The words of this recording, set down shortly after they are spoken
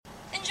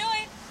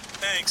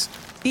Thanks.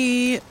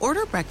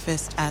 Order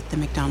breakfast at the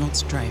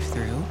McDonald's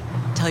drive-thru.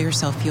 Tell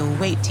yourself you'll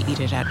wait to eat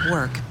it at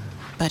work,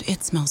 but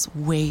it smells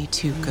way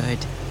too good.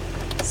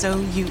 So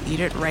you eat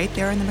it right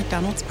there in the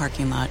McDonald's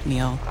parking lot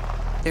meal.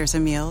 There's a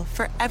meal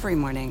for every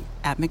morning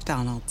at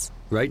McDonald's.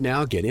 Right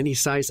now, get any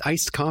size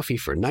iced coffee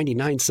for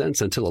 99 cents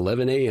until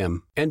 11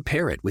 a.m. And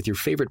pair it with your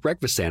favorite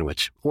breakfast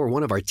sandwich or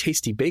one of our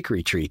tasty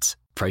bakery treats.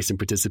 Price and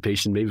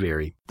participation may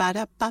vary.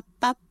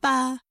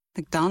 Ba-da-ba-ba-ba.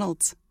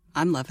 McDonald's.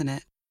 I'm loving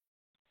it.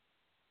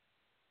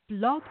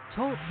 Blog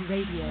Talk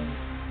Radio.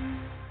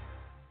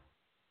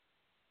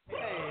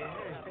 Hey,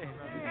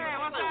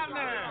 what's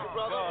happening?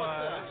 Brother,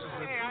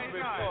 this is a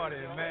big party,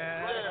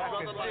 man. I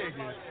can dig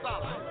it.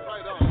 Stop.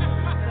 Right on.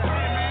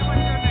 Hey, man,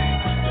 what's your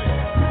name?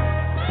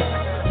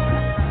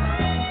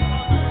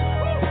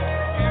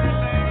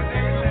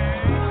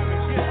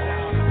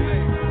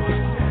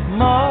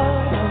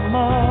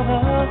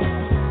 Mother,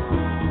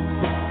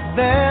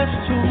 there's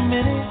too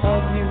many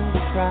of you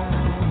crying.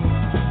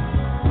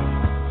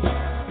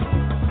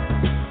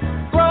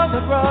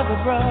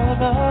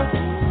 Brother,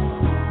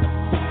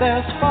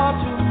 there's far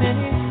too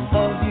many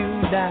of you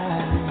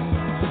dying.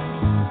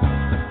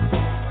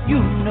 You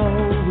know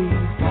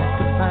we've got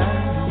to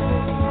find a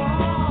way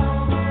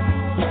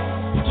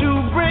to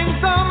bring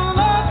some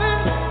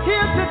loving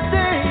here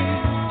today.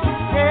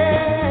 Yeah.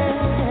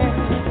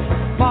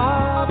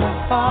 Father,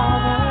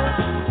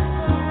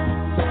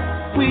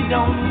 we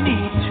don't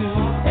need to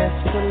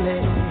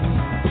escalate.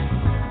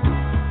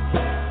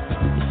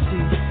 You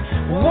see,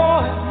 war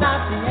is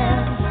not the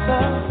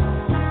answer,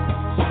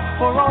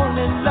 for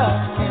only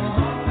love can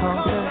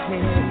conquer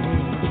hate.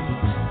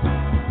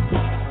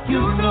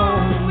 You know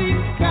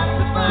we've got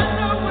to find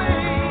a way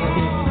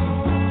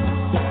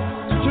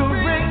to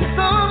bring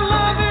some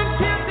loving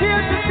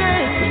here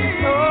today.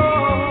 Oh,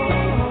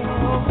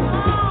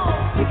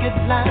 picket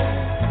line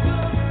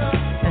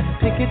and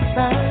picket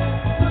sign.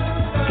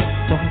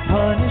 Don't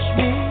punish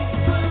me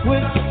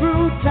with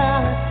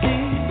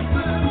brutality.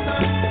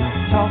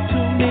 Talk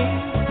to me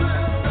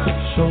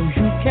so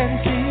you can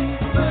see.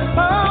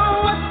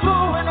 Oh, what's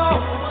going on?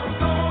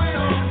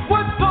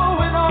 What's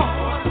going on?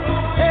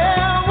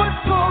 Yeah,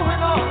 what's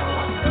going on?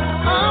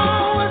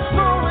 Oh, what's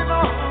going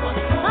on?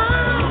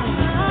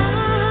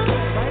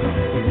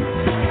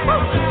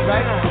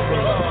 Right on. Right on.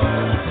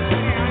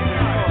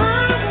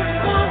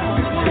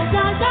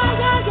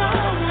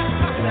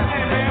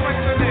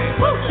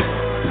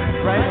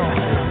 Right on.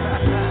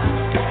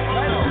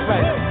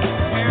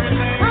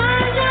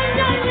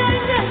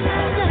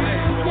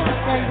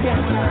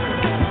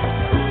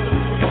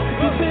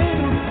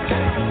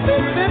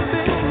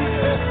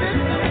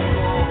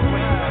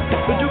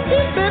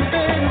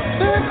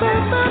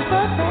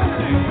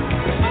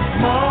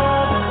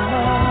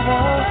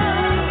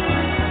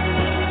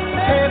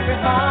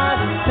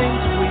 Everybody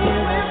thinks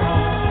we're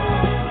wrong.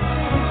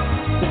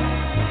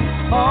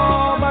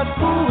 Oh, but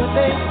who would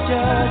they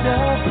judge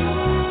us?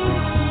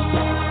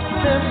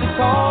 Simply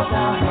cause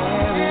our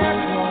hair is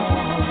long.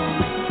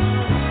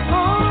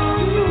 Oh,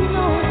 you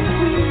know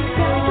we've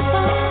got to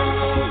find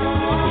a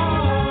way.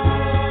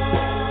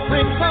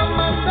 Bring some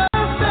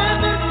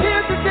understanding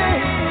here today.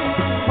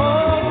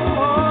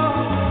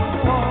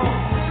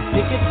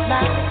 Pick it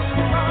loud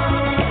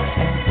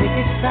and pick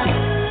it sound.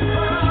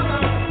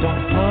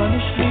 Don't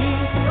punish me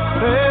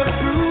for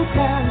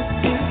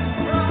brutality.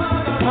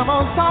 Come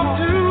on, talk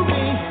to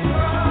me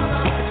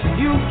so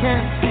you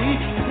can see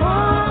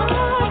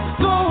what's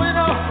going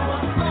on.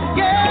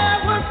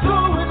 Yeah, what's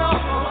going on?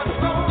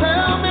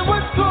 Tell me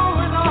what's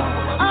going on.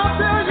 I'll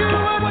tell you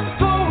what's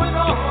going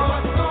on.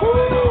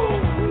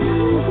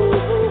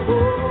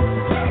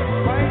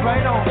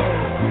 Right on,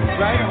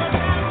 right on.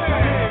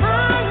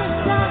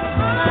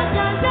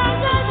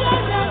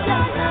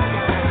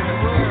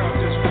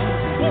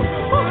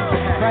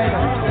 Right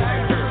on.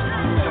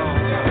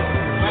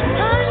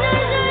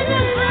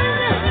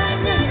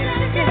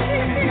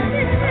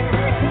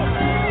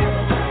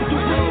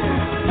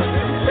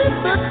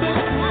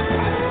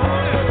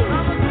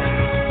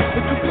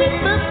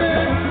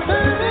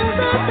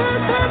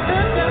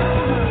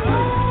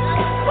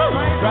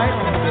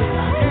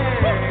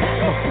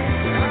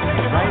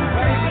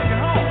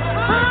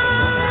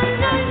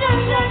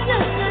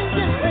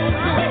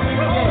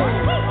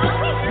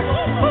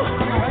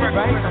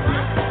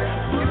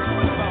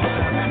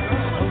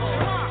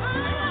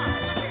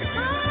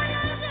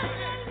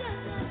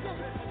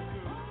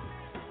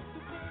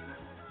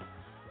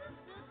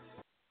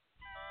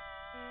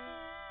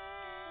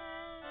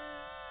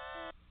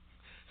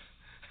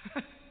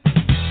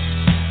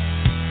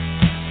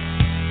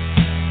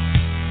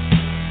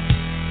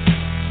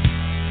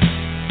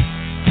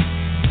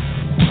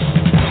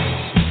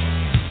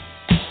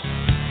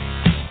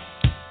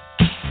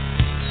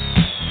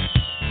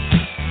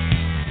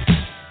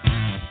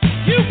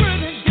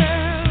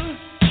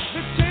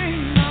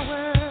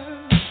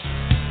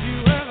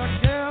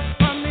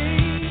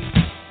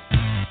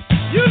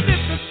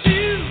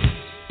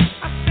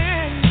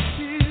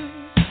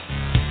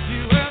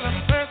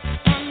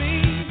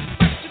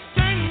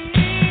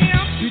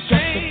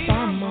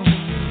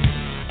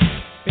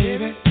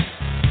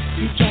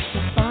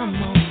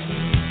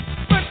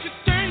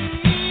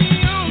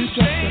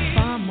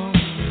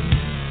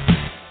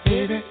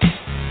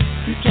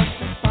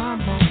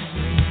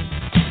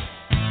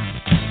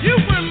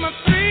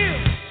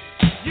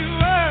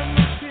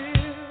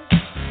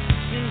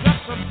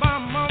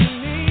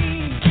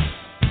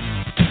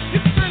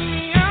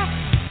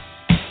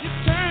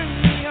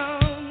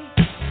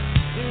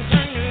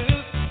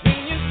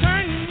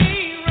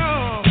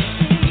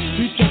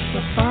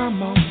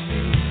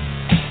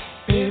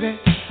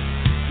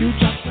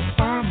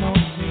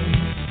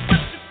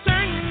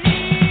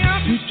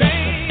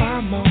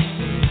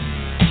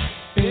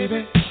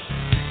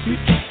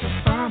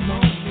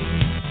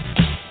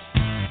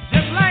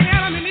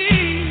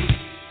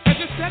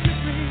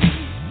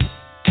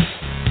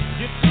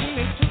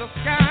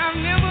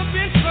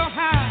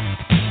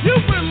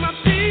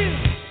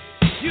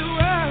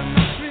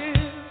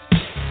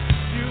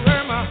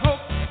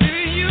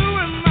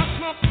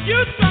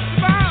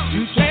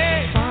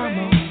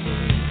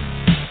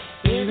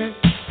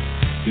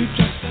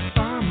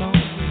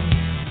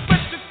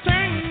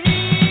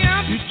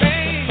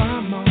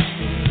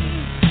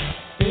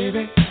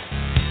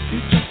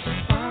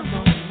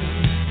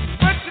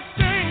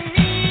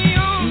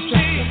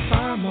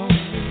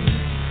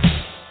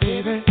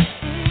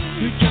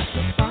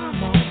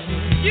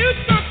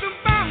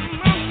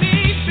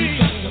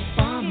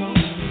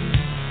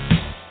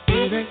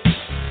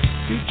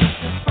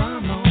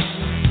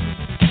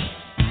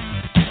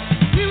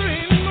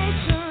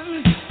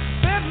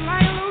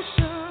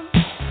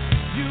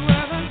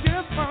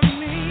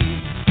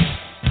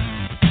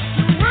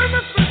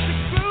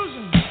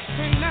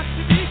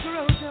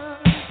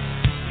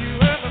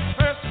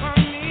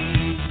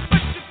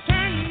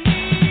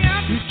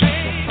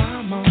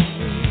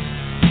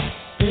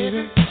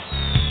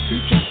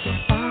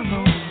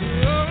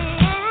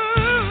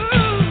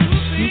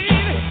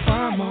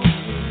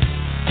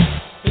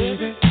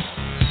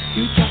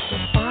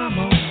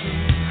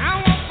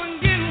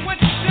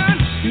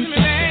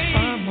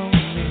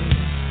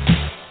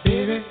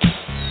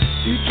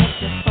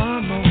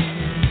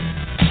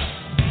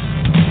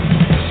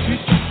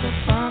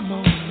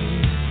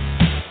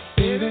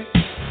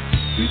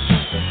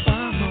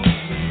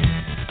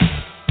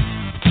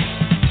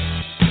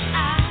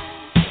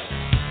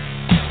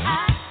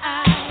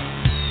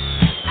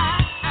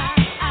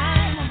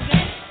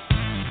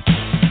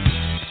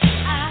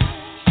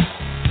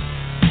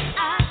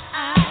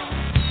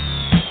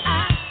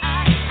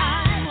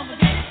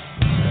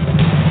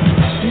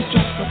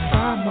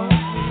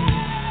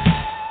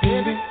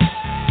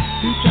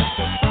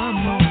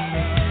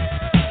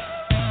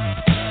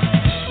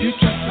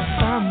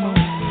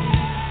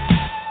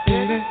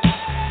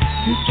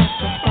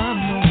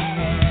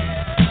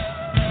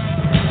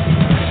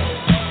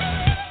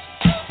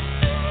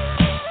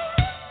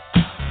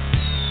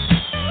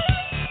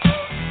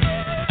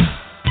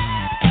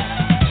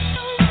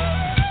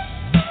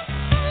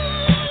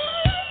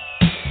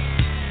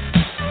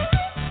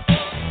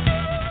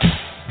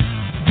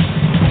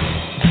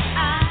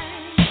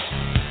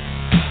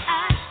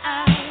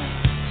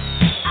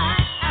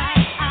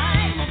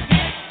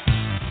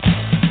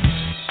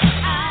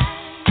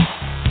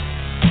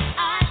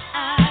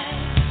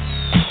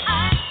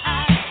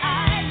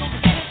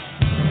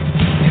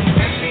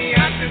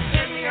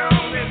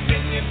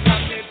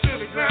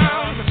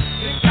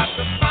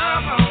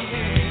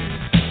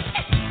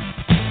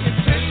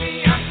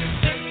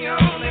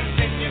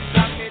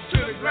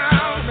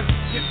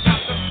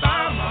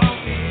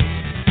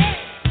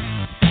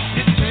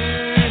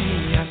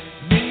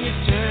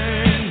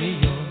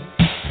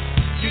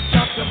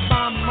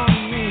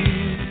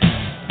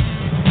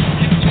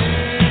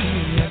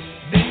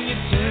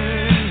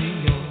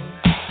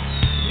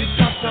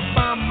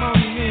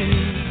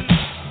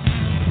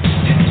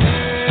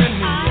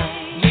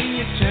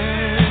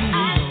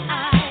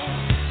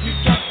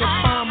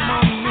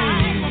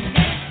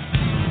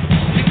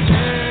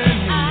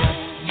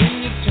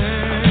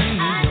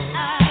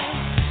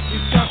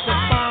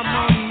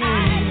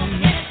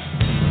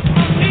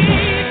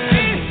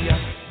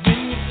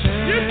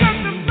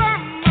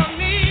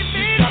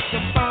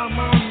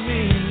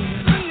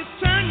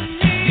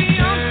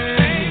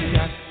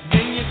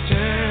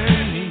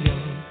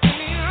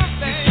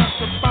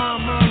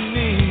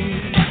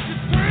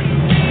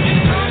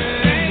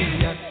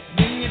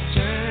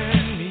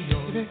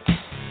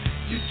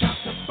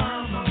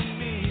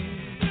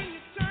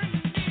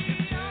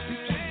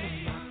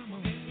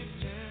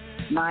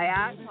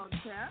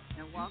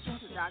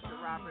 Dr.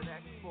 Robert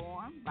X.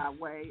 Forum by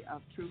way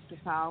of Truth to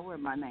Power,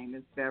 and my name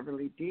is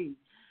Beverly D.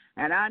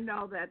 And I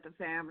know that the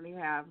family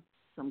have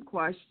some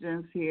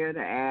questions here to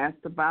ask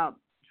about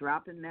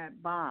dropping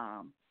that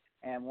bomb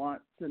and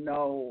want to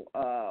know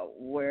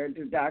where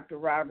do Dr.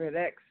 Robert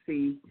X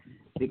see,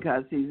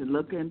 because he's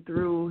looking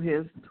through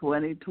his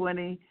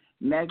 2020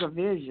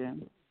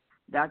 METAVISIon.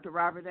 Dr.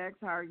 Robert X.,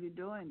 how are you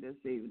doing this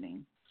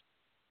evening?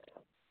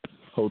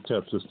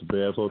 Hotep, Sister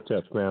Bev,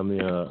 Hotep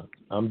family.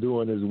 I'm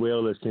doing as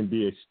well as can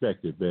be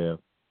expected, Bev.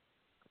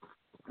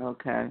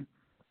 Okay.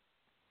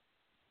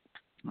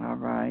 All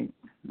right.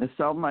 There's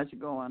so much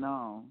going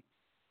on.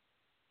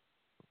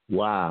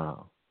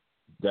 Wow.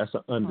 That's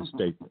an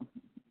understatement.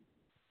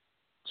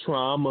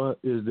 Trauma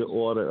is the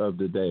order of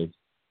the day.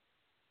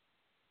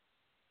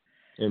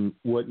 And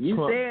what you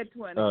Trump, said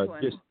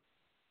 2020.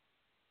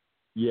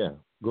 Yeah,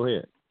 go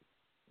ahead.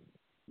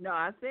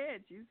 No,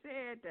 you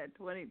said that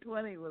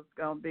 2020 was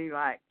going to be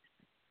like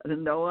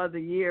no other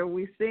year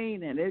we've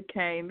seen, and it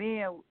came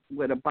in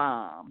with a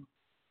bomb.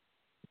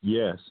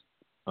 Yes.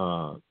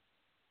 And,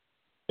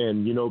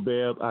 you know,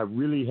 Bev, I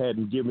really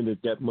hadn't given it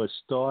that much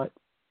thought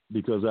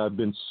because I've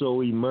been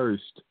so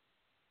immersed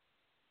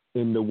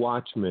in the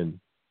Watchmen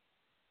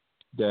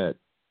that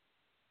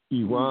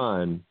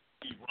Iran,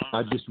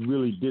 I just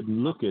really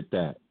didn't look at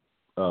that.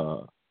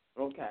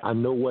 Okay. I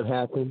know what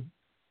happened.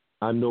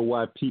 I know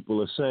why people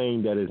are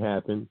saying that it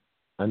happened.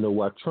 I know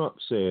why Trump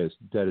says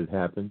that it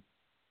happened.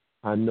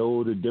 I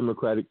know the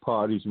Democratic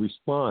Party's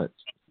response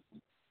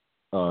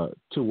to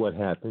what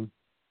happened.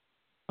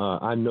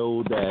 I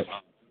know that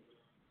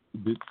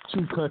the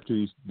two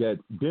countries that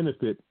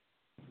benefit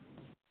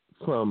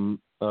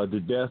from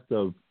the death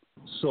of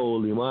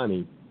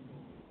Soleimani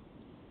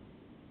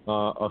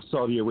are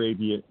Saudi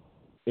Arabia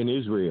and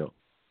Israel.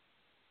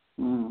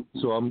 Mm-hmm.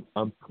 So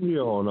I'm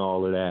clear on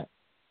all of that.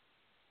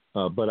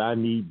 But I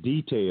need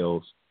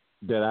details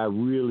that I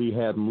really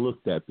haven't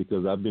looked at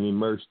because I've been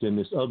immersed in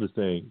this other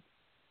thing.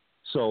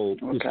 So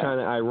It's kind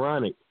of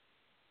ironic,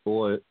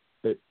 or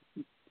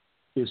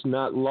it's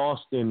not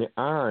lost in the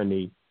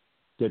irony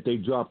that they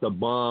dropped a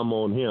bomb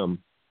on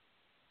him,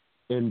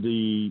 and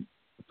the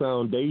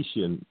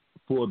foundation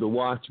for the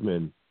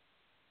Watchmen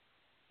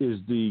is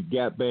the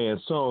Gap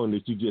Band song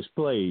that you just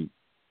played,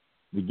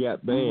 the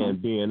Gap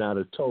Band being out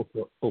of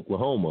Tulsa,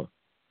 Oklahoma.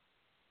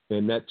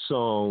 And that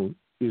song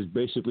is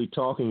basically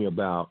talking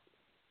about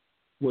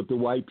what the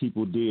white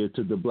people did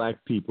to the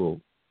black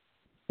people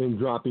and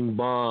dropping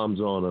bombs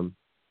on them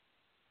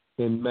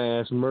and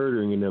mass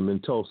murdering them in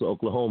Tulsa,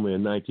 Oklahoma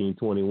in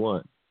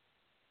 1921.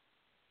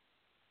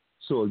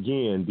 So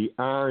again, the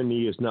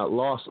irony is not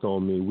lost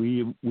on me.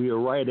 We are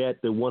right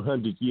at the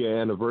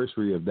 100-year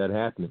anniversary of that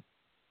happening.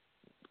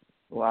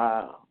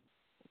 Wow.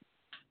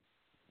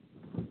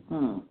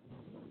 Kind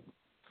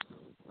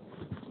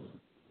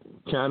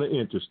of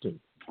interesting.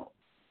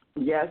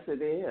 Yes,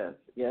 it is.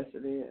 Yes,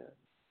 it is.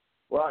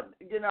 Well,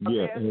 you know,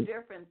 there's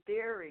different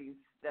theories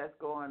that's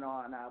going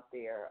on out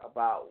there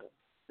about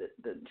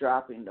the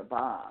dropping the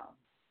bomb.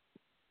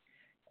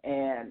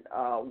 And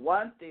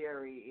one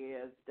theory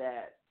is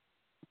that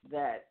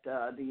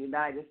the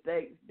United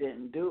States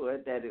didn't do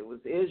it, that it was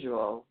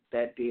Israel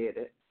that did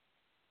it.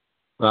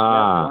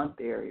 That's one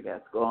theory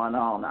that's going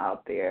on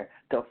out there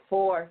to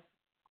force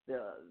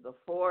the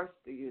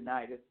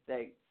United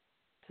States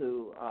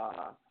to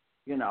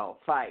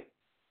fight.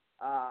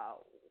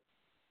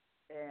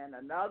 And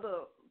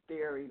another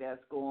theory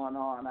that's going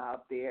on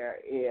out there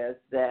is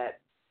that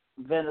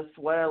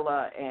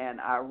Venezuela and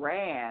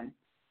Iran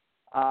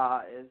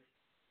is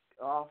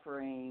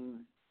offering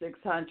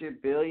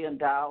 $600 billion,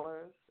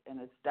 and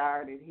it's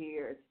starting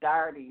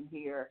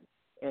here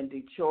in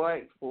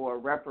Detroit for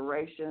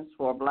reparations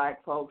for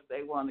black folks.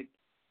 They want to,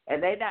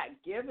 and they're not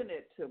giving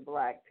it to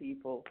black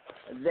people.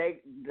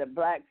 The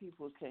black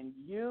people can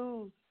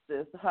use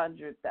this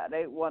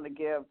they want to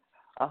give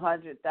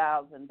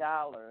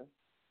 $100,000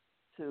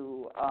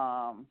 to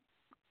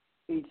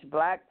each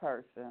black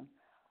person,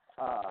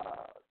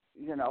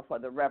 for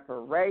the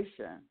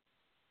reparation.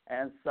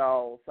 And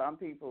so some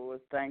people was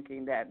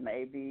thinking that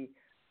maybe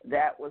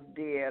that was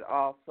did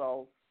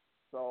also.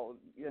 So,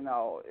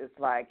 it's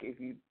like if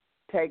you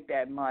take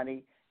that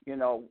money,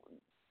 the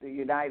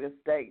United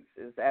States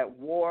is at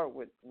war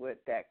with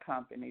that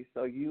company,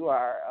 so you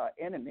are an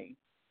enemy.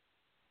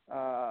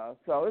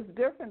 So it's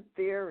different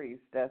theories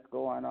that's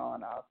going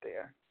on out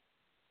there.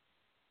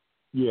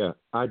 Yeah,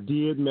 I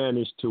did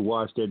manage to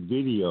watch that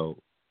video,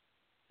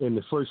 and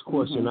the first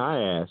question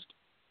I asked,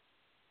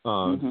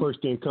 the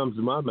first thing comes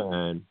to my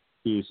mind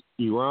is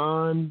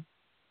Iran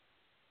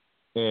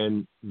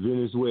and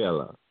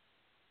Venezuela.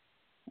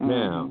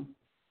 Now,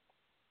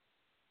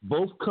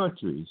 both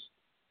countries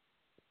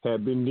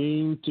have been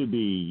deemed to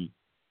be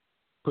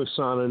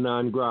persona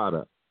non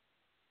grata.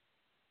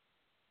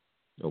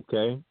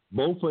 Okay?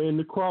 Both are in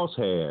the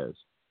crosshairs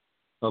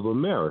of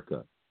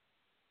America.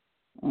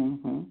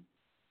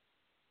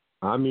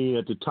 I mean,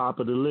 at the top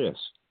of the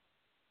list.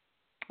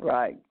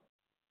 Right.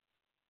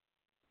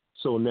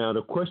 So now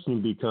the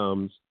question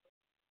becomes,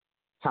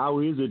 how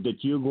is it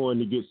that you're going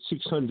to get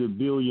 $600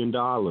 billion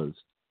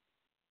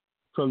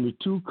from the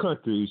two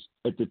countries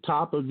at the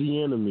top of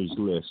the enemies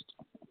list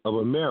of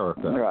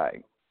America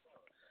right.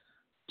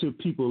 to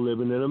people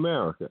living in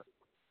America.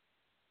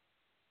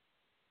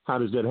 How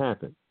does that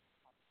happen?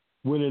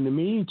 When in the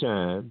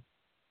meantime,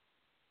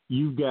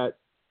 you've got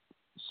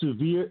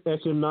severe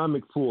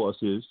economic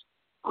forces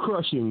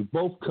crushing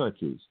both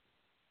countries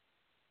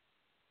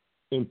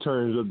in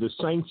terms of the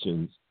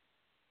sanctions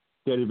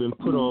that have been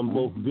put on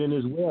both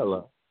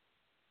Venezuela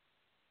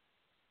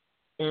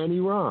and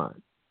Iran.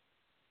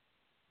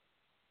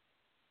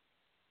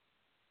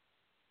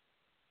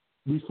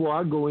 Before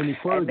I go any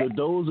further,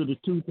 those are the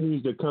two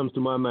things that comes to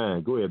my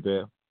mind. Go ahead,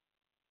 Belle.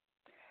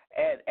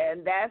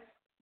 And that's,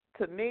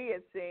 to me,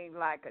 it seemed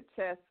like a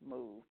chess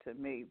move to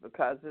me,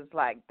 because it's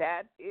like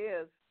that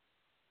is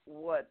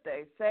what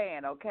they're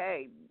saying.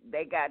 Okay,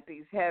 they got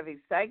these heavy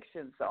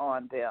sanctions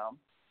on them,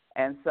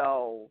 and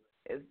so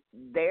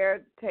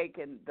they're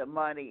taking the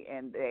money,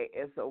 and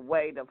it's a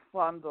way to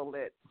funnel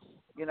it,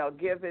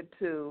 give it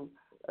to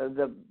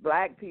the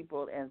black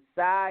people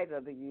inside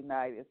of the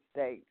United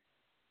States,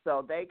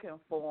 so they can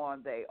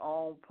form their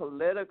own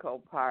political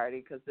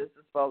party, because this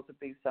is supposed to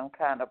be some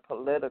kind of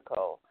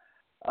political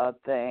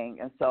thing.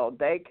 And so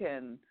they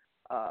can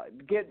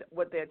get,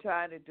 what they're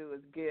trying to do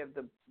is give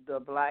the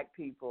black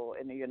people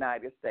in the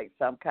United States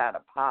some kind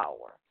of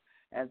power.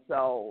 And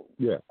so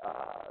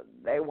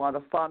they want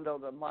to funnel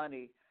the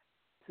money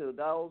to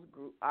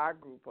our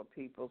group of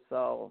people.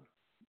 So,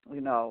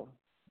 and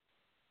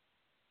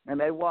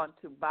they want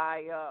to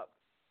buy up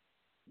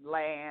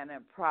land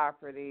and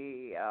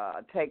property,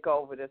 take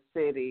over the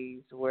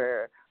cities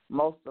where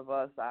most of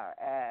us are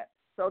at.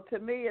 So to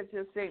me, it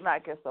just seems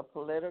like it's a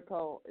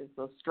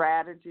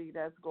strategy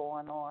that's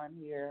going on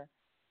here.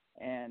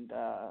 And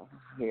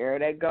here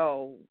they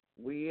go.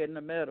 We in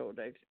the middle.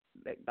 They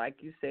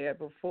like you said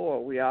before,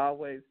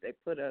 they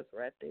put us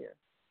right there.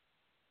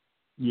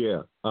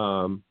 Yeah.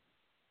 I'm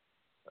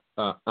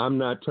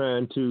not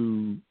trying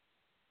to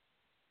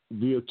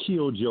be a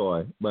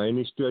killjoy by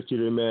any stretch of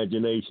the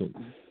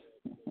imagination.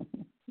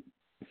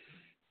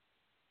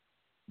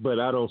 But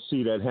I don't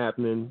see that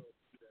happening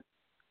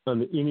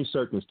under any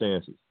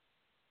circumstances.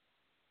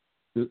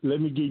 Let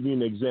me give you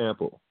an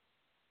example.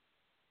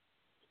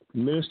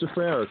 Minister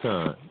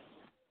Farrakhan,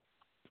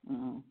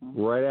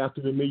 right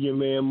after the Million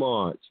Man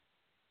March,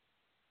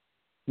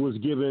 was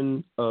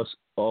given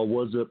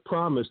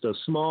promised a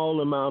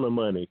small amount of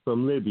money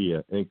from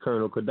Libya and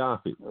Colonel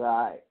Gaddafi.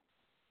 Right.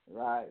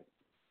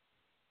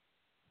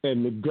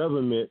 And the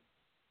government,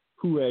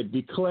 who had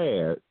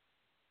declared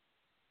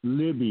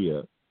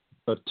Libya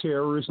a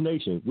terrorist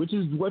nation, which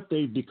is what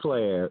they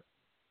declared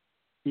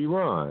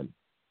Iran.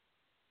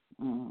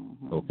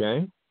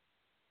 Okay?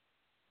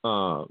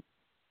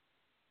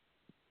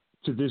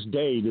 To this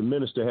day, the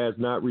minister has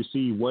not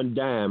received one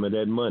dime of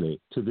that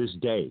money to this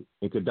day,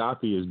 and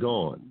Gaddafi is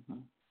gone.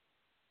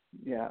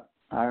 Yeah,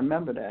 I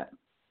remember that.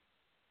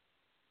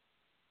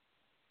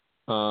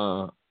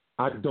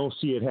 I don't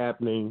see it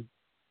happening.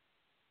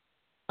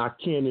 I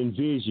can't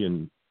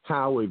envision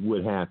how it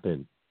would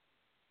happen.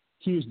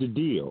 Here's the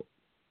deal.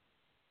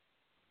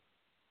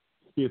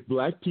 If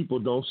black people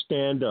don't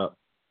stand up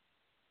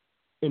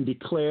and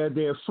declare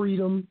their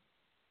freedom,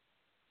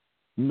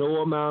 no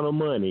amount of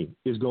money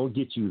is going to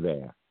get you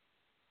there.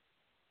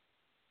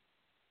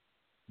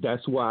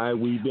 That's why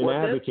we've been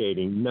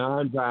advocating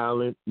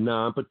nonviolent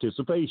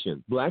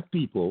non-participation. Black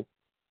people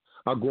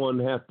are going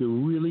to have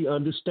to really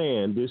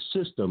understand this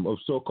system of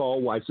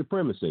so-called white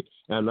supremacy.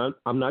 And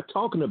I'm not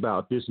talking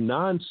about this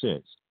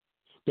nonsense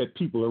that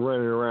people are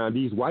running around,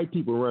 these white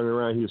people running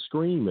around here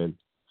screaming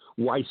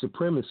white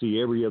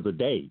supremacy every other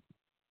day.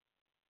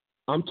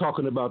 I'm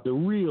talking about the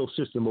real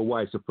system of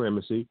white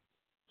supremacy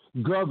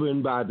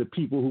governed by the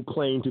people who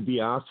claim to be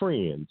our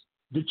friends,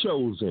 the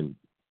chosen.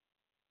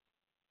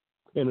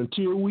 And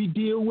until we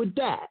deal with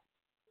that,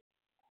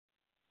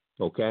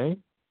 okay,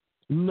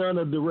 none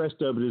of the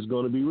rest of it is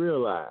going to be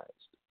realized.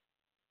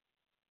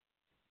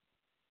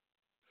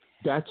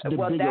 That's the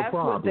bigger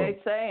problem. What they're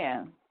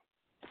saying.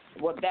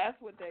 Well, that's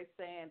what they're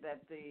saying,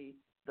 that the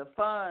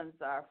funds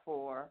are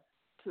for,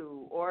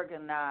 to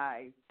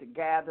organize, to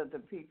gather the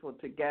people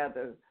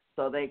together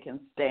so they can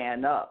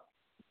stand up.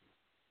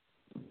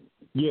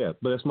 Yeah,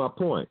 but that's my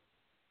point.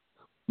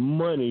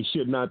 Money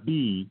should not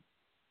be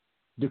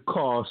the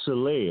cause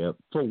célèbre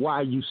for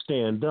why you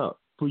stand up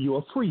for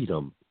your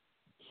freedom.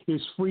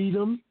 Is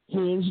freedom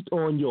hinged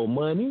on your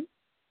money?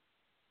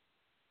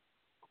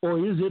 Or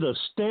is it a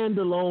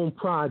standalone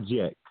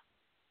project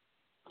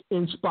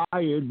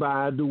inspired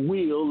by the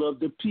will of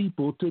the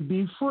people to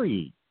be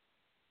free?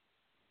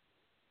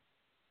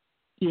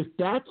 If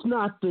that's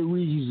not the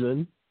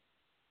reason,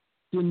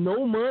 then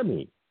no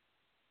money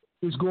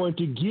is going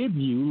to give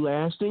you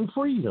lasting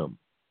freedom.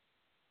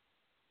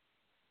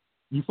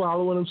 You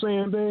follow what I'm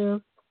saying,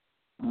 Bev?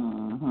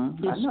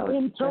 It's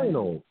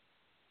internal.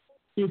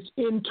 It's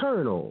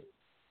internal.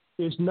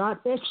 It's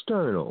not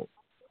external.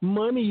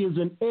 Money is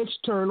an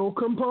external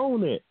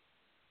component.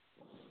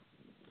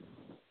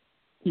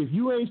 If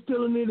you ain't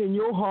feeling it in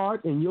your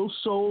heart and your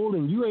soul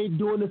and you ain't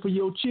doing it for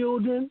your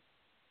children,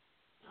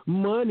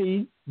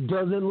 money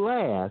doesn't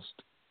last.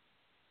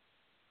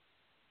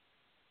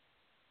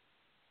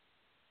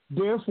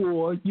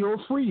 Therefore, your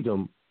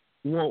freedom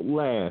won't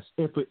last.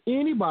 And for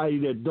anybody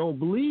that don't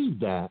believe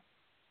that,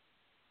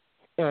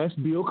 ask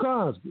Bill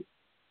Cosby.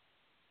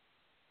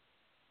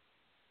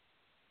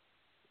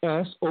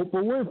 Ask Oprah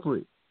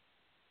Winfrey.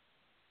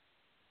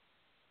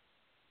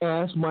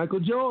 Ask Michael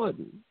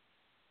Jordan.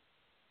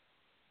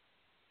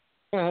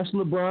 Ask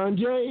LeBron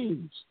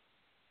James.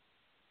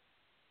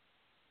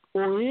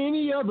 Or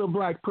any other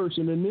black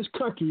person in this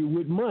country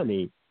with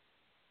money,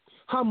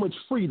 how much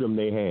freedom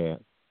they have.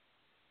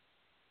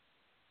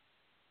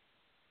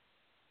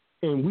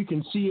 And we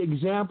can see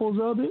examples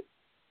of it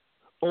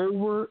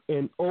over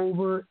and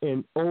over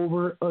and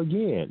over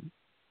again.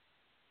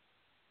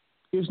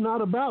 It's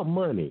not about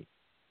money.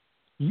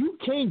 You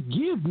can't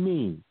give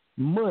me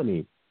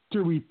money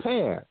to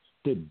repair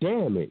the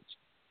damage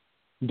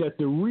that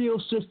the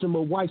real system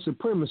of white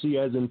supremacy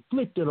has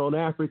inflicted on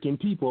African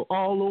people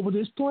all over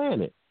this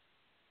planet.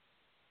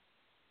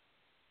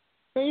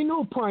 Ain't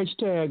no price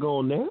tag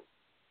on that.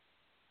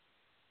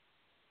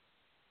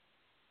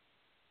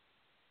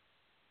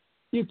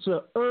 It's an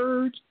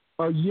urge,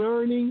 a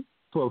yearning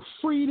for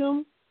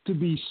freedom to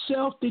be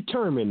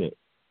self-determinate.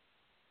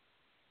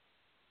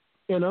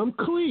 And I'm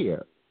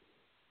clear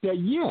that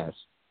yes,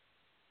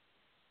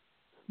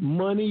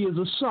 money is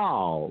a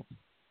solve,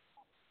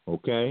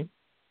 okay?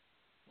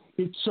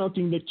 It's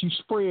something that you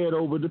spread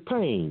over the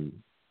pain.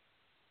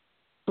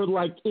 But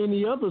like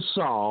any other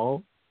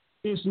solve,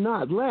 it's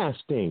not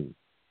lasting.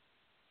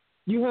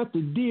 You have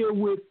to deal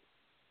with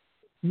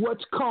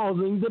what's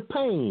causing the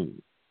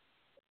pain.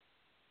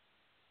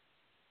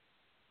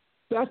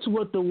 That's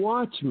what the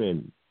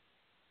Watchman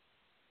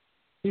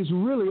is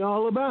really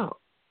all about.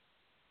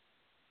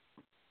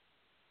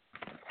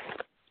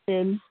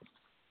 And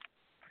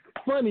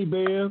funny,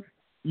 Bear,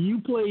 you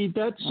played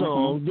that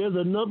song. Mm-hmm. There's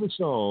another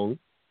song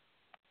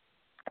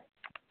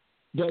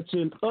that's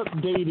an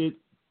updated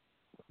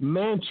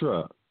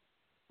mantra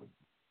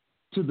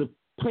to the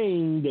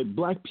pain that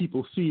black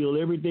people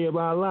feel every day of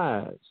our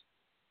lives.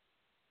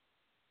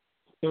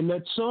 And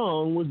that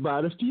song was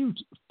by the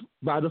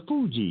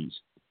Fugees.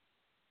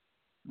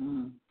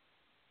 Mm.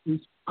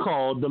 It's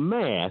called The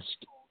Mask.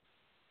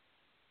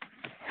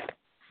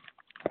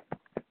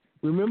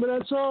 Remember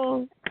that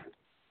song?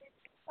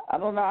 I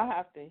don't know. I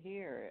have to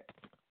hear it.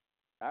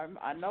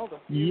 I know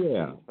the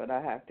Fugees, but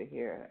I have to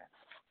hear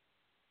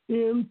it.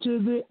 M to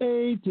the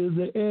A to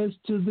the S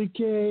to the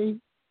K.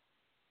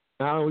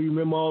 I don't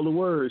remember all the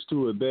words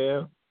to it,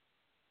 Bear.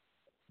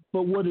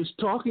 But what it's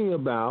talking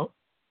about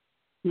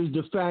is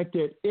the fact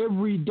that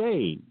every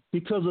day,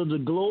 because of the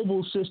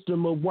global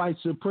system of white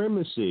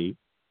supremacy,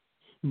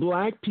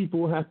 black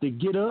people have to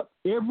get up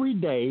every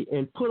day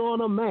and put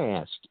on a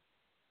mask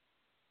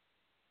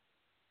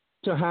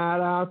to hide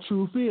our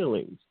true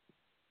feelings.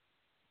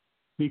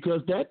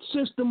 Because that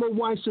system of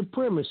white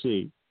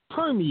supremacy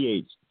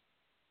permeates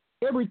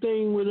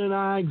everything within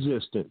our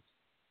existence.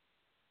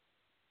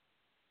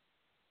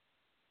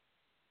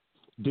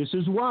 This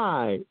is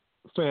why,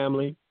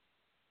 family,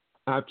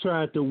 I've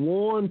tried to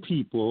warn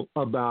people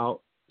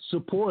about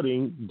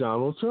supporting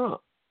Donald Trump.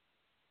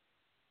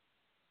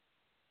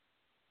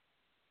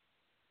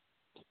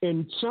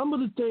 And some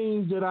of the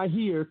things that I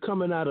hear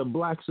coming out of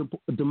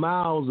the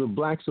mouths of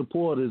black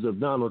supporters of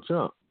Donald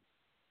Trump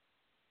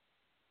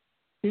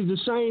is the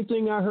same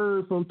thing I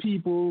heard from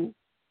people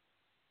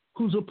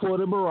who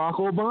supported Barack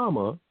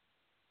Obama,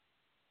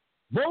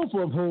 both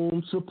of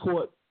whom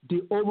support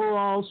the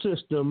overall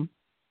system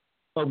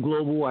of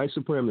global white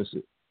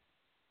supremacy.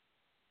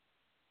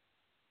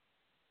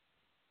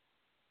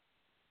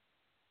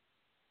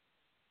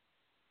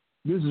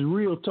 This is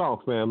real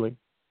talk, family.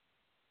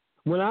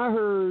 When I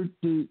heard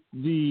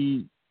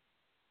the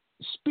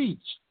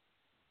speech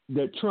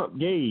that Trump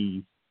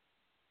gave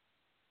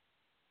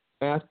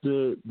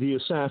after the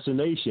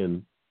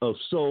assassination of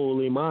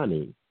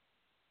Soleimani,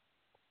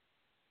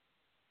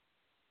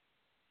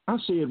 I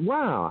said,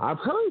 wow, I've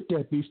heard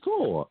that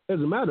before. As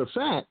a matter of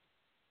fact,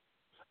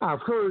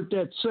 I've heard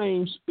that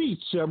same speech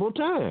several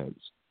times.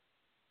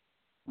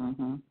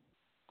 Mm-hmm.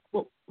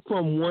 Well,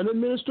 from one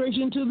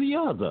administration to the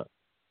other.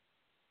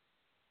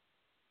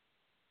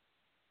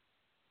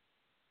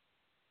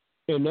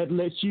 And that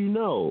lets you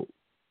know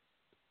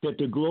that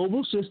the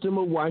global system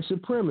of white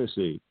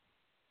supremacy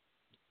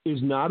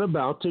is not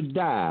about to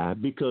die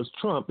because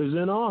Trump is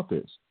in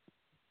office.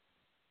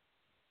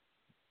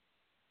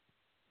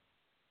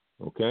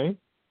 Okay?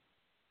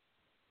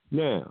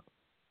 Now,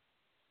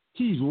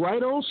 he's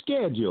right on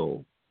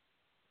schedule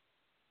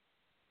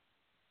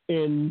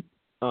in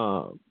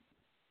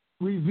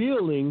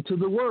revealing to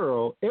the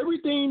world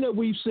everything that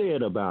we've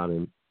said about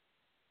him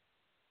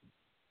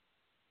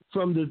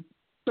from the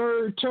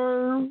third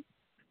term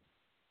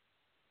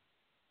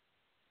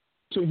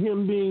to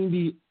him being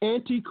the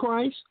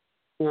Antichrist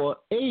or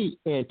a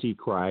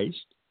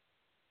Antichrist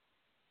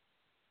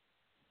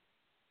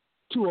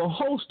to a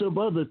host of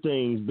other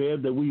things,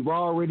 Bev, that we've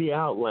already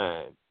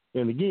outlined.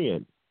 And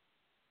again,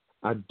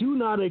 I do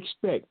not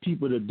expect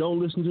people that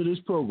don't listen to this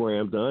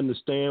program to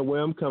understand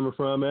where I'm coming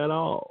from at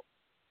all.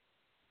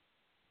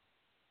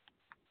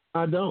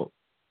 I don't.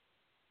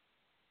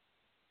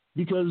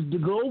 Because the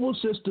global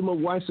system of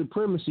white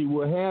supremacy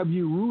will have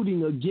you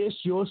rooting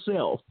against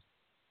yourself.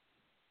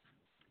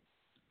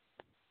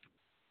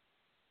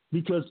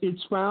 Because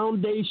its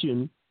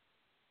foundation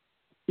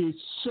is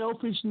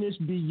selfishness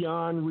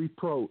beyond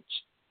reproach.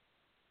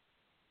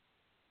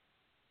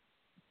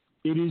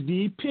 It is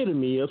the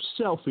epitome of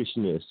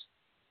selfishness.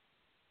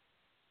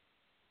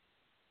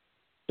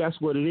 That's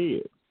what it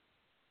is.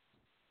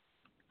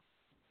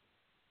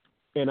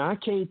 And I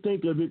can't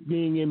think of it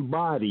being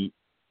embodied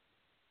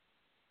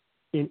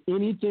in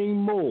anything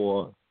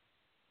more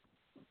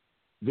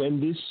than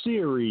this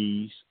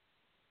series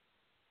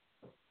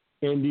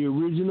and the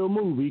original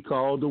movie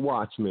called The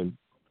Watchmen.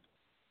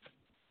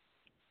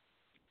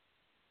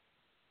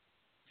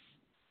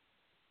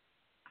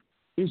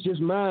 It's just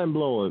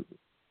mind-blowing,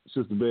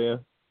 Sister Bear.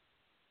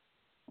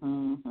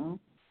 Mm-hmm.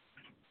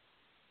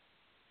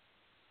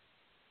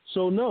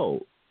 So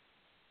no,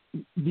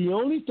 the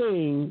only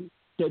thing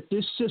that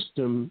this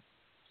system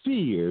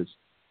fears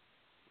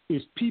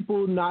is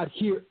people not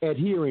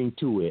adhering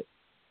to it.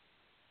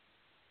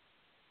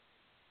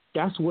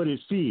 That's what it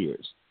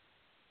fears.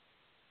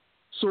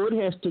 So it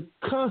has to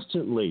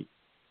constantly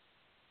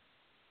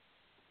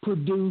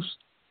produce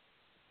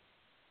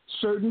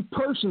certain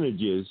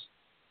personages,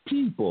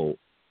 people,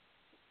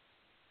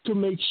 to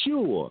make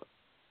sure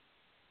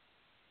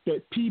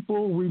that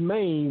people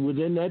remain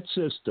within that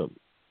system.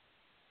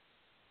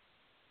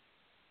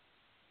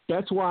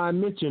 That's why I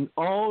mentioned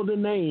all the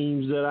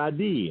names that I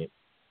did.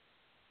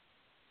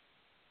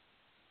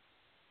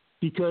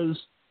 Because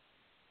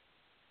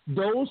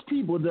those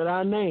people that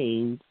I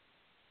named,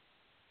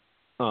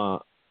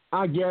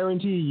 I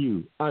guarantee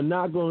you, are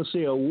not going to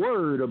say a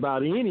word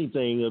about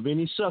anything of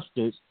any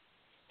substance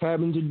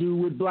having to do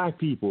with black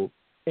people,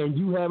 and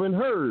you haven't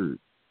heard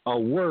a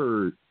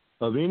word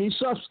of any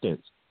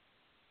substance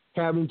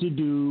having to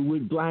do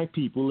with black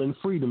people and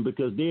freedom,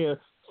 because they're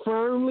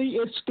firmly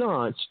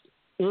ensconced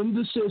in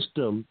the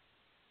system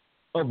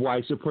of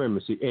white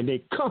supremacy, and they're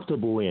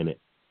comfortable in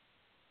it.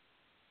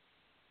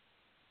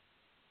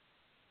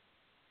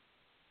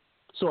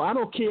 So I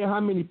don't care how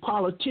many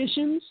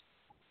politicians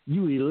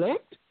you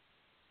elect,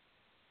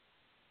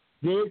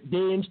 they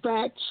in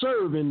fact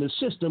serve in the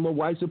system of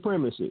white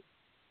supremacy.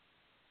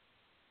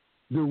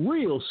 The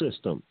real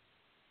system.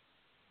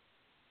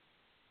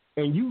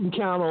 And you can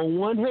count on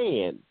one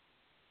hand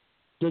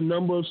the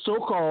number of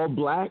so-called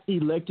black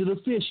elected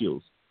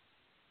officials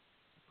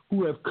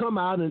who have come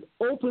out and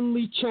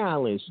openly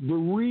challenged the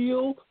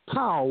real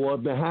power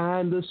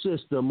behind the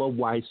system of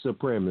white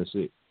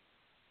supremacy.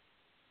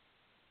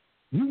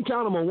 You can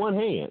count them on one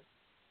hand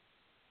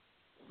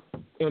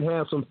and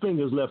have some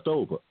fingers left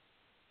over.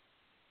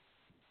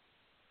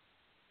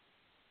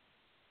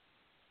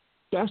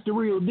 That's the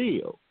real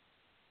deal.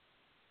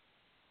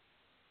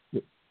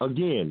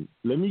 Again,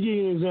 let me give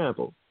you an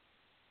example.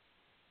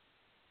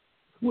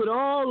 With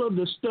all of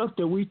the stuff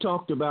that we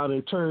talked about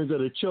in terms of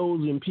the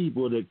chosen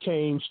people that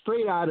came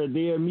straight out of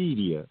their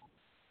media,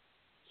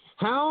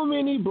 how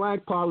many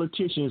black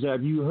politicians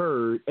have you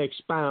heard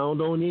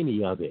expound on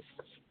any of it?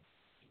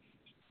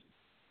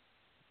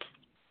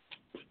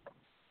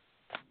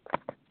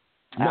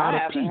 I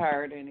haven't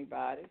heard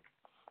anybody.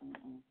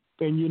 Mm-mm.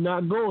 And you're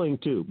not going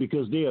to,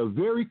 because they are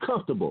very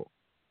comfortable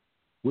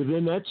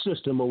within that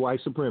system of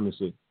white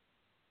supremacy.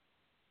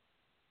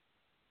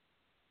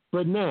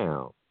 But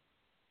now,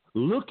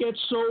 look at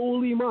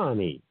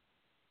Soleimani.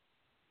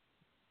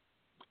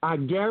 I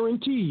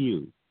guarantee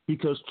you,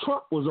 because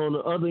Trump was on the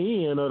other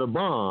end of the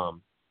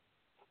bomb,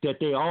 that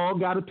they all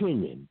got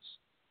opinions.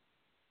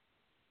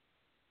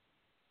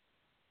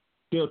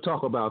 They'll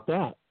talk about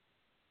that.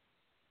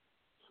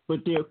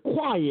 But they're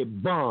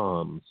quiet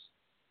bombs.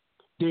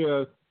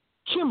 They're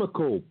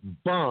chemical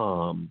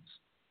bombs.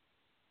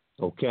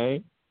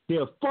 Okay?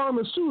 They're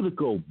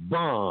pharmaceutical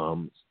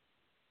bombs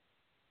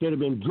that have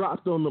been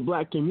dropped on the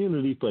black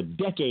community for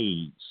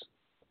decades.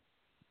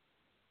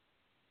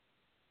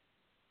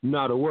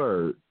 Not a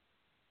word.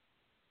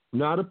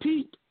 Not a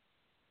peep.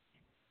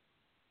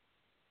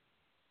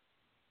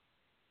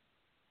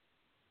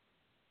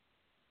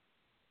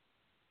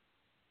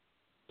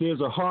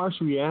 There's a harsh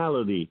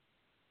reality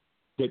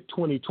that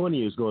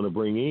 2020 is going to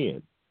bring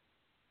in.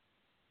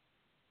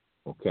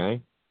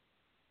 Okay?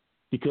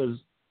 Because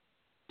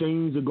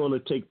things are going to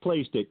take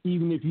place that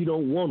even if you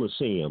don't want to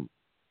see them,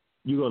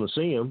 you're going to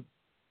see them.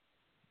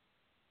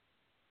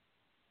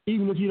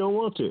 Even if you don't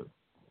want to,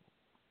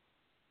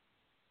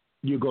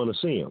 you're going to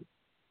see them.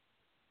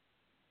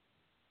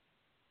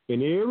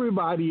 And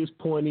everybody is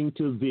pointing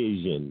to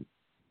vision.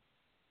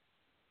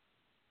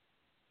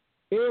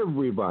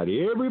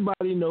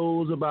 Everybody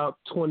knows about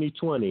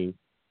 2020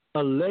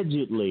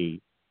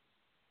 allegedly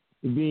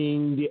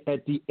being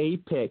at the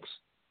apex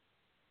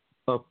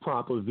of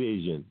proper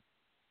vision.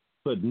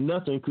 But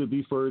nothing could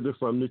be further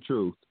from the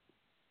truth.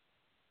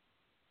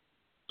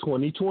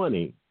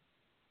 2020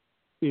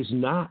 is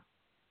not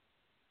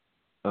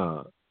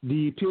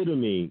the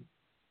epitome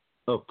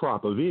of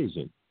proper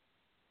vision.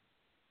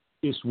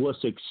 It's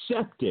what's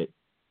accepted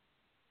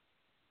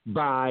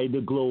by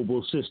the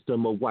global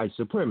system of white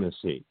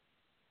supremacy.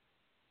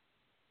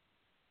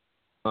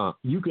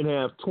 You can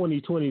have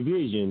 20/20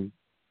 vision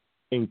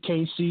and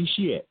can't see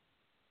shit.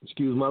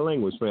 Excuse my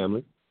language,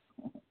 family.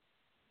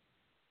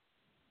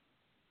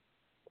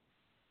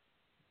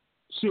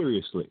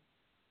 Seriously.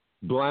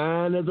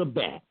 Blind as a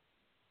bat.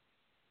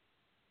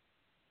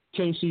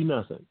 Can't see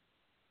nothing.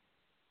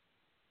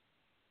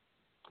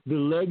 The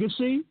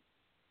legacy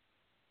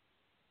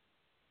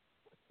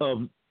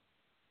of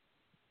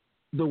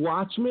the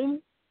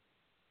watchman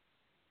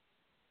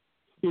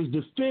is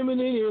the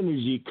feminine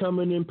energy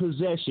coming in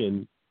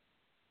possession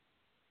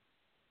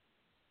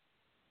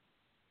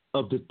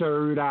of the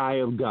third eye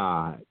of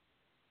God.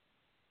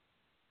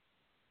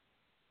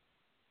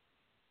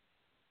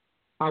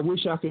 I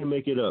wish I could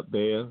make it up,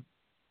 Bear.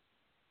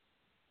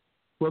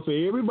 But for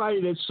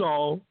everybody that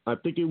saw, I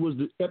think it was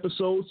the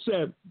episode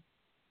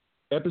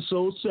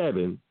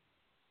 7,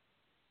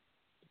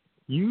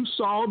 you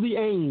saw the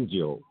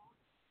angel,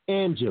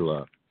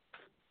 Angela,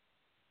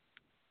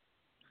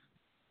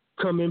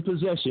 come in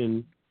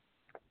possession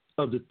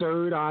of the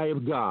third eye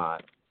of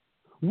God,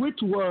 which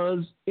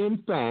was,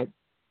 in fact,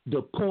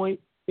 the point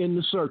in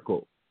the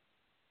circle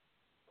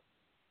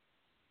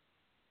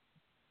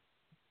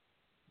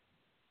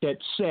that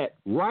sat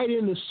right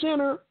in the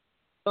center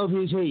of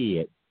his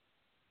head.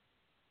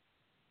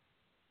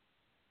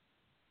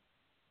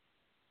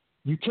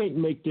 You can't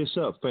make this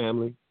up,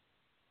 family.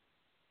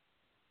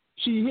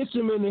 She hits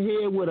him in the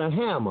head with a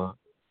hammer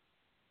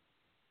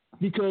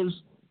because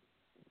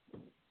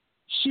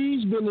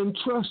she's been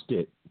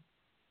entrusted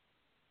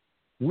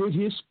with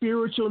his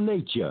spiritual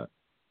nature,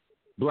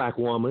 black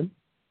woman.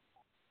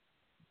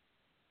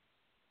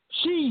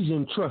 She's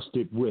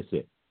entrusted with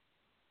it.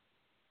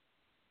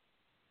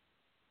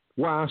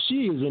 While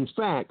she is, in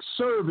fact,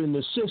 serving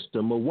the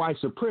system of white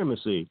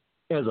supremacy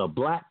as a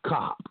black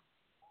cop.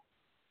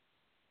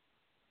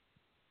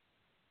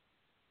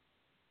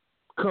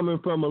 Coming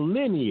from a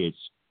lineage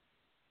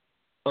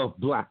of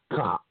black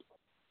cop.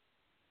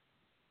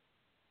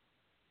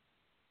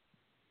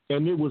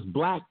 And it was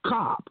black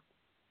cop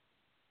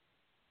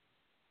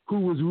who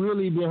was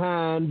really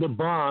behind the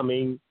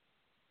bombing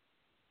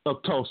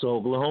of Tulsa,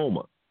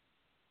 Oklahoma.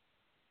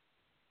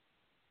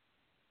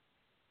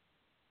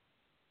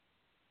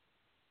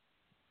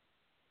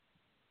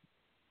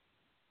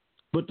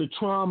 But the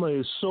trauma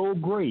is so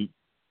great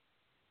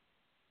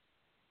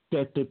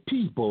that the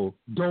people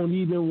don't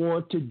even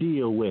want to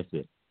deal with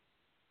it.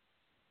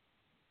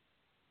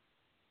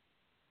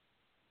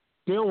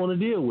 They don't want to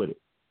deal with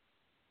it.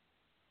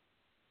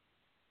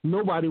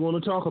 Nobody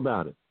want to talk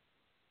about it.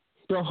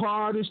 The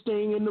hardest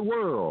thing in the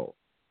world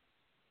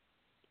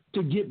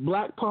to get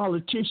black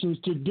politicians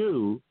to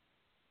do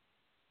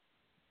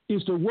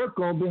is to work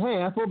on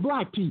behalf of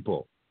black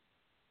people.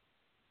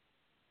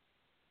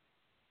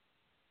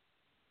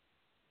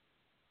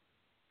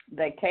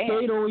 They can't.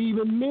 They don't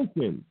even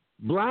mention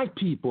black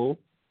people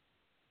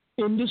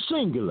in the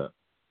singular.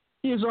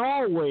 It's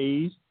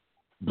always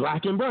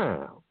black and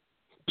brown,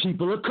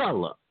 people of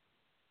color.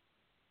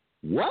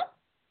 What?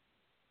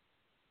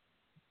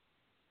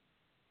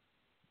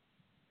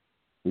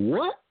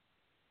 What?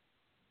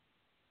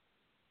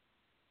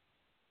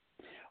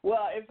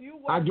 Well, if you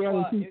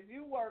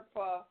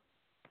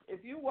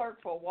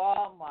work for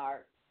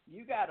Walmart,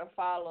 you got to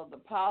follow the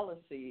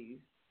policies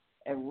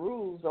and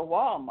rules of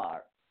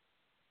Walmart.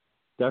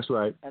 That's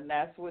right. And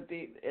that's what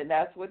they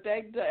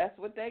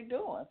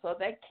doing. So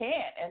they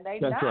can't, and they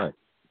that's not. Right.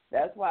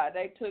 That's why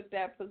they took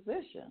that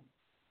position.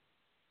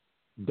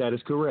 That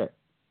is correct.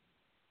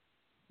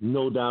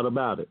 No doubt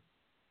about it.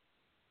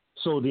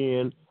 So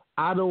then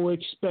I don't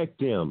expect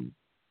them,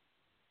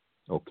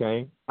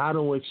 okay? I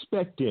don't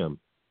expect them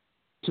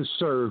to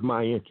serve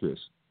my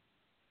interests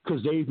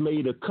because they've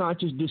made a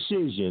conscious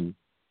decision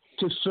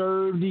to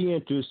serve the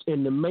interest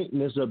in the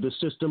maintenance of the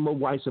system of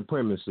white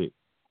supremacy.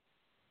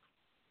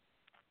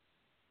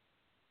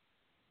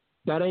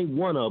 That ain't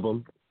one of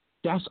them.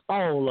 That's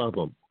all of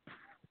them.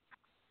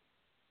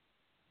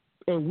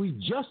 And we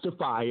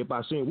justify it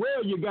by saying,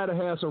 well, you got to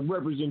have some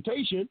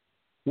representation.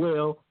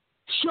 Well,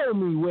 show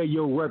me where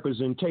your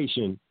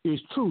representation is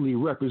truly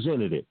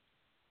representative.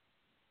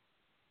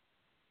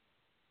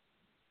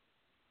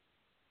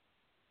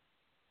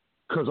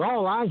 Because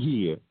all I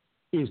hear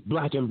is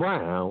black and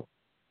brown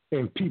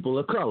and people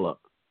of color.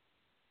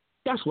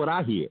 That's what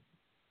I hear.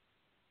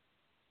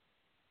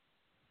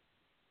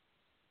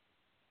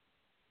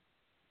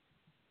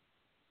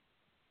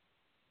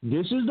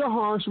 This is the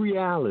harsh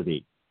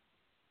reality.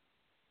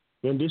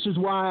 And this is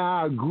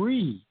why I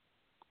agree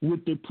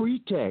with the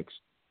pretext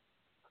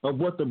of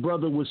what the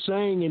brother was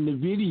saying in the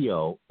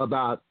video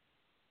about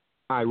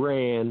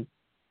Iran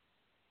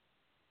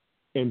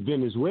and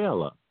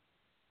Venezuela.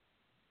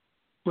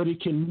 But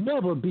it can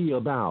never be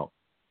about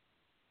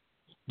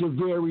the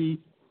very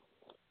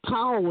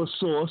power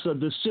source of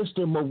the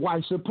system of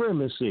white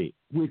supremacy,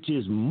 which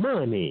is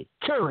money,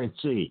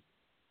 currency.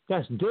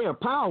 That's their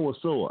power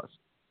source.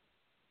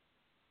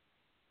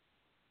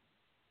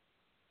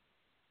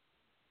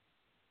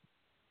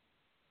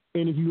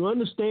 And if you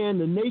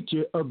understand the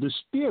nature of the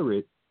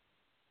spirit,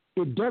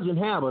 it doesn't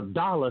have a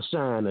dollar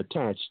sign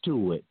attached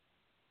to it.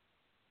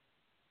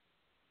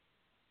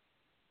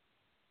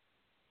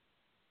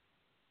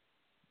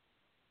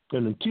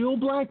 And until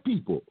black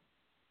people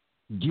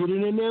get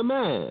it in their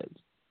minds,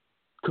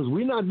 because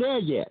we're not there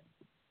yet,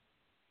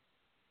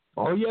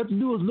 all you have to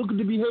do is look at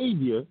the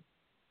behavior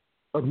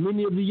of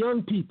many of the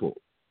young people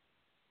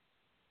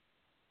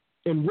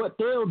and what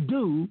they'll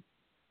do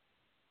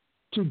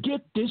to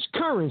get this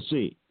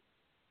currency.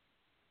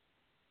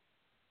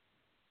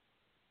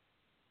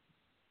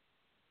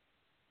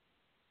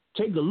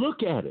 Take a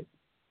look at it.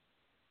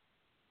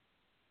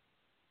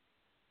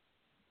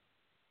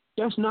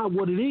 That's not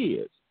what it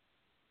is.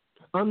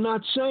 I'm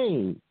not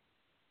saying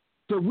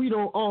that we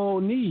don't all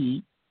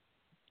need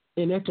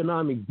an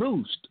economic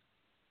boost.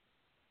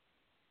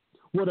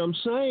 What I'm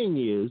saying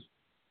is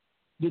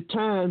the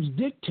times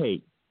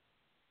dictate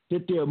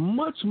that there are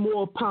much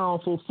more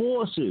powerful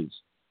forces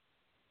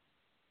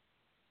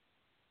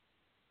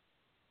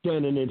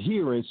than an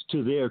adherence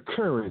to their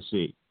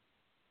currency,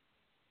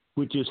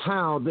 which is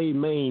how they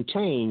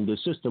maintain the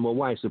system of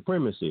white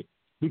supremacy.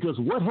 Because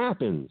what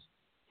happens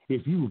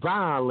if you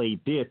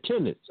violate their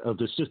tenets of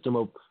the system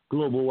of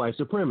global white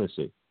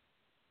supremacy?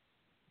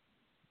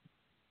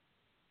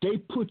 They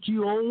put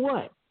you on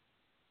what?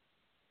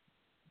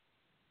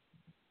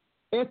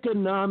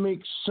 Economic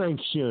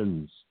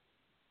sanctions.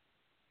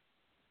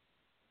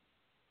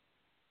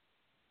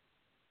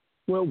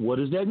 Well, what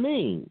does that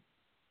mean?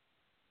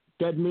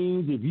 That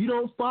means if you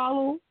don't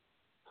follow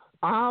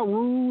our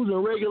rules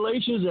and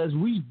regulations as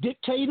we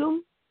dictate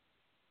them,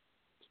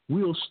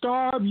 we'll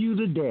starve you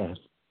to death.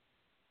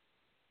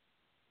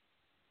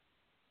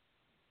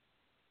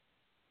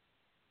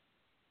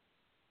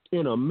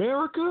 In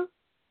America,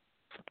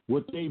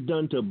 what they've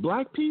done to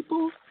black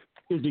people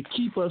is to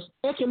keep us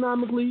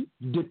economically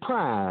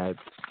deprived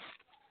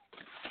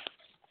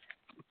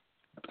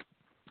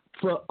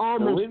for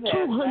almost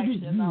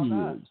 200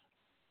 years.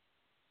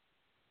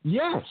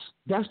 Yes,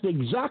 that's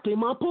exactly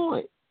my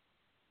point.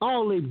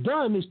 All they've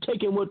done is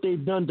taken what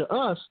they've done to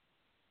us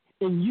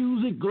and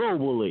use it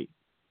globally.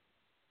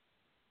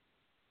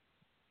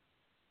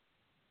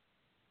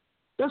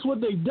 That's what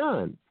they've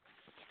done.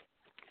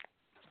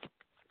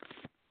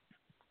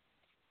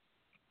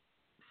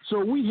 So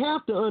we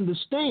have to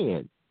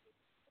understand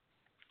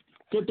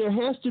that there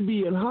has to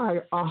be a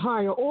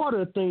higher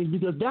order of things,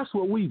 because that's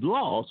what we've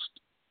lost.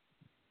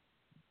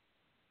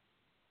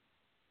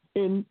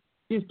 And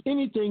if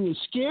anything is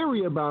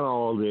scary about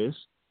all this,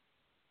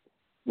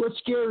 what's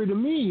scary to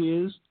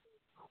me is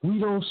we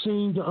don't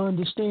seem to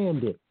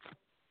understand it.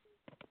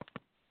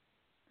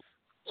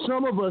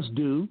 Some of us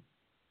do,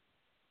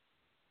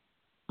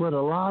 but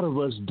a lot of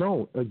us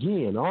don't.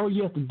 Again, all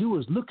you have to do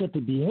is look at the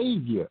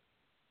behavior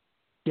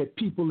that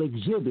people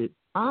exhibit,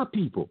 our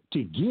people,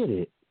 to get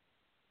it.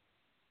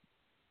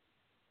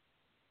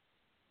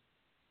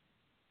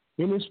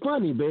 And it's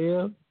funny,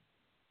 Bear,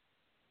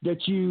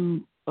 that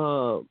you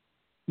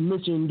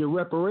mentioned the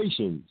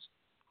reparations.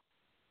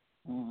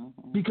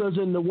 Mm-hmm. Because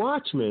in The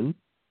Watchmen,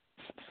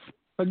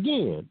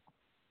 again,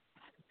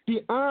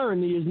 the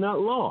irony is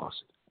not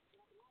lost.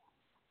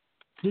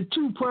 The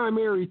two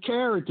primary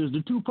characters,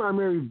 the two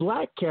primary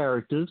black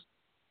characters,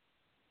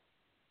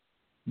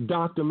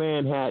 Dr.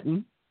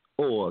 Manhattan,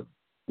 or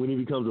when he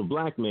becomes a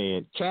black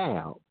man,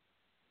 Cal,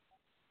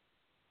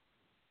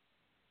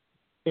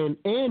 and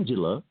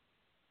Angela,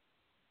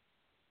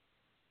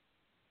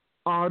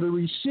 are the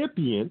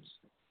recipients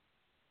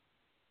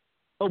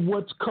of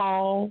what's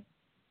called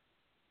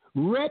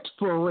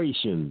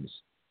reparations.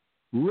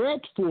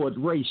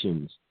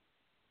 Reparations.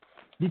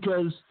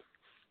 Because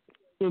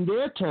in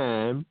their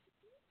time,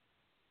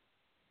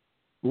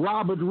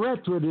 Robert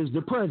Redford is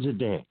the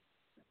president.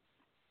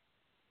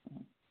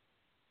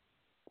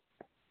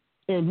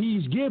 And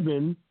he's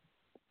given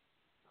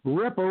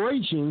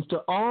reparations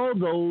to all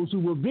those who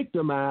were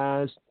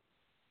victimized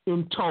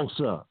in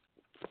Tulsa.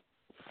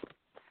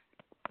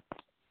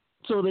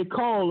 So they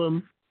call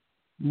them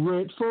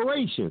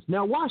reparations.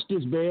 Now watch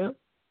this, Bear.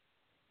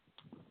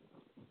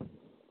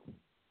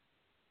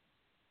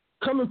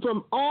 Coming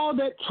from all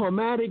that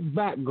traumatic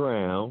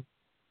background,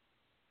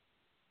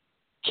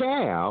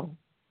 Cal,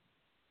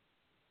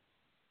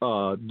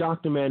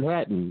 Dr.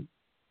 Manhattan,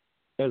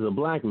 as a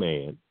black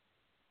man,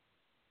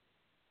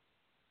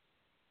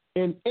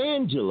 and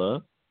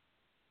Angela,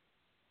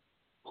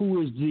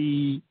 who is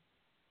the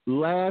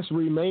last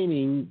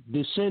remaining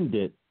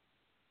descendant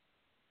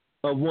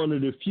of one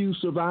of the few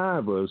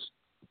survivors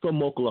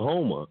from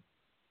Oklahoma.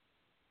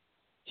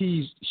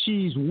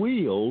 She's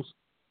Will's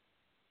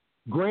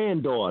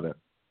granddaughter.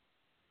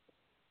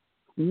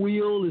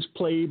 Will is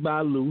played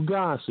by Lou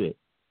Gossett.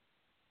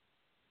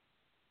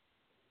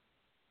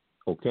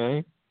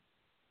 Okay?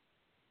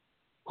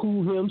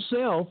 Who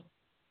himself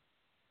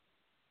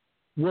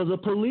was a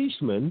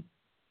policeman,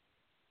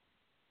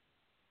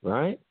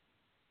 right?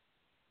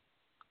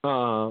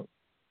 But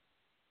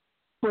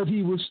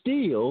he was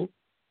still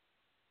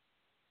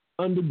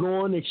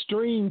undergoing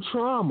extreme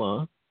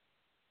trauma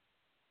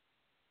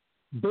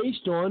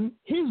based on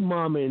his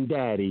mama and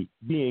daddy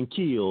being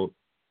killed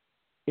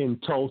in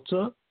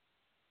Tulsa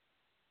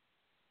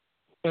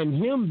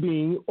and him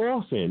being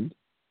orphaned,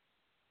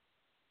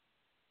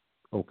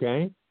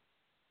 okay,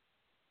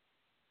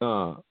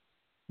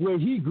 where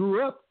he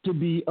grew up to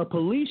be a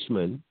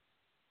policeman,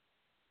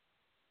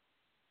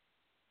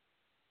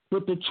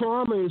 but the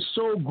trauma is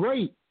so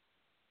great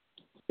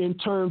in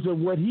terms of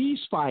what he's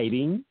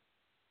fighting,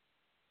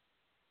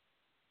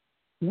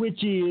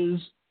 which is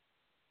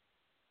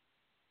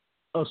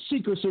a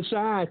secret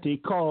society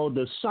called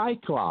the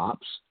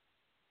Cyclops,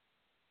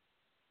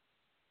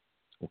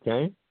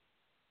 okay,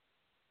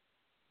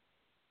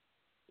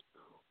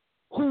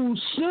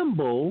 whose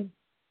symbol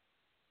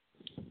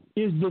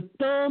is the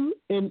thumb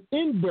and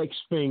index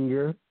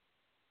finger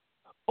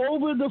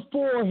over the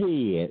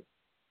forehead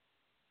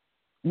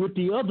with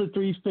the other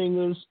three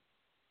fingers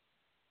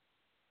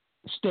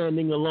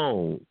standing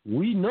alone.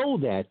 We know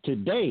that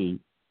today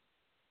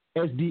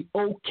as the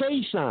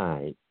OK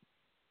sign,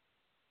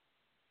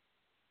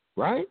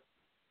 right?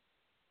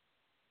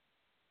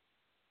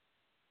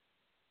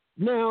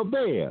 Now,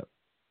 Bear,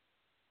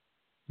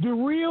 the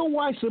real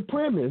white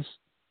supremacists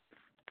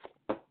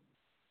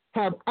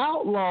have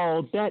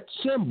outlawed that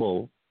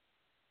symbol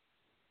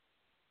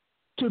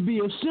to be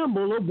a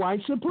symbol of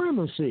white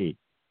supremacy.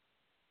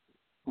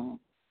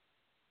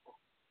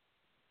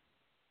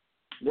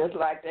 Just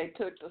like they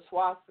took the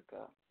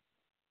swastika.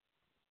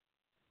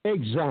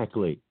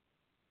 Exactly.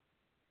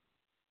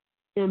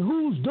 And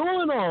who's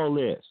doing all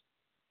this?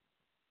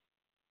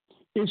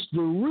 It's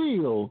the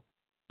real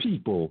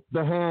people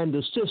behind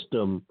the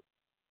system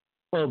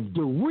of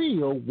the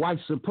real white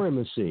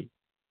supremacy.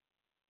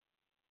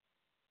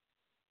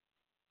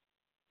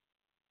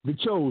 The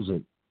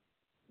chosen.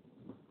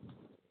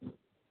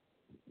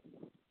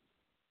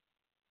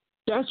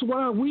 That's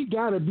why we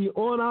got to be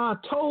on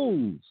our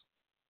toes.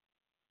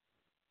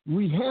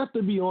 We have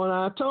to be on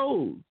our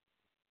toes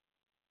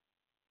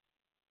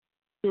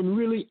and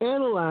really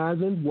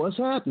analyzing what's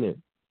happening.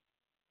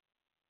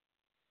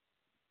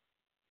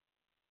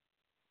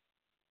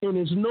 And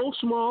it's no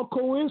small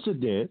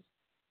coincidence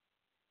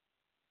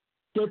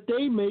that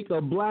they make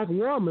a black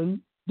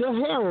woman the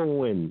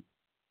heroine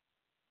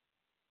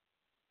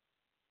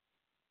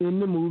in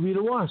the movie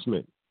The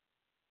Watchmen.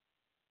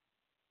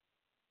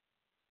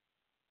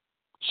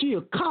 She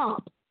a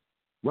cop,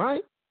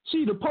 right?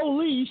 She the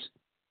police,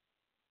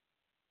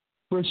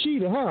 but she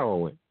the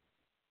heroine.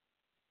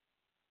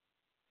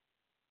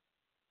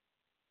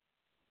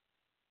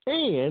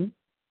 And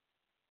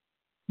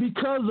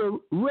because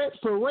of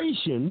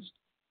reparations,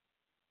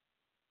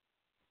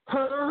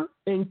 her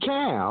and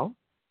Cal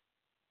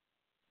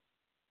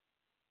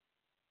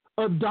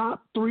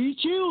adopt 3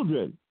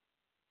 children,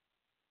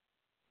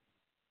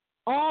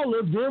 all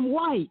of them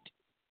white.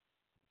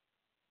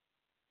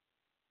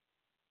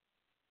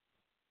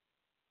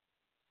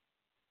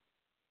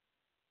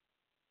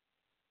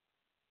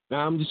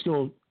 Now, I'm just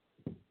going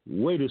to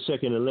wait a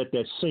second and let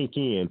that sink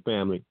in,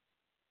 family.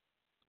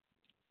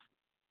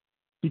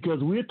 Because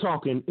we're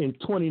talking in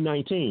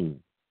 2019.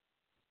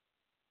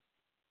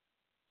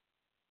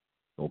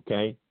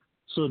 Okay?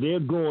 So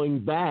they're going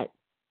back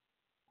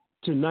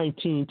to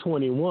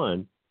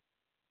 1921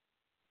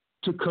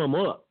 to come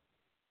up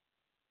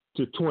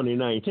to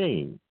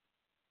 2019.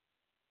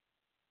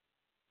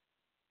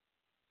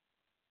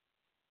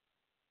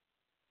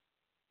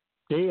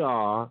 They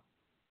are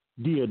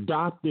the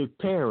adoptive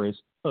parents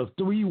of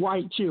 3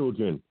 white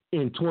children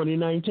in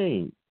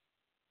 2019.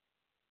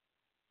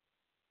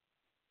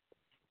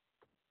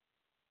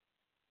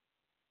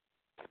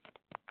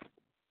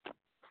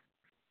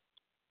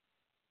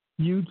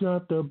 You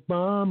dropped a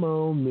bomb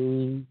on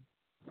me,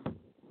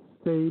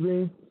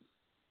 baby.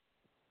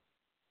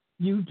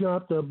 You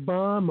dropped a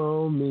bomb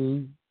on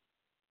me.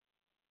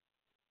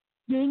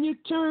 Then you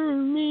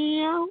turn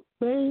me out,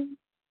 babe.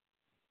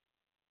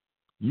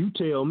 You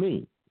tell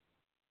me.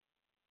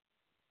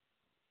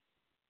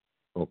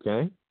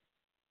 Okay?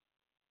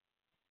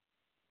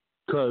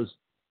 Because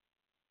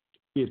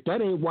if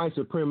that ain't white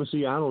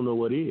supremacy, I don't know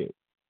what is.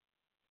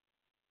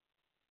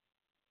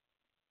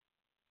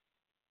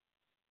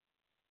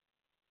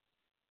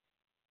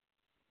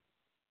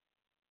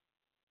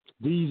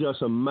 These are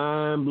some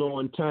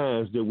mind-blowing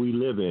times that we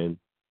live in,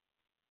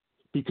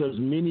 because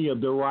many of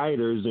the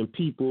writers and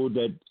people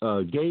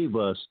that gave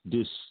us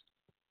this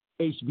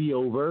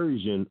HBO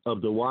version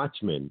of The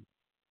Watchmen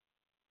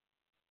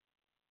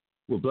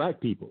were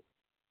black people.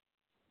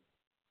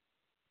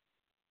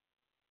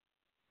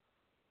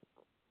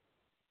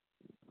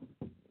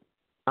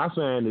 I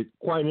find it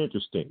quite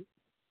interesting.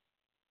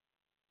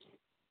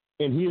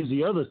 And here's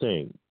the other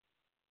thing.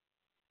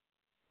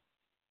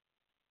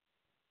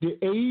 The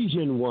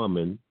Asian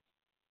woman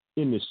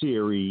in the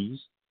series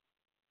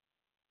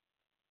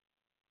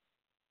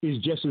is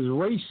just as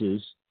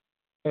racist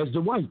as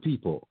the white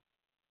people.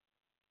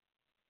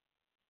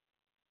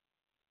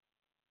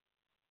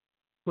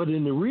 But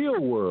in the real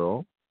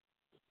world,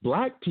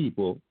 black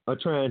people are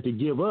trying to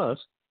give us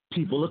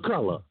people of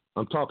color.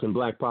 I'm talking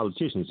black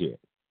politicians here.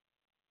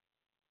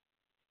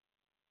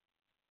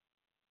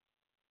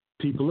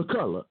 people of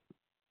color.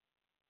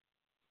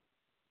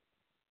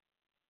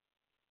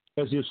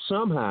 As if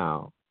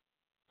somehow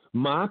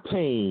my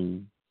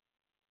pain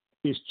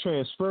is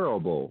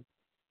transferable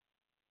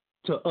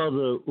to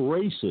other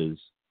races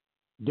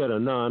that are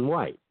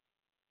non-white.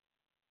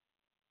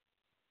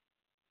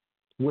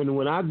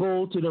 When I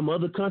go to them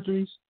other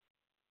countries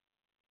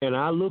and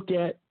I look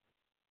at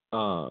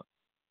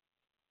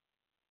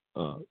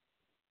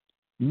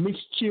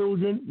mixed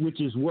children, which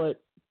is what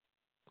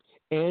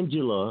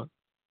Angela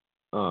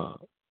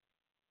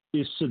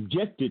is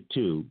subjected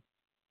to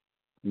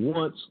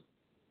once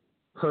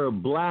her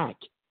black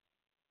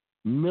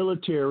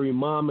military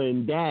mama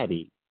and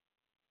daddy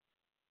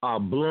are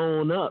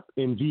blown up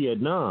in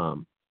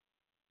Vietnam,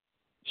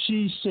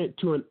 she's sent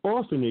to an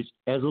orphanage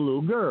as a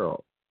little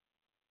girl.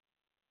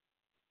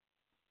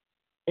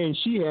 And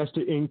she has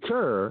to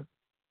incur,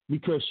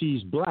 because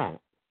she's black,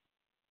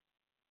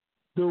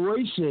 the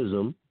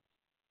racism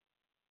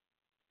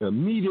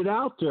meted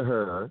out to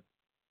her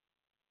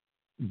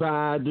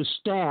by the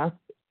staff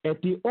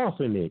at the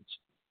orphanage,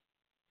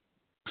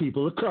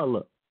 people of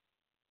color.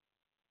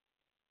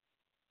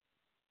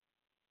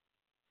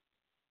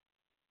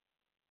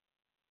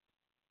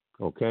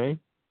 Okay?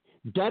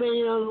 That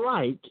ain't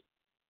unlike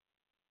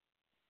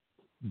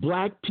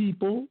black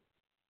people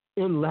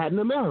in Latin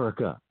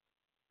America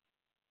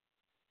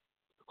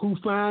who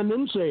find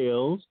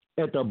themselves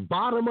at the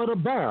bottom of the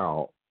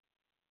barrel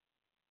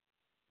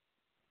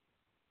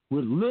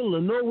with little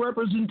or no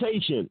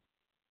representation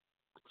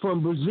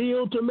from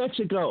Brazil to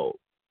Mexico.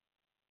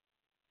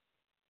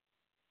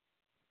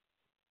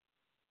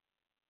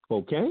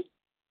 Okay?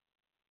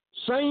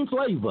 Same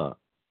flavor.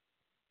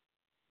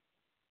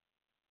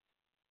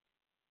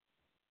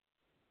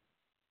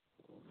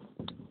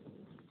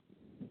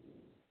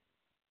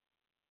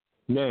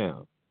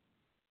 Now,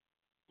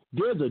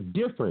 there's a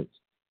difference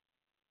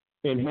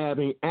in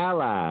having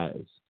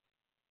allies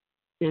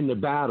in the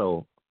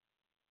battle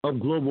of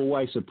global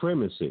white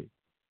supremacy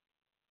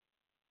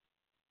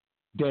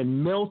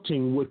than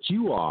melting what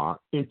you are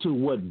into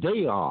what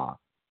they are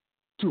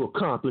to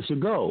accomplish a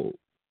goal.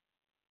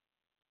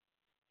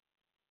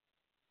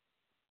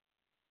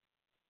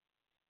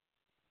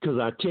 Because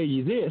I tell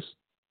you this,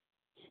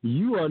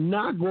 you are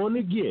not going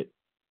to get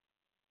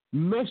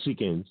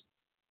Mexicans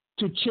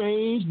to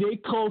change their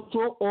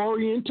cultural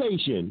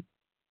orientation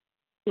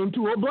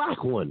into a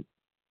black one.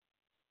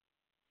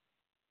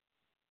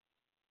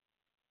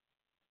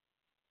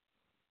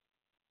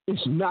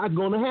 It's not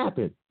going to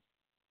happen.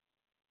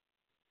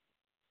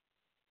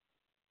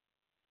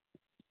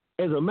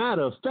 As a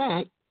matter of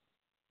fact,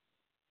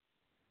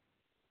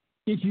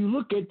 if you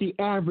look at the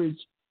average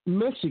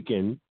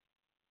Mexican,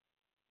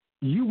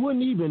 you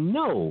wouldn't even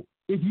know.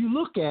 If you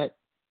look at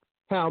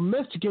how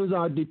Mexicans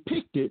are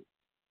depicted,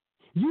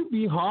 you'd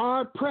be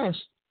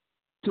hard-pressed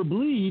to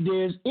believe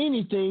there's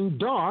anything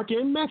dark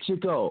in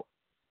Mexico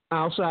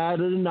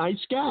outside of the night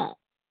sky.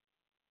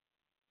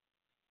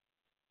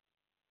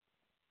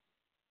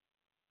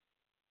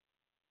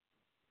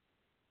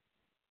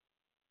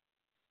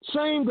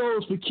 Same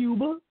goes for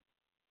Cuba.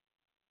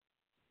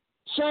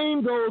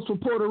 Same goes for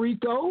Puerto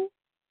Rico.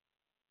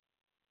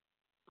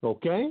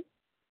 Okay?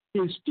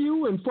 It's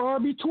few and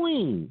far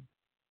between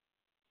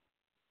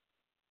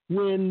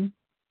when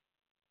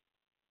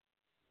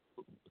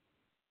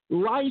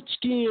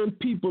light-skinned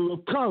people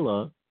of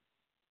color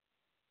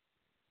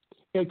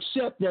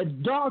accept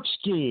that dark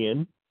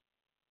skin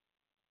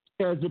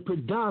as the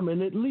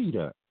predominant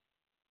leader.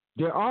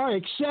 There are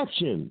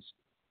exceptions,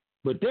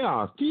 but there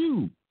are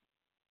few.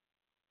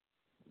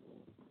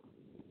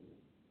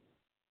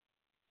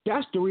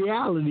 That's the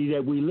reality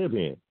that we live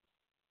in.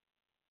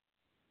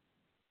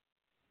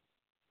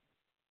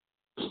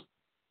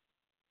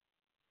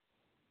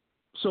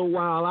 So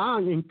while I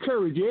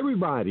encourage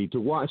everybody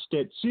to watch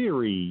that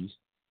series,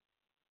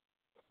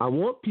 I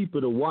want people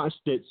to watch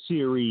that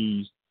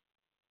series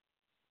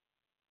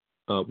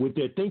with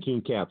their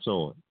thinking caps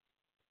on.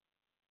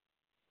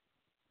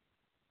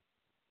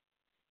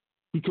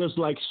 Because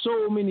like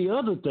so many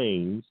other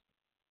things,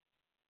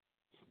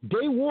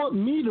 they want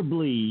me to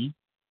believe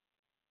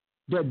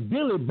that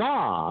Billy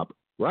Bob,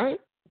 right?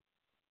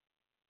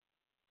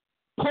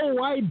 Poor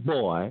white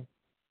boy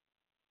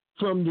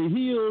from the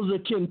hills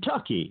of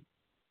Kentucky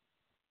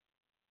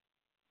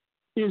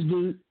is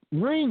the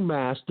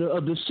ringmaster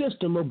of the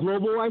system of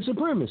global white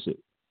supremacy.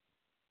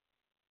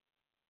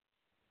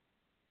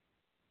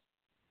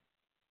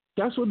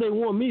 That's what they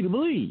want me to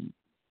believe.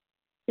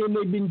 And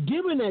they've been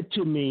giving that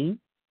to me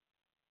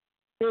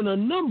in a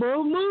number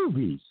of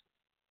movies.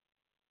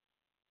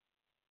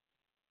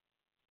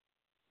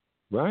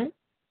 Right?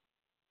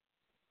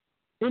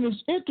 And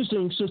it's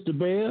interesting, Sister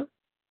Bear,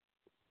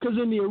 because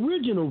in the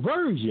original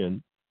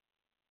version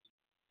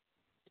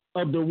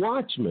of The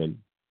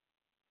Watchmen,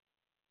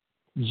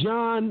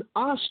 John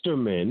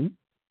Osterman,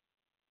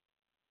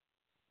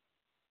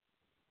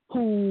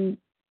 who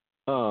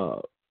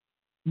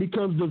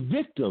becomes the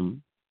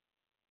victim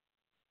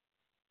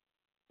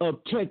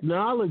of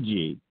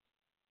technology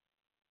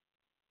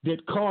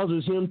that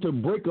causes him to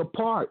break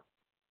apart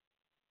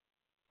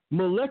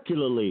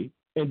molecularly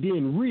and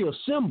then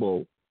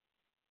reassemble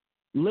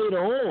later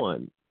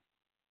on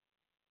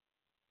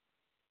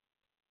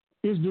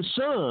is the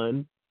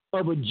son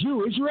of a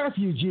Jewish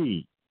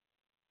refugee.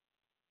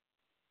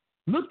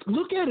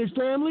 Look at it,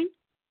 family.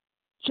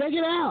 Check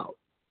it out.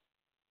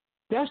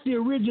 That's the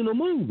original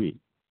movie.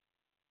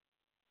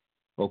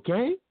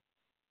 Okay?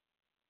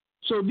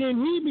 So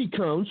then he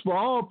becomes, for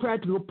all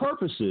practical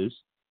purposes,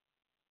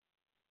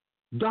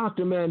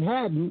 Dr.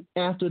 Manhattan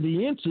after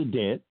the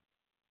incident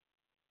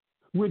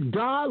with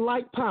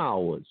godlike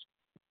powers.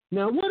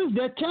 Now, what is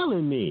that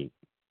telling me?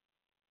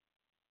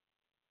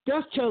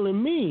 That's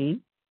telling me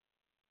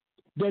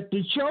that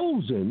the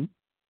chosen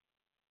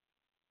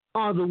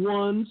are the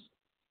ones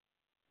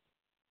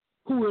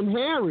who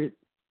inherit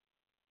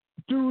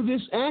through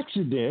this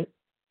accident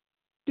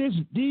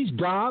these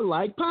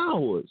godlike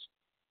powers.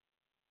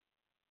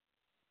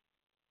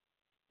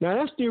 Now,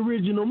 that's the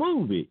original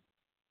movie.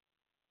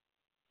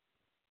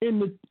 In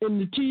the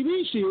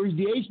TV series,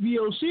 the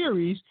HBO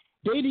series,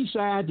 they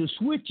decide to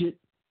switch it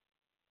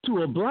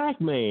to a black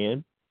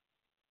man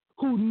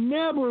who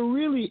never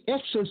really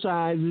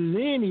exercises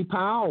any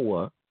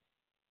power,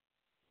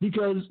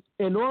 because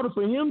in order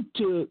for him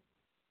to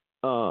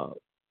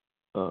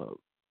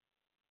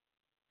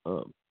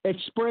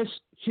express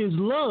his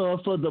love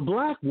for the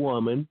black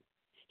woman,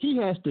 he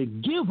has to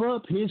give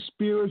up his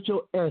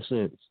spiritual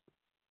essence.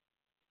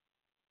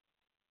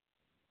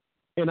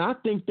 And I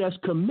think that's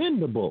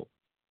commendable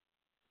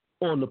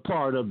on the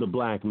part of the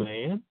black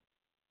man,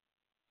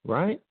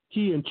 right?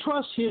 He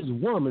entrusts his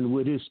woman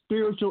with his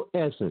spiritual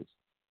essence,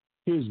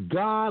 his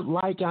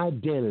God-like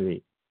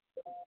identity.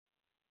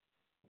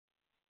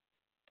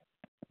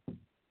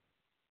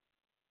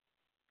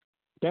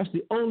 That's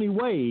the only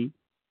way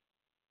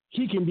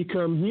he can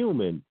become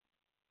human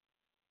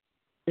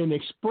and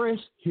express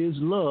his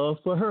love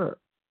for her.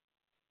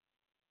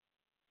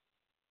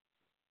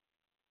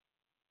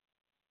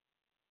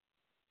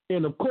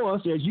 And of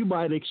course, as you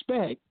might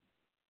expect,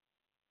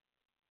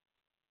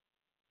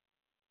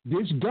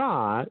 this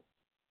God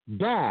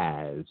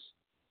dies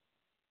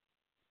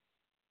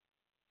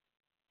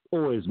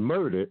or is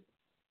murdered,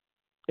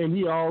 and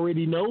he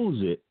already knows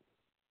it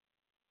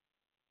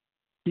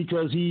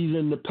because he's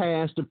in the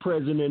past, the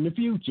present, and the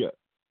future.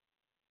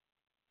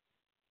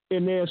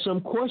 And there's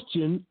some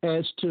question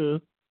as to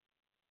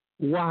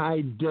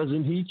why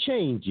doesn't he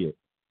change it?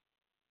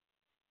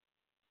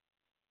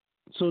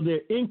 So there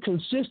are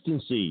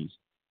inconsistencies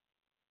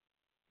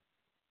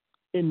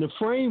in the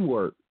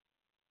framework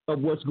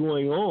of what's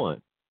going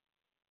on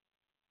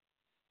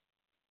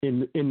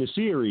in the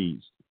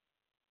series.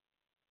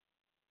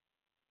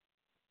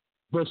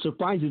 But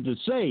suffice it to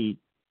say,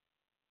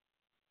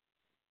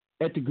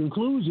 at the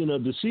conclusion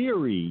of the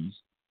series,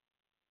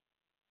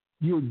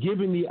 you're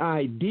given the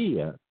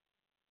idea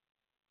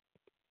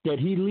that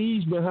he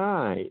leaves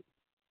behind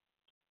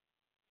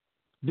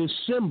the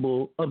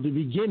symbol of the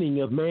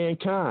beginning of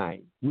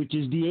mankind, which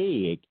is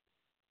the egg.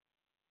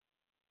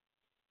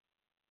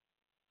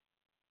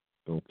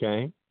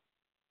 Okay?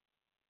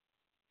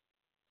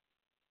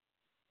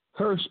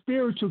 Her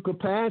spiritual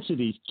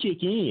capacities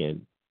kick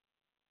in,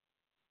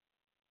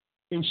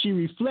 and she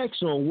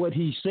reflects on what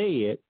he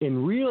said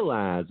and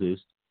realizes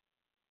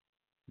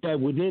that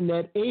within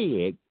that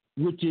egg,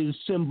 which is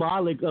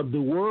symbolic of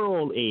the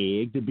world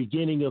egg, the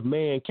beginning of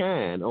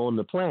mankind on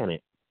the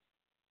planet,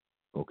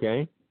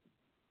 okay,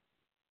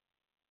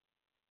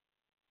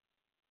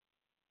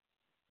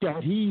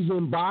 that he's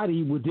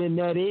embodied within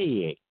that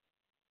egg.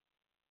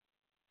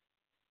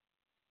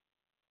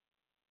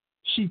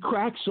 She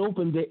cracks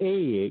open the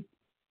egg,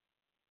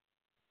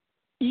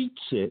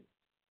 eats it,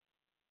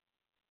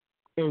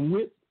 and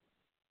with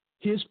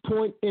his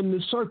point in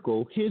the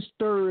circle, his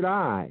third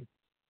eye,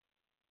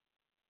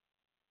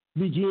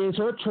 begins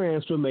her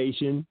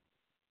transformation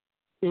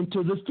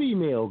into the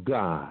female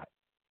God.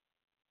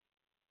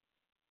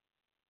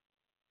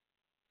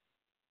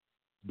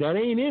 That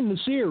ain't in the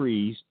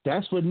series.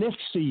 That's for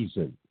next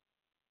season.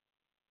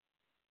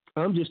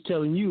 I'm just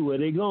telling you where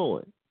they're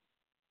going.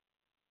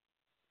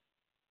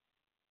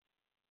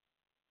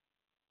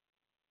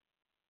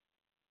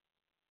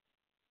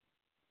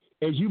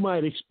 As you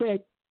might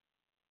expect,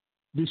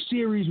 the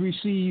series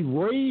received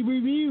rave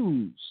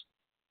reviews.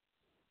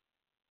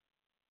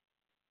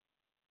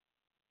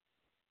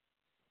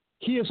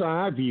 Here's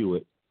how I view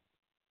it,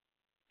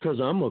 because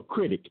I'm a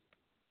critic.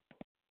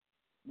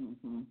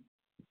 Mm-hmm.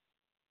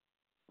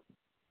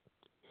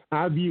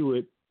 I view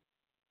it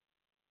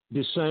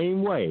the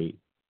same way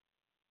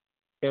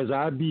as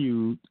I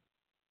viewed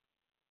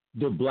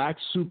the black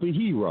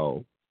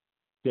superhero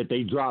that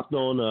they dropped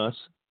on us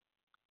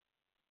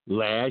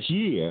last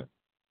year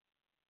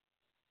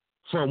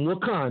from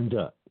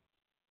Wakanda.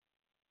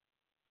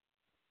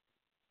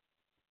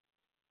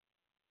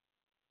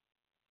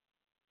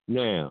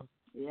 Now,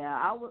 yeah,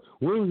 I was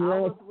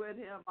with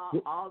him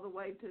all the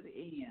way to the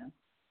end.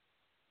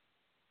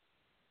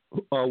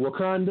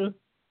 Wakanda?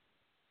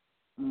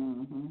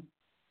 Mm-hmm.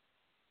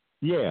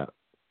 Yeah.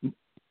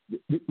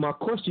 My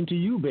question to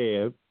you,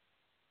 Bev,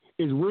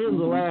 is when's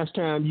the last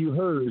time you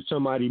heard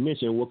somebody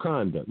mention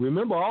Wakanda?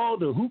 Remember all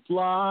the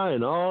hoopla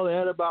and all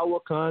that about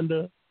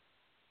Wakanda?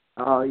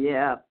 Oh,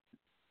 yeah.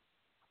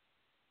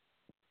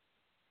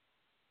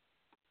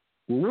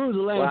 Well, when was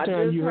the last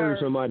time you heard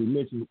somebody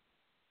mention?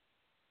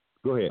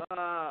 Go ahead.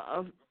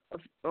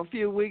 A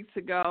few weeks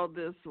ago,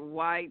 this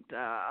white,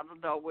 I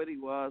don't know what he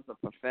was, a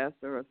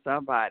professor or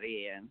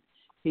somebody, and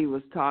he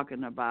was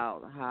talking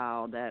about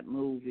how that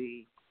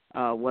movie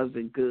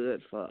wasn't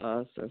good for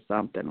us or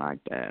something like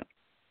that.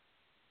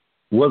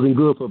 Wasn't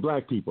good for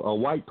black people. A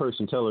white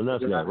person telling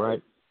us that,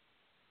 right?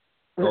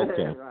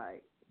 Okay.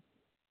 Right.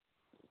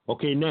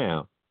 Okay,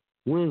 now,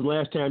 when's the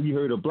last time you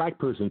heard a black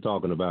person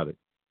talking about it?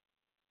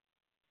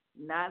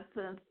 Not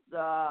since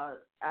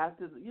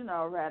after,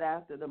 right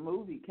after the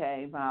movie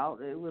came out.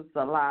 It was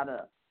a lot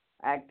of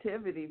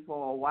activity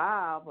for a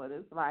while, but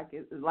it's like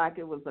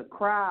it was a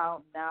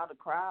crowd. Now the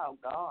crowd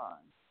gone.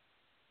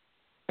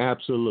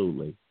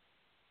 Absolutely.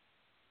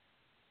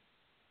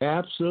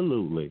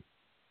 Absolutely.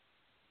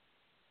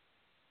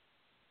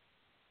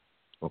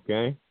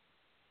 Okay?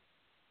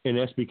 And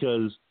that's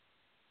because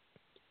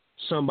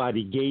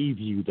somebody gave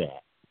you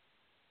that.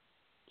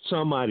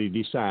 Somebody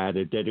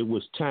decided that it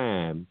was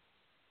time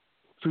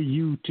for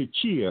you to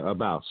cheer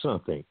about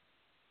something.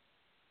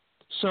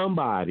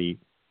 Somebody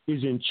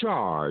is in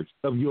charge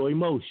of your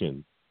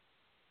emotion,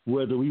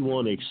 whether we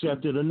want to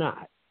accept it or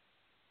not.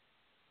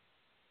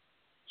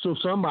 So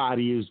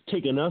somebody is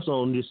taking us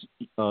on this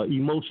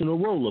emotional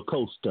roller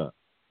coaster.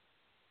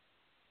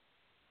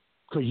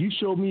 Because you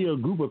show me a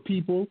group of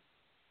people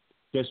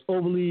that's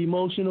overly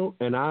emotional,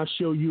 and I'll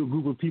show you a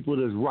group of people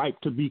that's ripe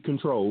to be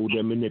controlled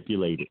and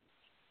manipulated.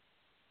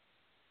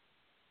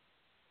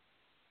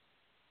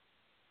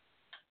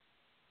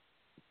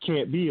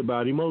 Can't be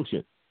about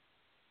emotion.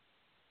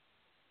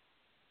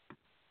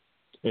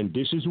 And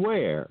this is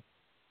where,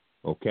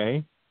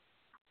 okay,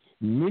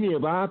 many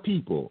of our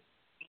people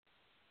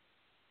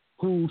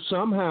who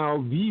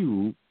somehow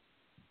view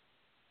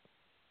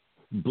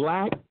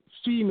black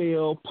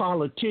female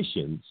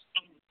politicians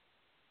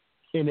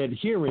and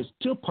adherence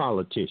to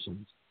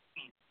politicians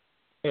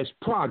as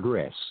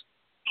progress.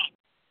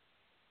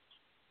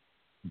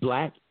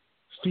 Black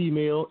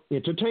female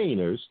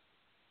entertainers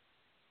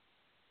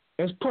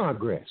as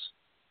progress.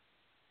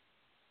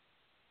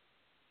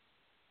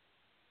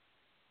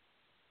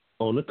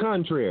 On the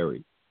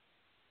contrary,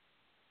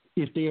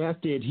 if they have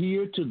to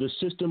adhere to the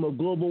system of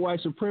global white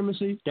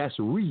supremacy, that's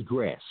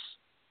regress.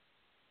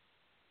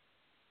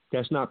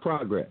 That's not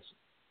progress.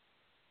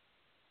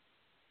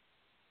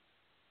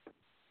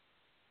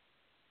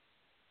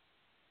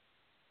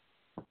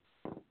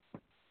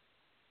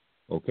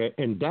 Okay,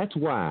 and that's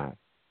why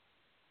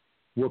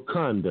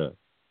Wakanda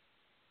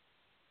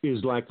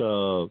is like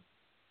a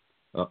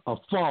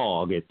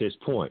fog at this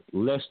point,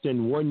 less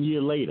than 1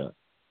 year later.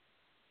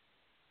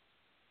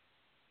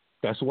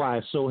 That's why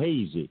it's so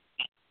hazy,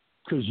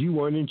 because you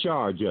weren't in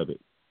charge of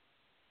it.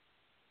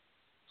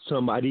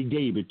 Somebody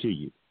gave it to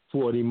you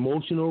for an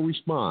emotional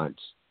response.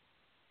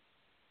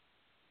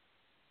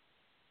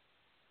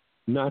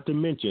 Not to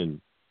mention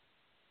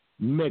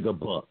mega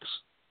bucks.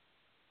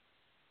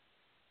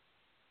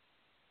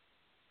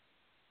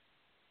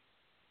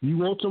 You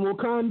want some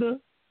Wakanda?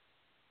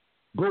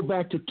 Go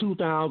back to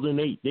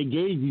 2008. They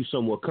gave you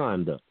some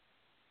Wakanda.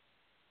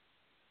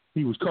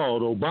 He was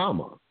called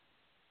Obama.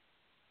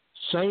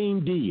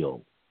 Same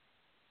deal.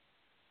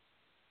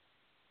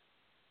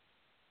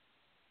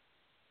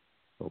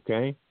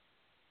 Okay?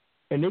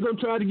 And they're going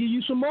to try to give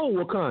you some more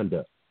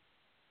Wakanda.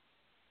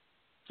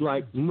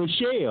 Like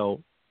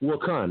Michelle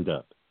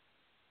Wakanda.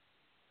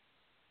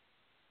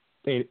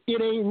 And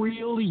it ain't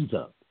real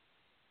either.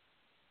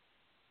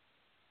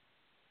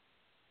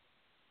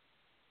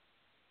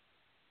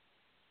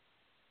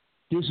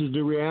 This is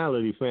the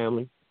reality,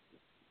 family.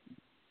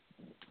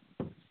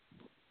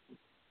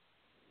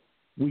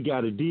 We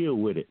got to deal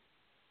with it.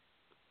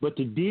 But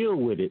to deal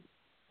with it,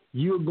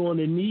 you're going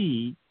to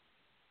need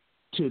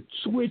to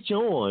switch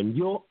on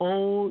your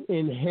own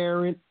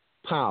inherent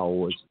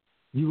powers.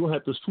 You're going to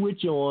have to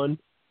switch on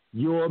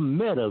your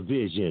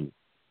metavision,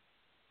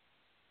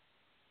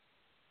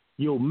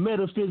 your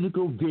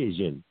metaphysical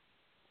vision,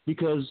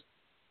 because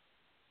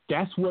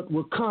that's what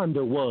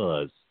Wakanda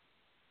was.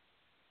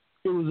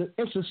 It was an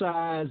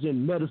exercise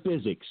in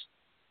metaphysics.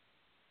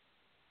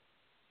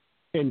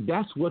 And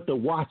that's what The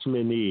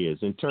Watchmen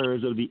is in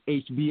terms of the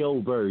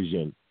HBO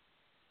version.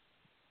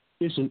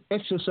 It's an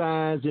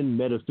exercise in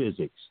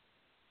metaphysics.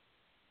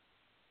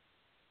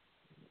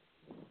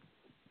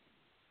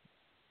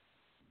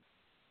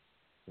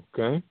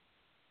 Okay?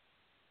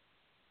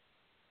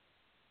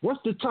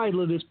 What's the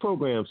title of this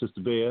program,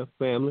 Sister Bear,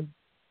 family?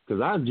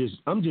 Because I'm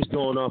just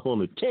going off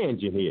on a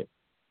tangent here.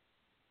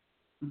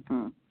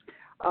 Mm-hmm.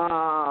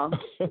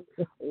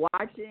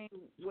 Watching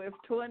with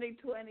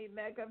 2020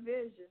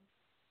 METAVISION.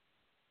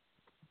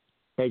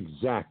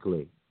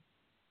 Exactly.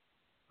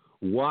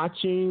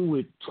 Watching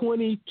with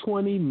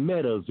 2020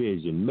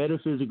 METAVISION,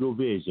 metaphysical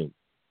vision.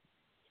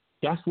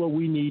 That's what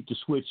we need to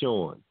switch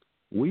on.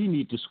 We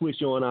need to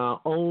switch on our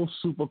own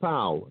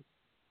superpower.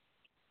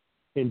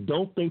 And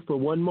don't think for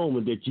one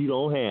moment that you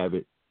don't have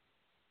it.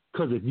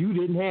 Because if you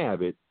didn't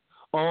have it,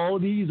 all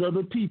these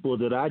other people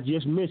that I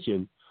just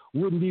mentioned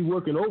wouldn't be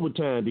working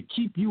overtime to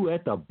keep you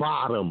at the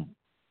bottom.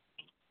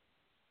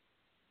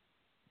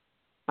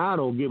 I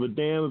don't give a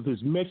damn if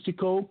it's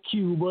Mexico,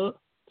 Cuba,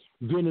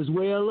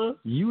 Venezuela,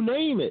 you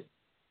name it.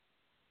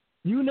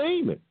 You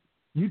name it.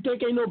 You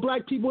think ain't no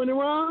black people in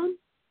Iran?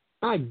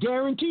 I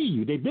guarantee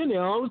you, they've been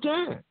there all the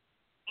time.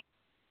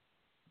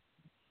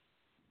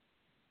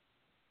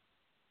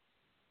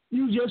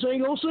 You just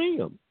ain't gonna see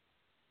them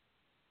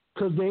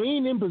because they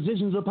ain't in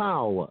positions of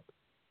power.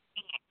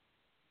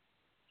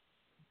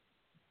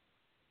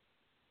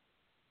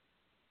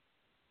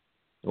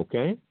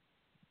 Okay?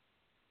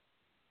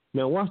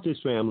 Now watch this,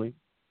 family.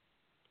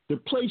 The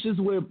places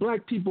where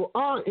black people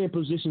are in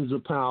positions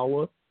of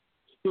power,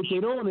 if they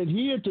don't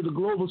adhere to the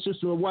global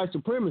system of white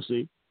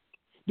supremacy,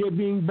 they're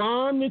being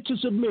bombed into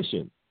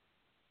submission.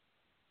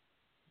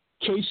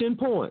 Case in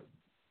point,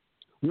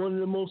 one of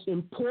the most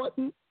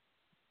important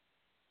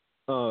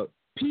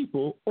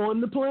people on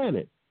the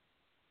planet.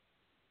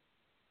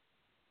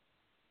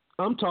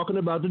 I'm talking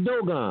about the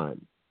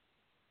Dogon.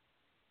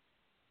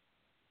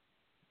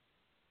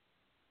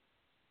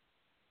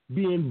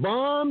 Being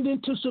bombed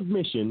into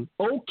submission,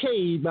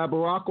 okayed by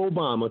Barack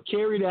Obama,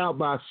 carried out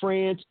by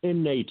France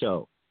and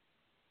NATO.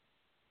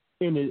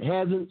 And it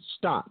hasn't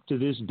stopped to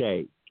this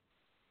day.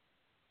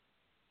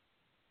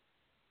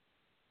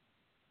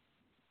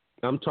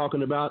 I'm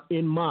talking about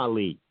in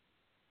Mali.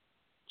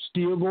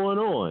 Still going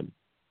on,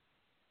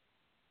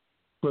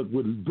 but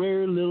with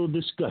very little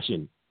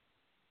discussion.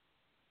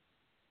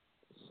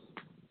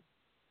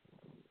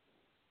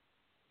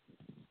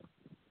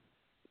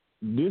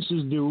 This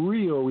is the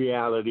real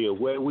reality of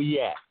where we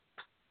at.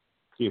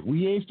 If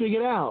we ain't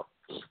figured out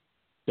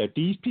that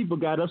these people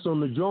got us on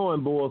the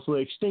drawing board for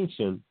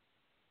extinction,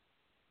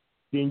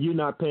 then you're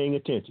not paying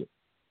attention.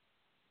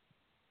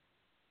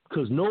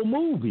 Because no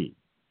movie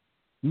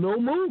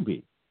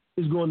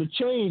is going to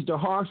change the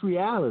harsh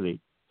reality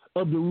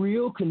of the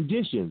real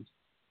conditions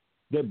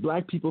that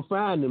black people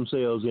find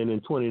themselves in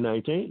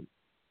 2019.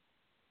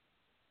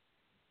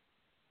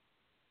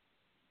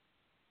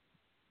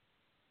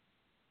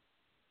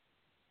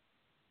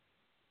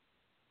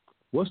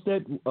 What's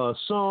that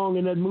song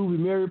in that movie,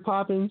 Mary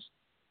Poppins?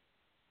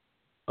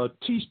 A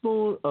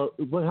teaspoon, how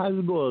does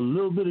it go? A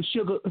little bit of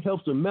sugar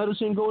helps the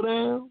medicine go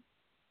down.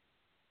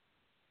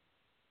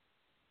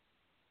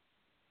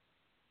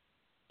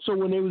 So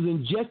when they was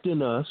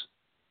injecting us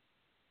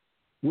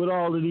with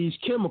all of these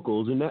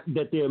chemicals and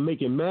that they're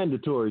making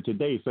mandatory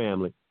today,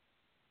 family,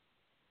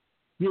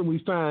 then we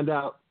find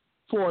out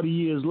 40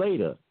 years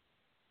later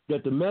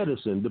that the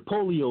medicine, the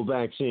polio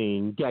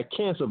vaccine, got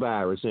cancer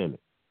virus in it.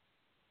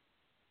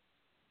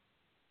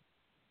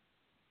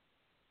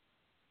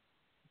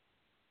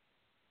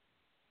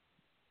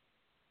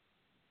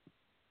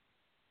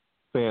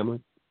 Family,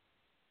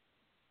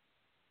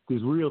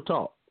 is real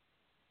talk.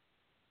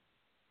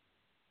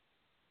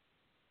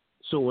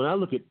 So when I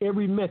look at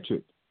every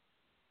metric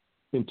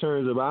in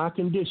terms of our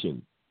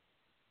condition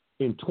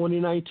in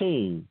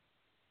 2019,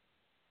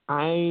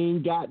 I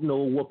ain't got no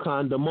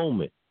Wakanda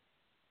moment.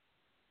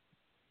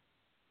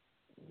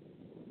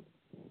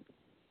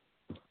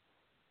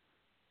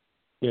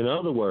 In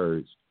other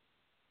words,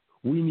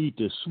 we need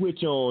to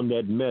switch on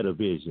that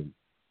METAVISION.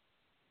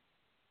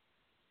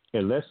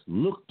 And let's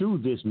look through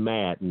this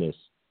madness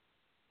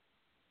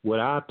with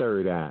our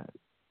third eye.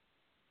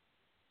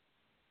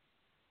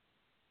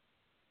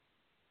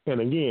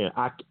 And again,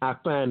 I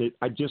find it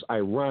just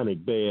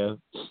ironic, Bear,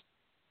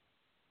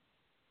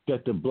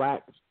 that the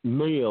black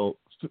male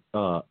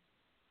a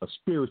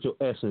spiritual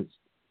essence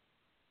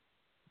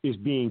is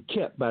being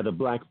kept by the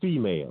black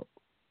female.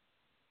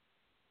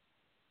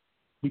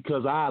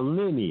 Because our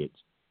lineage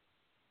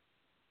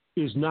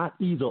is not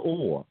either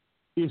or,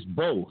 it's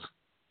both.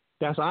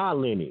 That's our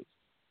lineage.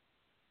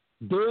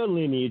 Their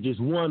lineage is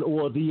one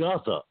or the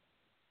other.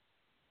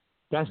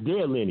 That's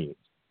their lineage.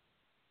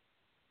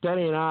 That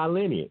ain't our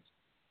lineage.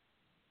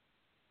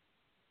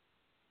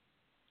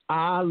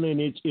 Our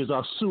lineage is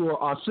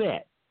Asur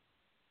Aset,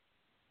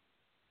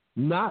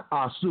 not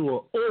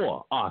Asur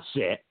or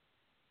Aset.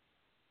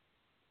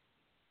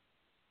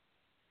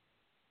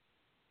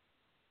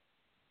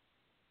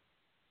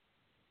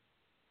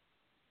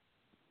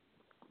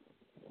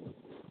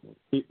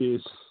 It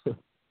is,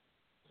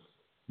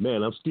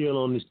 man, I'm still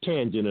on this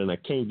tangent and I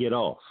can't get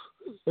off.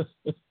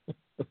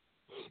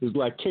 It's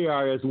like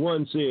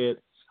KRS-One said,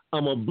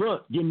 I'm a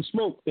blunt getting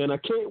smoked and I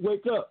can't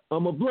wake up.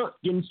 I'm a blunt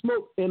getting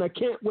smoked and I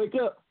can't wake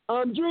up.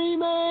 I'm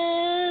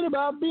dreaming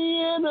about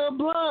being a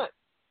blunt.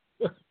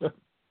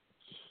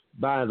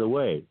 By the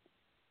way,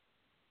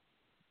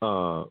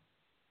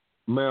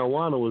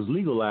 marijuana was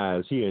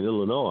legalized here in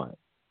Illinois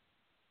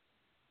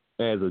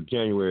as of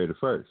January the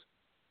 1st.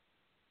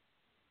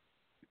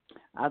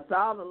 I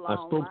saw the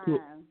long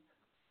lines.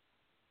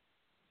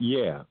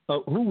 Yeah.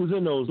 Who was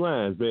in those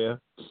lines, Bear?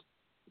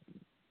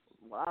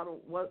 I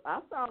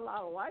saw a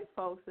lot of white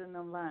folks in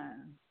them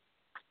lines.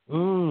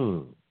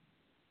 Mm.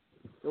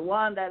 The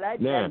one that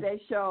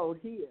they showed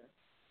here.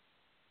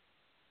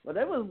 Well,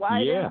 it was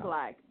white and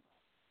black.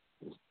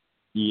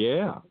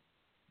 Yeah.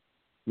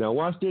 Now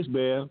watch this,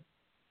 Bear.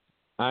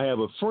 I have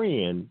a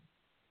friend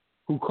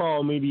who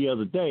called me the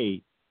other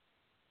day,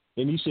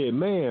 and he said,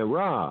 "Man,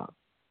 Rob,"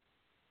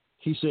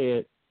 he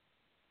said,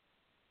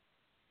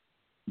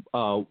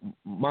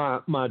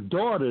 my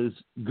daughter's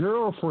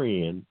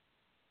girlfriend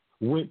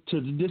went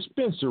to the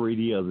dispensary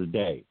the other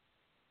day."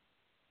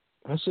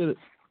 I said,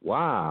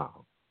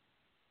 "Wow.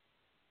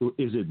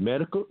 Is it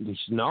medical?" He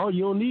said, "No,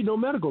 you don't need no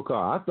medical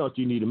card. I thought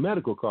you need a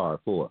medical card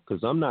for it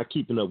because I'm not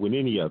keeping up with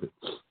any of it.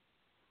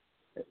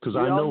 Because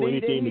I know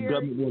anything the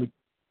government wants."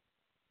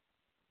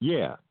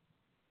 Yeah,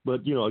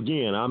 but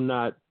again,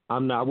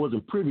 I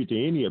wasn't privy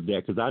to any of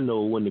that because I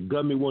know when the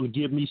government want to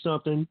give me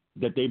something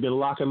that they've been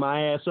locking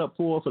my ass up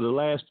for the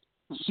last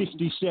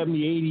 60,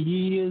 70, 80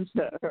 years.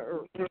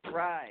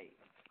 Right.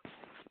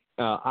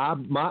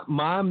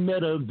 My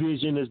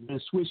METAVISION has been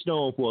switched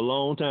on for a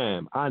long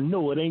time. I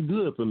know it ain't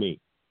good for me.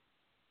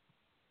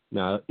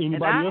 Now,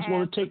 anybody else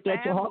want to take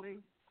that to heart?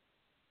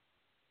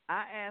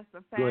 I asked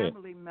a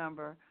family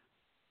member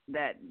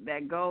that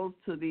goes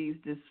to these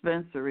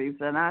dispensaries,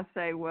 and I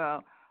say,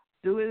 "Well,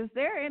 is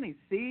there any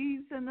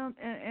seeds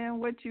in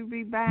what you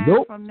be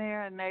buying from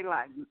there?" And they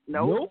like,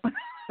 "Nope."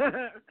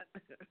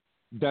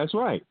 That's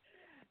right.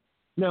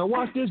 Now,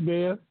 watch this,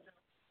 Bear.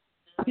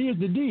 Here's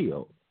the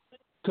deal.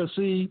 Because,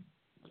 see,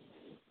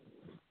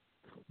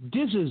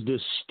 this is the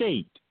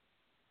state.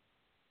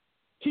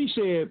 He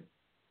said,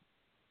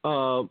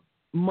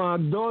 my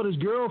daughter's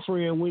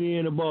girlfriend went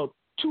in about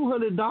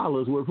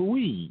 $200 worth of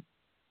weed.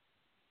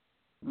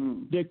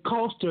 That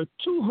cost her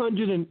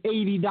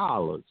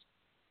 $280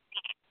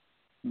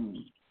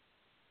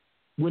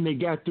 when they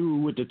got through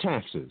with the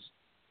taxes.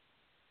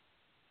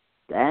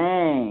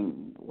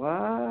 Dang,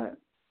 what?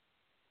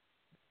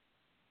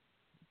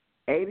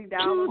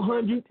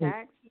 $80 in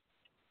taxes?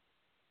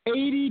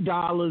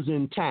 $80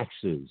 in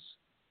taxes.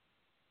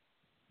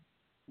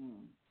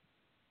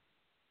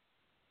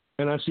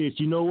 And I said,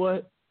 you know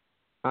what?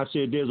 I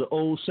said, there's an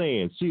old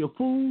saying, see a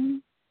fool,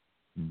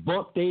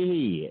 bump their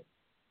head.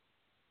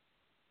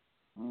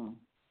 And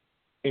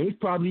it's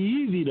probably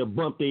easy to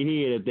bump their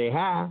head if they're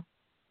high.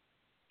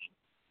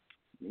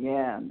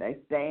 Yeah, they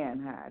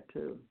stand high,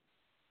 too.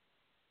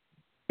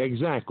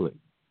 Exactly.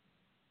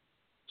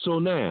 So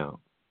now,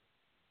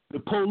 the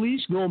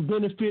police going to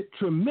benefit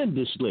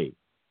tremendously.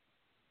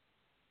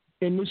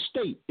 And the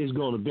state is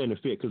going to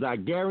benefit because I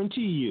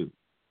guarantee you,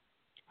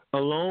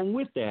 along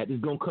with that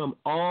is going to come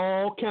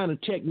all kind of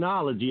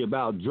technology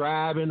about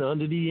driving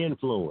under the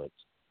influence.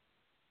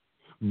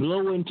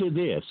 Blow into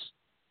this.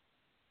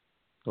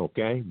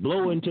 Okay?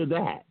 Blow into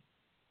that.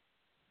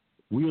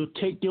 We'll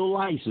take your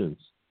license,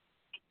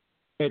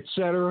 et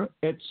cetera,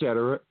 et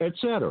cetera, et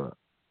cetera.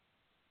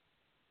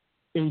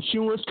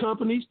 Insurance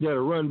companies that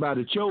are run by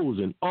the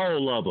chosen,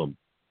 all of them,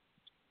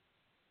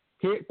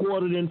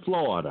 headquartered in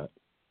Florida,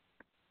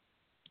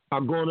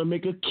 are going to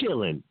make a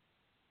killing.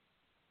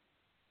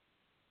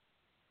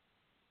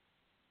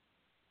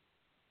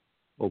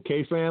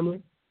 Okay,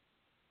 family?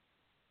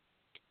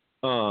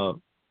 Pookie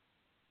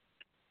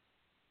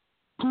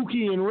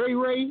and Ray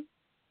Ray,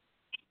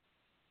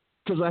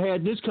 because I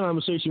had this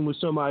conversation with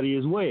somebody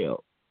as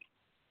well.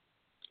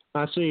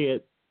 I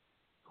said,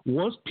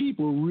 once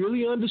people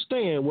really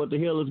understand what the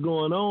hell is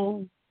going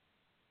on,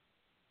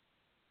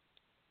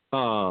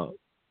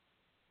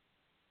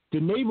 the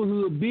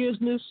neighborhood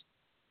business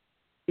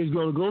is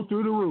going to go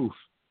through the roof.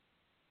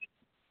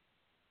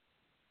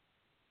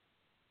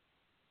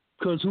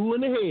 Because who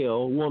in the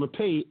hell want to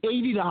pay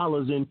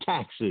 $80 in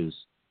taxes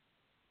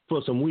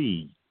for some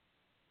weed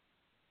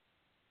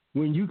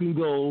when you can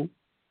go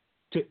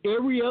to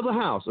every other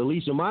house, at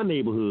least in my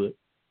neighborhood,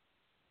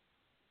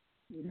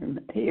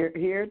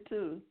 here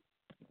too,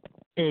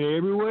 and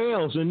everywhere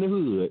else in the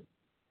hood,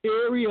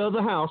 every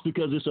other house,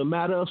 because it's a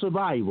matter of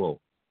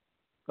survival,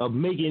 of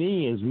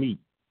making ends meet.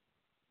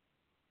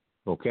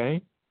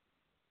 Okay?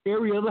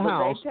 Every other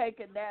house. They're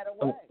taking that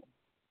away.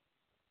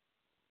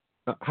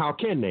 How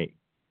can they?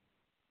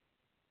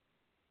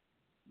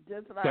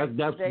 Just like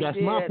that's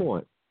my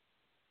point.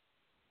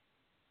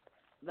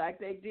 Like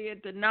they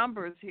did the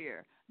numbers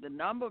here. The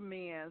number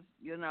men,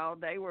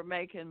 they were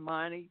making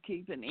money,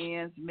 keeping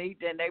ends meet.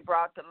 Then they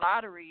brought the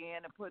lottery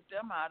in and put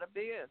them out of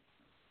business.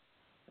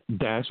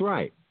 That's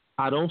right.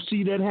 I don't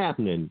see that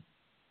happening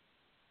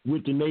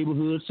with the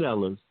neighborhood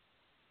sellers.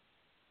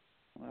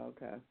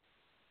 Okay.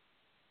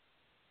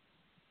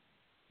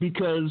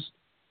 Because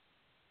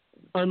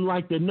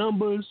unlike the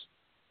numbers,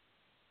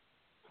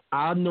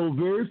 I know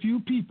very few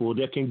people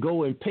that can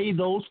go and pay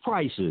those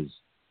prices.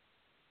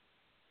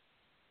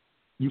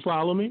 You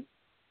follow me?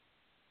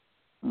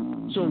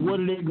 Mm-hmm. So what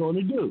are they going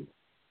to do?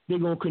 They're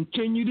going to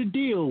continue to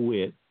deal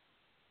with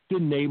the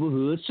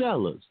neighborhood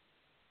sellers.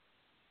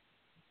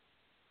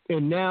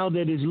 And now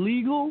that it's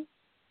legal,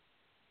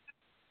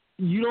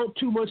 you don't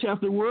too much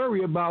have to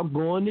worry about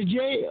going to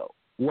jail.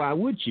 Why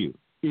would you?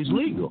 It's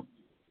legal.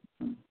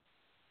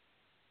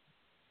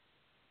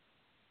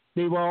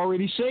 They've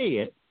already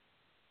said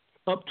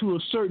up to a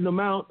certain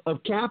amount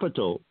of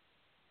capital,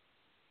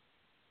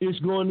 it's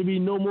going to be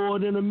no more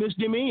than a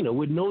misdemeanor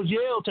with no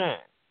jail time.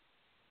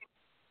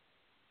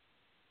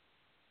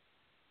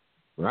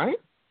 Right?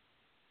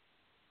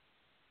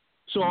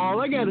 So all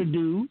I got to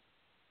do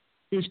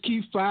is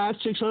keep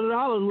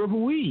 $500-$600 worth of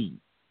weed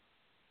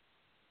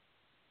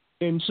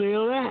and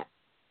sell that.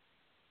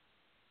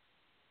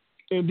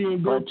 And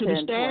then go to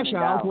the stash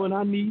house when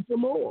I need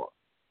some more.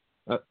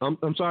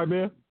 I'm sorry,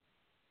 man.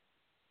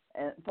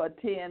 And for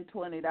 $10,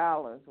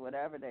 $20,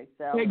 whatever they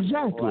sell.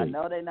 Exactly. Well, I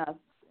know they're not.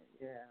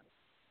 Yeah.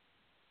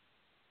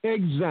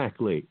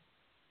 Exactly.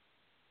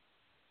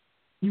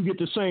 You get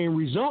the same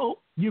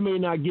result. You may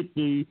not get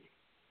the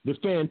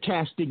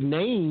fantastic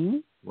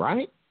name,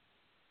 right?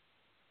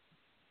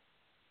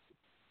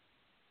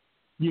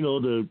 You know,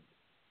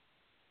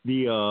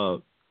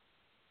 the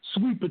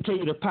sweet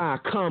potato pie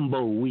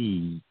combo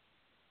weed,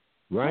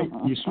 right?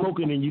 You're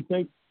smoking and you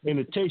think, and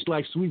it tastes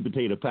like sweet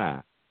potato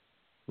pie,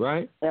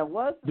 right? And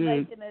what's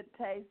making it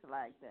taste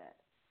like that?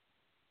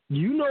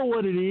 You know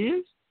what it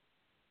is?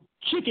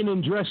 Chicken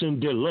and dressing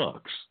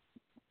deluxe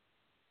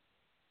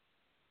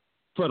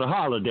for the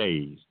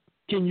holidays.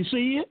 Can you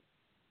see it?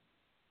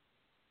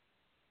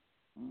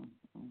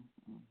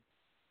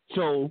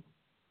 So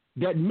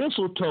that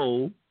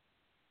mistletoe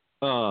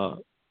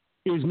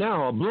is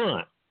now a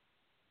blunt.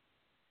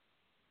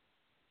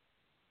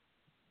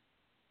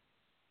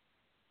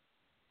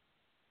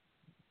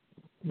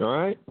 All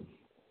right.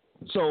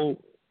 So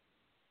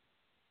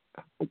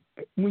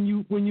when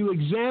you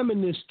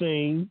examine this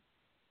thing,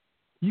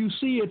 you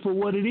see it for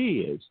what it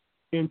is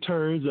in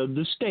terms of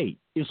the state.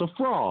 It's a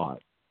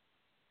fraud,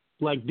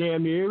 like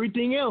damn near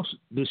everything else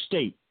the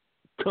state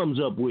comes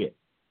up with.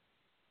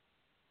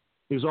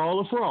 It's all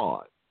a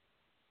fraud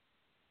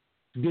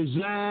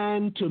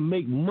designed to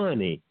make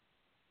money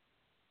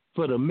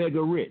for the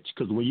mega rich.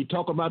 Because when you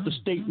talk about the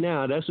state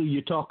now, that's who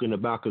you're talking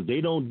about, because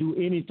they don't do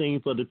anything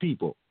for the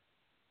people.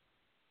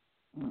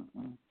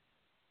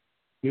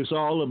 It's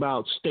all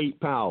about state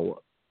power.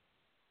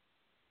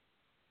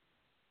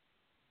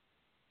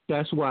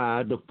 That's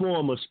why the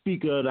former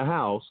Speaker of the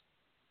House,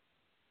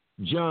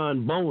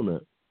 John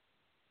Boehner,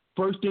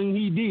 first thing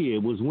he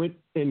did was went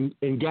and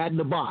got in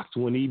the box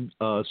when he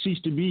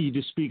ceased to be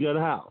the Speaker of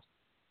the House.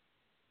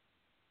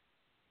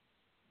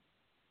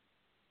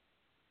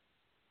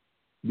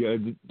 Yeah,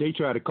 they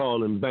try to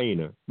call him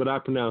Boehner, but I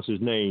pronounce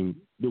his name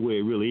the way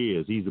it really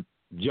is. He's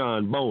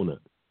John Boehner,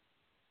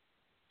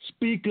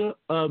 Speaker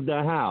of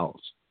the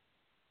House.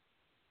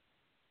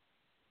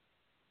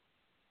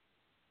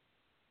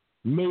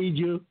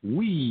 Major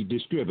weed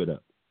distributor.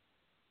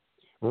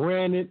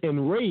 Ran it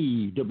and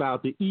raved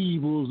about the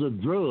evils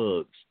of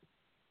drugs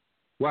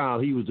while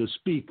he was the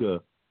Speaker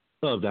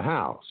of the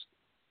House.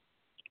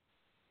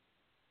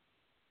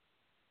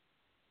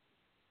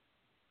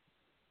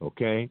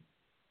 Okay?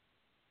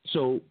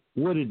 So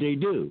what did they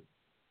do?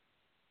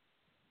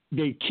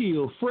 They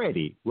killed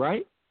Freddie,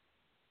 right?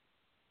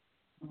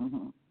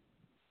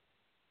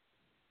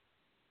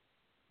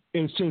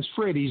 And since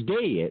Freddie's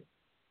dead,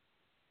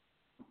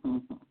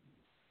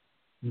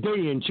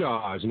 they in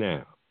charge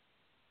now.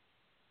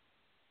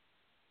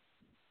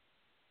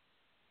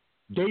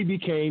 They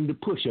became the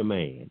pusher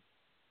man.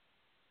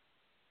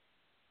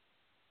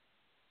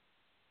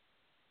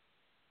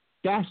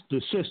 That's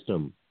the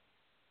system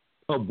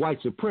of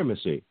white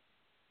supremacy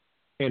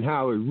and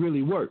how it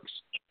really works.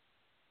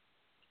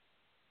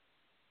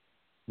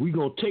 We're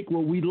going to take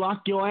what we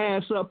locked your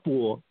ass up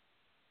for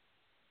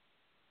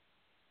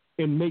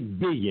and make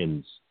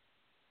billions.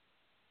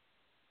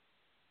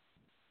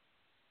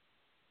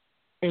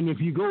 And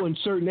if you go in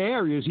certain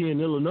areas here in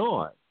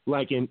Illinois,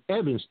 like in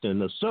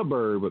Evanston, a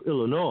suburb of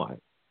Illinois,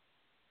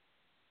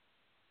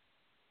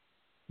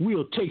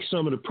 we'll take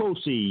some of the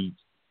proceeds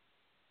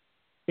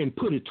and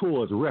put it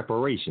towards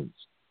reparations.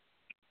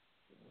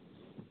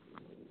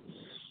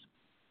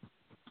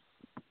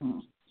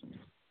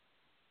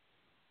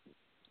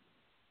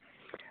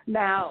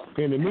 Now,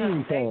 in the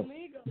meantime,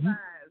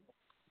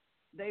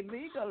 they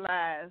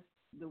legalized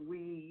the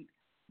weed,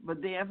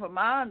 but then from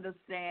my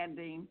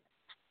understanding,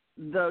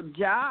 the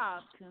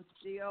job can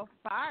still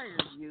fire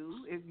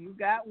you if you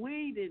got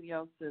weed in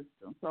your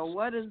system. So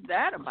what is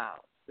that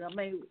about? I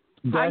mean,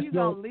 how you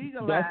going to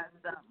legalize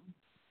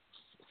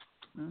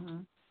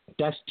something?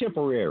 That's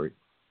temporary.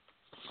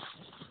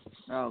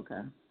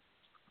 Okay.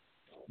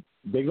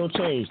 They're going to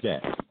change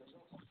that.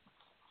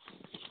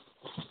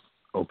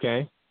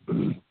 Okay?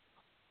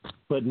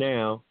 But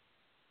now,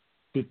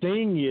 the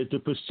thing is the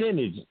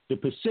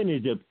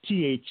percentage of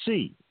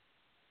THC.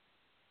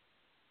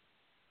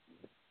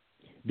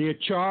 They're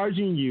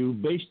charging you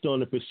based on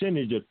the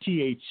percentage of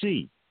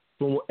THC,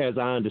 from as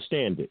I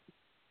understand it.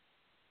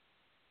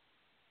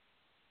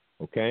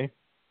 Okay?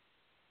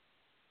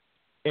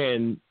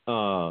 And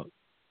I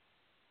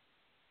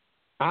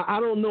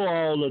don't know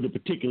all of the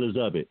particulars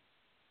of it,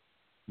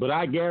 but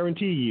I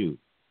guarantee you,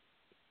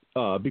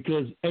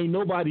 because ain't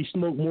nobody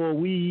smoke more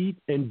weed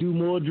and do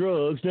more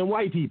drugs than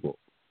white people.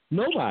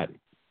 Nobody.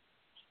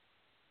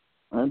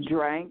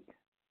 Drink.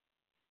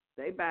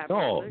 They buy.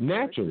 Oh,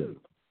 naturally. Too.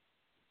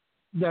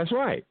 That's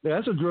right.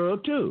 That's a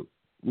drug too.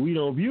 We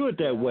don't view it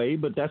that way,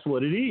 but that's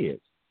what it is.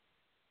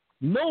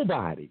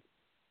 Nobody.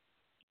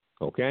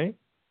 Okay?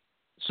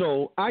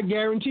 So I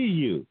guarantee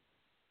you,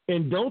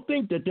 and don't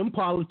think that them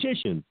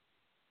politicians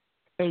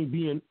ain't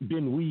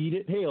been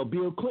weeded. Hell,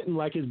 Bill Clinton,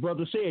 like his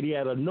brother said, he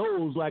had a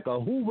nose like a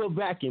Hoover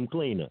vacuum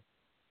cleaner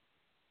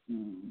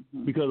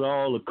because of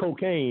all the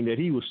cocaine that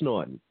he was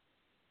snorting.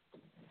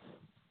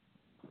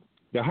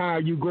 The higher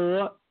you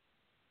go up,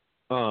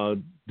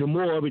 the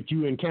more of it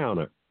you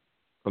encounter.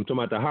 I'm talking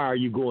about the higher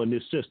you go in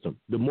this system,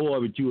 the more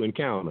of it you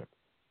encounter.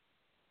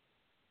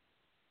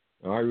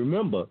 I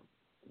remember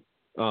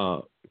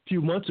a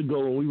few months ago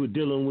when we were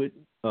dealing with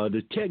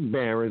the tech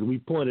barons, we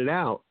pointed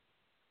out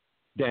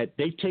that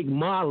they take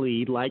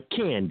Molly like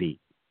candy.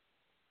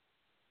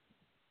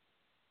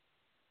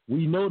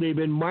 We know they've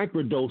been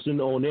microdosing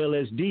on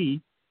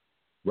LSD,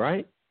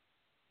 right,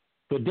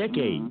 for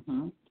decades.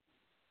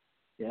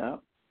 Yeah.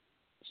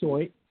 So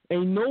ain't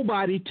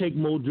nobody take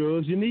more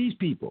drugs than these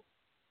people.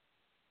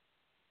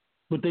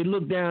 But they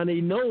look down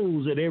their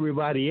nose at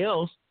everybody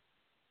else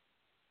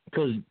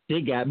because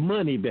they got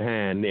money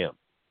behind them.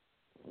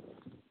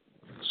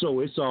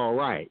 So it's all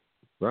right,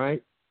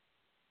 right?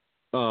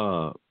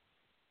 Tyrone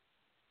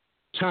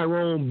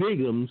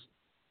Biggums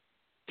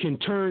can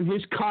turn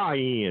his car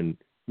in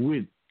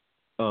with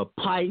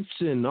pipes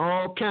and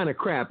all kind of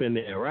crap in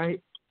there,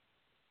 right?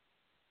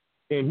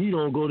 And he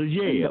don't go to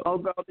jail.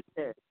 Don't go to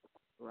jail.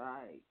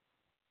 Right.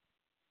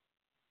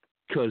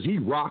 Because he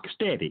rock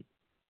steady.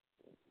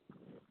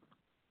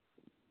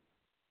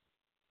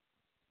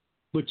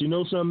 But you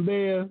know something,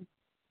 Bear?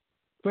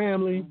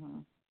 Family,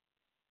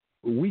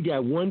 we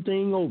got one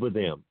thing over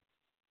them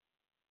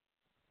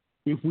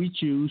if we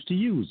choose to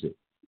use it.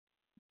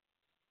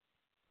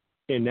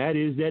 And that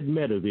is that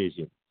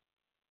METAVISION.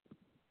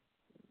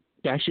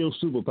 That's your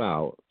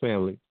superpower,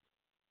 family.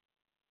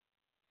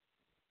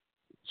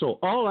 So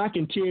all I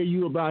can tell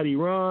you about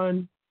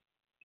Iran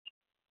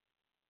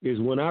is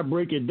when I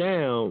break it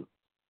down,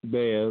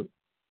 Bear,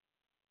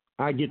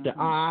 I get the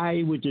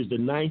I, which is the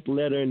 9th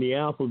letter in the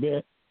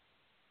alphabet.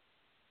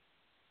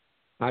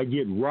 I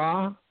get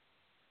Ra,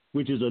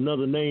 which is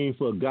another name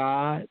for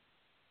God.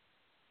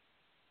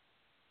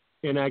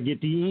 And I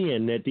get the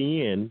N at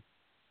the end,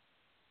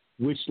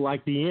 which,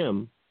 like the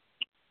M,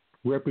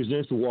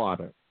 represents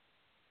water.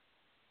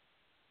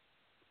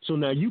 So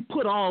now you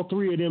put all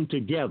three of them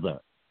together,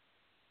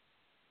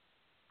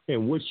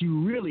 and what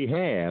you really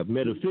have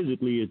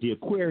metaphysically is the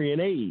Aquarian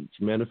age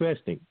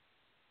manifesting.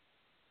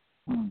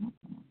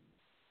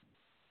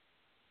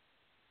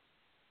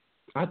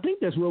 I think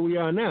that's where we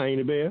are now,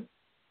 ain't it, Bear?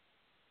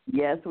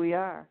 Yes, we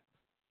are.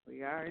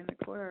 We are in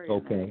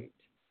Aquarian age.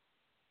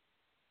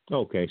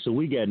 Okay, so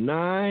we got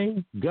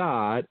 9,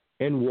 God,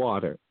 and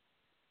water.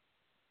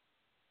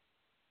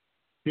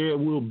 There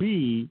will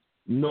be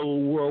no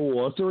World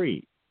War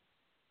III.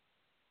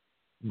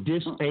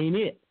 This ain't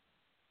it.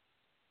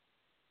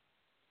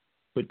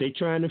 But they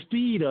trying to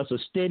feed us a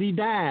steady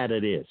diet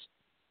of this.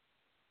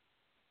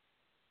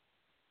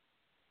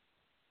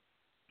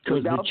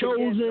 Because the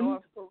chosen...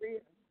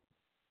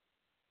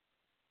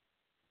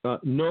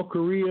 North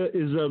Korea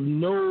is of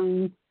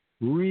no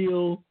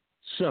real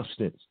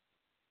substance.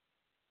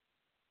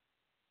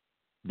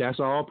 That's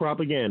all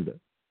propaganda.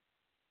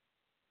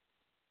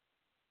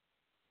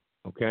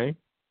 Okay?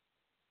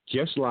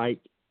 Just like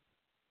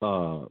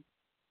Iran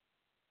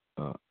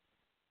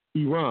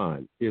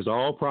is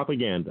all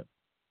propaganda.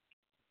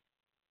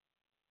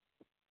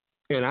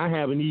 And I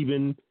haven't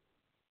even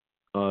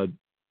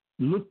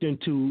looked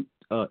into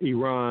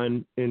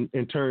Iran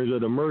in terms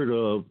of the murder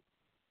of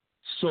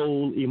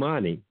Soul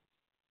Imani.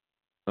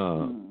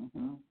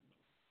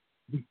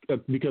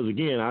 Because,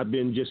 again, I've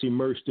been just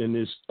immersed in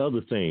this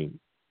other thing.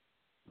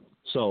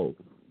 So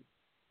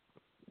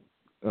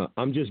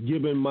I'm just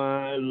giving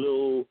my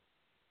little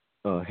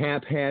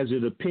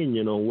haphazard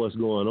opinion on what's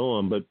going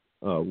on. But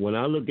when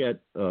I look at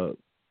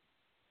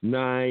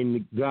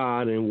 9,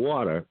 God, and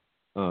water,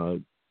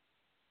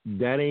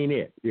 that ain't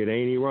it. It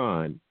ain't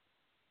Iran.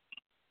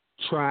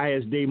 Try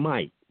as they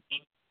might.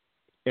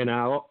 And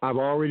I've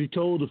already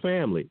told the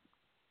family,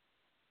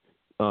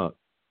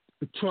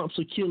 Trump's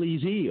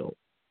Achilles heel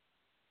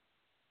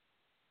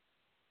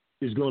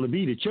is going to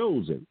be the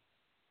chosen.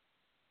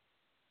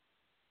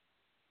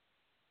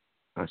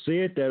 I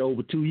said that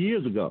over 2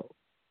 years ago.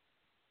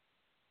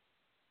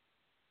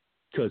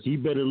 Because he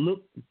better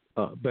look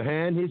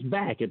behind his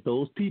back at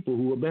those people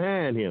who are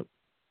behind him.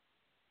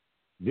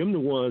 Them the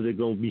ones that are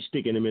going to be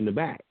sticking him in the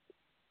back.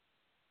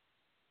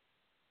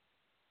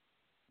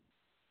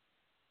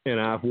 And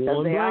I've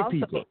warned black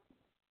people.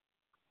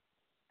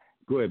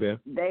 Go ahead, Ben.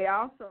 They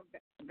also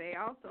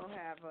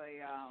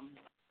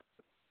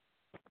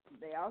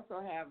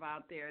have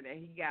out there that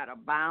he got a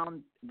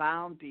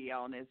bounty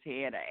on his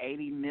head,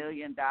 $80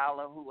 million,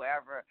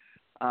 whoever,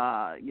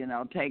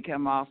 take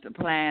him off the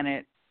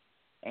planet.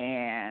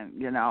 And,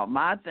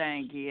 my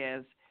thing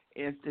is,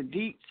 if the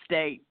deep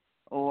state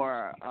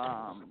or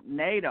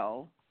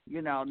NATO,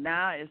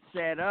 now it's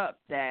set up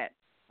that,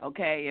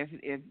 okay,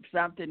 if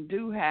something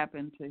do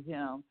happen to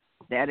him,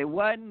 that it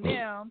wasn't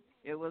him,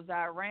 It was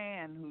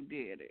Iran who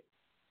did it.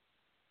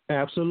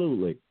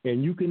 Absolutely.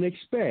 And you can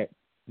expect,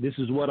 this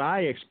is what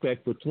I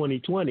expect for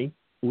 2020.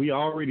 We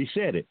already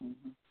said it,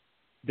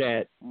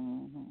 that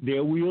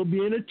there will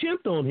be an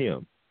attempt on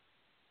him.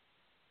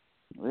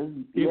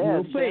 It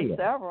will fail.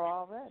 Several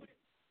already.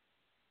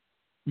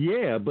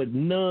 Yeah, but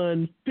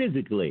none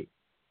physically.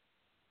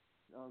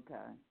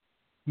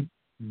 Okay.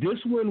 This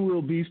one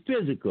will be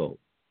physical.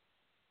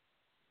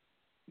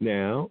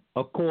 Now,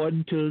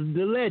 according to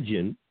the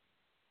legend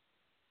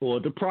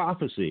or the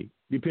prophecy,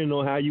 depending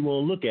on how you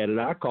want to look at it,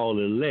 I call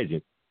it a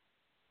legend.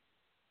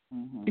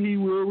 He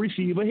will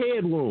receive a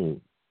head wound.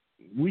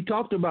 We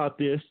talked about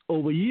this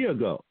over a year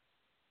ago.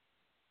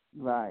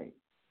 Right.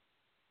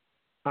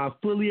 I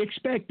fully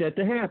expect that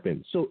to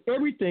happen. So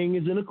everything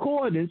is in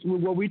accordance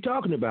with what we're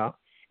talking about.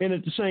 And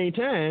at the same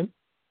time,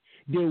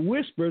 there are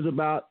whispers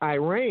about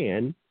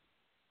Iran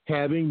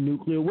having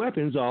nuclear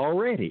weapons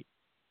already.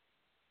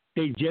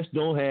 They just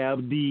don't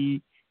have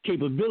the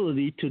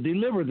capability to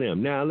deliver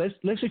them. Now,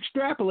 let's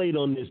extrapolate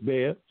on this,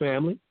 Bear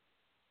family,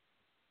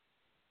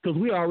 because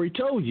we already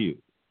told you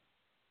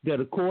that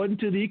according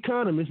to The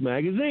Economist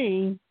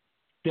magazine,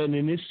 that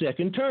in his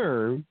second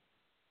term,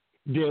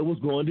 there was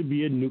going to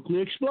be a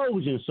nuclear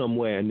explosion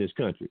somewhere in this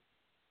country.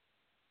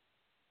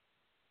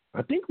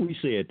 I think we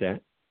said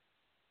that.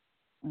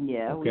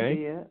 Yeah, okay. We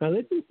did.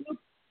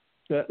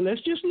 Now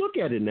let's just look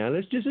at it now.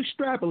 Let's just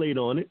extrapolate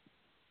on it.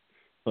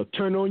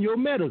 Turn on your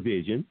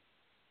METAVISION.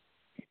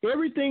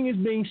 Everything is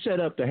being set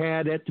up to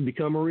have that to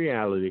become a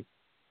reality.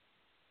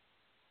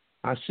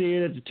 I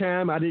said at the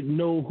time I didn't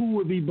know who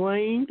would be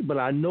blamed, but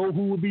I know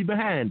who would be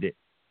behind it.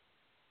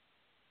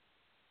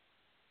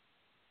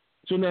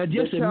 So now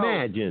just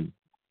imagine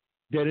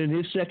that in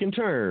his second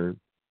term,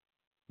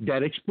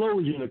 that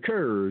explosion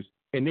occurs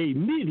and they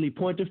immediately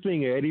point the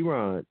finger at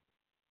Iran.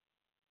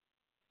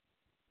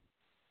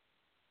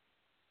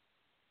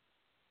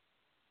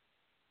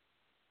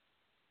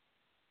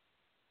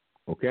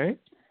 Okay?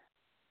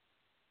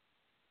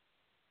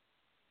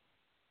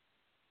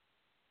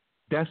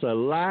 That's a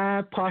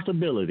live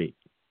possibility,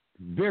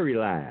 very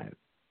live.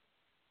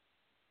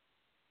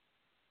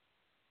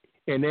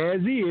 And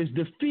as is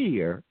the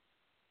fear,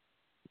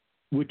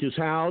 which is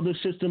how the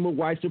system of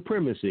white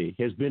supremacy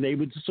has been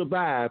able to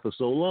survive for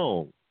so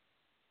long,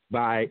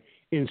 by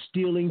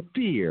instilling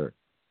fear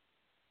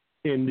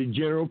in the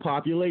general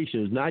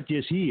populations, not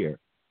just here,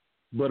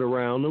 but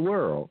around the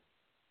world.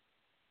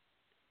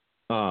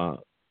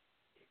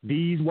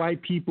 These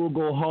white people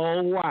go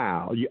whole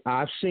wild.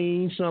 I've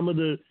seen some of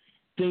the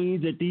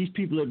things that these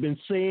people have been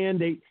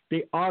saying.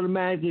 They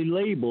automatically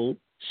label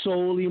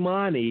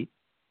Soleimani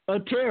a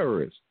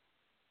terrorist.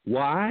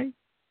 Why?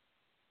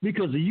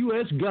 Because the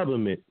U.S.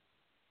 government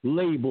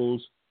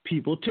labels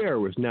people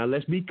terrorists. Now,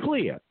 let's be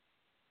clear,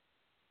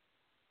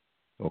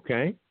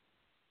 okay,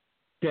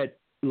 that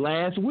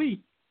last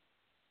week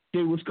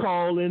they was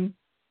calling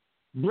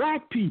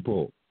black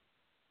people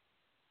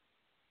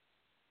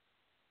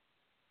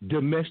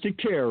domestic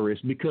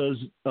terrorists because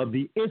of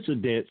the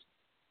incidents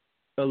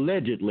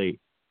allegedly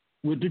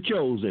with the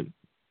Chosen.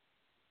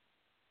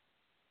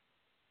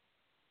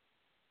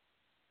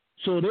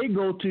 So they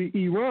go to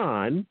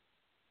Iran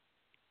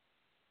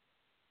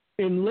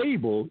and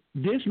label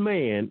this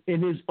man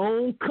in his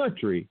own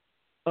country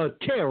a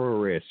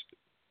terrorist.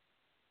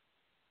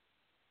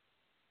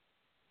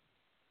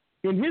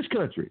 In his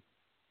country.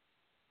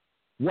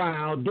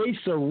 While they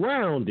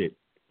surrounded,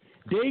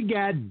 they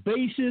got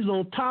bases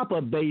on top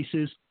of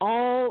bases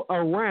all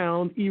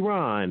around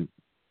Iran.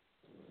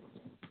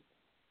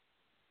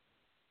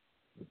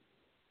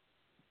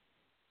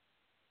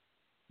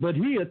 But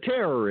he a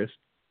terrorist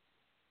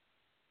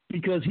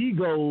because he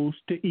goes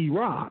to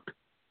Iraq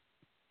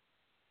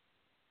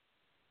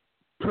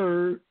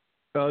per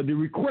the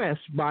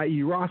request by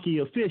Iraqi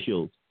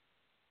officials.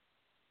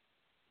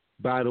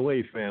 By the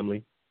way,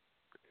 family,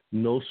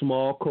 no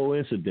small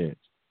coincidence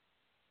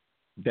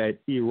that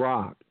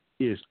Iraq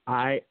is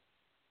IRAQ.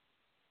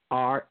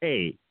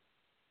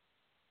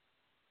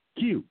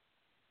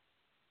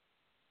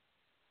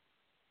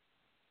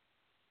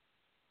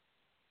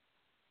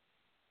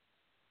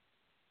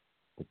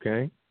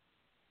 Okay?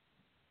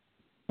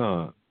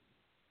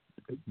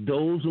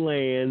 Those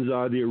lands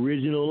are the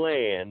original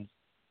lands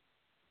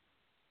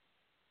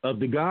of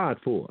the God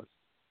Force.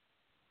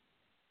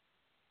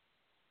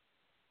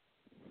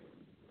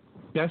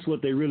 That's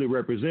what they really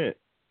represent.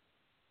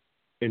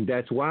 And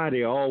that's why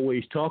they're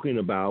always talking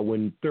about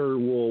when Third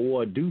World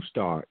War do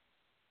start,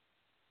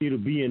 it'll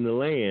be in the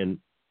land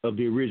of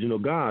the original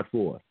God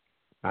Force.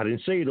 I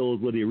didn't say those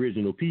were the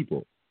original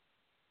people.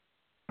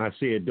 I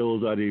said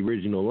those are the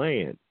original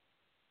land.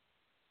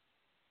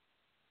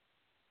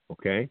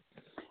 Okay?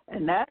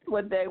 And that's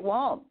what they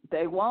want.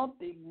 They want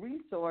the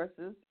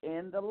resources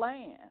in the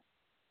land.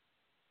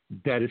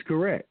 That is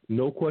correct.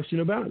 No question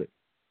about it.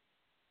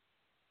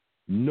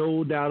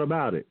 No doubt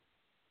about it.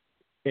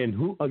 And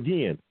who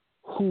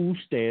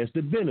stands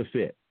to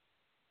benefit?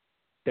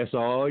 That's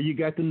all you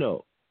got to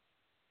know.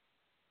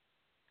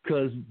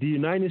 Because the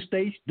United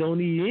States don't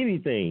need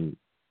anything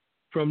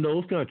from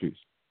those countries.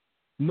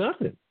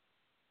 Nothing.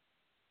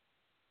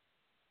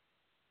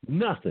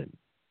 Nothing.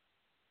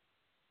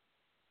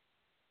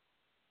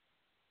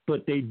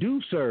 But they do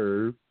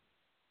serve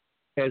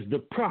as the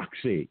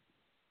proxy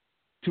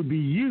to be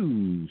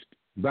used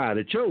by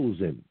the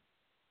chosen.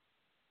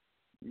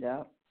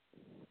 Yeah.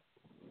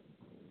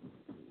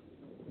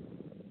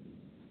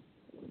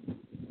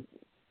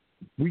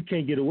 We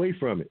can't get away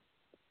from it.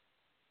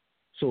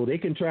 So they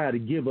can try to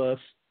give us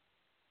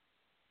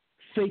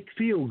fake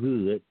feel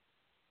good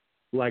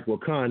like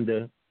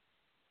Wakanda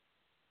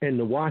and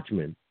the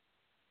Watchmen.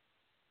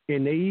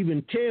 And they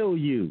even tell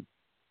you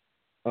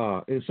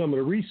in some of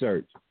the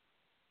research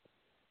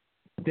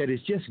that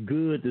it's just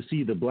good to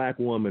see the black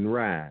woman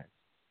rise.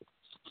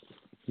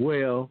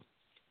 Well,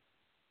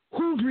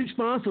 who's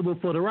responsible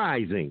for the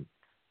rising?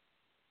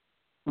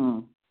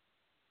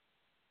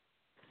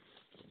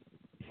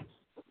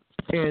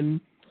 And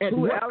at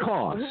what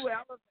cost?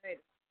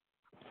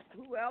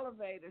 Who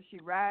elevator she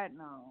riding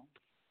on?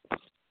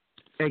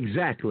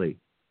 Exactly.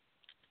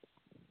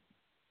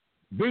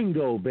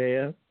 Bingo,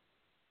 Bear.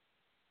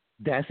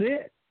 That's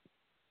it.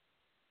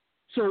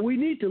 So we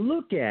need to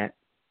look at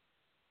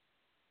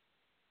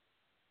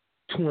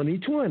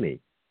 2020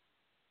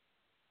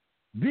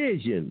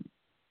 vision.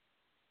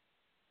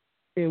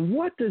 And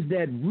what does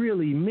that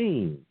really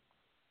mean?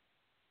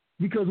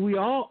 Because we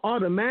all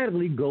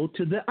automatically go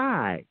to the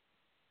I.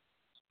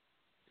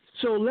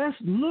 So let's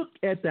look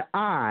at the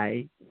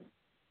I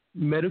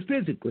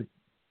metaphysically.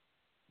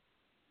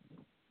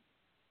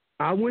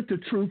 I went to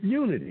Truth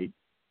Unity,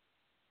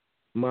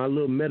 my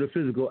little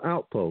metaphysical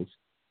outpost,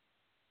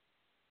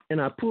 and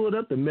I pulled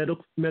up the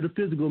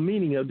metaphysical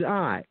meaning of the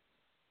I.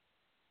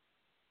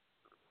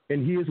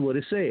 And here's what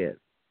it says.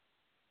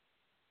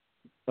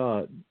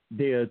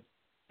 There are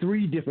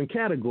three different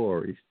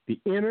categories: the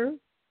inner,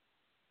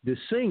 the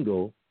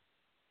single,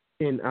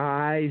 and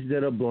eyes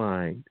that are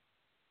blind.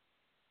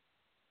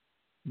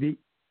 The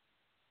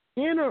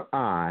inner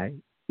eye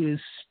is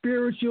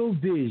spiritual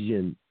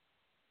vision.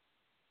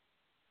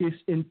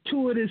 It's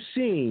intuitive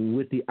seeing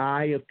with the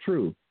eye of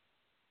truth.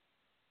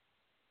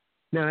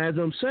 Now, as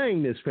I'm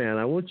saying this, fan,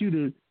 I want you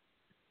to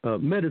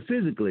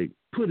metaphysically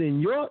put in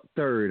your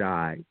third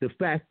eye the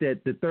fact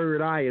that the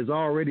third eye is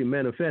already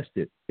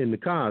manifested in the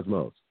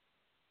cosmos,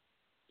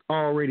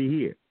 already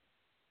here.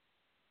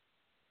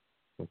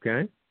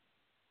 Okay?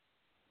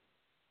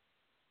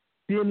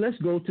 Then let's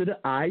go to the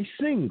eye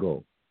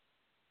single.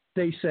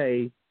 They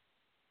say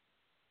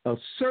a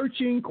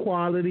searching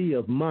quality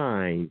of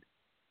mind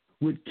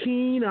with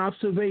keen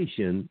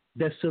observation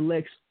that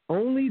selects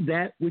only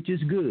that which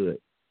is good.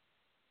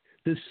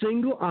 The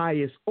single eye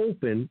is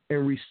open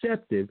and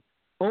receptive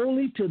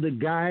only to the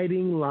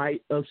guiding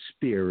light of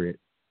spirit.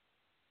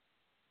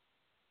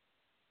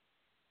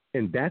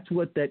 And that's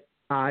what that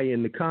eye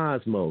in the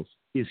cosmos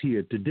is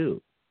here to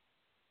do.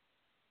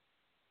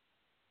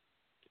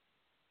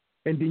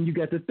 And then you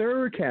got the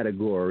third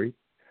category,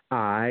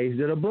 eyes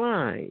that are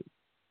blind.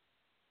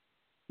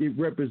 It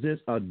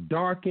represents a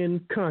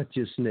darkened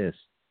consciousness.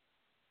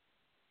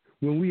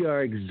 When we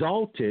are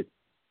exalted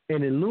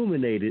and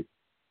illuminated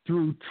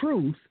through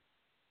truth,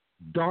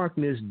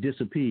 darkness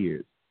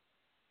disappears.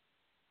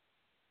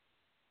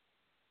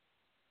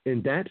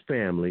 And that,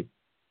 family,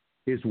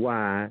 is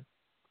why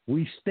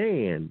we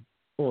stand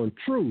on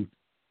truth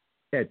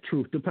at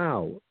Truth to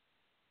Power.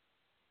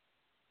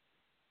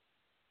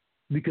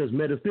 Because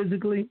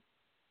metaphysically,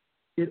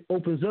 it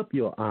opens up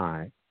your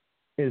eye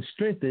and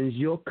strengthens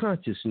your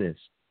consciousness.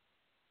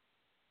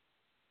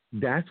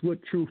 That's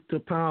what Truth to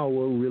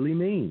Power really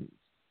means.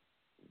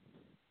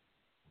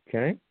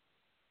 Okay?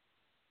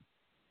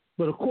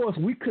 But of course,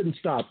 we couldn't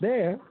stop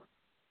there.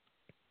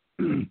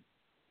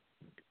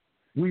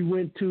 We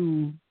went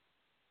to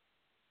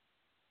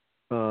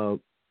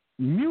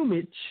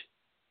Mumich,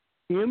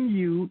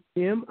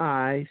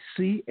 MUMICH.edu.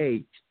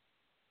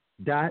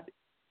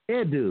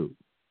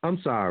 I'm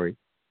sorry.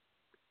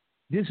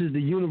 This is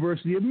the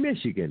University of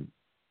Michigan.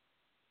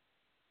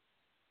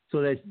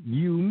 So that's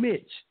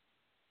umich.edu.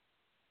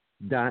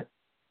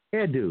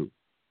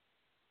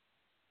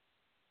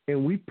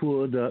 And we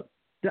pulled up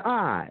the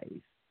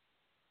eyes.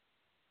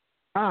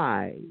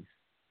 Eyes.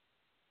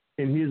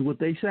 And here's what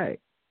they say.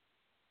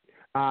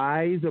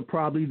 Eyes are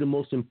probably the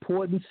most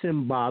important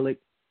symbolic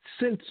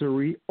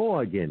sensory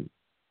organ.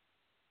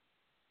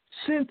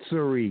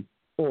 Sensory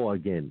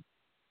organ.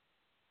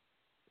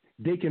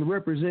 They can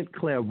represent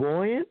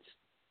clairvoyance,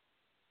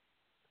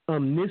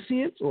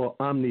 omniscience or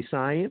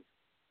omniscience,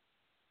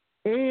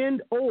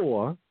 and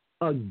or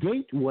a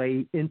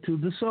gateway into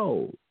the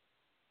soul.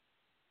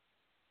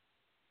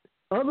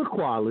 Other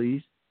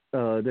qualities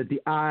that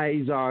the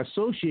eyes are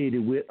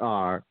associated with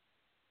are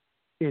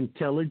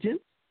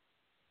intelligence,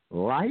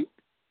 light,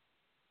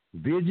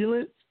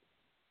 vigilance,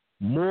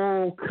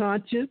 moral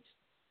conscience,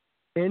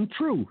 and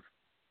truth.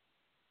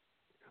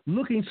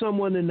 Looking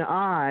someone in the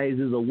eyes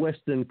is a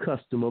Western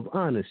custom of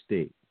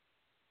honesty.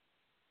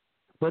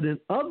 But in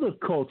other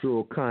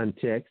cultural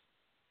contexts,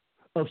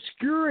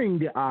 obscuring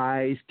the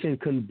eyes can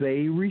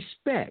convey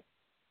respect,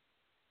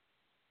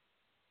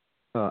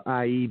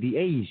 i.e. the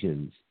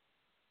Asians.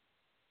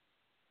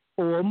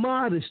 or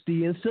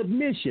modesty and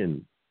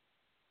submission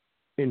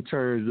in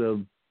terms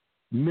of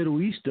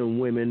Middle Eastern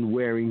women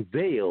wearing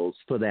veils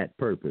for that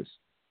purpose.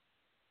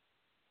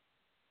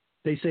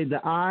 They say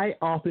the eye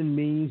often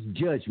means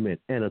judgment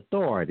and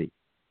authority.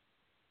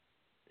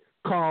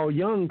 Carl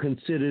Jung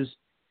considers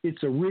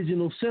its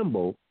original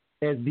symbol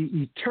as the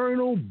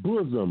eternal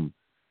bosom,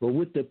 but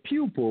with the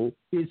pupil,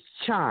 its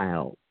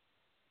child.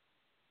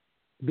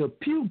 The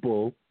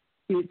pupil,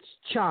 its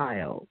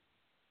child.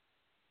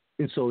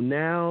 And so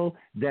now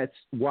that's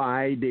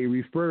why they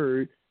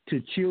refer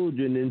to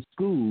children in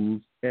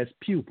schools as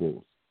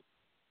pupils.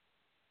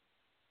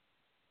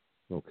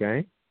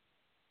 Okay?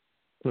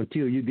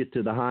 Until you get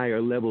to the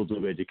higher levels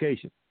of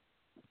education.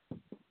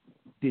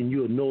 Then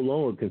you are no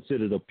longer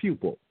considered a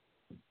pupil.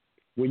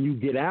 When you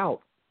get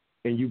out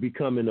and you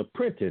become an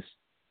apprentice,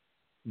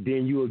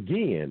 then you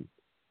again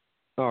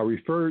are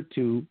referred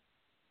to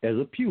as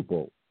a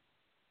pupil.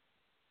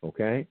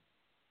 Okay?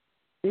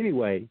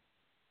 Anyway,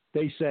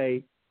 they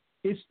say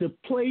it's the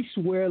place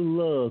where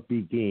love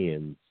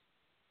begins,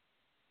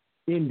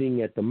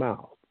 ending at the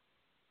mouth.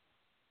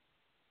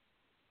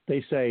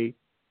 They say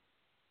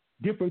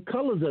different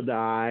colors of the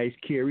eyes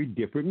carry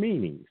different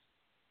meanings.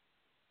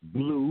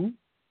 Blue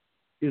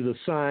is a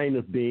sign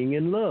of being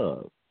in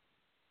love,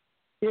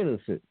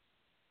 innocence.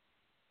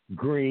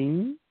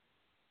 Green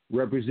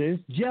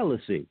represents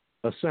jealousy,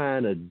 a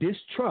sign of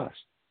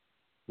distrust,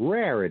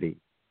 rarity.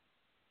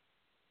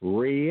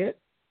 Red,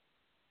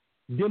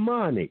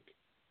 demonic,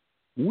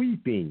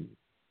 weeping,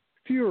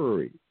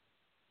 fury.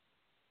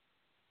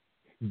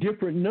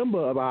 Different number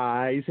of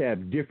eyes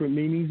have different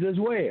meanings as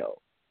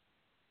well.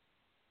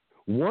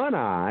 One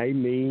eye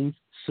means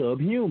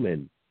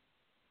subhuman,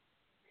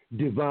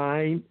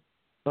 divine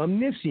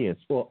omniscience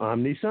or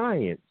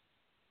omniscience,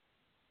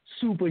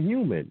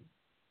 superhuman.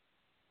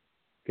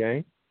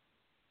 Okay?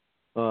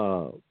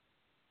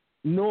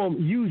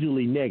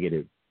 Usually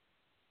negative.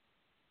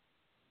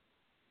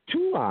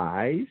 Two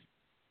eyes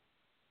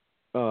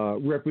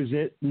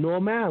represent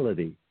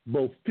normality,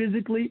 both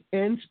physically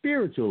and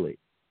spiritually.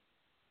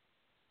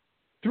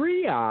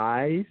 Three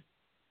eyes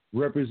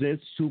represent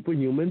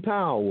superhuman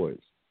powers,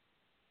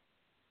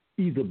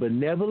 either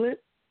benevolent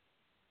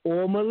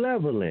or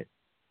malevolent.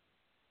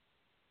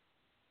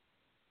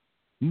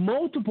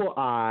 Multiple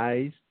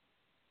eyes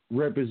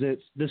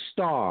represents the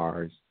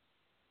stars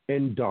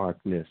and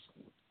darkness.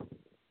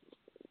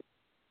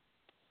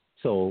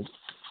 So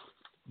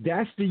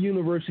that's the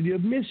University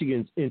of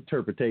Michigan's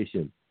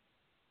interpretation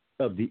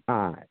of the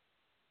eye.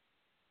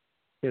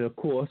 And of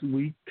course,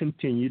 we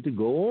continue to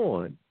go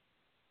on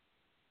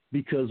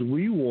because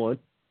we want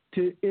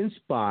to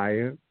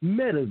inspire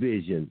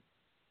METAVISION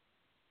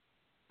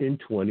in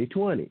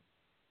 2020.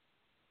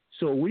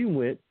 So we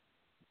went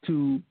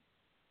to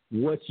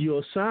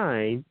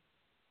whatsyoursign.com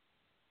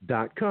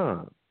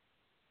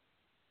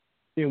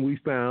and we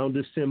found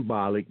the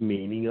symbolic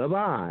meaning of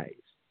eyes.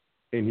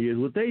 And here's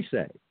what they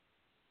say.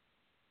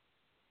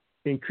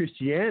 In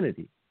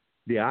Christianity,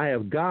 the eye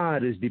of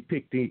God is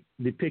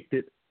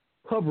depicted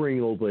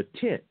hovering over a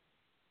tent,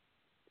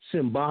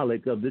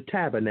 symbolic of the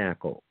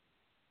tabernacle,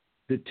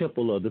 the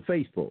temple of the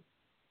faithful.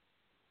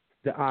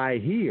 The eye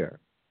here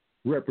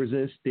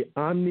represents the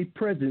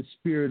omnipresent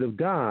Spirit of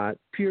God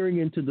peering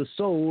into the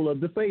soul of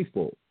the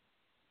faithful,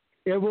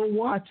 ever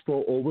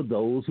watchful over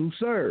those who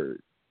serve.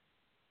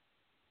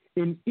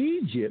 In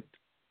Egypt,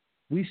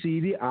 we see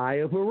the eye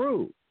of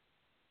Haru,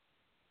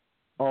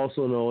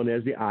 also known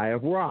as the eye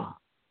of Ra,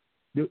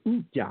 the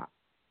Utjat,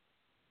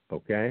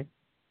 okay,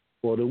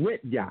 or the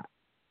Wetjat.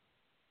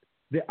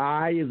 The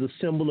eye is a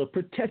symbol of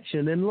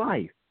protection and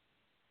life.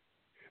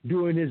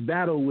 During his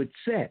battle with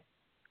Set,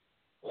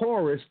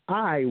 Horus'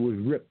 eye was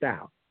ripped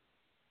out.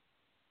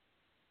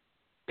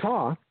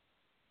 Thoth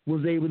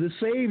was able to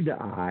save the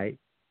eye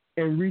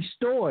and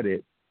restored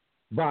it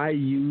by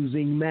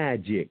using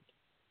magic.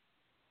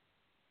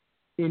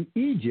 In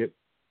Egypt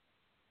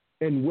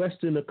and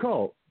Western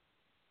occult,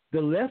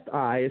 the left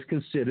eye is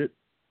considered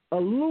a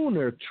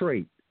lunar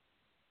trait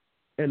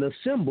and a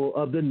symbol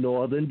of the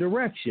northern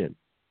direction.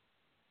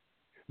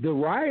 The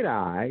right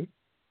eye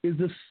is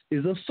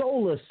a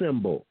solar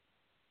symbol,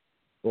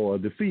 or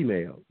the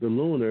female, the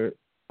lunar,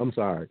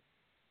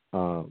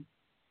 the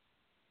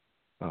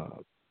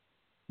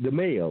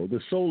male.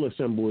 The solar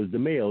symbol is the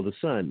male, the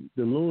sun.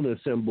 The lunar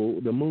symbol,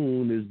 the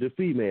moon, is the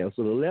female.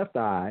 So the left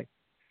eye,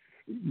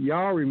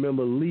 y'all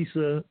remember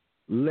Lisa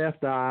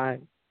Left Eye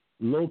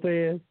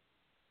Lopez?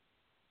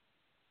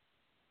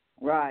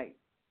 Right.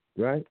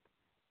 Right?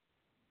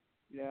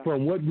 Yeah.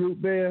 From what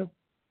group, Bev?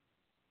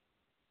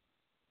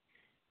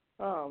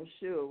 Oh,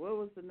 sure. What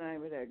was the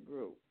name of that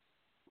group?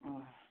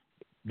 Oh.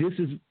 This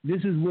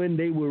is when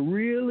they were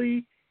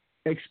really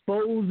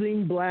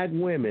exposing black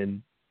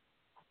women,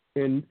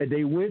 and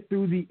they went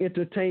through the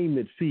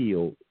entertainment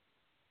field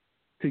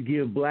to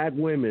give black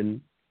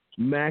women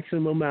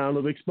maximum amount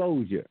of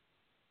exposure.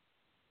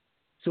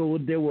 So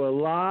there were a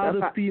lot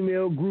of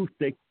female groups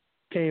that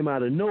came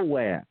out of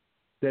nowhere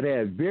that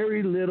had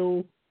very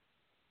little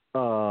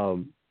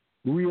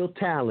real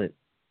talent,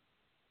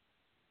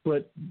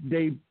 but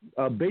they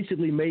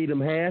basically made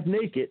them half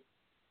naked,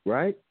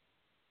 right?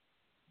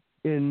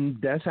 And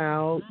that's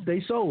how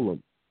they sold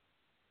them.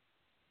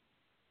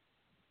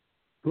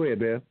 Go ahead,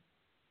 Beth.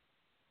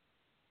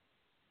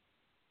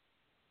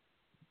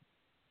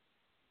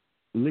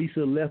 Lisa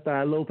Left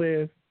Eye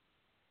Lopez.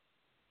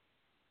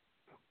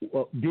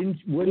 Well,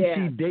 wasn't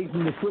she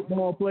dating the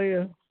football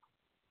player?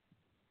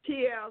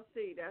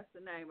 TLC, that's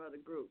the name of the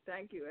group.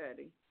 Thank you,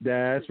 Eddie.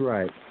 That's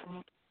right.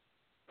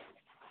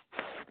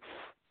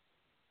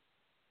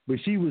 But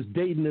she was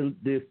dating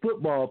the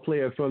football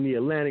player from the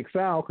Atlantic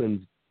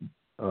Falcons.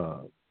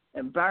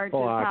 And burnt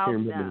his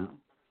house down.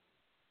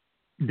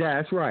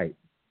 That's right.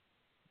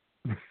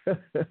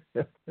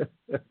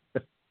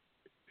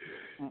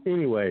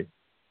 Anyway,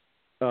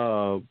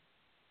 but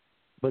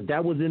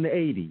that was in the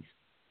 80s.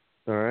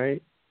 All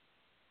right.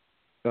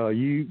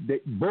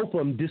 Both of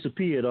them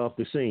disappeared off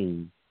the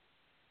scene.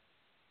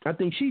 I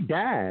think she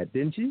died,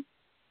 didn't she?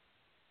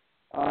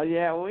 Oh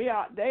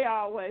yeah, they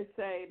always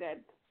say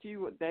that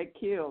they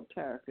killed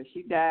her because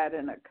she died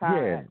in a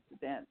car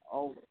accident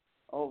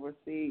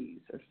overseas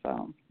or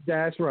something.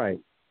 That's right.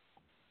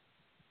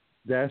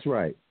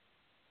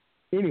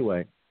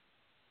 Anyway,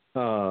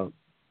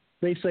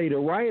 they say the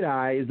right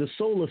eye is the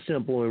solar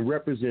symbol and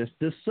represents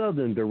the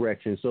southern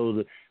direction. So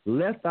the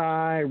left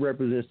eye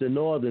represents the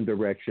northern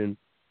direction.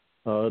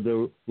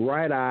 The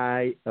right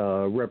eye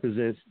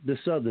represents the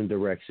southern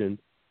direction.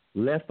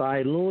 Left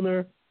eye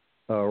lunar,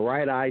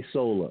 right eye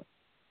solar.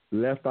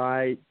 Left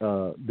eye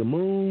the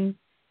moon,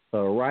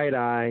 right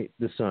eye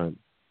the sun.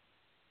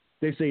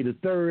 They say the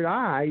third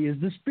eye is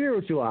the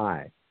spiritual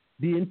eye,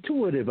 the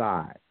intuitive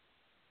eye,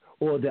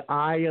 or the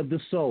eye of the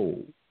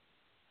soul.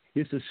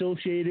 It's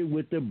associated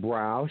with the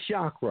brow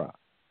chakra,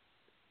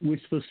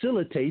 which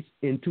facilitates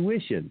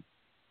intuition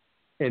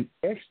and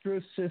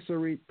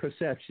extrasensory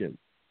perception.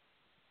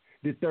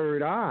 The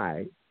third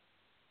eye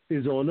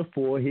is on the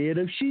forehead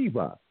of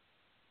Shiva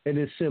and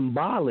is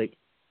symbolic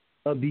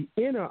of the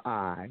inner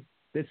eye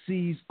that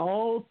sees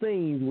all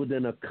things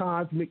within a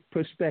cosmic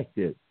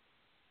perspective.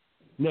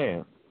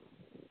 Now,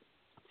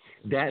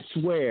 that's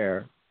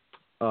where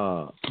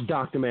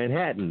Dr.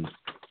 Manhattan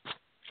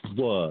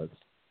was.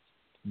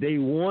 They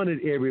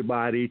wanted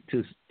everybody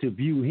to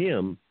view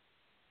him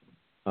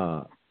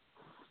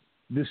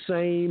the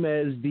same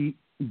as the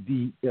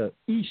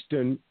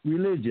Eastern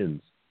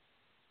religions.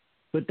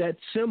 But that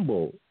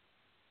symbol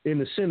in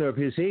the center of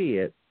his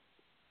head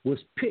was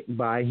picked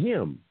by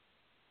him.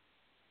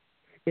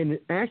 And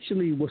it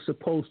actually was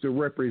supposed to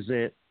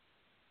represent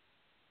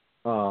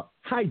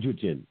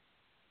hydrogen,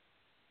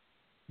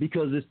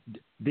 because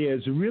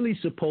there's really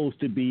supposed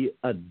to be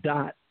a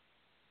dot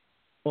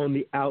on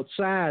the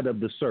outside of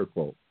the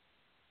circle,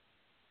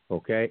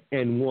 okay,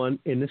 and one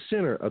in the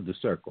center of the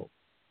circle,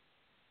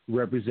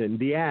 representing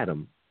the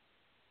atom.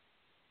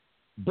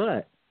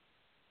 But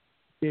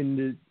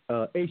in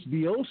the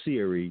HBO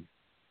series,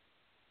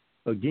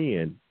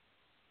 again,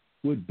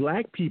 with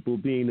black people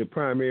being the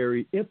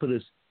primary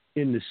impetus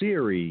in the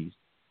series,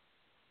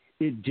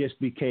 it just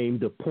became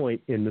the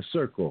point in the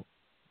circle.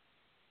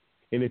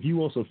 And if you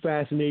want some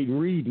fascinating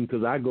reading,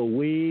 because I go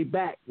way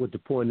back with the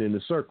point in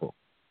the circle,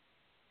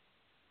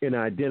 in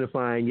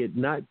identifying it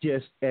not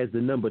just as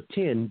the number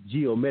 10,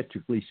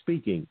 geometrically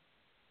speaking,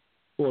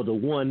 or the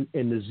 1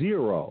 and the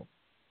 0,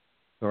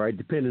 all right,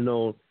 depending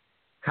on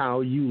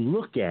how you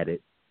look at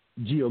it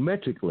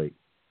geometrically,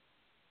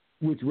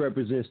 which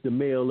represents the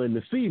male and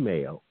the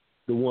female,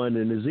 the 1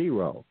 and the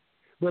 0,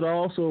 but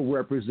also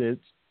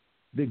represents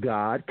the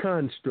God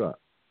construct,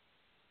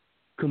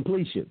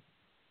 completion,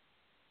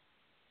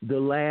 the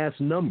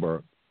last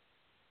number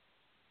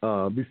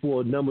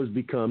before numbers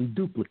become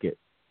duplicate.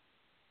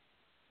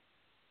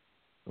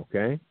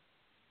 Okay?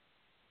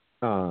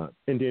 And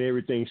then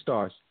everything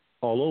starts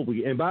all over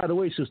again. And by the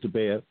way, Sister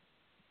Bev,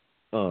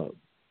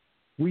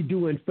 we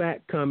do in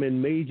fact come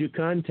in major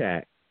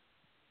contact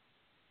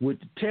with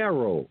the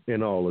tarot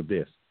in all of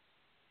this,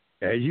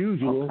 as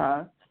usual.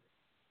 Okay.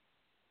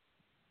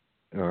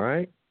 All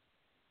right?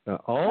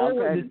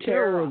 The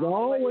tarot is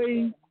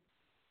always...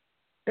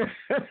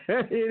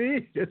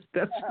 It is.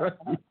 That's right.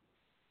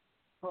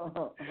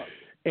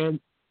 And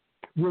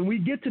when we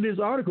get to this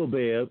article,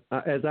 Bev,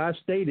 as I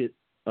stated,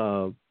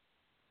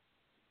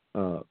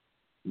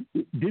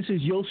 this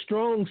is your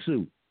strong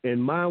suit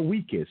and my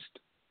weakest.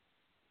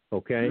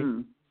 Okay?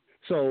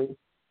 So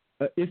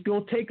it's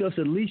going to take us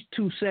at least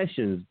 2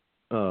 sessions,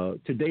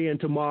 today and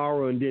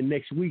tomorrow, and then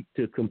next week,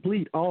 to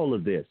complete all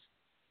of this.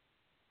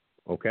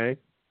 Okay?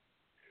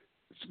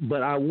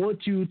 But I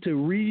want you to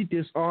read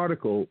this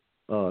article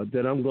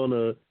that I'm going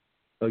to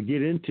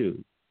get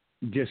into,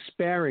 just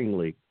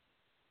sparingly,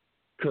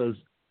 because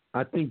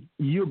I think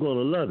you're going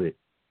to love it.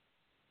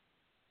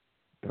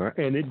 All right?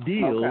 And it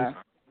deals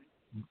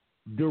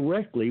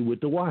directly with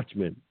the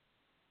Watchman,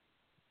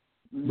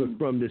 but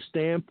from the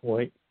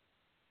standpoint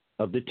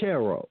of the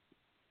tarot.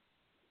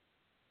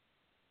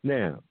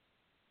 Now,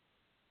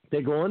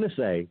 they go on to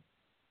say,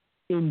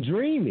 in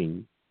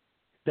dreaming,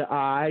 the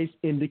eyes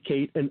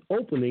indicate an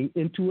opening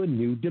into a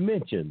new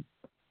dimension.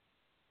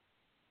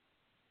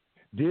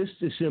 This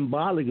is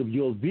symbolic of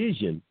your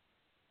vision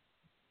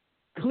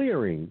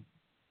clearing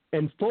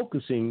and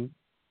focusing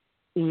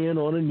in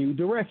on a new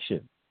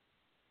direction.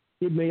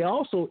 It may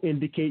also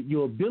indicate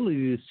your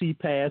ability to see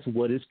past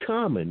what is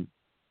common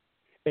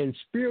and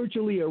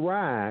spiritually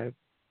arrive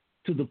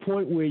to the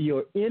point where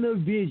your inner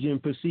vision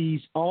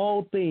perceives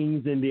all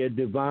things in their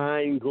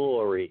divine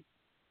glory.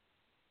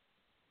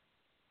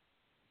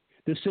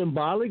 The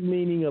symbolic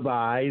meaning of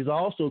eyes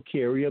also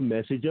carry a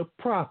message of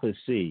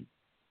prophecy,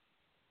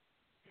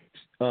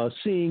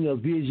 seeing a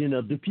vision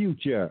of the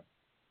future.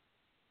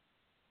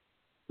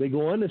 They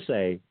go on to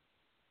say,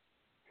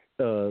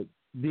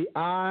 the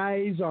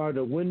eyes are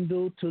the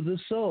window to the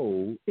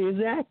soul is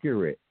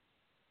accurate.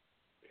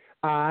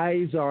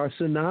 Eyes are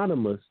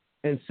synonymous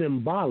and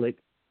symbolic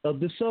of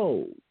the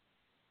soul.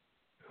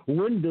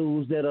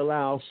 Windows that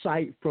allow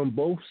sight from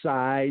both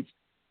sides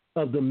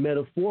of the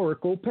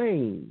metaphorical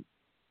pane.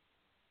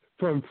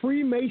 From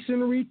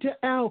Freemasonry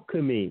to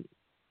alchemy,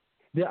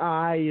 the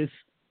eye is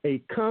a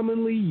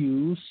commonly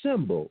used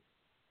symbol.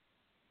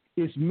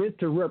 It's meant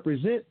to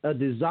represent a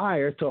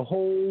desire to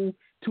hold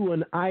to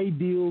an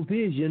ideal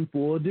vision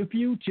for the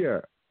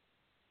future.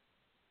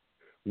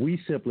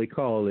 We simply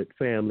call it,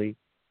 family,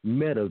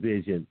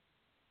 METAVISION.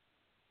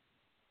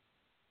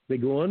 They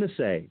go on to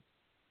say,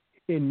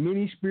 in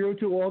many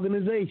spiritual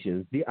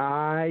organizations, the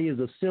eye is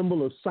a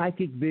symbol of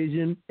psychic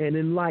vision and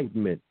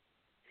enlightenment.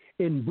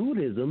 In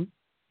Buddhism,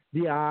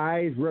 the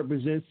eyes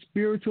represent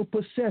spiritual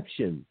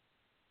perception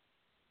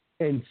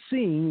and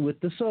seeing with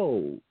the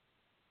soul.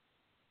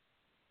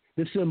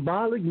 The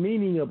symbolic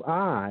meaning of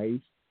eyes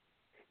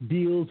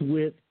deals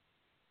with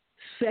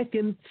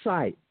second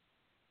sight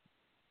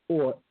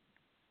or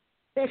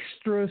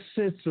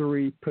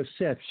extrasensory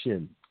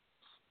perception.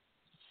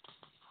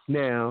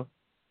 Now,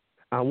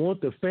 I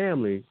want the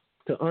family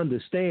to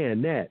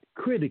understand that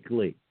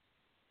critically,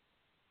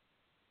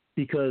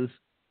 because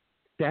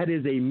that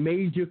is a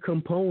major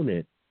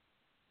component,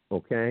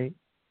 okay,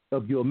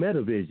 of your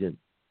METAVISION,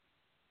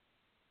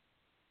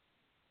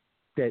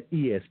 that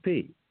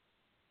ESP.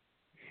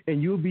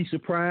 And you'll be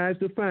surprised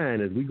to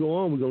find, as we go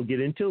on, we're going to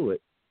get into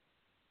it,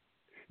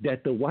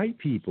 that the white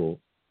people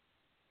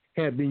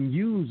have been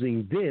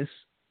using this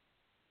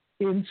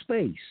in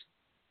space.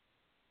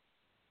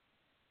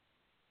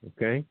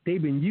 Okay?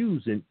 They've been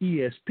using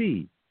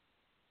ESP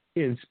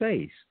in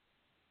space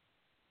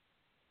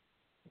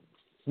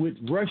with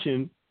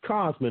Russian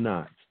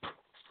cosmonauts.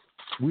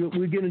 We'll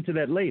get into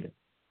that later.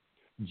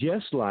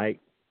 Just like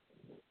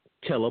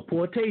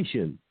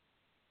teleportation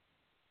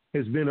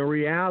has been a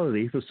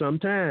reality for some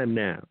time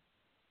now.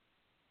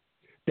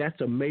 That's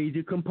a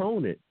major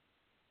component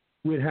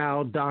with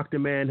how Dr.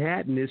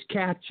 Manhattan is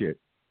captured.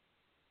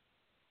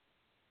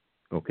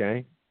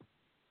 Okay?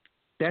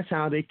 That's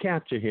how they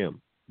capture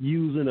him,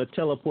 using a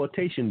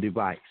teleportation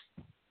device.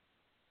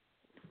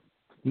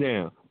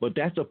 Now, but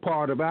that's a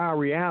part of our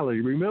reality.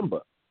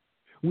 Remember,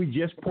 we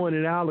just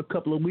pointed out a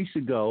couple of weeks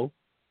ago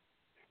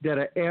that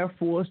an Air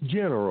Force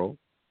general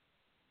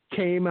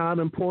came out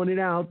and pointed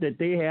out that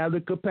they have the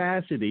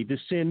capacity to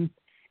send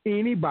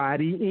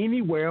anybody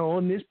anywhere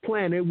on this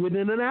planet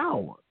within an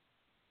hour.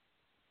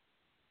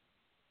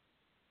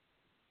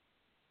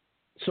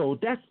 So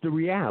that's the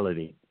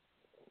reality.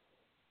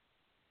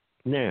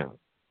 Now,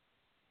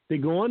 they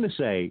go on to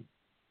say,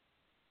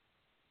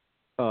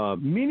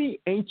 many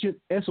ancient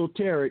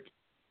esoteric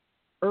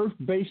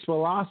earth-based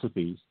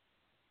philosophies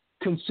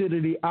consider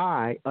the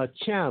eye a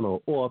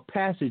channel or a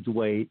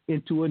passageway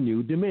into a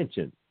new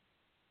dimension.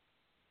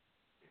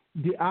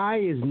 The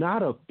eye is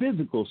not a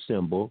physical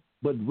symbol,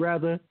 but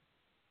rather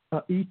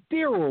an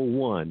ethereal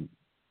one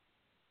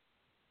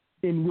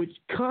in which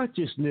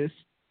consciousness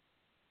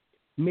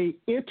may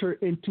enter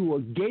into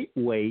a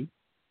gateway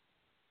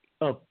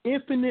of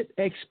infinite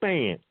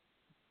expanse.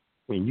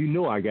 And you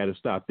know I got to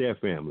stop there,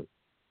 family.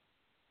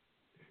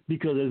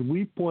 Because as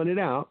we pointed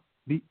out,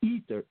 the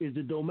ether is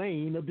the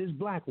domain of this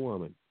black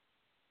woman.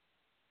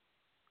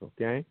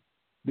 Okay?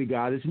 The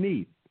goddess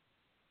Neith.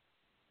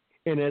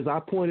 And as I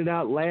pointed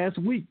out last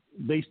week,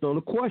 based on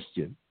a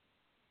question,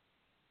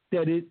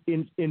 that it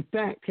in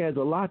fact has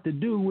a lot to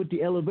do with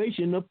the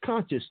elevation of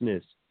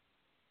consciousness.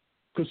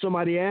 Because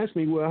somebody asked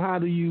me, well, how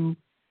do you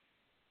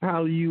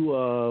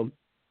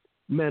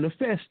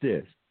manifest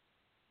this?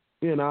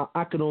 And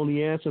I could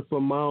only answer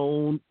from my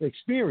own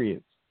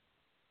experience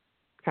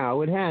how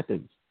it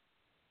happens.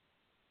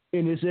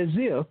 And it's as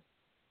if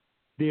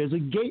there's a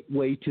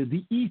gateway to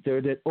the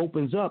ether that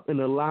opens up and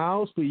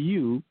allows for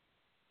you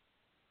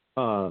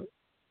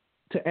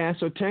to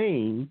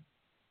ascertain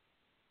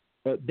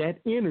that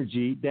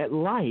energy, that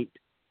light,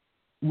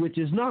 which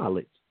is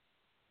knowledge.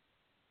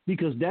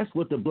 Because that's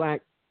what the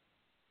black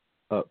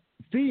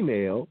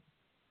female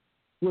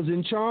was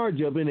in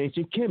charge of in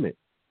ancient Kemet,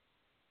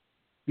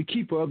 the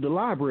keeper of the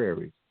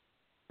libraries,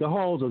 the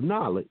halls of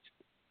knowledge.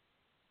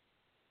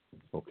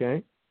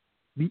 Okay?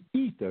 The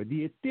ether,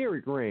 the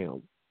etheric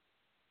realm.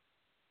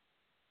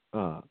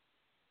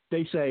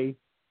 They say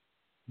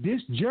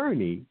this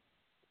journey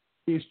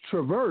is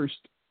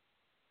traversed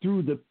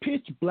through the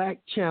pitch black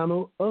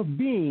channel of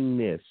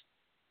beingness,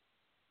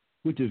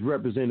 which is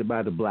represented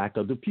by the black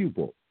of the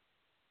pupil.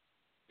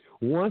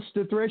 Once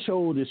the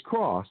threshold is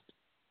crossed,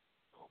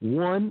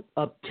 one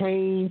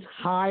obtains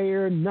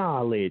higher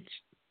knowledge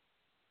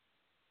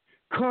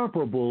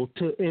comparable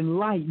to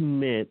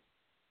enlightenment,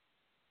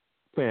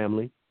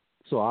 family.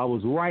 So I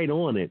was right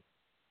on it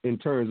in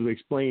terms of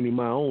explaining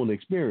my own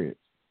experience.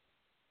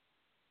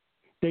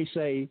 They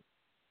say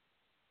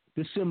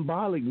the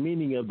symbolic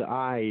meaning of the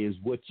eye is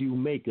what you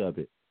make of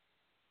it.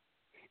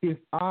 If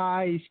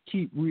eyes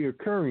keep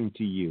reoccurring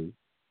to you,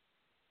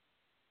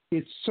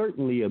 it's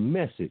certainly a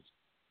message.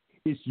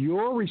 It's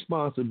your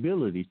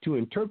responsibility to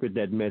interpret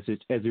that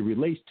message as it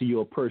relates to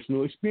your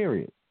personal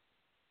experience.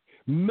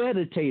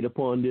 Meditate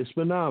upon this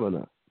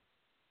phenomena,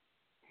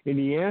 and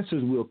the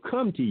answers will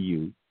come to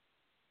you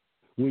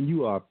when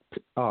you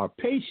are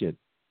patient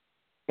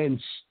and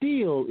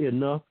still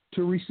enough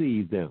to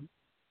receive them.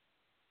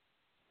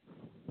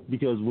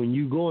 Because when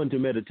you go into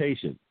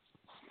meditation,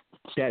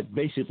 that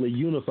basically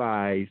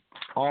unifies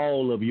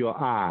all of your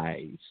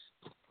eyes.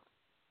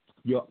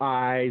 Your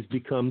eyes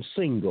become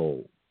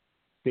single.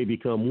 They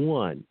become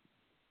one.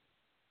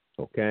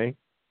 Okay?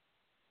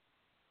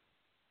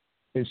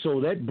 And so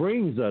that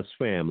brings us,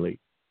 family,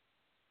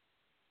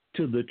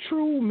 to the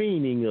true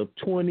meaning of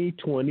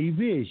 2020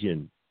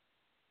 vision.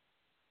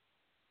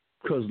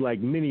 Because like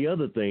many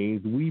other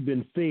things, we've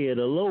been fed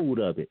a load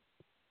of it.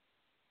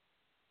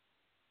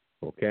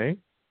 Okay?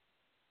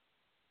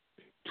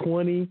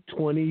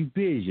 2020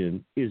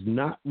 vision is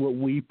not what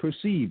we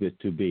perceive it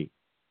to be.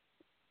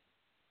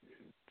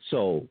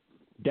 So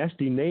that's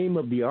the name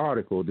of the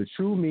article, The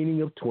True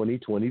Meaning of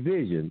 2020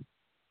 Vision.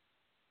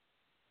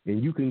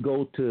 And you can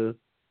go to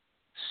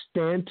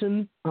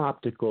Stanton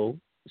Optical,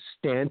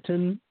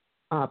 Stanton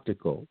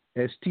Optical,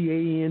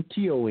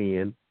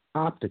 STANTON,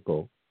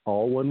 Optical,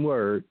 all one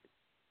word,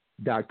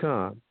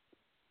 .com.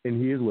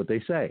 And here's what they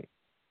say.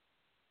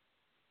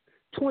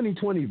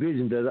 2020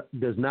 vision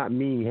does not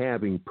mean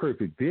having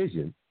perfect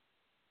vision.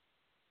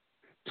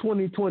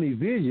 2020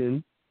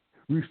 vision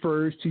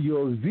refers to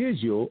your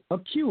visual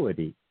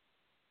acuity,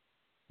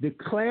 the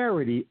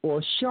clarity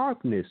or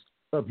sharpness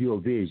of your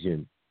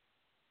vision,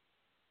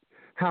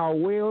 how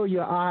well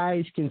your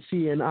eyes can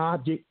see an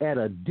object at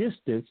a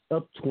distance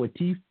of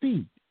 20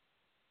 feet.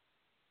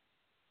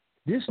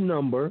 This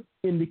number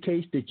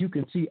indicates that you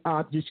can see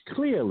objects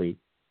clearly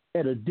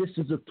at a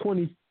distance of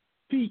 20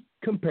 feet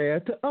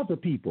compared to other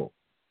people.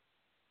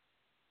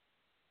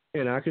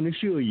 And I can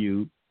assure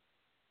you,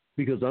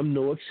 because I'm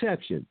no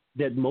exception,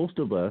 that most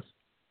of us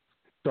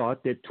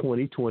thought that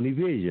 2020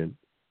 vision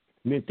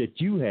meant that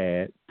you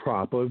had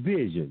proper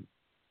vision.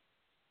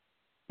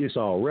 It's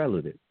all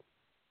relative.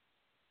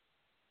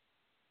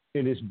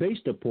 And it's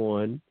based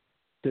upon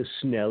the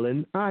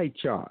Snellen eye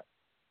chart.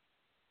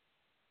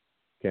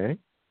 Okay?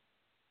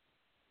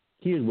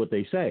 Here's what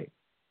they say.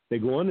 They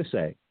go on to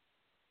say,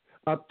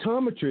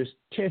 optometrists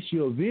test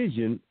your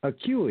vision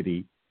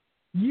acuity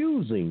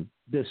using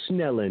the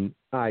Snellen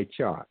eye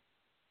chart.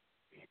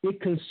 It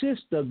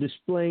consists of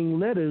displaying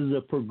letters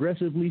of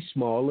progressively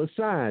smaller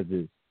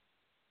sizes.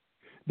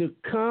 The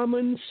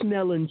common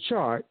Snellen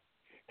chart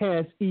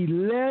has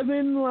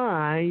 11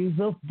 lines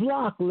of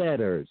block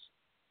letters.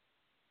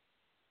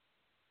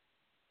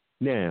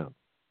 Now,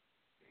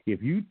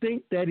 if you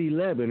think that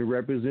 11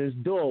 represents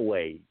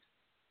doorways,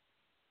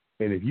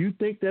 and if you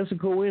think that's a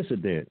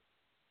coincidence,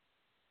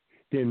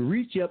 then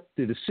reach up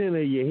to the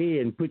center of your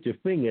head and put your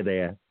finger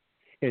there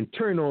and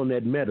turn on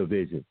that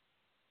METAVISION.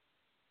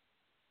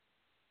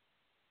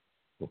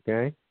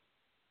 Okay?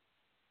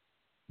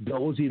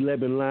 Those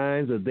 11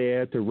 lines are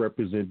there to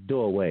represent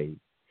doorways,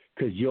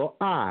 because your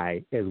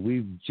eye, as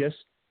we've just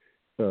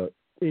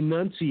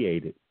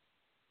enunciated,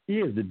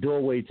 is the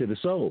doorway to the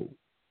soul.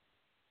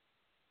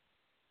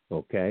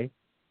 Okay?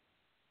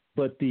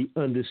 But the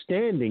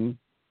understanding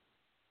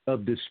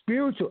of the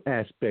spiritual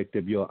aspect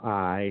of your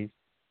eyes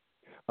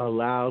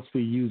allows for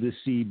you to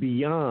see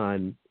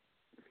beyond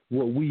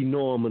what we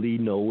normally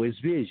know as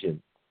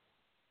vision,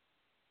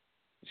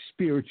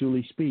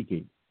 spiritually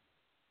speaking.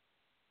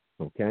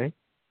 Okay?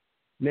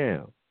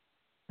 Now,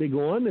 they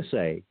go on to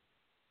say,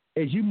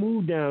 as you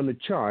move down the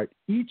chart,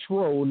 each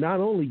row not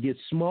only gets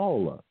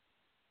smaller,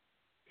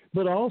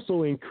 but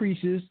also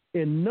increases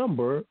in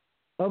number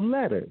of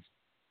letters.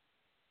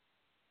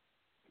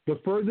 The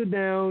further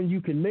down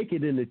you can make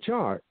it in the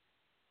chart,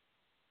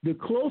 the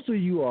closer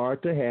you are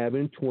to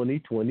having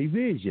 20/20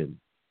 vision.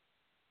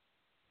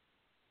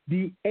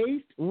 The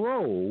 8th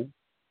row,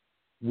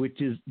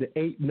 which is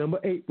number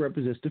 8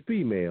 represents the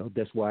female.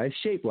 That's why it's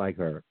shaped like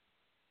her.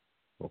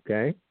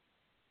 Okay?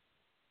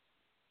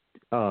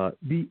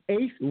 The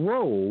 8th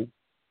row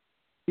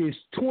is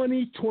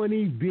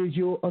 20/20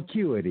 visual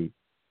acuity.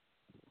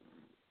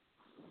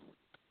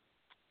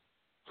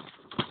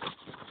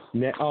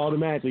 And that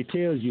automatically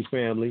tells you,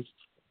 family,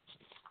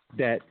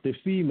 that the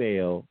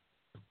female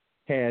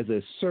has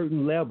a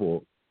certain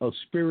level of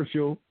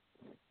spiritual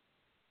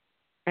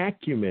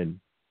acumen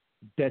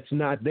that's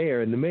not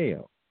there in the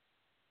male,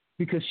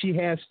 because she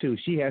has to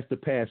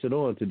pass it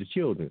on to the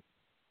children.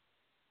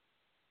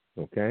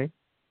 Okay?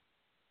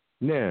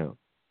 Now,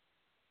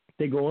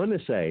 they go on to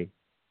say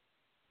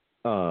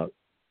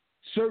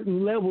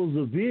certain levels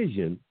of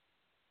vision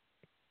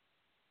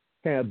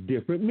have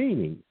different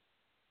meanings,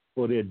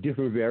 or there are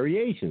different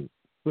variations.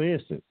 For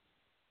instance,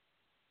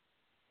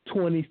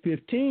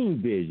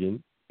 2015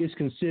 vision is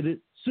considered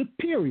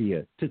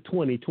superior to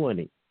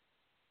 2020.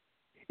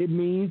 It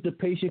means the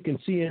patient can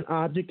see an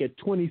object at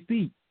 20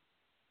 feet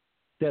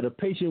that a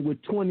patient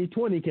with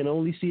 2020 can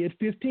only see at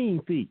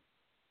 15 feet.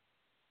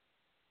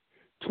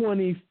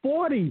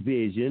 2040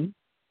 vision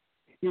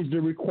is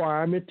the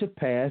requirement to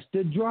pass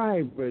the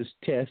driver's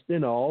test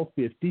in all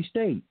 50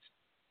 states.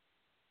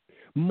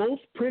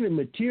 Most printed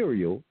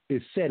material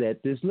is set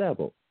at this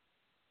level.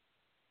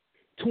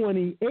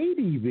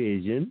 2080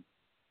 vision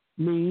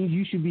means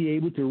you should be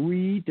able to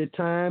read the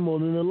time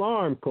on an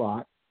alarm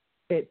clock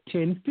at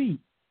 10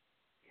 feet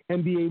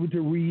and be able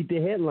to read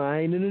the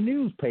headline in a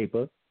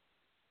newspaper,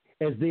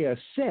 as they are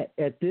set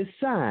at this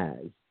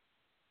size.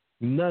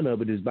 None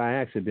of it is by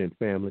accident,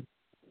 family.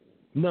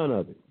 None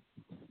of it.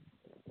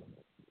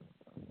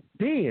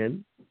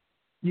 Then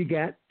you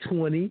got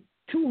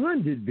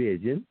 2200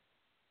 vision.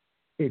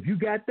 If you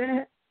got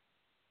that,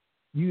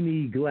 you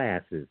need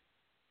glasses.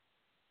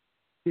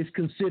 It's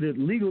considered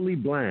legally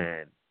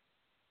blind,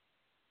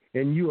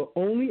 and you are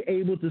only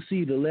able to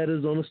see the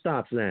letters on a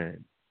stop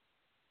sign.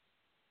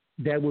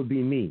 That would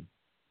be me.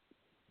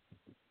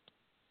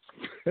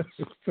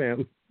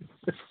 Family.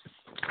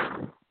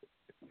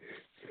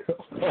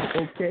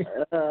 Okay.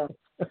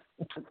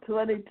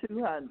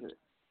 2200.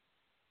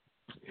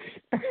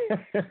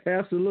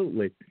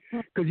 Absolutely.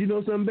 Because you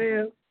know something,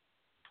 Bear?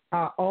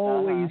 I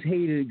always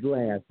hated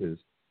glasses.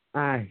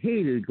 I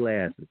hated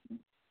glasses.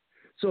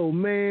 So,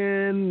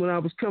 man, when I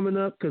was coming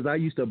up, because I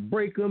used to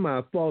break them,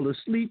 I'd fall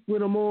asleep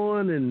with them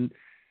on and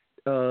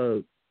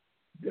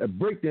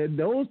break them.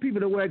 Those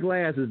people that wear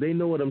glasses, they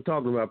know what I'm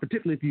talking about,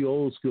 particularly if you're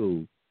old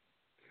school.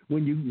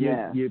 When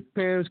your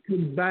parents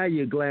couldn't buy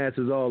you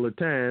glasses all the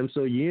time,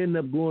 so you end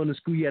up going to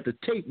school, you have to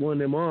tape one of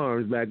them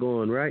arms back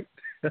on, right?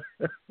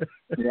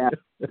 Yeah.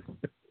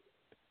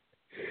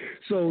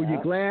 So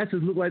your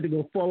glasses look like they're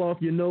going to fall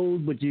off your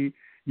nose, but you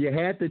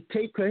had to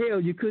tape, because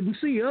hell, you couldn't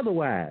see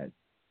otherwise.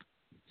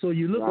 So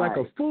you look like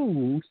a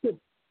fool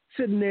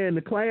sitting there in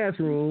the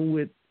classroom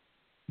with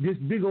this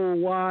big old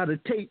wad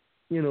of tape,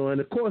 and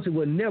of course it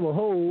would never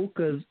hold,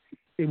 because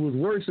it was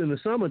worse in the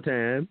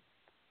summertime,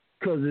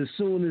 because as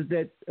soon as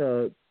that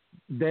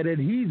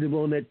adhesive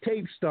on that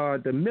tape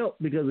started to melt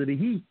because of the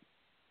heat,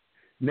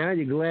 now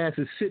your glass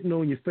is sitting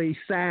on your face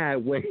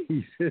sideways.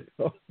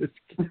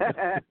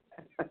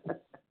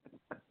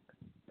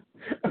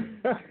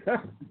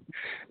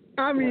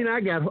 I mean, I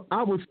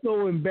was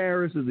so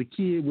embarrassed as a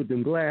kid with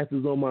them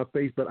glasses on my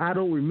face, but I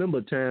don't remember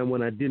a time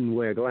when I didn't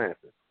wear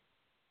glasses.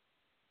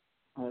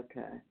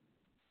 Okay.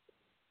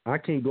 I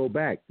can't go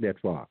back that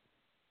far.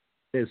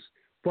 As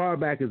far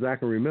back as I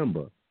can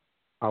remember,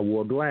 I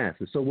wore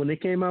glasses. So when they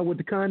came out with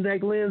the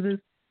contact lenses,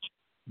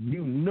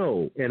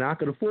 and I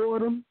could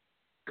afford them,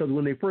 because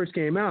when they first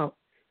came out,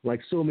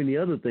 like so many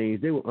other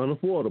things, they were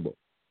unaffordable.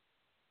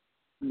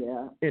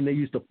 Yeah. And they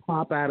used to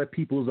pop out of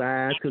people's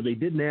eyes because they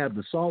didn't have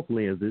the soft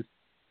lenses.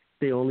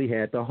 They only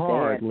had the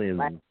hard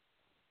lenses.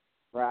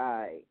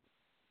 Right.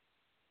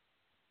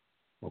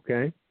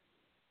 Okay?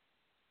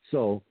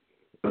 So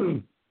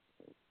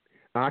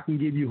I can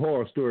give you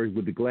horror stories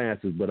with the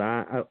glasses, but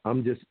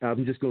I'm just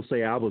gonna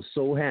say I was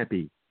so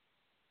happy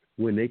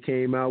when they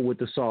came out with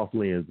the soft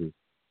lenses.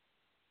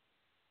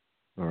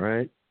 All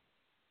right?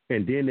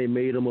 And then they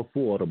made them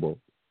affordable.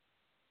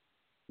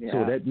 Yeah.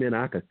 So that meant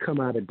I could come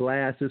out of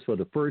glasses for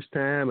the first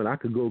time, and I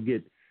could go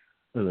get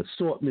an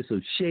assortment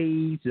of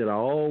shades that I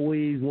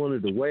always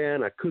wanted to wear,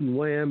 and I couldn't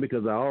wear them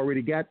because I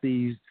already got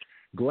these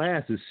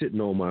glasses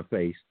sitting on my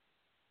face.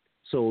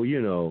 So,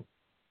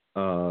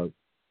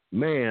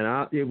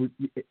 man,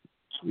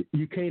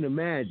 you can't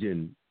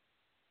imagine,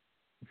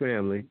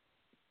 family,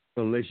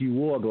 unless you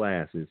wore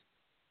glasses,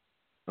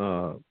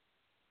 how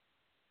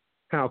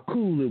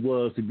cool it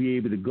was to be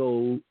able to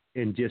go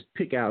and just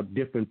pick out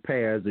different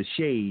pairs of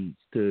shades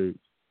to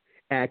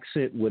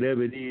accent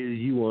whatever it is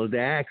you wanted to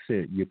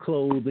accent, your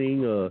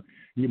clothing, or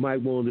you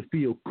might want to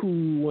feel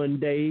cool one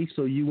day,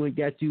 so you went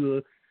and got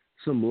you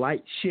some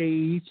light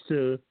shades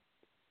to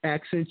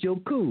accent your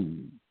cool.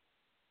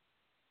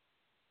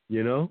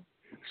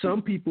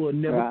 Some people are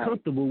never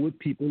comfortable with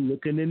people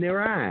looking in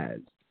their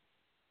eyes.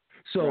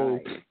 So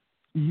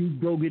you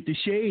go get the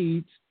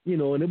shades,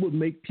 and it would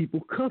make people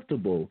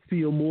comfortable,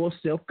 feel more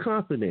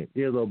self-confident.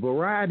 There's a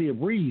variety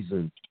of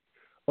reasons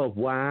of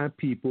why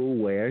people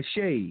wear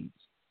shades.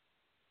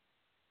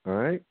 All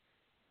right?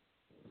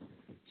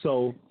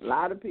 So a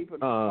lot of people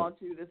don't want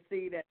you to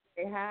see that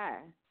they high.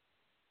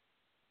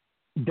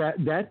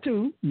 That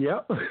too,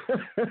 yep.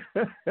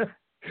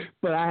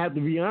 But I have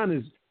to be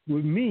honest,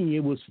 with me,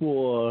 it was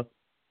for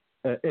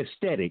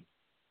aesthetic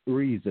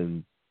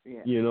reasons.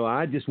 Yeah.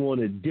 I just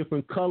wanted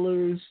different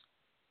colors.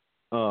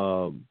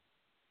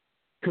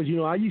 Because,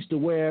 I used to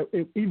wear,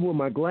 even with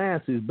my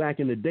glasses back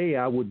in the day,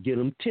 I would get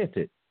them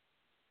tinted.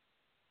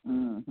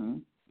 Mm-hmm.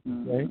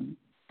 Mm-hmm. Okay?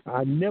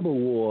 I never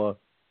wore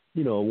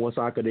once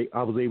I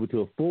was able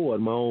to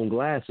afford my own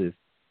glasses,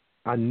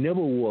 I never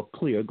wore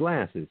clear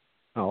glasses.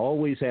 I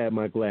always had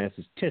my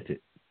glasses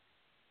tinted.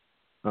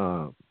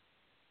 So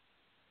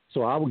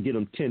I would get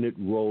them tinted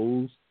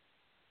rose.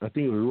 I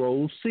think it was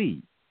rose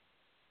C,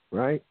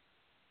 right?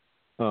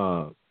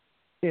 And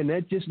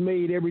that just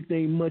made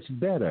everything much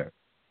better.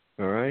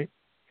 All right.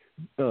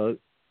 And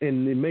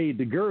it made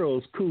the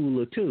girls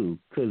cooler too,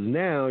 because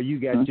now you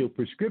got your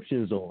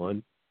prescriptions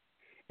on,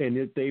 and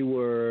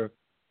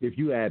if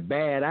you had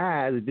bad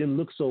eyes, it didn't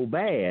look so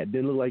bad. It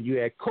didn't look like you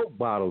had Coke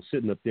bottles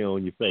sitting up there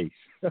on your face.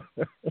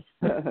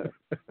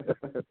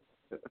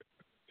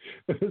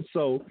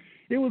 So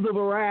it was a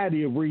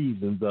variety of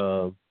reasons.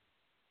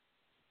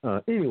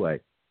 Anyway,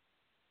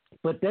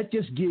 but that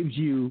just gives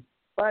you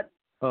But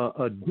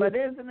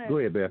isn't it? Go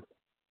ahead, Beth.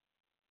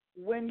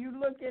 When you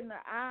look in the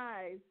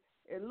eyes,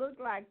 it looked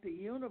like the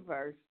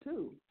universe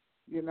too.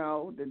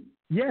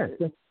 Yes.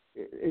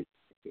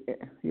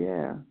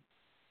 Yeah.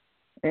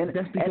 And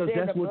that's because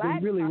that's what they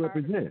really part,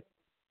 represent.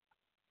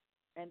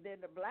 And then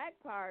the black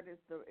part is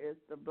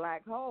the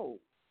black hole.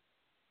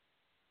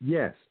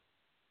 Yes.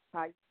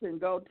 How you can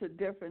go to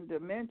different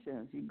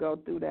dimensions. You go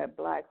through that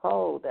black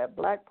hole, that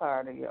black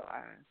part of your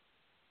eye.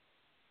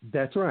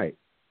 That's right.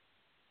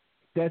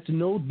 That's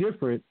no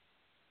different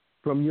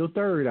from your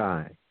third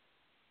eye.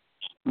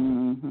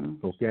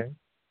 Mm-hmm. Okay?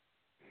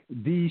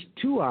 These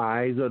two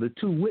eyes are the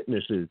two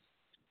witnesses.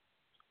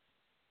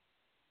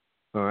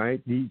 All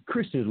right? The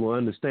Christians will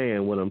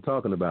understand what I'm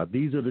talking about.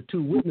 These are the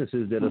two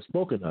witnesses that are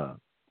spoken of.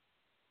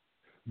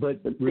 But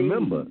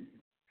remember,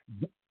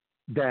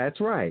 that's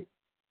right.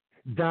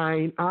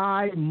 Thine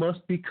eye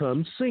must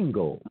become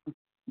single.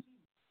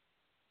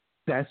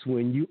 That's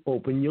when you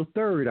open your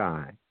third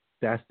eye.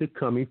 That's the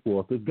coming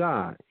forth of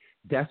God.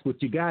 That's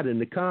what you got in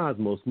the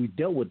cosmos. We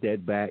dealt with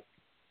that back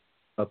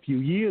a few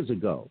years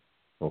ago,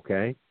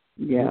 okay?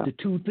 Yeah. With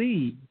the two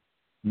thieves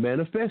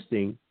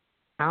manifesting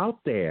out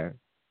there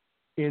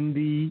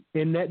in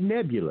that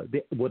nebula,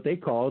 what they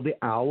call the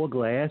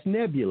Hourglass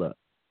Nebula.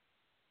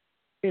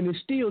 And it's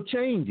still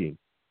changing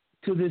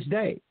to this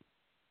day,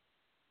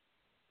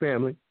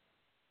 family.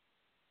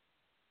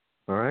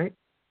 All right?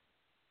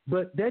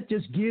 But that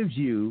just gives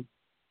you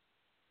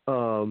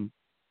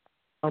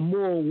a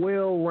more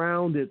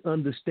well-rounded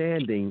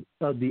understanding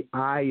of the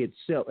eye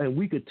itself. And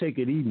we could take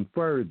it even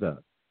further.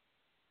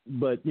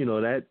 But,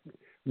 that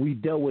we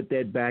dealt with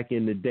that back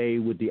in the day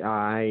with the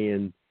eye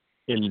and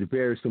the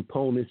various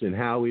components and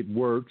how it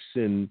works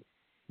and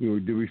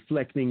the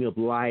reflecting of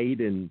light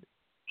and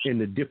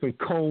the different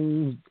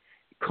cones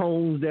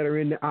that are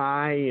in the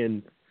eye.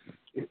 And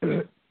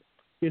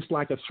it's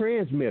like a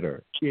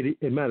transmitter. As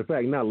a matter of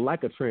fact, not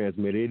like a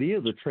transmitter. It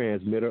is a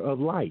transmitter of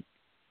light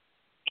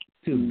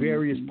to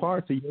various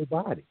parts of your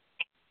body.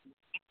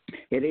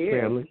 It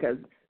is, family. because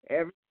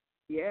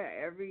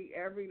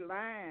every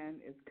line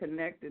is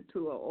connected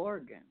to an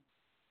organ.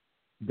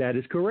 That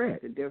is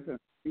correct. The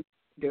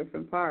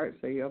different parts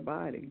of your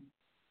body.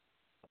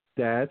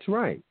 That's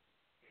right.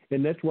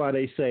 And that's why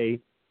they say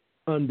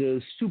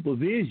under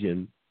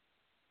supervision,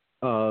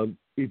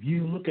 if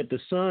you look at the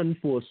sun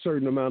for a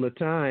certain amount of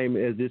time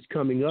as it's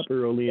coming up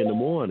early in the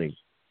morning,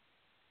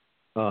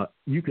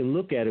 you can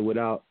look at it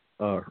without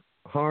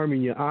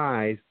harming your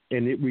eyes,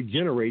 and it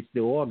regenerates the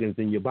organs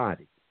in your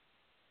body.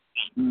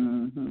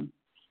 Mm-hmm.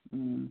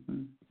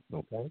 Mm-hmm.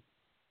 Okay?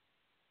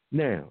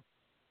 Now,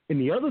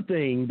 and the other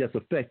thing that's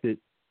affected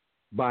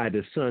by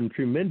the sun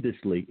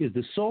tremendously is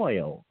the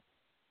soil,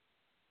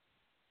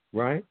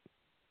 right?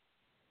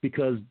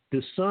 Because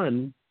the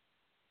sun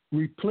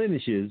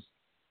replenishes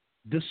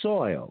the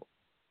soil.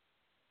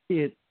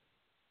 It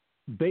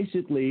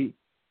basically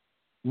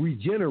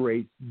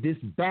regenerates this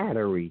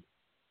battery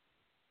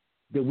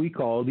that we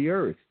call the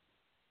earth.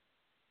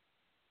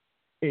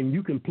 And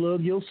you can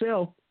plug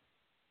yourself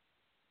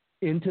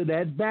into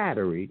that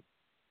battery,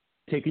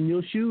 taking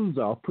your shoes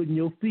off, putting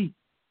your feet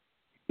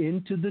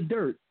into the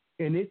dirt,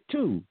 and it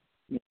too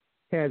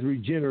has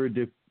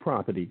regenerative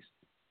properties.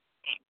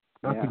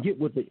 I forget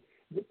what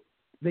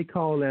they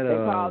call that. They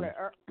call it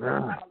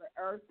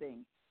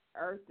earthing.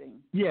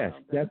 Earthing. Yes,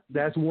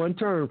 that's one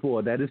term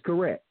for it. That is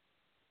correct.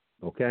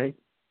 Okay.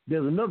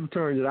 There's another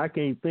term that I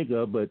can't think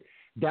of, but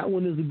that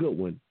one is a good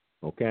one.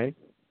 Okay.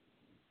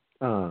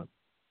 So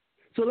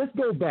let's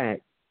go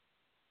back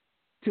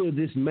to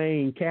this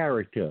main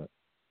character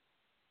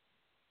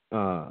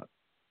in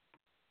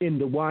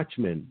The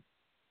Watchmen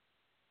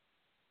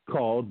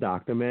called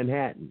Dr.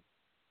 Manhattan.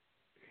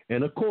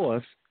 And of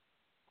course,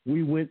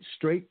 we went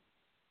straight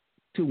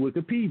to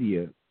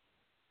Wikipedia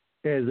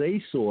as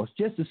a source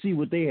just to see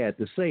what they had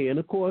to say. And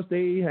of course,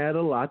 they had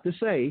a lot to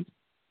say.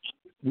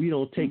 We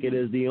don't take it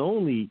as the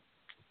only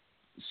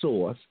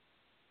source,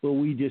 but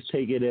we just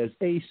take it as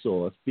a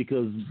source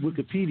because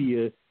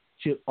Wikipedia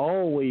should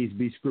always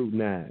be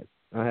scrutinized.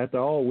 I have to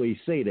always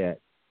say that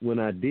when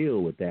I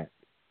deal with that.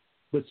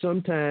 But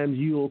sometimes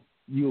you'll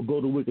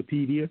go to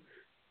Wikipedia,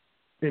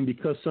 and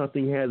because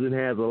something has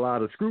a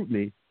lot of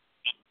scrutiny,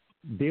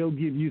 they'll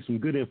give you some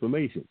good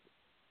information.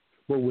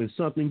 But when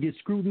something gets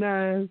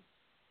scrutinized,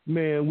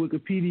 man,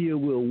 Wikipedia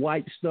will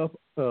wipe stuff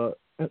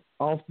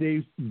off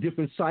their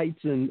different sites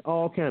and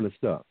all kind of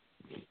stuff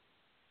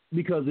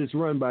because it's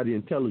run by the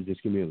intelligence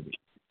community,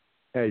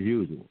 as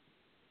usual.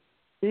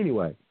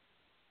 Anyway,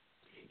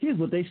 here's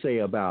what they say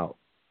about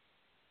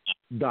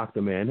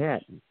Dr.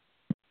 Manhattan.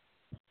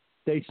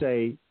 They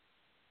say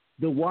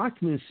the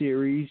Watchmen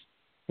series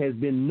has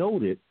been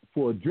noted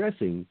for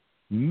addressing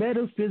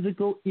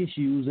metaphysical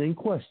issues and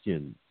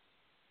questions,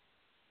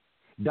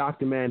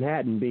 Dr.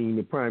 Manhattan being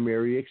the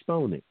primary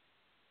exponent.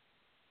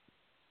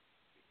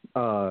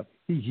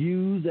 He's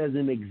used as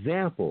an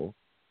example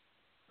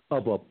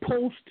of a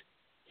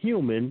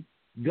post-human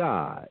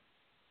God.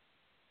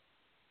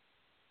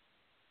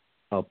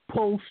 A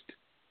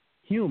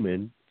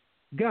post-human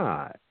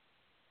God.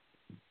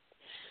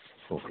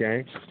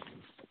 Okay?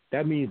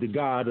 That means the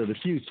God of the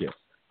future.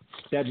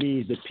 That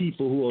means the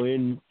people who are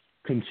in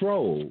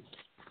control,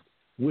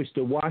 which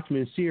the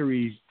Watchmen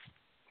series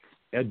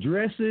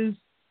addresses,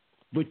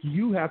 but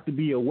you have to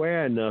be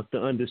aware enough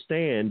to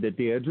understand that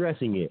they're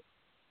addressing it.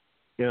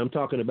 And I'm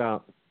talking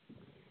about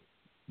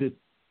the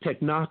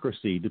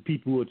technocracy, the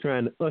people who are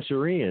trying to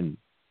usher in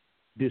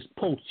this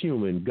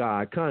post-human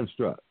God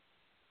construct,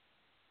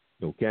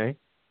 okay,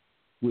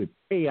 with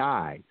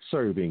AI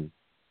serving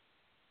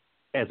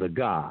as a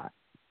God,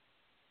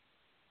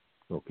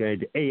 okay,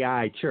 the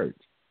AI church.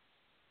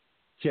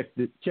 Check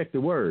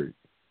the word,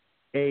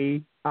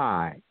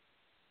 AI,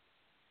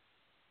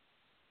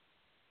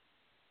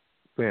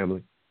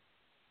 family,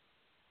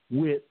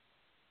 with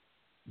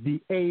the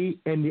A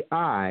and the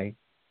I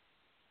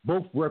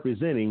both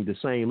representing the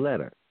same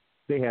letter.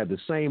 They have the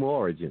same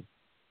origin.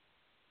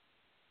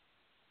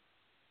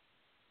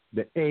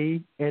 The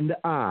A and the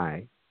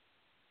I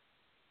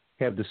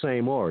have the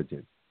same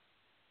origin.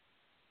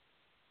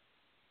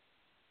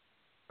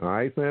 All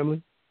right,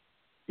 family?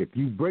 If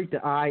you break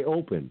the I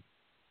open,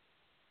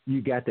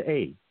 you got the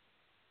A.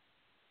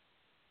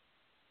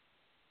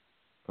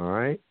 All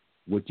right?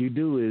 What you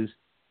do is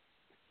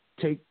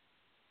take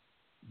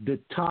the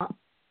top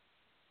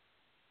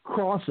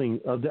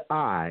crossing of the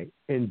I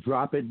and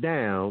drop it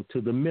down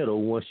to the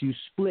middle once you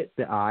split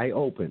the I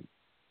open.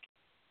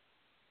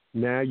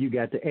 Now you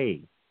got the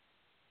A.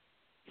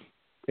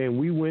 And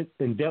we went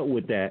and dealt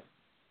with that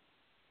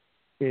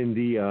in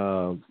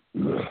the,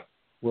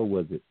 what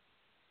was it?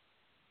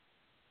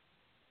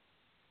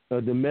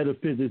 The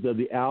metaphysics of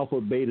the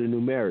alpha beta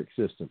numeric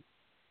system.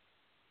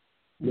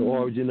 The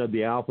origin of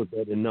the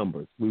alphabet and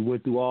numbers. We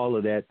went through all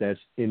of that. That's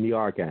in the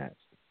archives.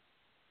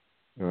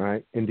 All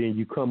right. And then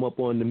you come up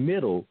on the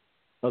middle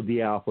of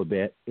the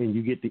alphabet and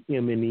you get the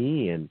M and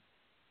the N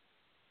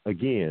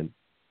again,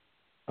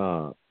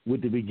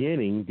 with the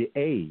beginning, the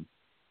A.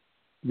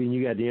 When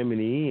you got the M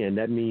and the N,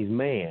 that means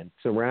man,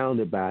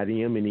 surrounded by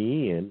the M and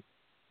the N,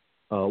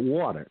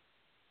 water,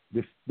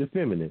 the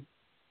feminine.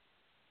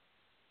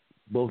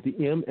 Both the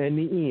M and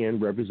the N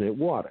represent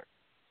water.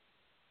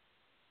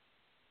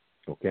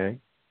 Okay.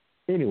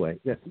 Anyway,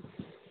 that's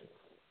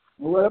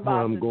what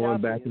about I'm the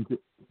going W? back into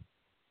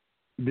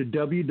the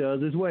W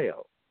does as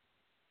well.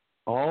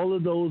 All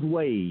of those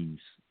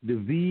waves, the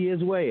V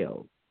as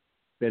well,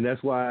 and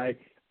that's why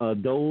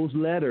those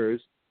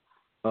letters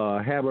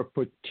have a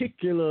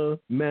particular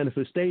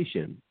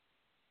manifestation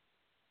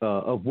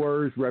of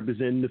words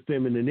representing the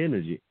feminine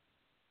energy.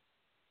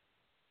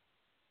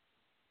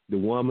 The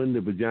woman,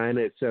 the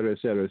vagina, et cetera, et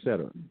cetera, et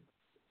cetera.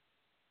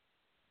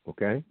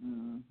 Okay?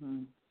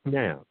 Mm-hmm.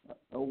 Now,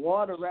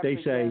 water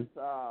represents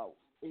they say,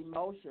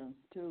 emotions,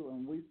 too,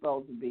 and we're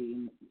supposed to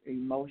be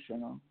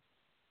emotional.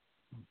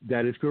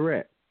 That is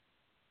correct.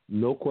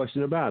 No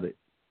question about it.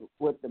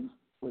 With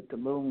the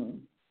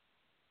moon.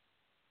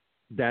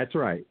 That's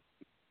right.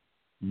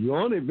 You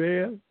on it,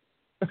 Bear.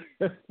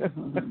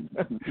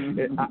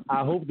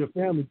 I hope the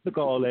family took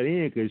all that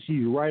in because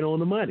she's right on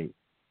the money.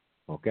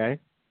 Okay?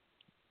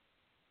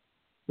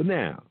 But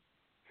now,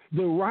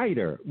 the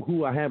writer,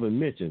 who I haven't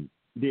mentioned,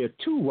 there are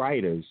two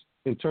writers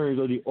in terms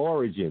of the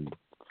origin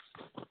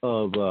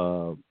of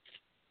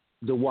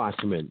the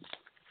Watchmen.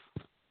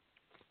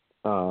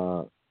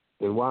 And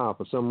wow,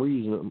 for some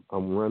reason,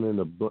 I'm running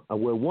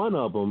well, one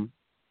of them,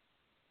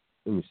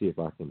 let me see if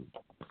I can.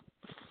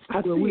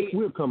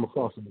 We'll come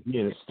across it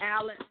again.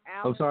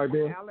 I'm sorry,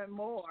 Ben. Alan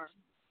Moore.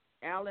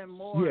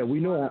 Yeah, we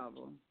know. One of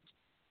them.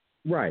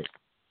 Right.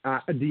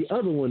 The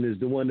other one is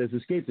the one that's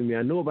escaping me.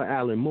 I know about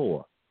Alan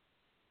Moore,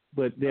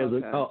 but there's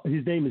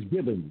his name is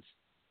Gibbons.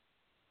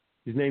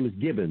 His name is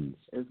Gibbons.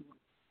 And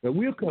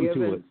we'll come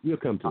to it. We'll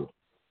come to it.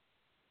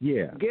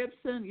 Yeah.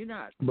 Gibson, you're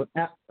not. But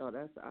that's the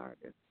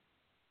artist.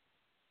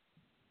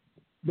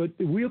 But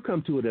we'll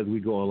come to it as we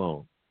go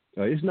along.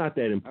 It's not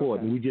that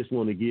important. Okay. We just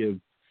want to give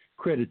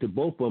credit to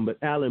both of them. But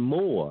Alan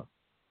Moore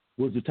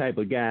was the type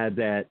of guy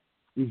that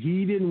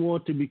he didn't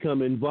want to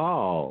become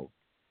involved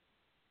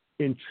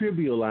in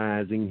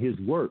trivializing his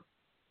work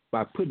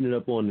by putting it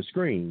up on the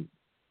screen.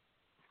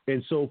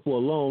 And so for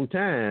a long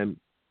time,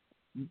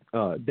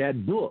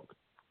 that book,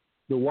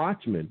 The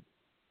Watchmen,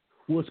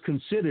 was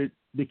considered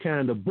the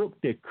kind of book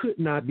that could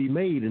not be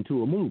made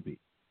into a movie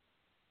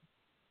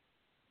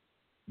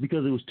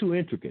because it was too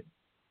intricate.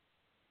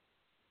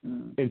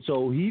 And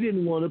so he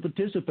didn't want to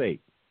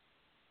participate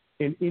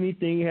in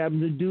anything having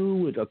to do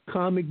with a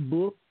comic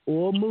book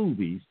or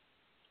movies,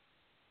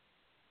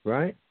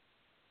 right?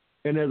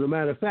 And as a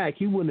matter of fact,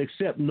 he wouldn't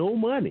accept no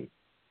money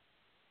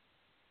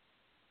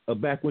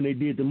back when they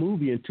did the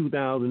movie in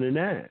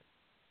 2009.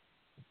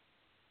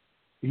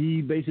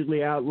 He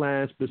basically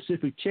outlined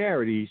specific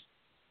charities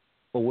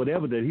or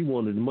whatever that he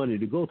wanted the money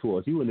to go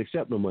towards. He wouldn't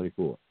accept no money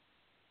for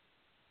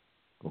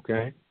it.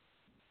 Okay?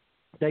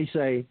 They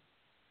say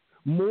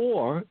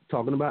Moore,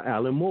 talking about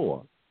Alan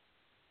Moore,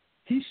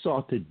 he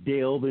sought to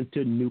delve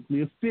into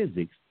nuclear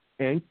physics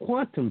and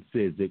quantum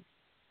physics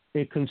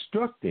in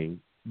constructing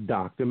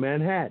Dr.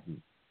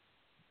 Manhattan.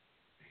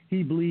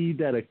 He believed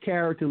that a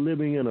character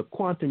living in a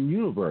quantum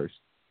universe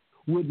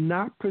would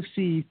not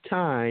perceive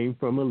time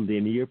from a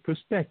linear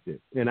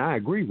perspective. And I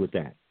agree with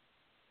that.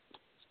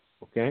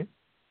 Okay?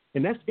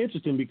 And that's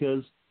interesting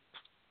because,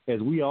 as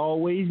we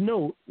always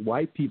know,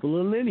 white people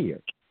are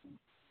linear,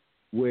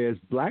 whereas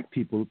black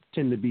people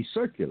tend to be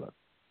circular.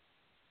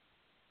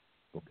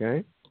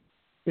 Okay?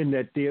 And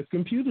that their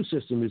computer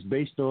system is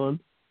based on,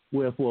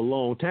 well, for a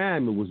long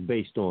time it was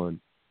based on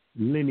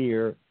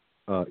linear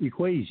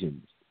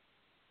equations.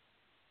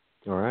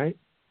 All right?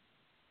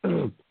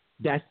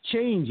 That's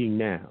changing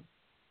now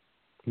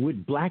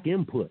with black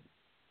input,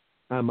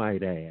 I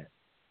might add.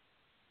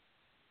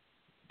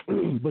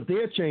 But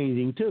they're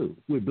changing too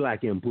with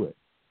black input.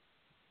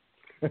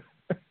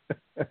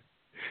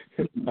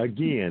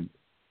 Again,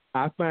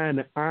 I find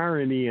the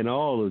irony in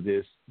all of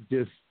this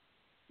just,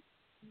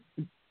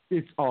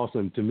 it's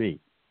awesome to me.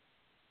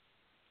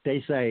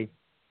 They say,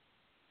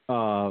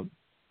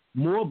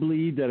 Moore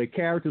believed that a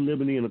character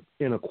living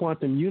in a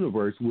quantum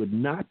universe would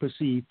not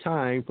perceive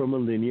time from a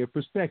linear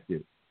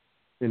perspective.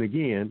 And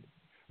again,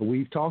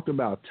 we've talked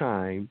about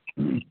time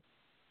and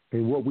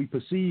what we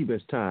perceive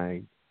as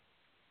time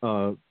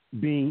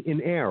being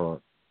in error.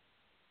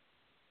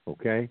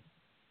 Okay?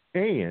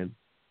 And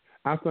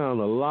I found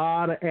a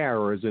lot of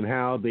errors in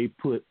how they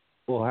put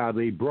or how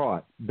they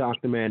brought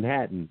Dr.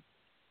 Manhattan,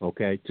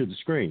 okay, to the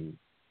screen.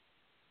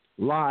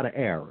 A lot of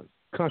errors,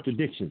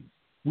 contradictions.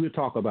 We'll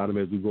talk about them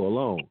as we go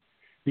along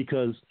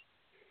because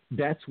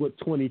that's what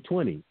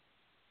 2020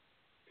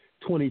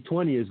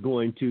 is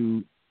going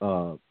to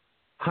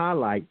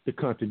highlight the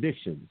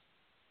contradictions,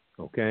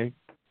 okay?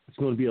 It's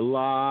going to be a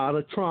lot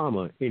of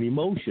trauma and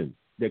emotion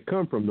that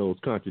come from those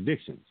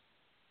contradictions.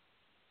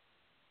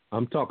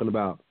 I'm talking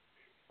about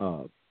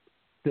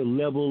the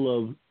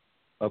level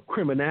of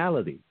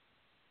criminality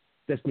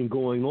that's been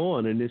going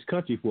on in this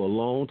country for a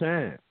long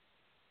time.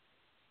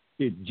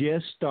 It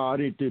just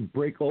started to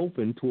break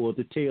open toward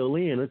the tail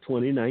end of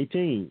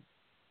 2019.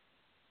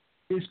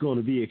 It's going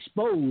to be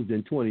exposed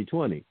in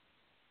 2020.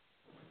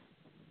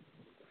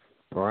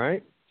 All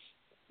right?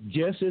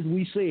 Just as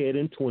we said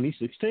in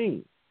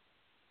 2016.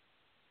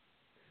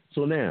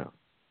 So now,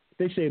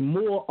 they say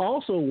Moore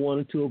also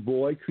wanted to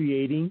avoid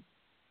creating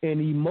an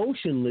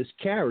emotionless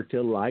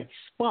character like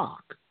Spock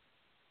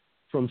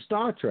from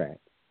Star Trek.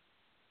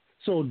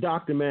 So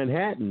Dr.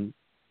 Manhattan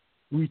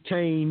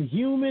retained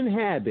human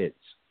habits,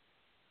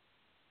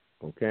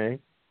 okay,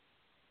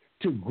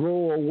 to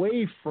grow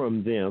away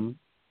from them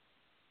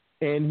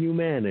and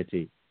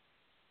humanity.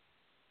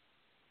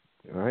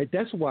 All right,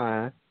 that's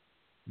why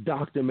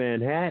Dr.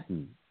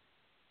 Manhattan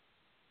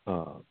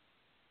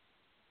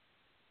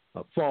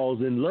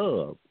falls in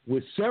love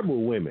with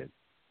several women.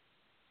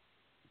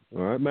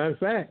 All right, matter of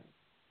fact,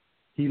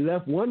 he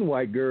left one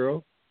white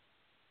girl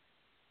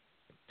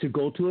to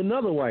go to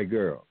another white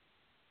girl.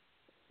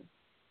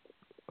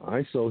 All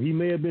right, so he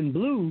may have been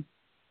blue,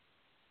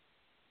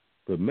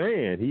 but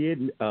man, he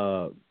had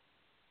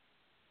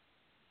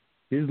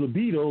his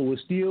libido was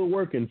still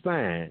working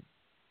fine.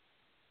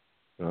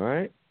 All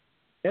right.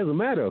 As a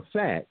matter of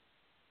fact,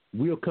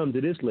 we'll come to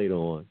this later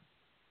on.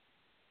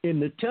 In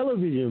the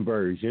television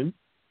version,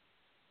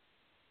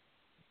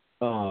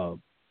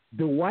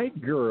 the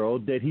white girl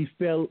that he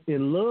fell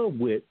in love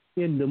with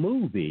in the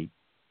movie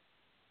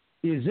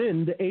is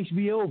in the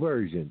HBO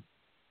version.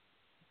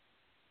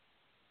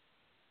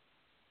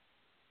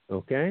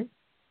 Okay?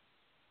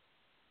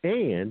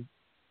 And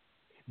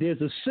there's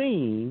a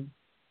scene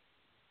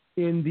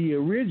in the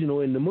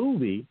original, in the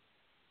movie,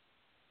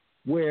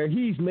 where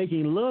he's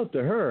making love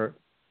to her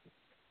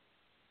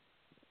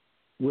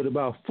with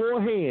about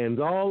 4 hands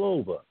all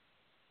over.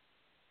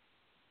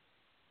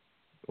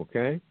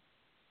 Okay?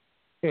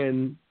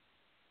 And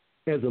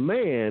as a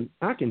man,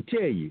 I can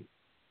tell you,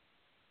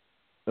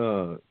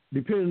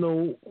 depending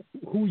on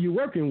who you're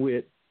working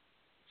with,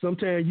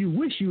 sometimes you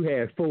wish you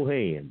had 4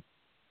 hands.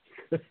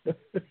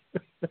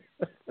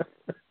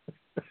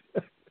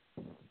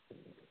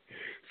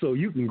 So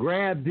you can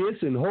grab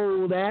this and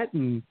hold that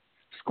and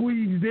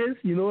squeeze this,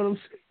 you know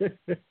what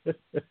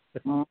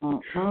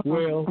I'm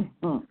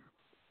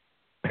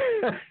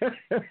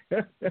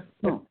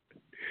saying?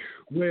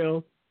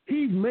 Well,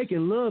 he's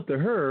making love to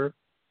her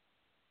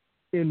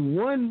in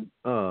one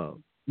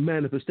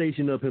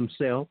manifestation of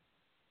himself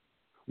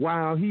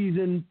while he's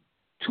in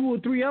 2 or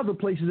 3 other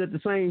places at the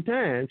same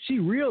time. She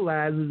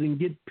realizes and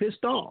gets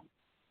pissed off.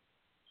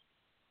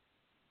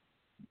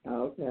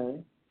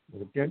 Okay.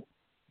 Okay.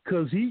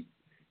 Because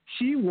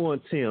she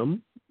wants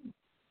him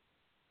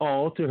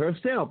all to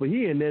herself, but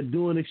he in there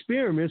doing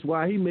experiments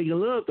while he making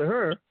love to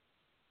her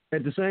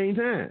at the same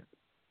time.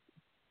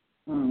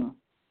 Mm.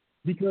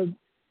 Because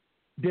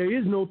there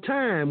is no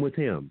time with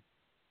him.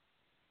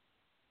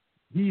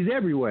 He's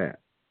everywhere.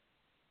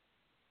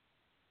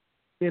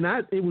 And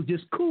it was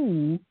just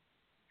cool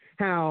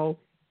how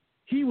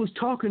he was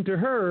talking to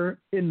her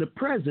in the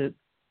present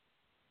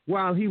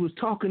while he was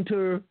talking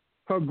to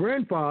her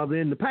grandfather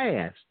in the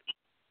past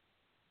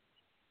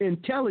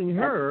and telling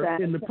her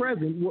in the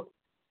present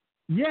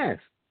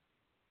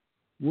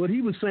what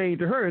he was saying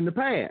to her in the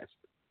past.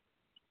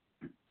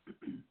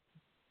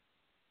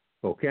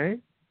 Okay?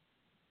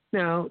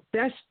 Now,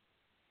 that's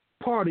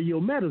part of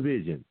your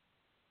metavision,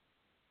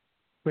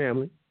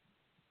 family.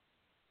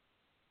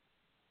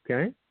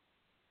 Okay?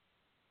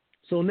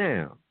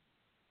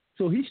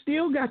 So he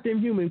still got them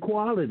human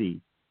qualities,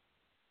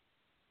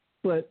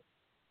 but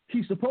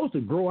he's supposed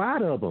to grow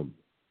out of them.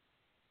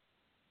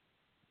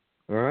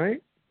 All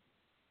right?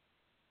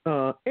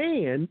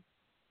 And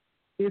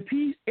if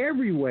he's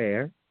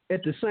everywhere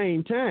at the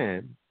same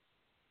time,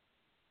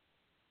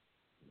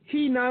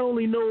 he not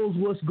only knows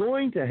what's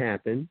going to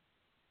happen,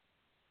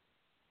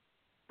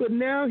 but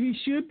now he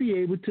should be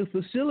able to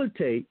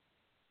facilitate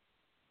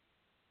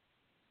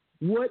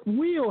what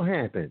will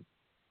happen.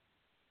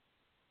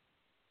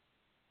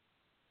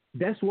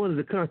 That's one of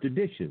the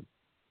contradictions,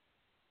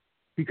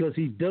 because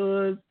he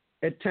does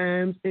at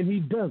times and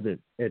he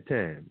doesn't at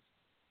times.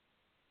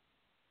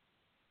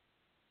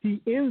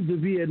 He ends the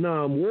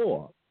Vietnam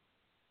War,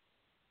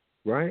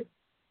 right,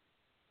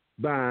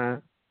 by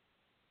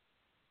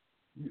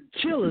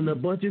killing a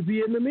bunch of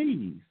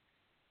Vietnamese,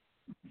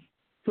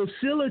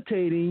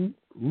 facilitating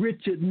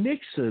Richard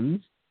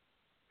Nixon's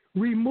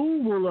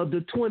removal of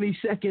the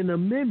 22nd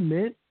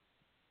Amendment,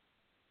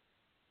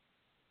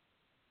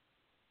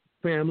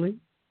 family,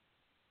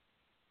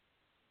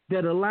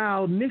 that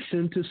allowed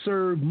Nixon to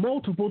serve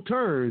multiple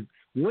terms,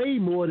 way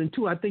more than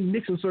 2. I think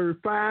Nixon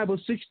served 5 or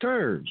 6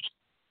 terms.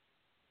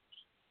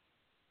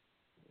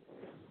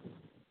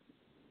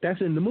 That's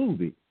in the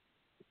movie,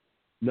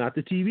 not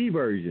the TV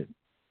version.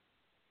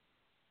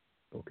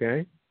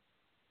 Okay?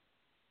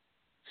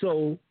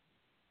 So,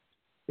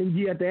 and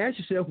you have to ask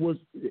yourself,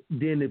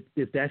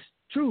 if that's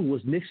true,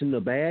 was Nixon the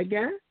bad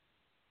guy?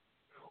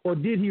 Or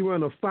did he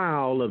run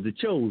afoul of the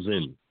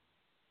chosen?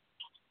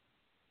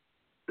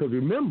 Because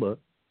remember,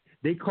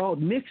 they caught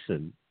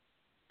Nixon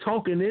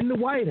talking in the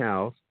White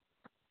House,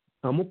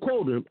 I'm going to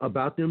quote him,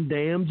 about them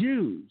damn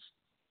Jews.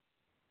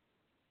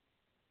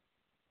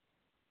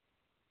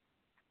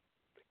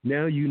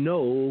 Now you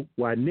know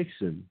why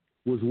Nixon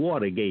was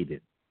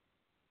Watergated.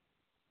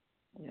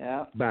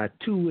 Yeah. By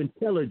 2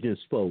 intelligence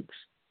folks,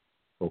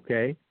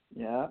 okay?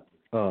 Yeah.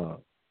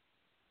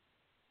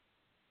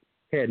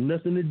 Had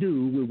nothing to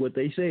do with what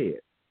they said.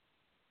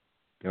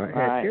 All right?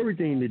 Right. Had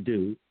everything to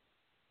do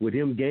with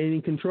him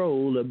gaining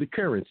control of the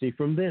currency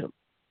from them.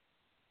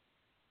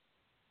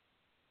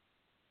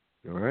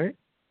 All right?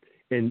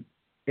 And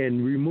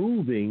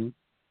removing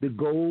the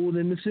gold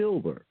and the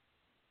silver.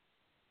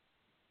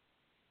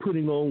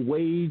 Putting on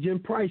wage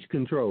and price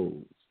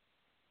controls.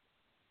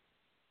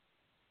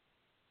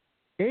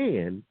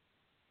 And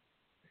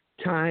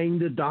tying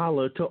the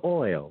dollar to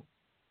oil.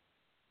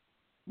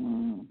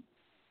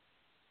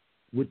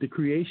 With the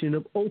creation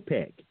of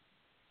OPEC.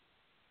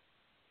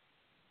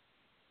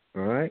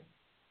 All right?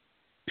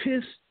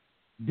 Pissed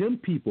them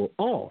people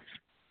off.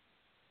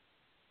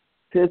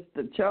 Pissed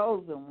the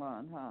chosen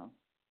one, huh?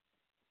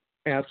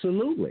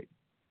 Absolutely.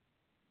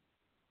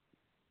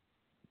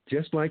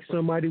 Just like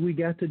somebody we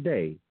got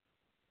today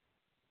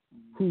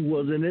who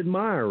was an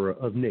admirer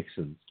of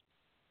Nixon's.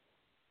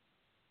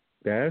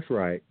 That's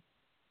right.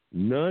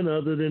 None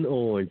other than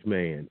Orange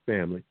Man,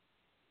 family.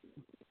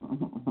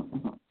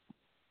 All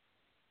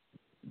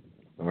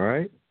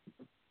right?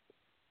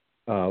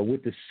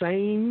 With the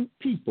same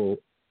people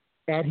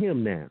at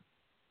him now.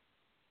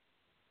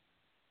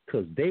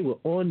 Because they were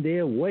on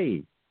their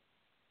way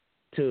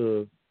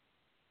to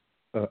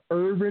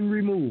urban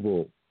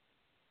removal.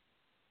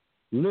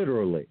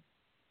 Literally.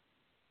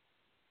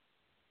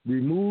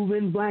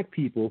 Removing black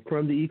people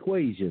from the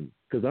equation.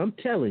 Because I'm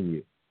telling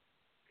you,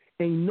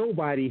 ain't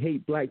nobody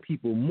hate black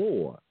people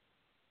more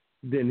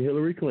than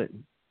Hillary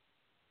Clinton.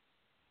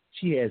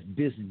 She has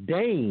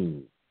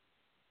disdain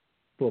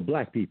for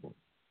black people.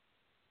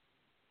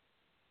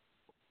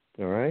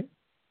 All right?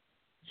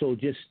 So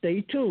just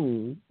stay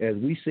tuned, as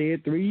we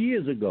said 3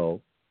 years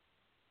ago,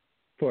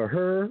 for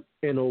her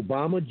and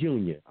Obama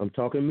Jr. I'm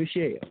talking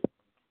Michelle.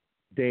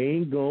 They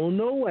ain't going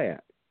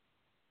nowhere.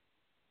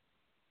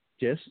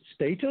 Just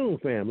stay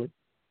tuned, family.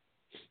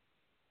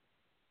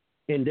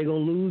 And they're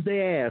going to lose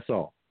their ass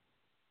off.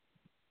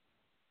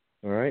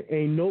 All right?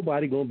 Ain't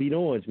nobody going to beat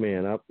Orange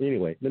Man.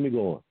 Anyway, let me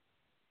go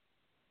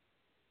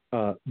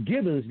on.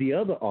 Gibbons, the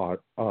other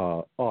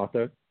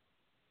author,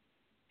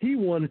 he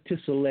wanted to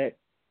select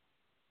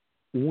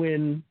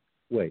when,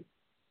 wait.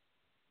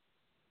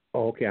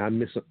 Oh, okay, I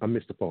missed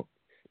the point.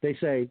 They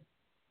say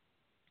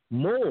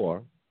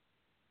more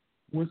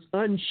was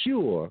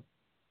unsure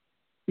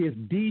if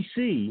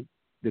DC,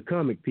 the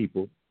comic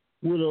people,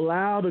 would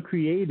allow the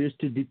creators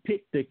to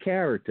depict the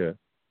character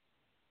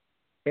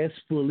as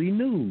fully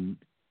nude.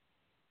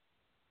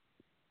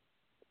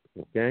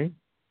 Okay?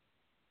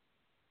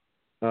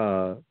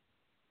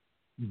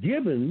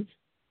 Gibbons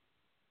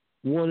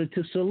wanted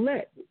to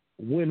select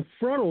when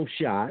frontal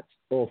shots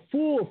or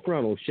full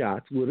frontal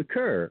shots would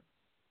occur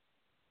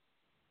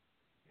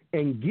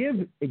and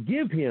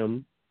give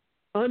him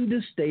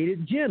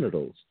understated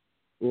genitals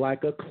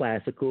like a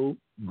classical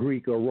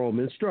Greek or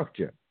Roman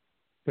structure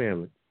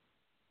family.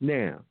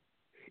 Now,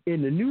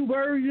 in the new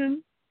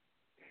version,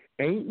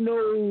 ain't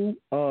no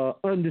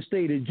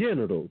understated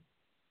genitals,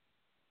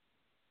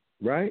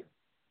 right?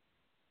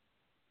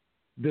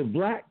 The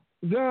black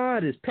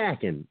god is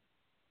packing,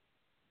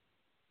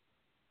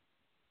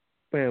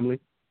 family.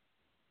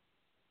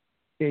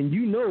 And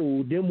you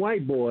know them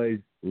white boys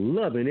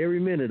loving every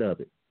minute of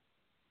it.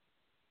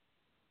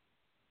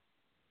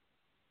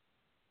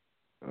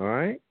 All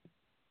right?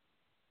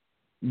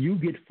 You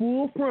get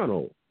full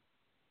frontal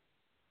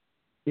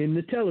in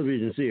the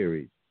television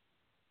series.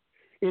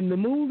 In the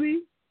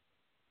movie,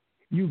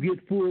 you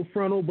get full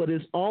frontal, but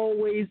it's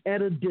always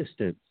at a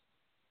distance.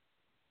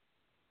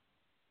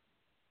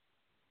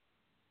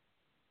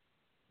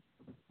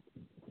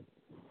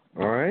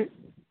 All right?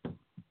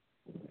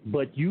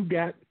 But you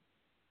got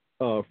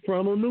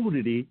frontal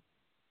nudity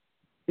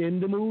in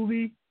the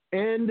movie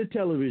and the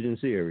television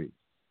series.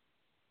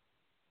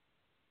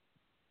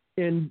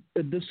 And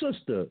the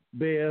sister,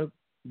 Bev,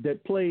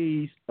 that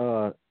plays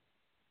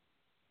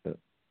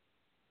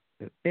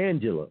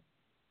Angela,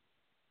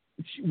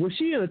 was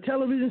she in a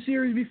television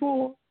series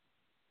before?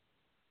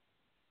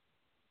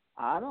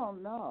 I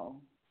don't know.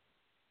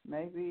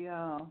 Maybe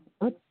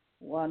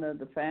one of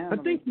the family.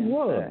 I think he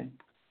was. Say.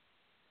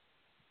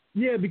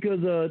 Yeah, because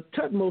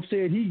Tutmo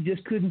said he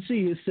just couldn't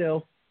see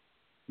himself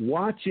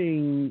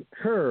watching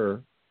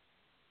her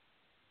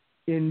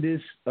in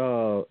this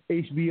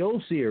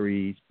HBO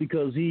series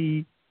because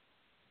he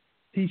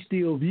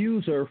still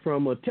views her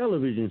from a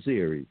television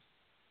series.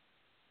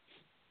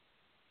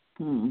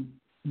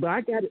 But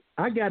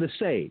I got to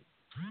say,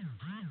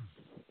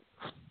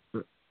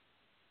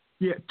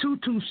 yeah,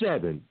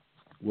 227,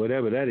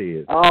 whatever that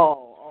is.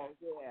 Oh,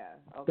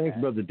 yeah. Okay. Thanks,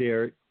 Brother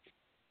Derek.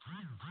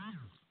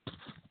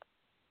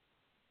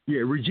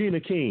 Yeah, Regina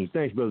King.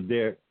 Thanks, Brother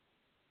Derek.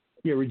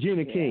 Yeah,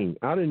 Regina King.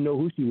 I didn't know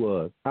who she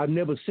was. I've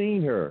never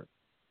seen her.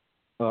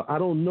 I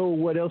don't know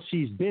what else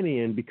she's been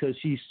in because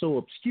she's so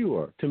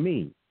obscure to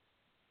me.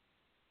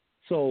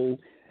 So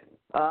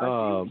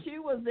she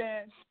was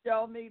in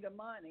Show Me the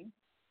Money.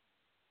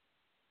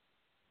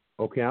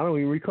 Okay, I don't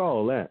even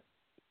recall that.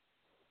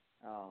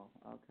 Oh,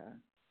 okay.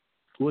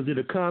 Was it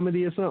a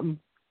comedy or something?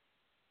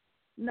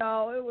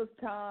 No, it was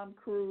Tom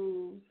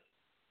Cruise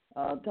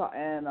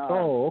and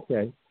oh,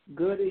 okay.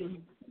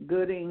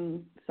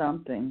 Gooding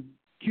something.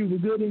 Cuba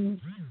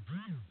Gooding?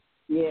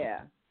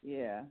 Yeah.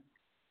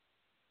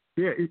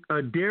 Yeah,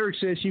 Derek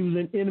says she was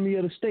an Enemy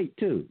of the State,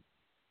 too.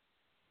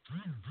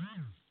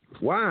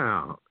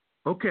 Wow.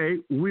 Okay,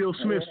 Will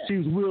Smith, she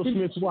was Will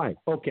Smith's wife.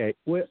 Okay,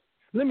 well,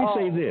 let me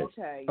say this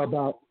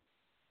about,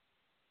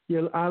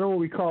 I don't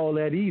recall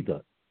that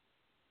either.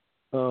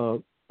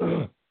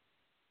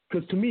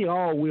 Because to me,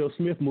 all Will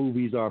Smith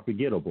movies are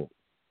forgettable.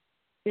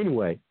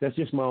 Anyway, that's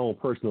just my own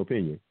personal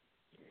opinion.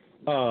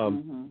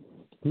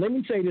 Let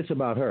me say this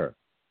about her.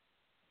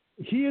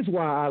 Here's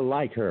why I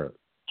like her.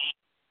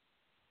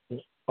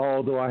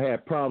 Although I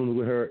had problems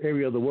with her,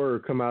 every other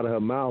word come out of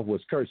her mouth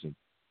was cursing.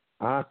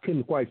 I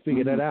couldn't quite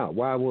figure that out.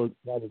 Why was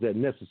that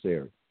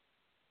necessary?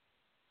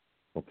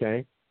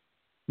 Okay.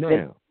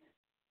 Now,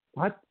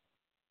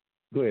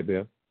 go ahead,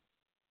 Bill.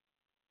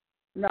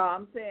 No,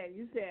 I'm saying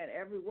you said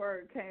every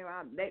word came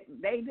out.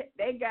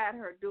 They got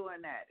her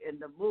doing that in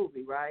the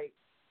movie, right?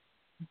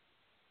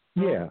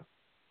 Yeah.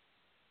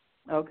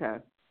 Okay.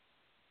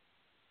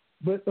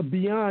 But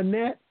beyond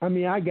that, I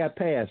mean, I got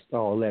past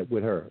all that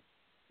with her.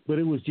 But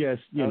it was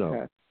just, you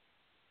know,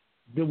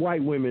 the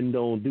white women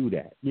don't do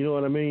that. You know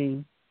what I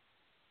mean?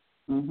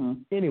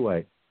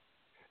 Anyway,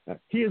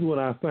 here's what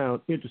I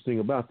found interesting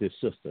about this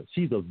sister.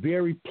 She's a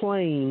very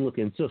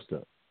plain-looking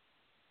sister.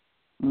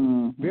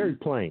 Very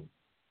plain.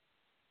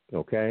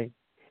 Okay?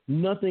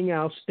 Nothing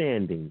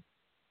outstanding.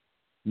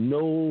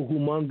 No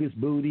humongous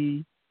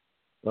booty.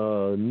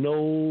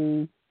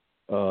 No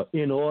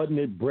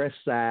inordinate breast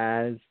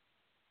size.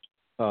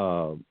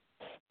 But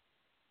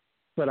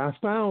I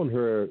found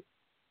her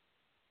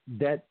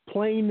that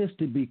plainness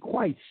to be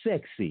quite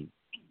sexy.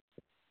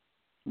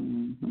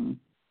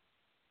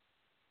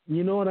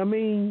 You know what I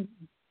mean?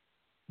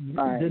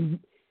 Right.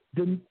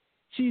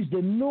 She's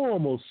the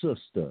normal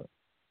sister.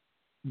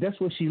 That's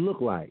what she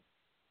looked like.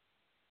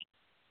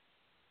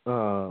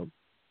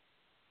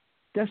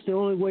 That's the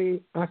only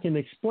way I can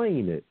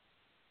explain it.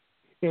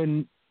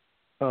 And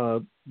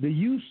the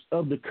use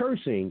of the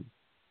cursing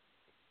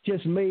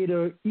just made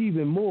her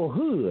even more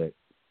hood.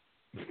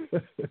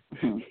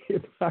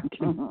 If I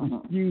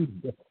can use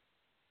that.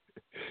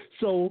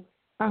 So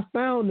I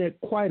found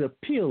that quite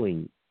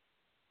appealing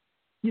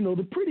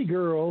the pretty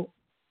girl,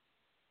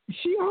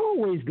 she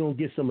always gonna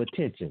get some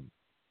attention.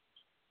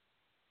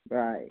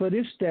 Right. But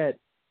it's that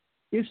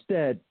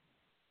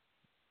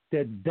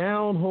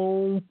down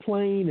home,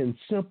 plain and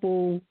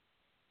simple,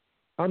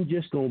 I'm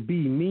just gonna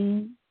be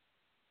me.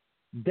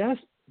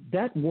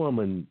 That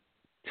woman,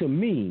 to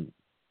me,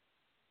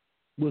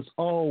 was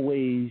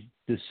always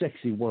the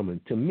sexy woman.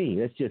 To me,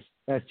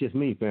 that's just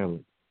me,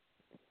 family.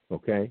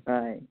 Okay.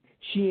 Right.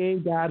 She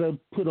ain't gotta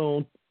put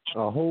on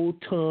a whole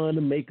ton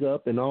of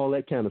makeup and all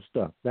that kind of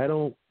stuff. That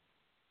don't,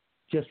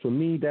 just for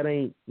me, that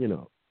ain't,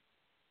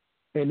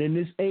 And in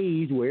this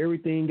age where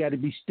everything got to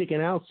be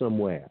sticking out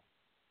somewhere,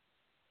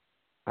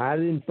 I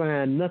didn't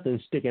find nothing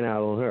sticking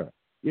out on her.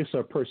 It's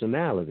her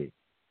personality.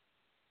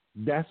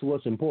 That's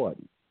what's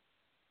important.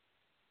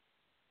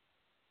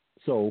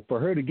 So for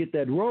her to get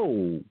that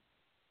role,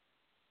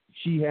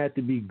 she had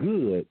to be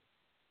good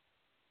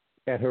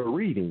at her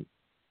reading.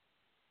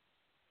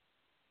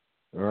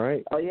 All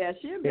right. Oh yeah,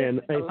 she'll be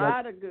a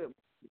lot of good.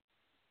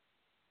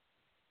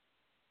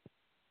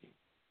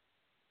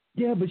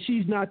 Yeah, but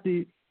she's not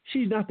the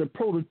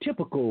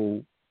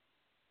prototypical.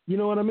 You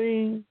know what I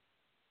mean?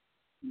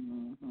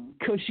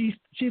 Because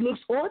she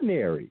looks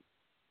ordinary,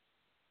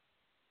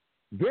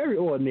 very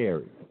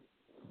ordinary.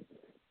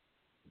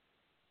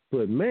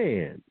 But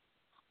man,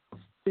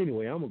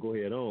 anyway, I'm gonna go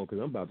ahead on because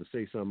I'm about to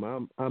say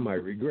something I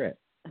might regret.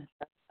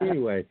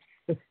 Anyway.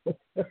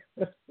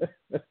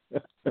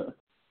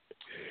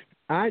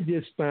 I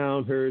just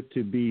found her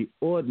to be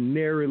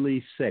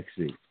ordinarily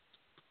sexy.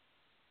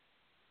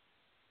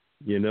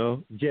 She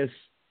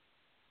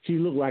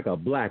looked like a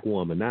black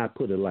woman. I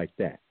put it like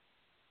that.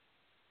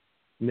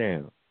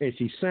 Now, and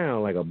she sounded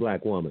like a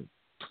black woman.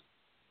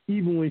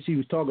 Even when she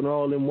was talking to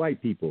all them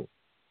white people,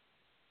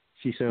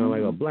 she sounded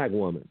like a black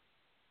woman.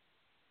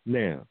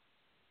 Now,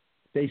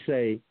 they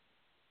say,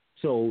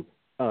 so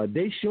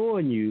they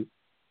showing you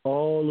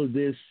all of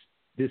this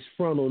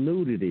frontal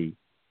nudity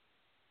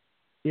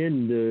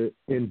in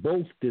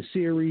both the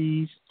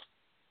series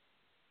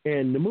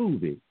and the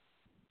movie.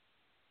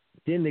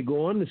 Then they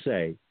go on to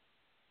say,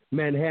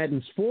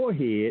 Manhattan's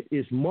forehead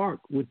is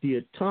marked with the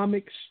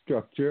atomic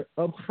structure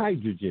of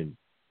hydrogen.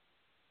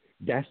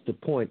 That's the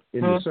point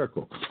in the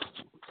circle.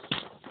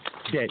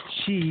 That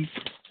she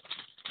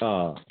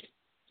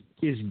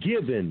is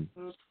given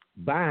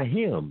by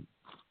him.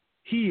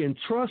 He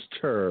entrusts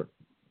her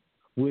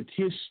with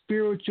his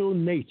spiritual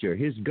nature,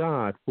 his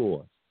God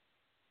force.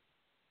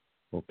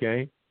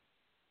 Okay?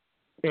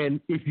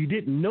 And if you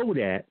didn't know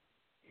that,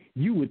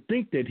 you would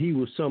think that he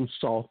was some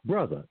soft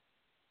brother.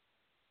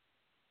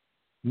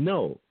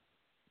 No.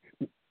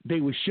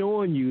 They were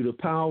showing you the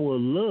power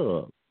of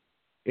love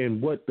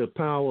and what the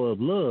power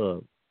of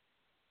love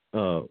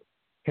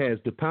has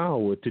the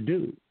power to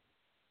do.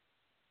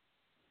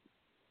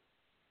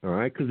 All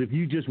right? Because if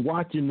you just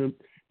watching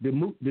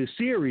the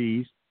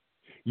series,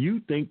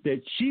 you think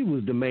that she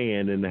was the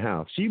man in the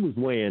house. She was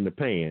wearing the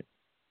pants.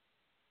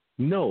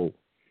 No.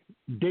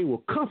 They were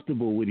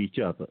comfortable with each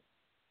other.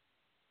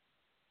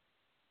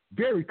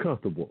 Very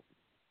comfortable.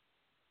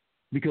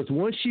 Because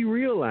once she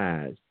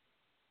realized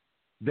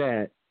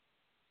that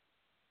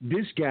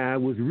this guy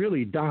was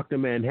really Dr.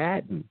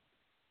 Manhattan,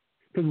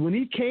 because when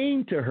he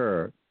came to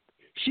her,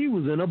 she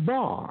was in a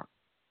bar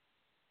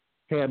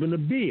having a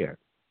beer.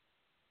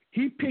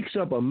 He picks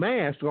up a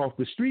mask off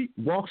the street,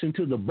 walks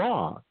into the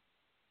bar,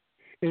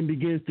 and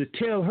begins to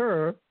tell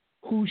her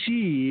who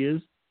she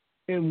is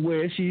and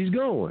where she's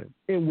going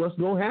and what's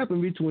going to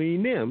happen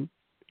between them.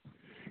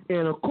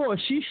 And, of course,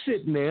 she's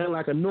sitting there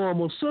like a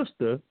normal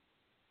sister,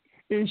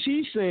 and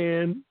she's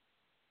saying,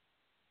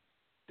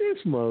 this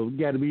mother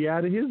got to be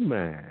out of his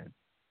mind.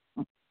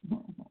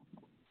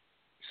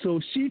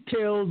 So she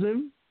tells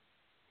him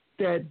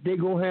that they're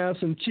going to have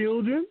some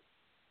children.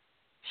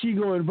 She's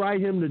going to invite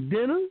him to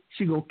dinner.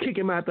 She's going to kick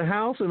him out the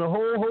house and a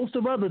whole host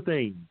of other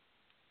things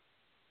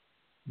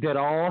that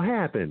all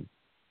happen.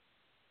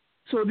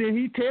 So then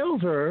he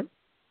tells her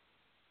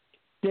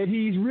that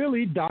he's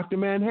really Dr.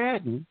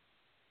 Manhattan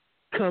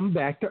come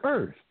back to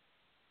Earth.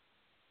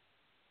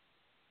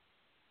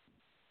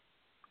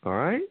 All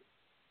right?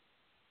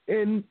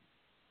 And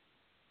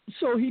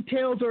so he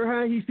tells her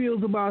how he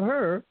feels about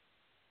her.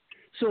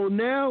 So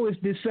now it's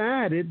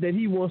decided that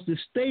he wants to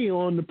stay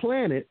on the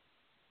planet.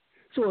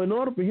 So in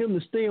order for him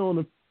to stay on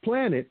the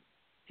planet,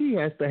 he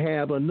has to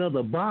have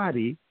another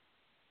body.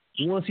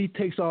 Once he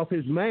takes off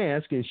his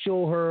mask and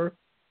show her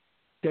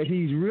that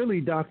he's really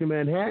Dr.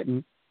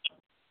 Manhattan,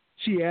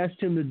 she asks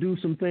him to do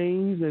some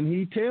things, and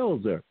he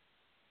tells her.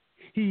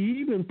 He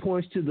even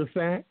points to the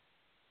fact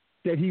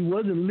that he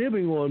wasn't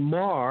living on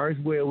Mars,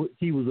 where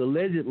he was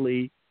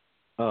allegedly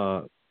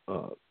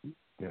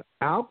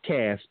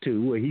outcast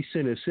to, where he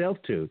sent himself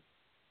to,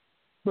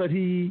 but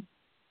he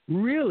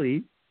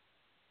really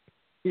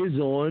is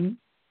on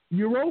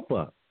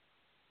Europa.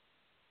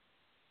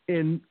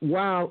 And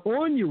while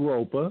on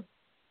Europa,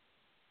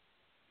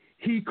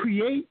 he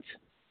creates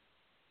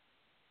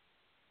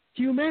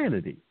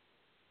humanity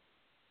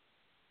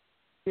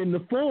in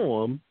the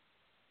form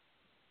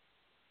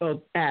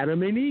of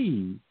Adam and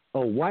Eve a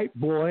white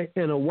boy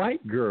and a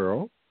white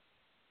girl,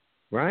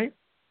 right,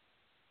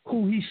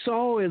 who he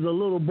saw as a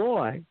little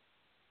boy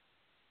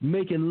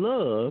making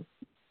love,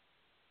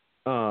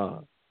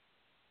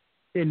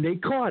 and they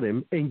caught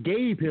him and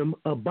gave him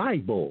a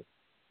Bible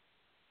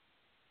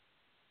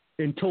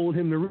and told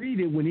him to read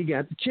it when he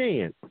got the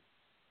chance.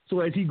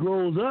 So as he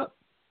grows up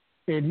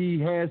and he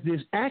has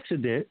this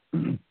accident,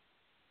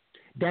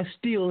 that's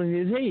still in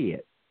his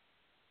head.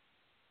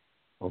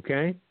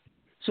 Okay?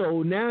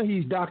 So now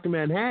he's Dr.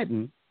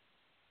 Manhattan.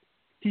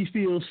 He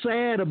feels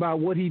sad about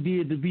what he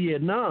did to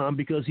Vietnam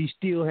because he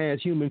still has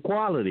human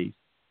qualities.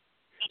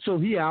 So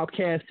he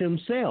outcasts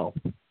himself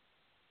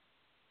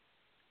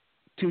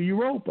to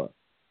Europa.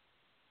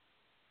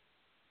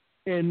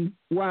 And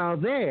while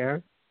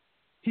there,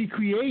 he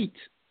creates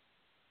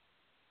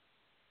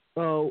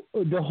the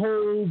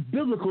whole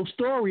biblical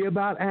story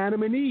about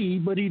Adam and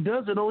Eve, but he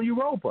does it on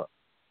Europa.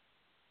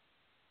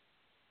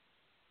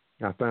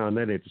 I found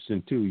that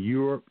interesting too.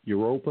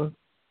 Europa.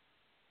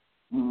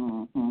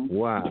 Mm-hmm.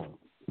 Wow.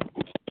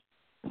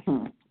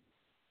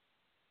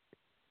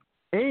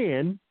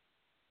 And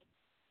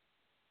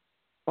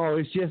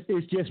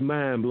it's just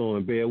mind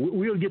blowing, Bear.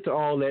 We'll get to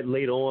all that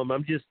later on.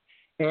 I'm just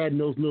adding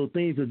those little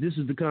things because this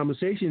is the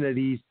conversation that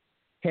he's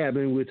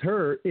having with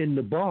her in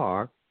the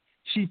bar.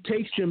 She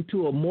takes him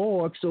to a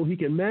morgue so he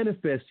can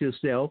manifest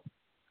himself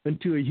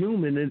into a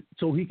human, and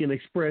so he can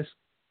express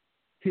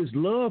his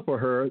love for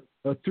her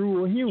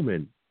through a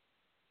human,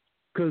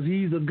 because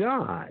he's a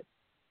god.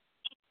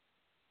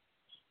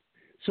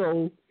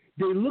 So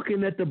they're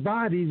looking at the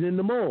bodies in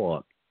the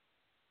morgue.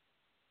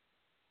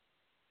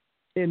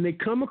 And they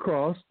come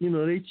across,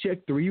 they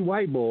check 3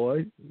 white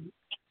boys.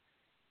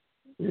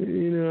 I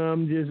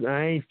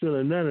ain't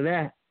feeling none of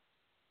that.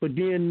 But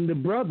then the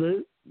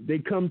brother, they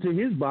come to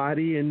his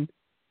body and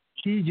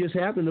he just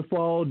happened to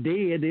fall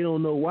dead. They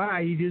don't know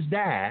why. He just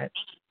died.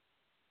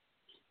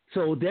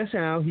 So that's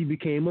how he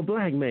became a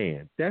black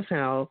man. That's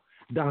how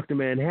Dr.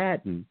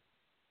 Manhattan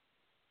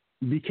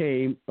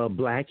became a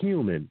black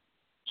human.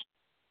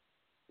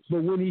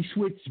 But when he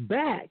switched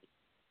back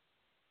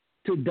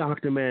to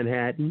Dr.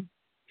 Manhattan,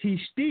 he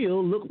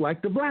still looked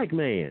like the black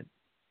man.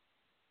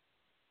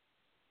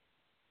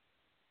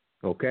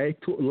 Okay?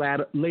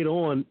 Later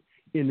on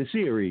in the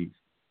series.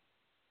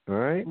 All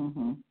right?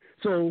 Mm-hmm.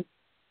 So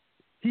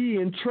he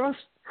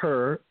entrusts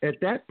her at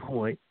that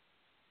point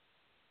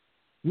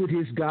with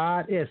his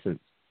God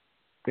essence.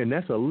 And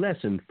that's a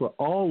lesson for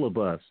all of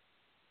us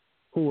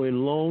who are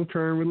in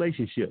long-term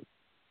relationships.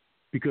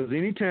 Because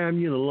anytime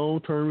you're in a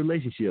long-term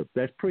relationship,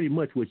 that's pretty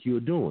much what you're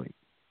doing.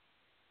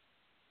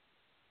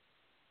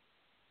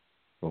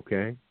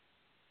 Okay?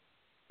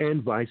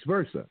 And vice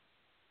versa.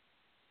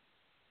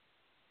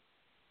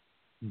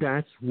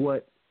 That's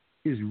what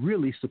is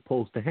really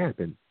supposed to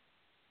happen.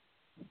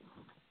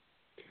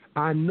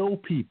 I know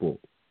people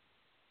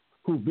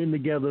who've been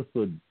together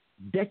for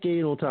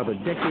decade on top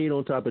of decade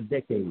on top of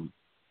decade.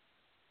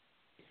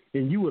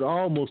 And you would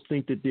almost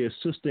think that they're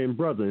sister and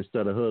brother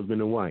instead of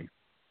husband and wife.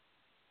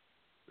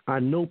 I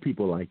know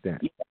people like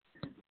that.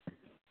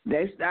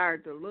 They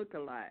start to look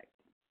alike.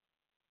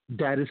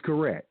 That is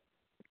correct.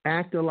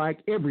 Act alike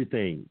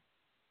everything.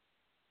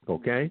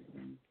 Okay?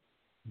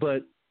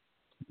 But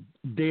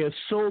they're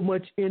so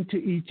much into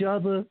each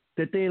other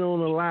that they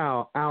don't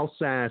allow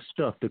outside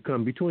stuff to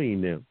come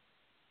between them.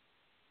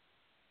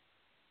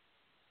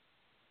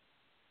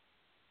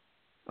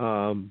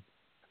 I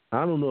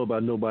don't know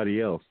about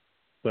nobody else,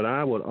 but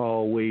I would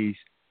always,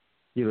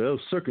 there were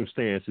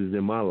circumstances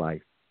in my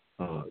life,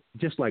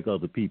 just like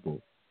other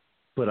people,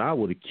 but I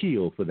would have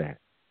killed for that.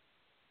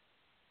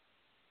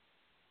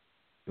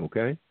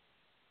 Okay?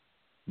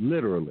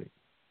 Literally.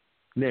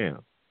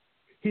 Now,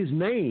 his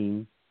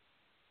name,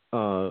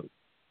 when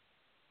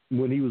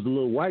he was a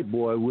little white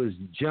boy, was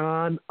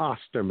John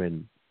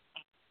Osterman.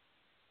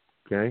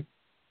 Okay?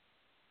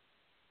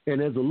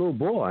 And as a little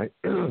boy,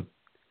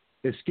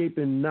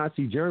 escaping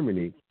Nazi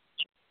Germany,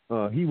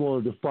 he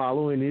wanted to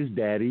follow in his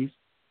daddy's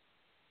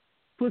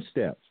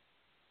footsteps.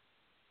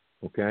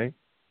 Okay?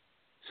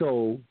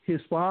 So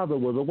his father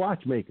was a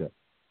watchmaker.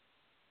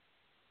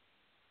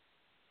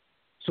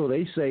 So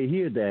they say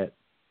here that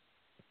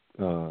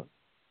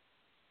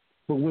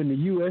but when the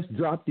U.S.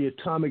 dropped the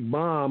atomic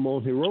bomb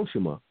on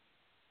Hiroshima,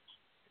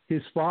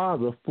 his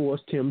father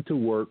forced him to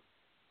work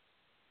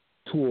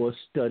towards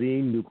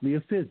studying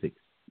nuclear physics.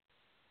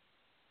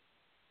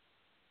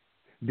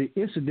 The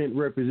incident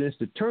represents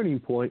the turning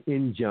point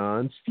in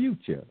John's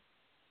future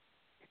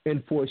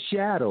and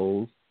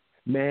foreshadows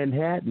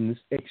Manhattan's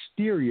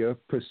exterior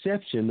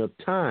perception of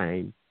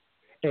time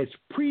as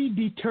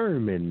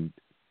predetermined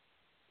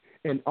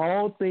and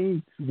all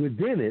things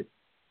within it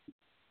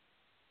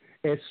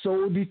as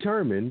so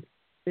determined,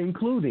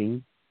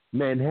 including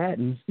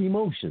Manhattan's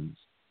emotions.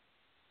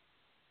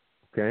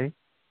 Okay?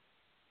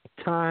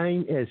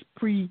 Time as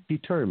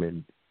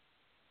predetermined.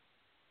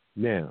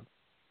 Now,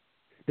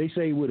 they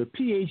say with a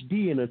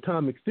PhD in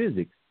atomic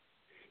physics,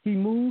 he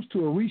moves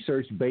to a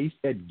research base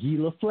at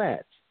Gila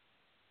Flats,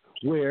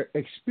 where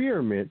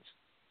experiments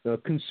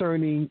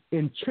concerning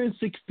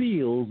intrinsic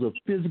fields of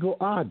physical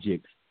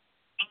objects,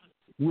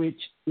 which,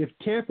 if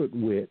tampered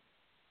with,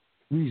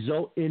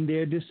 result in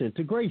their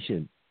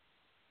disintegration.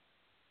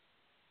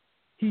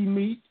 He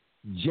meets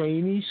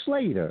Janie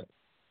Slater,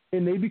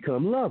 and they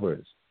become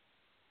lovers.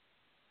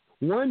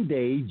 One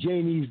day,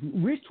 Janie's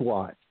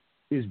wristwatch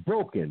is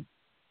broken,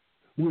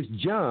 which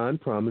John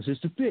promises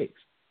to fix.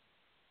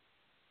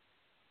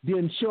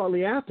 Then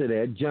shortly after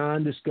that,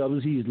 John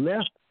discovers he's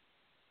left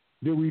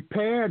the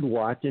repaired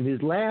watch in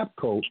his lab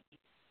coat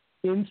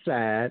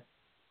inside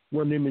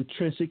one of them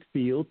intrinsic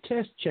field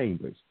test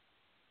chambers.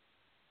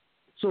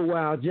 So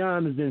while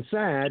John is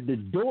inside, the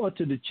door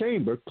to the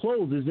chamber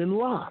closes and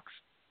locks.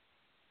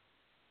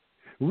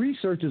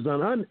 Researchers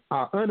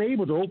are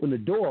unable to open the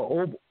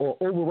door or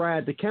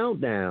override the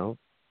countdown,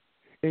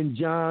 and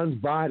John's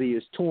body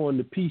is torn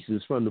to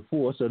pieces from the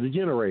force of the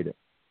generator.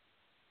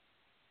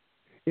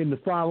 In the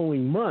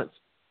following months,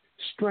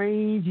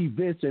 strange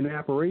events and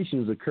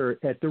apparitions occur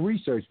at the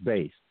research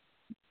base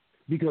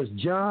because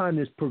John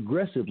is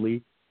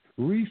progressively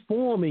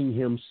reforming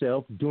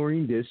himself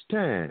during this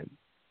time.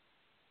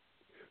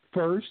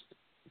 First,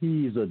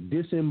 he is a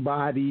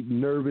disembodied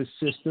nervous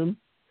system,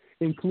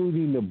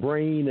 including the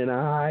brain and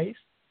eyes,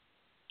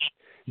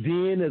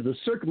 then as a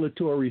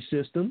circulatory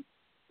system,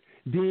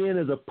 then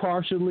as a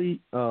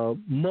partially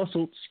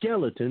muscled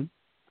skeleton,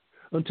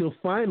 until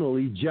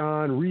finally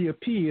John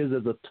reappears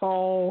as a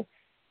tall,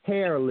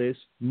 hairless,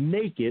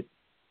 naked,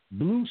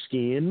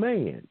 blue-skinned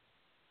man.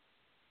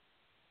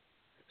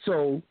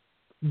 So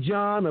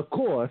John, of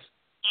course,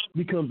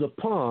 becomes a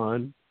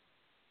pawn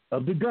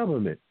of the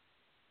government,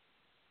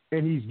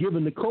 and he's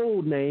given the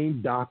code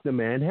name Dr.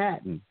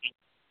 Manhattan,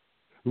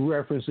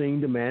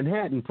 referencing the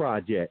Manhattan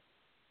Project.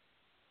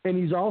 And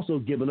he's also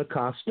given a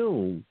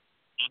costume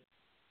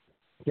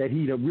that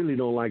he really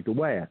don't like to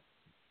wear.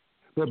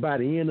 But by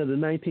the end of the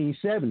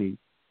 1970s,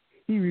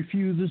 he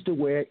refuses to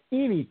wear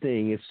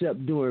anything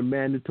except during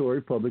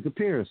mandatory public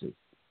appearances.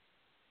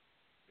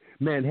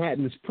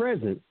 Manhattan's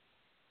presence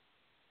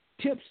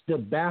tips the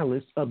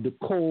balance of the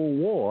Cold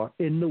War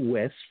in the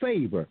West's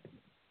favor,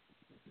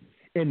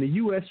 and the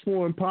U.S.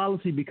 foreign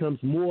policy becomes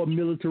more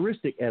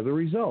militaristic as a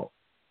result.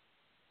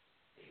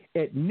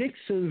 At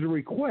Nixon's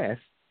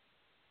request,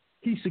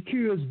 he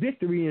secures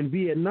victory in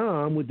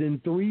Vietnam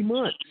within 3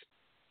 months,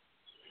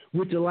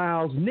 which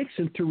allows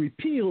Nixon to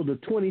repeal the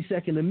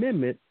 22nd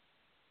Amendment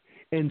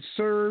and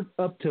serve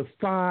up to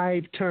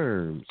 5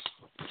 terms.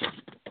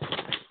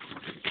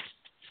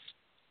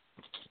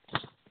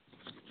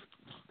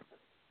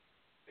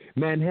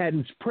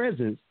 Manhattan's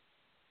presence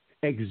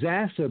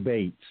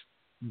exacerbates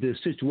the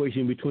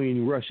situation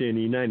between Russia and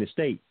the United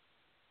States,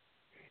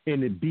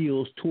 and it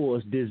builds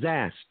towards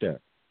disaster.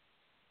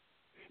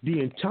 The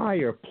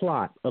entire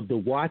plot of The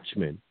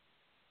Watchmen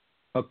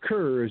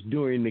occurs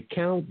during the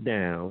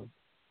countdown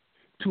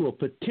to a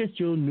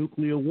potential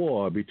nuclear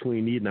war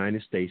between the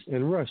United States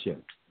and Russia.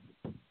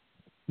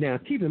 Now,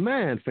 keep in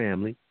mind,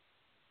 family,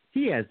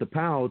 he has the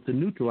power to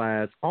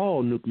neutralize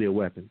all nuclear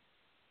weapons,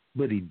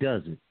 but he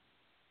doesn't.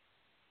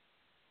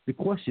 The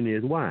question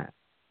is why,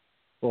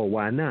 or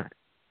why not?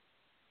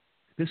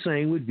 The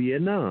same with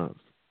Vietnam.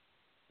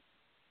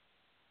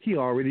 He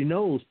already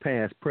knows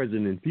past,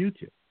 present, and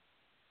future.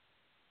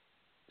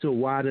 So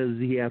why does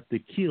he have to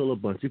kill a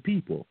bunch of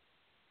people?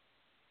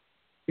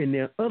 And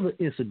there are other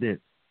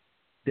incidents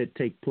that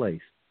take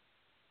place,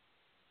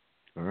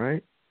 all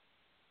right,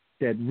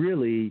 that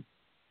really,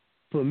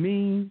 for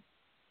me,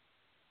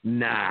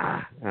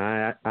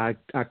 I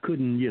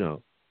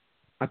couldn't,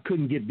 I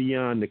couldn't get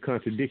beyond the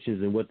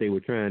contradictions in what they were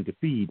trying to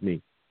feed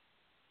me.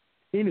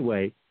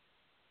 Anyway,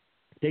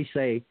 they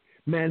say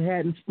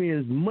Manhattan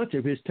spends much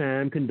of his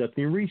time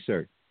conducting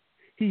research.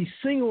 He's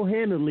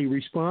single-handedly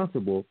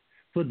responsible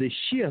for the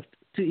shift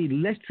to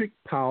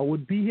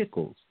electric-powered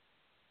vehicles.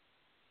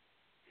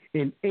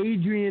 And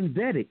Adrian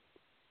Vedic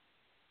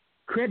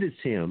credits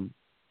him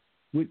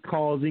with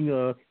causing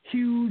a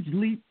huge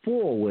leap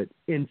forward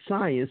in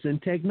science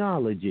and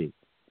technology.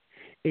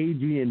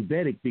 Adrian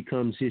Vedic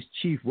becomes his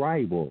chief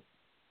rival.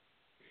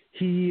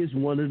 He is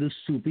one of the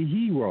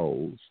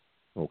superheroes,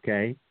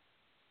 okay,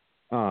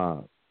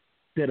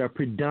 that are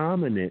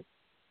predominant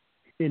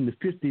in the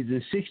 50s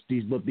and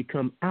 60s but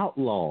become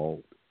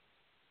outlawed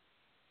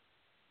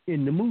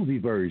in the movie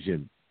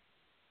version.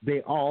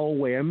 They all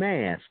wear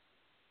masks,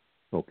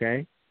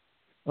 okay?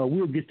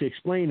 We'll get to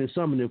explaining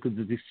some of them because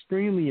it's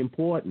extremely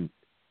important,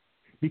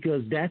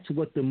 because that's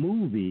what the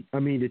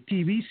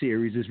TV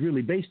series is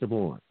really based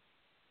upon.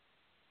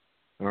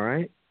 All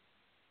right?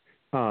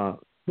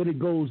 But it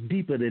goes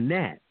deeper than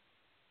that,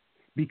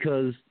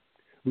 because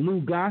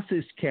Lou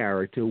Goss's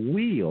character,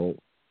 Will,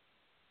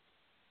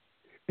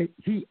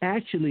 he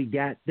actually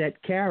got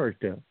that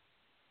character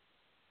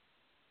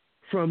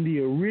from the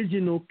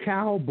original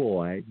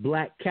cowboy,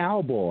 black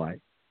cowboy,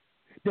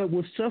 that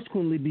would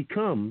subsequently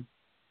become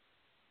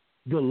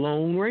the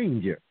Lone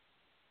Ranger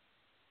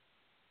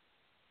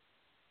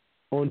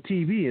on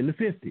TV in the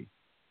 50s.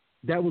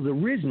 That was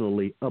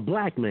originally a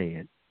black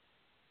man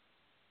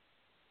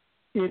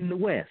in the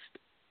West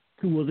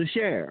who was a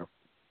sheriff.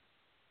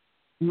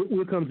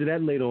 We'll come to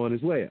that later on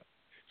as well.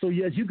 So,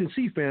 yes, you can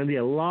see, family,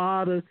 a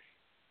lot of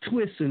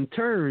twists and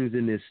turns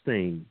in this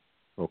thing,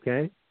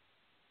 okay?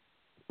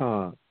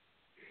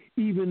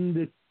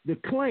 Even the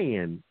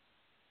Klan,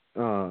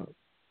 the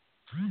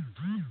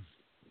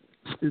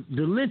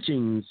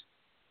lynchings,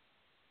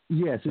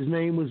 yes, his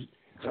name was,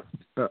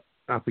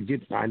 I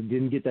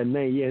didn't get that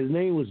name. Yeah, his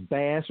name was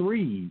Bass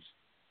Reeves.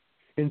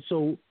 And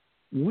so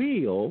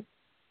Lou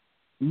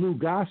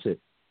Gossett,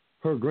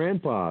 her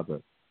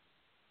grandfather,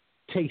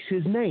 takes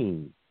his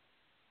name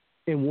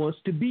and wants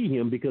to be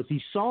him because he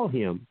saw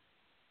him,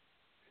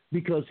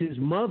 because his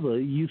mother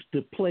used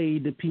to play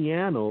the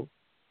piano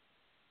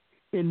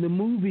in the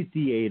movie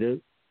theater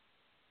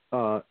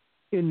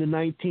in the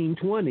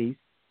 1920s,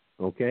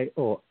 okay,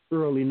 or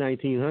early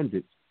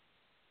 1900s.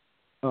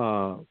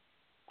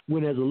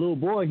 When as a little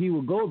boy, he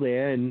would go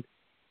there and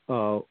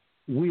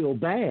wheel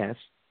bass,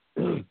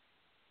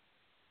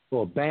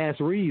 or Bass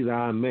Reeves,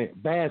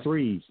 Bass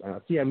Reeves.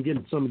 See, I'm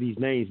getting some of these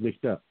names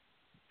mixed up.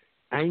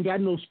 I ain't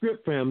got no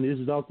script, family. This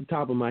is off the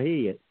top of my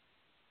head.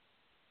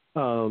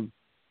 So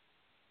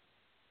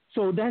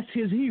that's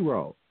his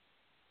hero.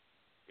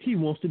 He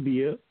wants to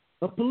be a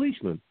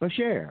policeman, a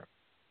sheriff.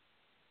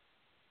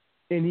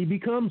 And he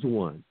becomes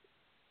one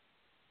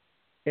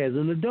as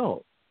an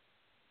adult.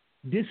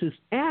 This is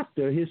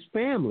after his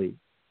family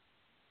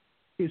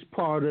is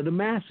part of the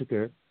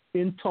massacre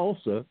in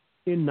Tulsa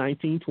in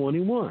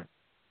 1921.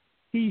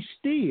 He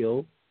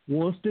still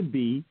wants to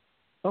be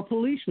a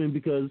policeman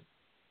because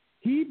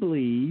he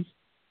believes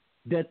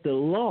that the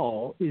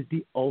law is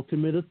the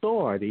ultimate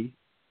authority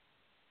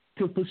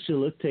to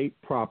facilitate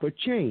proper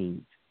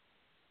change.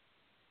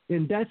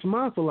 And that's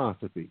my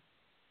philosophy,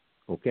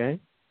 okay?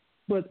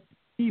 But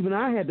even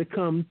I had to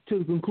come to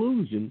the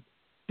conclusion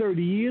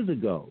 30 years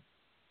ago,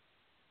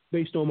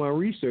 based on my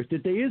research,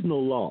 that there is no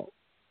law.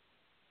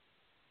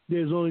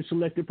 There's only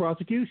selective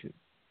prosecution.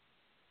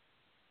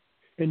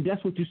 And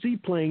that's what you see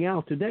playing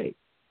out today.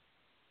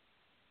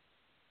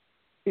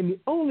 And the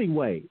only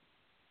way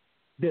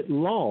that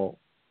law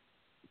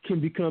can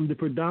become the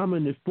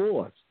predominant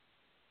force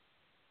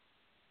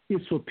is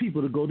for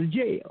people to go to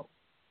jail.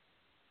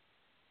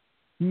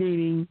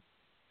 Meaning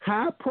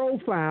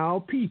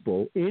high-profile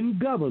people in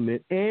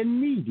government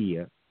and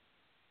media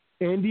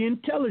and the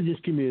intelligence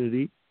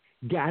community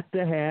got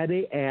to have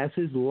their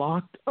asses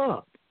locked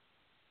up.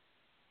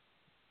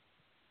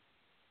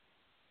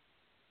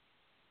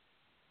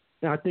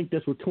 Now, I think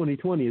that's what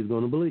 2020 is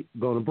going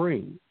to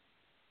bring.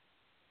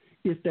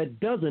 If that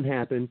doesn't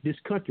happen, this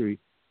country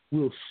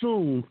will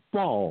soon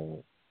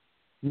fall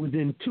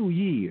within 2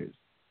 years.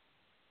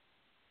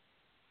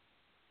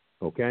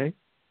 Okay?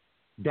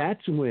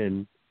 That's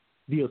when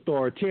the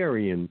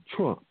authoritarian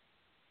Trump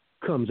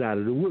comes out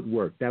of the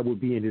woodwork. That would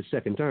be in his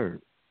second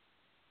term.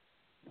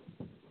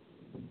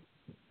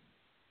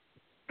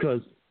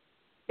 Because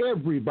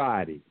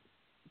everybody,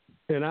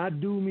 and I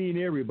do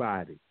mean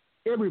everybody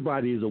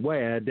is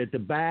aware that the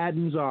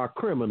Bidens are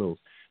criminals.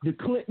 The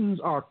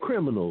Clintons are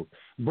criminals.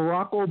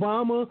 Barack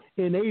Obama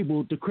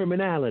enabled the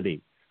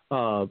criminality.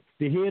 The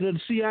head of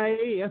the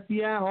CIA,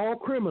 FBI, all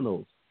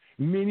criminals.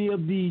 Many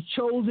of the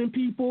chosen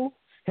people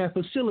have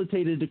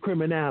facilitated the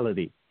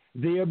criminality.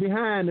 They are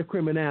behind the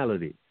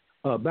criminality.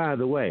 By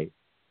the way,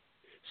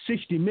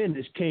 60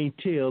 Minutes can't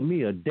tell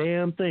me a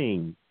damn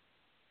thing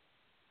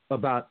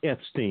about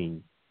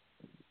Epstein.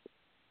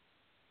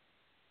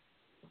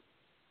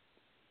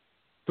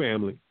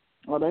 Family.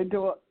 Well, they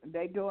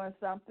doing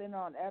something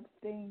on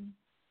Epstein?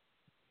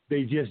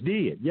 They just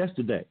did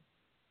yesterday.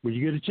 When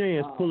you get a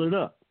chance, pull it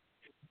up.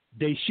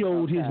 They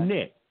showed his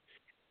neck.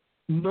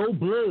 No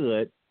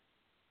blood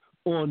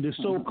on the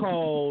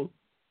so-called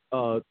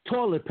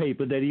toilet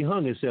paper that he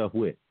hung himself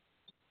with.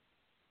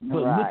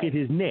 But look at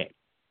his neck.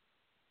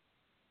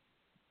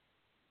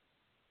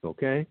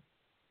 Okay?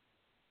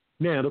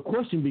 Now, the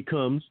question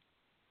becomes,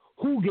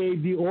 who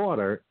gave the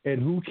order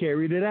and who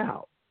carried it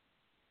out?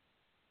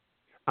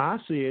 I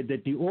said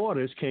that the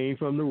orders came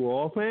from the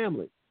royal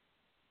family,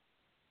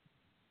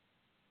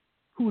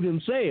 who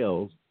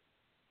themselves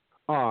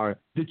are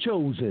the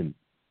chosen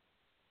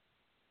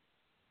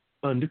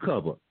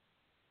undercover.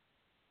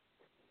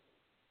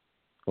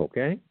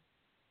 Okay?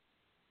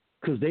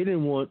 Because they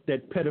didn't want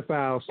that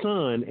pedophile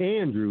son,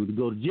 Andrew, to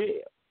go to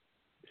jail.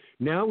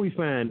 Now we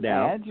find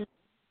out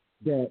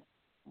that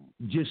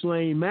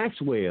Ghislaine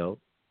Maxwell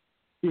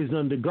is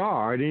under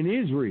guard in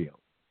Israel.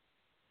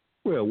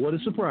 Well, what a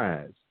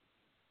surprise.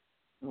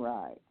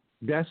 Right.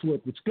 That's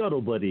what the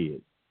scuttlebutt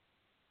is.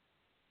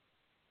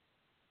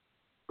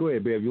 Go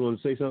ahead, Bev. You want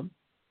to say something?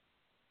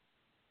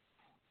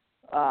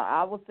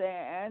 I was saying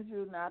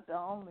Andrew not the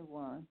only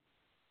one.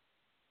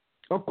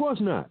 Of course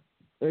not.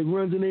 It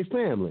runs in their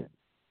family.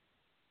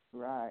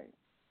 Right.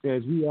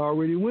 As we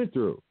already went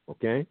through,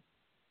 okay?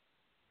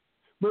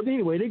 But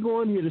anyway, they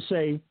go on here to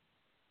say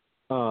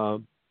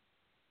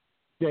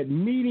that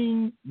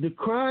meeting the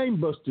Crime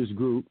Busters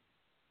group,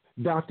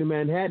 Dr.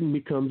 Manhattan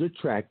becomes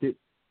attracted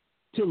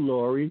to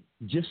Lori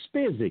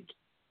Jaspizik.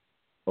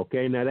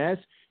 Okay, now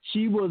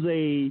she was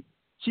a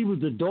She was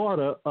the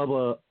daughter of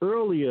a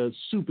earlier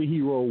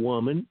superhero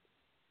woman,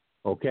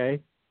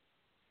 okay,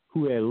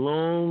 who had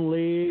long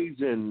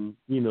legs and,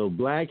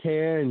 black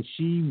hair, and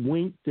she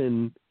winked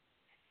and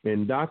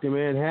Dr.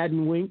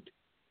 Manhattan winked.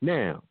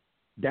 Now,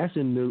 that's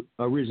in the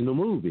original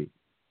movie.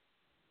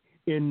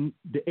 In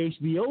the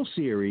HBO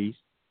series,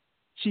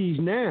 she's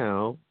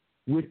now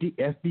with the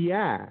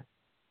FBI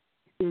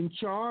in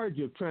charge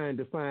of trying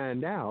to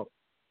find out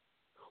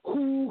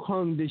who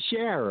hung the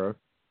sheriff,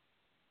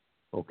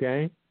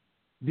 okay?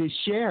 The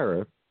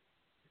sheriff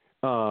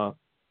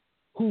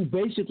who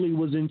basically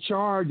was in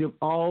charge of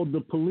all the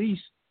police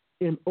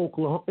in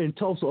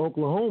Tulsa,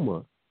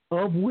 Oklahoma,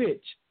 of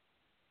which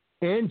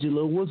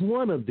Angela was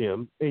one of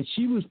them, and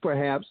she was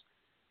perhaps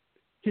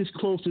his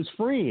closest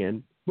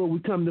friend, but we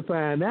come to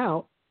find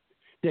out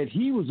that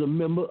he was a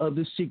member of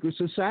the secret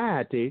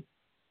society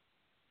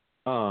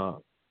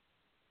that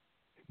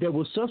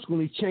will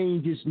subsequently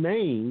change its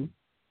name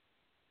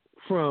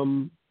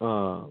from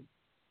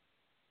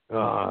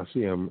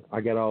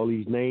I got all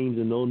these names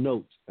and no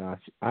notes.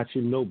 I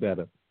should know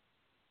better.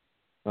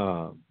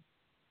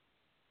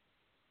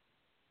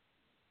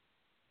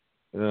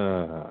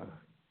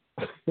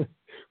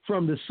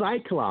 From the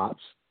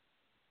Cyclops,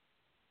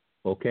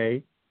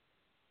 okay,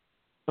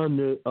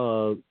 under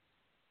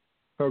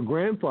her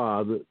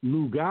grandfather,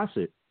 Lou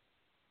Gossett,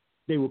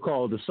 they were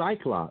called the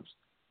Cyclops.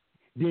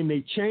 Then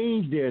they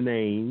changed their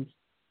names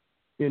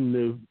in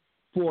the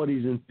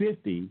 40s and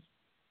 50s.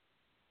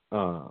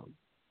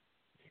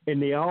 And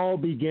they all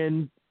of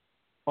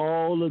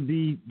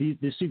the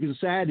secret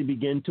society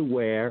began to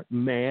wear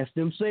masks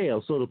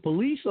themselves. So the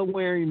police are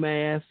wearing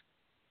masks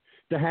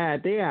to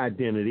hide their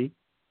identity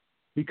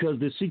because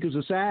the secret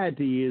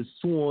society is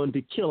sworn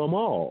to kill them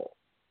all.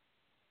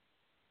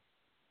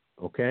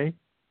 Okay?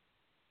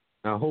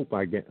 I hope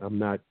I'm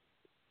not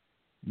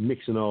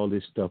mixing all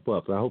this stuff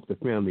up. I hope the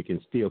family can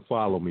still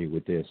follow me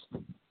with this.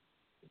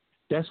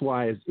 That's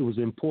why it was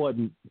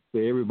important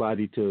for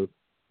everybody to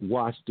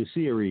watch the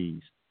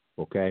series,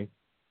 okay?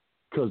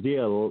 Because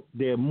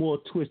there are more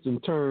twists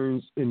and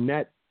turns in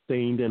that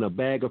thing than a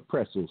bag of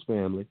pretzels,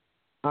 family.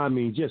 I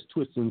mean, just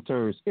twists and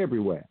turns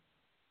everywhere.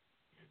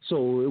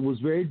 So it was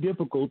very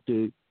difficult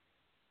to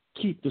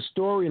keep the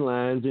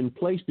storylines in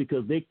place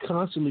because they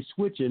constantly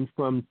switching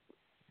from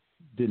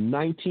the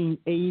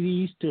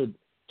 1980s to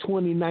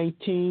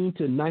 2019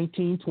 to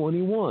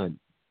 1921.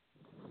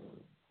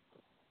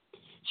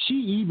 She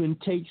even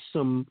takes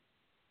some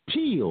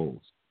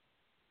pills.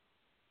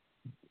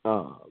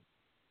 I'm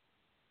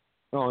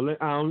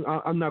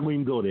not going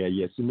to go there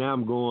yet. So now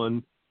I'm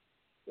going.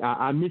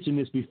 I mentioned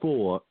this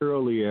before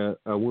earlier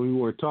when we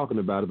weren't talking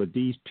about it, but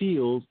these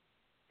pills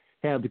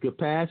have the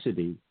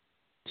capacity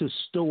to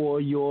store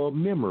your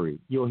memory,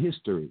 your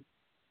history.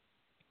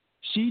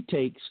 She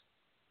takes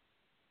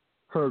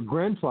her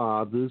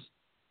grandfather's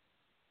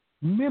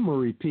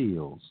memory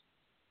pills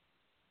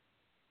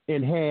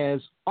and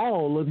has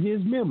all of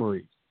his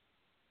memories.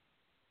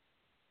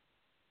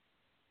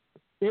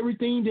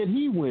 Everything that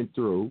he went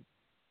through,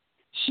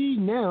 she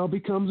now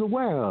becomes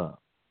aware of.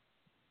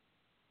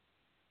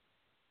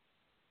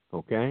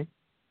 Okay?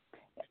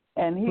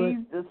 And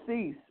he's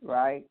deceased,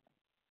 right?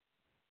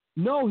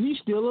 No, he's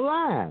still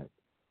alive.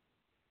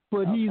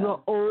 But he's an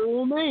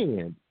old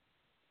man.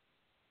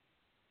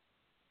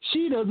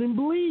 She doesn't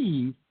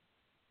believe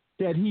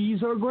that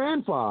he's her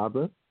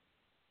grandfather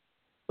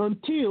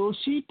until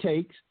she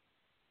takes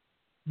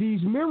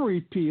these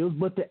memory pills.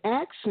 But to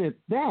accent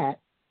that,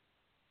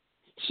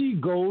 she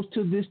goes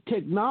to this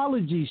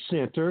technology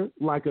center,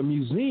 like a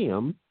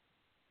museum,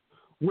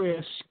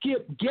 where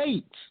Skip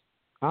Gates,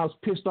 I was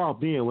pissed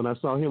off then when I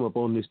saw him up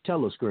on this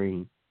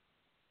telescreen.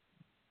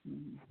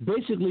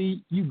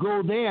 Basically, you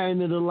go there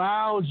and it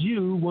allows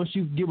you, once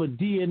you give a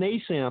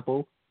DNA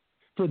sample,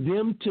 for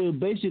them to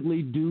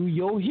basically do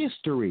your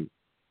history.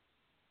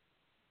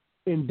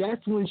 And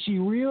that's when she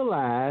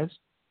realized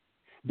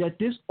that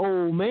this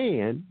old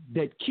man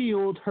that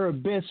killed her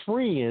best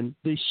friend,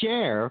 the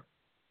sheriff,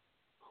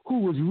 who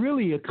was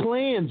really a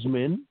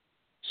Klansman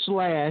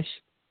slash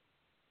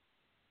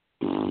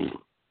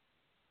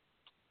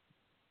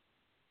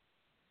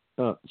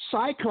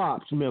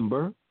Cyclops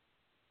member,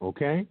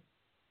 okay?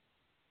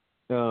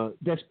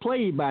 That's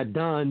played by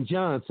Don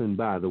Johnson,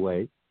 by the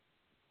way,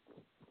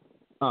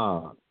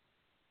 who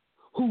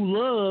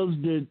loves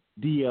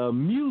the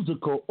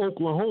musical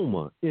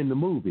Oklahoma in the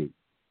movie.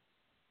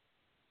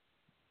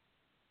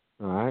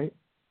 All right.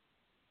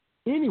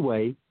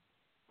 Anyway,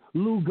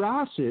 Lou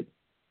Gossett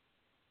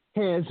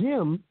has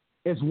him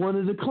as one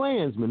of the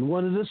Klansmen,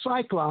 one of the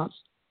Cyclops.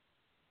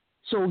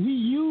 So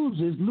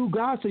Lou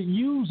Gossett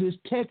uses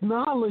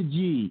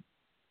technology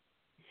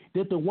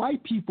that the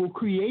white people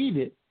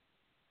created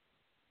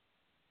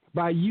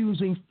by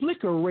using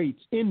flicker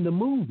rates in the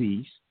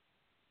movies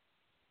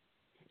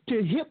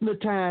to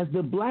hypnotize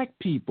the black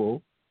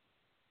people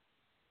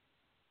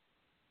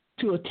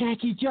to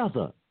attack each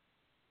other.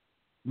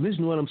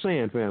 Listen to what I'm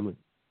saying, family.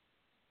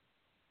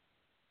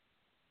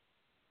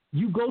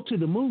 You go to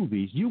the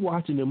movies, you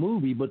watching the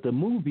movie, but the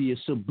movie is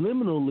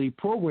subliminally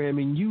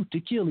programming you to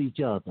kill each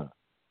other.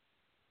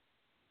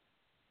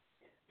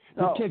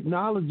 The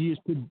technology is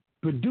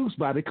produced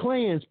by the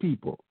Klan's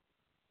people.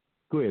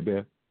 Go ahead,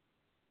 Bev.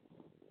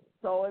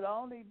 So it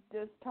only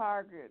just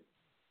target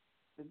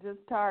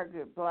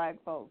black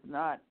folks,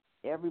 not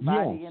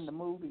everybody in the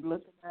movie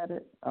looking at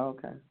it?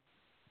 Okay.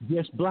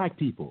 Just black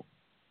people.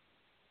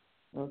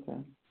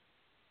 Okay.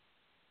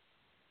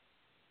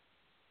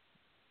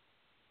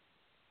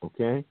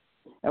 Okay.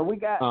 And we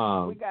got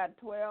 12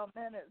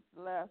 minutes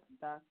left,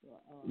 Doctor.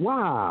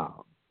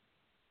 Wow.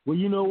 Well,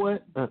 you know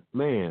what,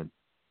 man,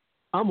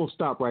 I'm gonna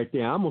stop right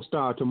there. I'm gonna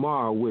start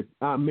tomorrow with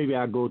maybe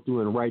I'll go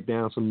through and write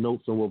down some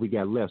notes on what we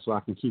got left so I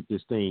can keep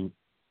this thing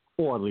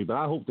orderly. But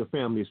I hope the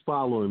family is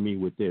following me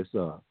with this.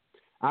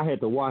 I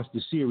had to watch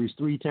the series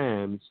 3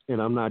 times,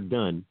 and I'm not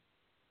done.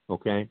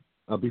 Okay.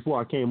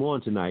 Before I came on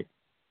tonight,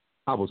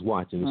 I was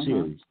watching the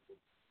series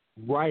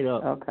right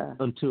up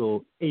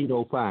until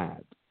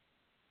 8:05.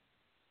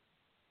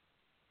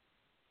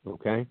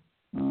 Okay.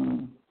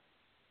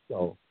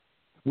 So,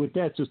 with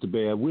that, Sister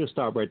Bear, we'll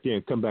stop right there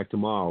and come back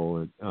tomorrow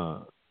and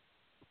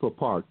for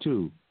part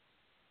 2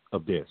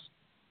 of this.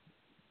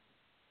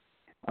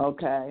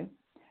 Okay.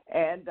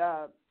 And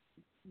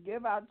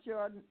give out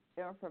your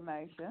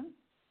information.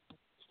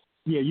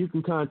 Yeah, you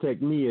can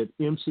contact me at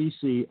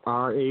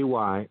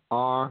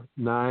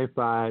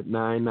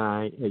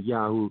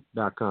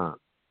mccrayr9599@yahoo.com.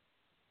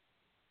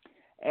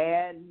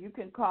 And you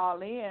can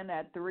call in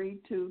at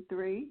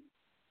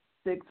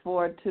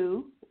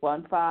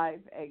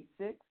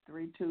 323-642-1586,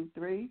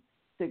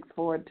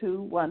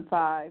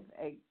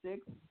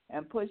 323-642-1586,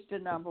 and push the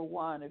number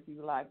 1 if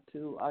you'd like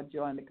to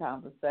join the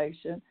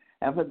conversation.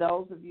 And for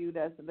those of you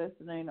that's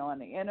listening on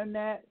the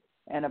internet,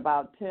 in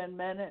about 10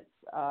 minutes,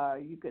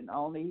 you can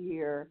only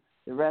hear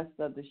the rest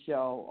of the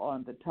show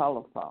on the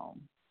telephone.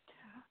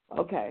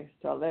 Okay,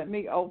 so let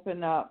me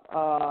open up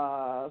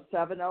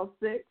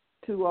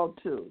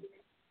 706-202.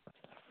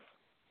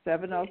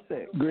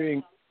 706.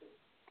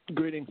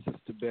 Greetings,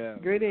 Sister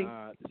Bev. Greetings.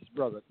 This is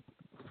Brother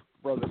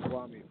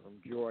Kwame from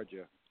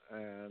Georgia,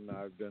 and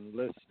I've been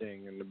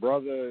listening, and the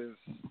brother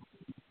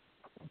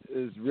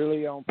is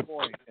really on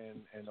point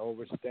and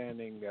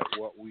understanding that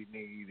what we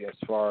need as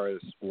far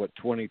as what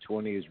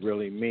 2020 is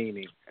really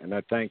meaning, and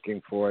I thank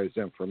him for his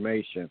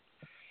information.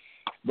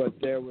 But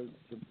there was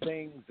some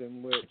things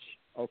in which,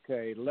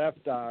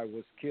 Left Eye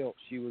was killed.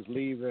 She was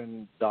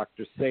leaving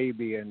Dr.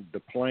 Sabi and the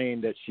plane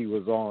that she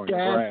was on.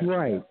 That's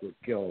right. That was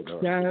killed her.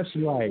 That's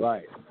right.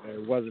 Right.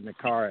 It wasn't a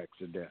car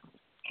accident.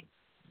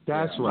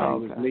 That's right.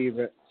 She was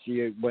leaving.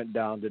 She went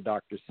down to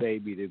Dr.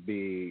 Sabi to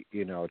be,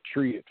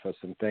 treated for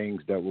some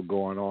things that were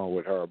going on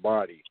with her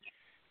body.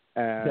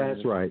 And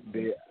that's right.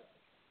 The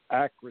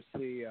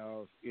accuracy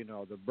of,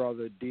 the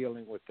brother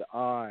dealing with the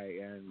eye,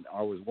 and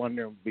I was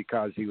wondering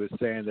because he was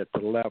saying that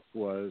the left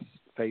was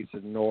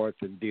facing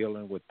north and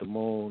dealing with the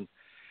moon,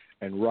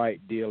 and right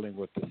dealing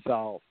with the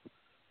south.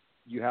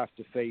 You have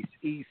to face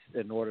east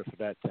in order for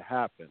that to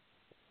happen.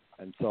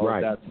 And so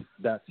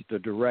that's the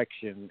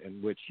direction in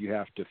which you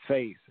have to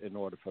face in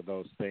order for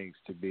those things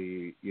to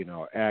be,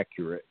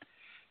 accurate.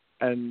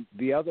 And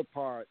the other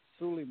part,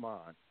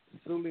 Suleiman,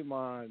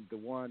 the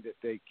one that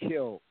they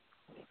killed,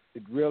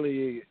 it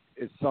really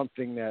is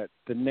something that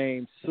the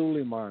name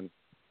Suleiman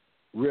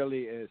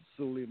really is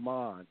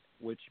Suleiman,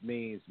 which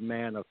means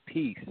man of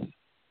peace.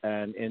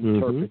 And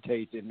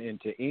interpreted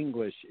into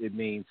English, it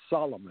means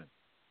Solomon.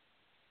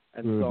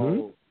 And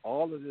so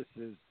all of this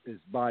is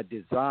by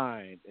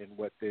design in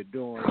what they're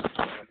doing.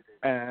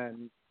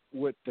 And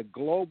with the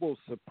global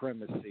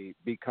supremacy,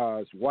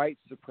 because white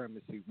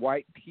supremacy,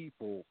 white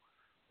people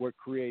were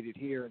created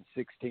here in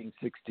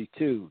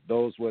 1662.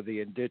 Those were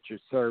the indentured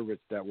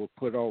servants that were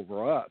put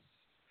over us.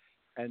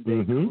 And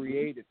they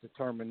created the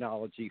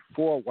terminology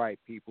for white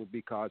people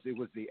because it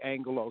was the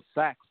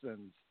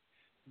Anglo-Saxons,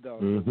 the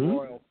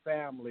royal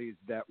families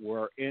that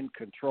were in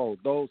control.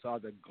 Those are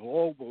the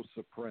global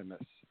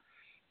supremacists.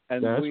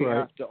 And we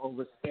have to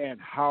understand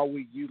how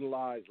we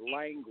utilize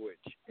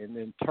language in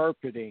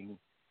interpreting,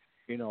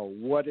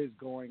 what is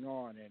going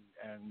on.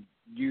 And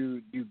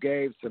you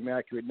gave some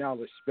accurate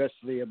knowledge,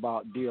 especially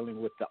about dealing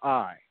with the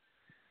eye,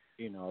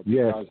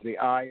 because the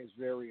eye is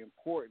very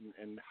important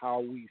in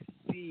how we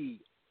see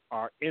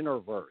our inner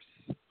verse.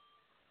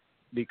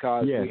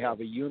 Because we have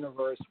a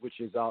universe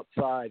which is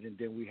outside, and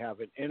then we have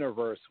an inner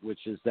verse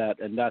which is that,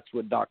 and that's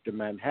what Dr.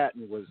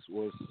 Manhattan was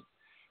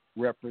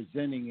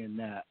representing in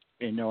that,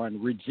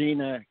 and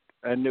Regina,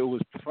 and it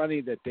was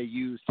funny that they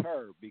used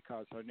her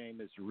because her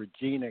name is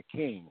Regina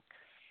King,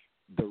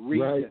 the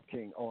Regent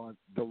King, or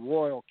the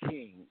Royal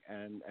King,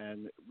 and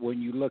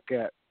when you look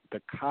at the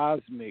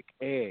cosmic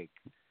egg,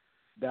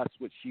 that's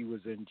what she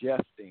was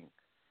ingesting.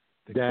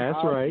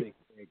 That's right.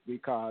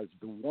 Because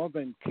the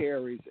woman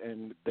carries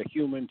in the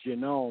human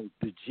genome,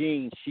 the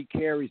gene, she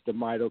carries the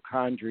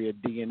mitochondria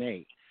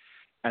DNA.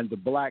 And the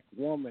black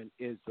woman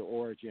is the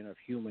origin of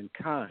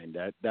humankind.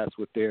 That's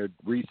what they're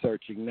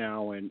researching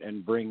now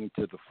and bringing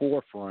to the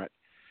forefront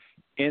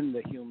in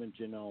the Human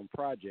Genome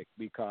Project,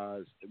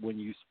 because when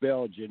you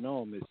spell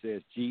genome, it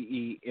says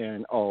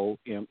Genome,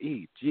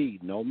 G,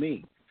 no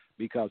me,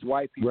 because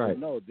white people Right.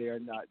 know they're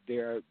not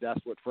there. That's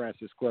what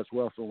Francis Quest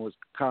Wilson was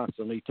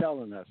constantly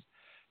telling us.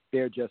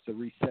 They're just a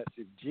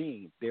recessive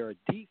gene. They're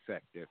a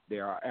defective.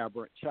 They're our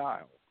aberrant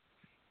child.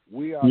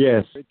 We are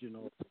Yes. the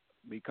original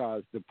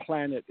because the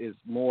planet is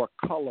more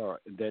color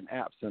than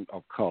absent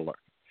of color.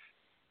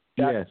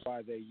 That's Yes.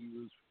 why they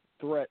use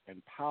threat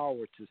and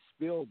power to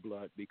spill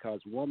blood,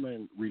 because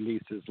woman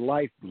releases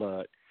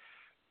lifeblood.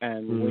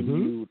 And when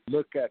you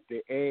look at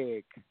the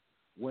egg,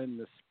 when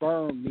the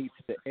sperm meets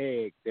the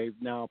egg,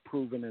 they've now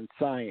proven in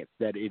science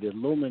that it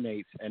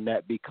illuminates, and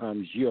that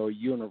becomes your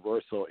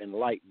universal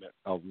enlightenment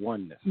of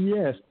oneness.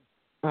 Yes.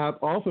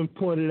 I've often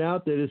pointed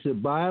out that it's a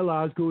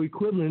biological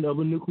equivalent of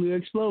a nuclear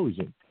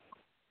explosion.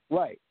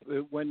 Right.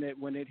 When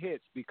it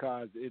hits,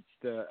 because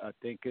I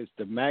think it's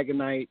the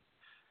manganite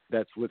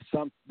that's with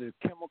the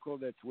chemical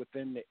that's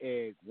within the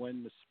egg.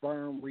 When the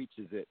sperm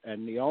reaches it,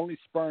 and the only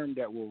sperm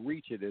that will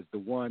reach it is the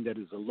one that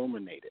is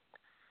illuminated.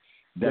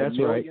 That's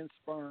million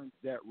sperms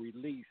that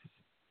release,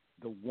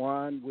 the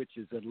one which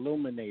is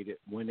illuminated,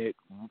 when it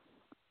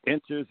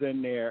enters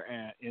in there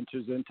and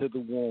enters into the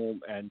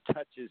womb and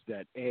touches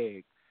that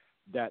egg,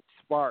 that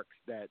sparks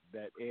that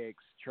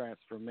egg's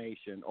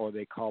transformation, or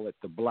they call it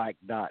the black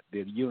dot.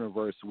 The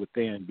universe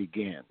within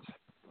begins.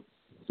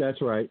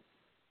 That's right.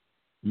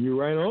 You're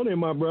right on it,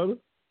 my brother.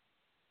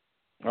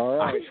 All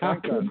right.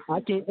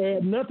 I can't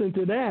add nothing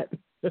to that.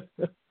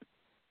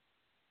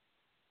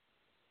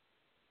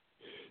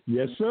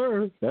 Yes,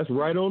 sir. That's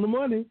right on the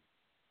money.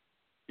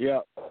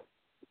 Yeah.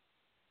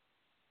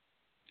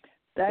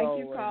 Thank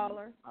you,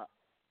 caller.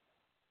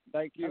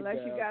 Thank you. Unless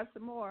Beth. you got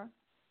some more.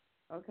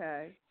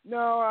 Okay.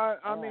 No,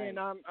 I mean,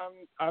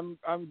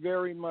 I'm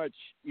very much,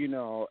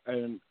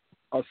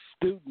 a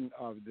student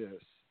of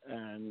this,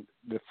 and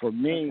for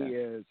me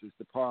is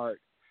the part,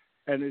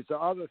 and it's the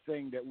other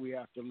thing that we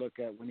have to look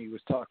at when he was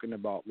talking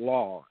about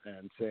law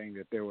and saying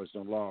that there was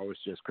no law, it was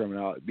just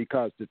criminality,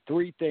 because the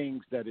three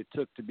things that it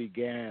took to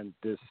begin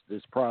this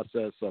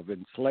process of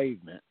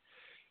enslavement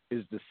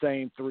is the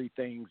same three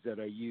things that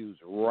are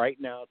used right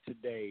now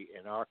today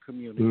in our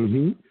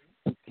community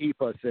to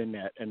keep us in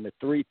that. And the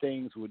three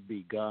things would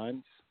be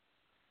guns,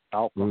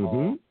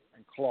 alcohol,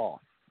 and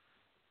cloth.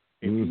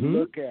 If you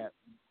look at,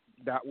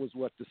 that was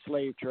what the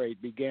slave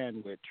trade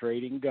began with,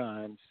 trading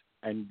guns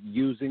and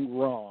using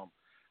rum,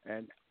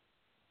 and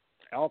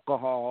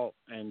alcohol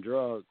and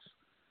drugs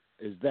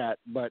is that,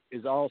 but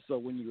is also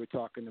when you were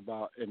talking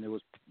about, and it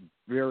was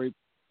very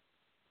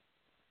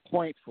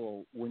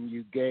pointful when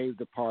you gave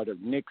the part of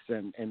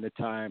Nixon in the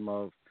time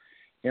of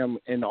him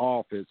in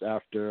office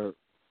after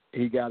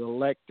he got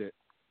elected,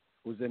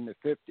 was in the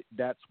 50s.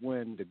 That's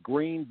when the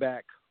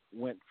greenback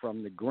went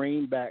from the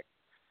greenback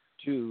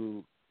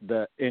to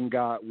the "In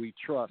God We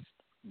Trust"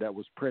 that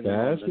was printed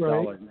on the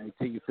dollar in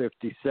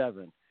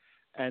 1957.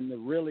 And the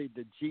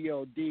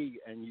GOD,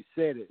 and you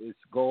said it, it's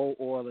gold,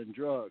 oil, and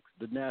drugs.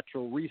 The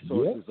natural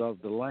resources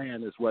of the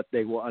land is what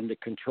they were under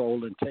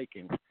control and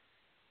taking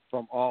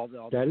from all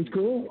the other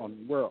people on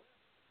the world.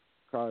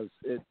 Because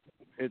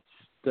it's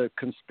the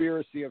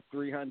conspiracy of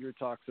 300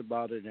 talks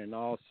about it, and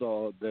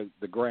also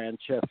the grand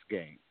chess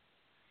game.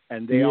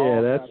 And they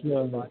all have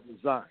it by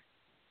design.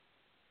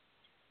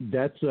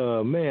 That's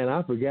man,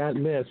 I forgot,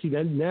 man. See,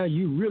 now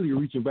you really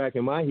reaching back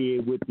in my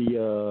head with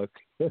the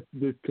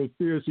the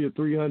conspiracy of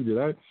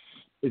 300.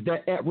 Is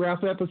that at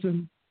Ralph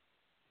Epperson?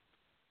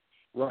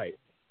 Right.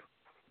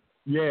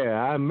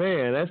 Yeah,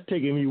 man, that's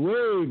taking me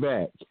way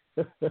back.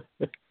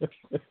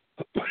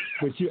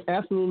 But you're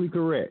absolutely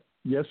correct.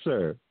 Yes,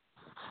 sir.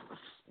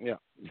 Yeah.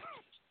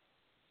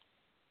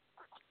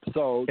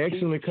 So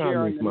excellent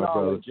comments, my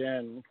brother.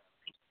 And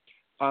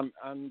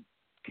I'm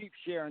keep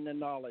sharing the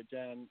knowledge,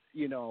 and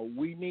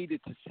we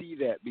needed to see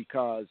that,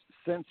 because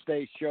since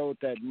they showed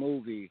that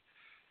movie,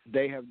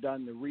 they have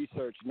done the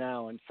research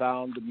now and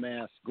found the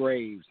mass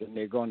graves, and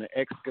they're going to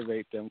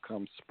excavate them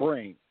come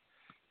spring.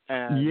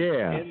 And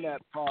in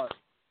that part,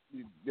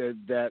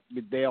 that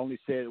they only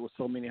said it was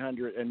so many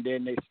hundred, and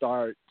then they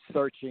start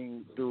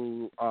searching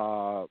through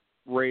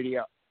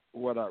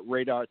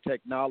radar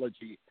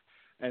technology,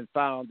 and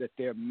found that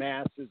there are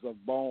masses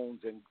of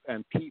bones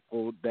and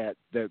people that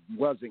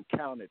wasn't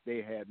counted.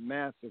 They had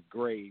massive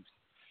graves.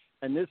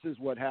 And this is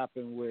what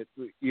happened with,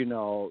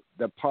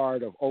 the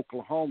part of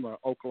Oklahoma.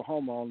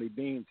 Oklahoma only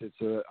means,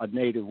 it's a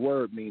native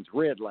word, means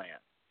red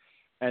land.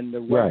 And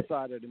the west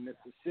side of the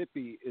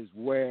Mississippi is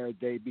where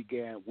they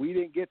began. We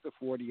didn't get the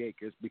 40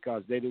 acres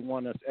because they didn't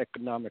want us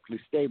economically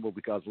stable,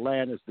 because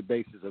land is the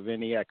basis of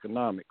any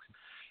economics.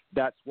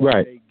 That's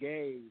why they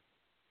gave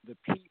the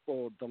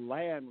people the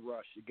land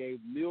rush. It gave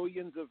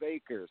millions of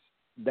acres,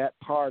 that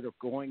part of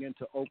going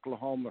into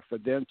Oklahoma, for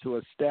them to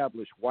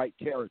establish white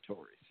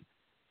territories.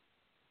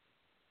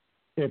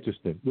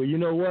 Interesting. Well, you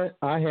know what?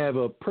 I have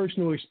a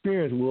personal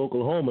experience with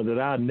Oklahoma that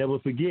I'll never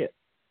forget.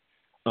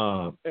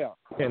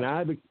 And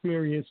I've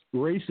experienced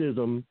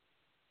racism,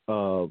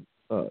 on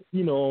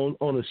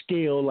a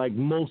scale like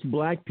most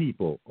black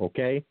people,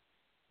 okay?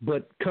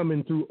 But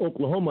coming through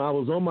Oklahoma, I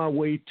was on my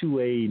way to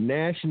a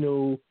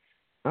national,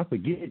 I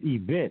forget,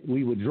 event.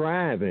 We were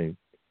driving,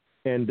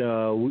 and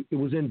it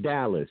was in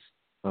Dallas.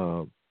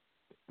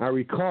 I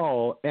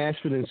recall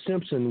Ashford and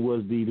Simpson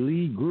was the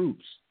lead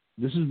groups.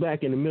 This is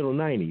back in the middle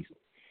 90s.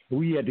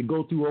 We had to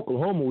go through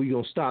Oklahoma. We were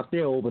going to stop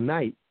there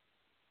overnight.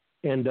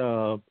 And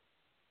on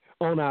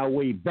our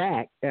way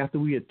back, after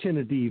we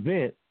attended the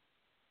event,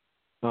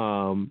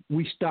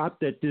 we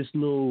stopped at this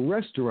little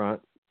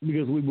restaurant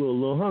because we were a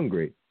little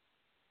hungry.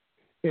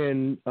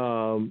 And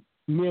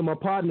me and my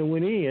partner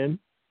went in,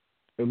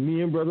 and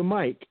me and Brother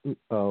Mike,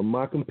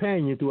 my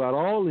companion throughout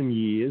all them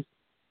years,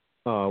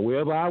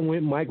 wherever I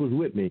went, Mike was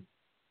with me.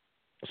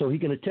 So he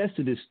can attest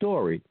to this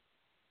story.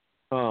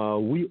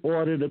 We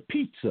ordered a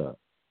pizza.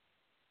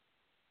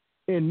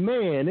 And,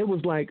 man, it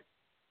was like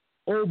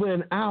over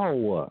an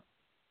hour.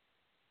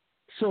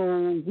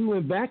 So we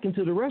went back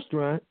into the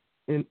restaurant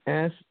and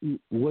asked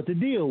what the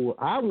deal was.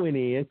 I went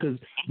in because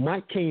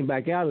Mike came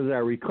back out, as I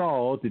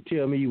recall, to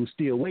tell me he was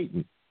still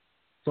waiting.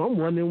 So I'm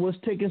wondering what's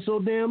taking so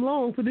damn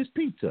long for this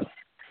pizza.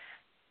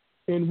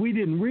 And we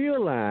didn't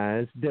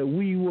realize that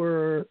we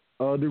were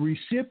the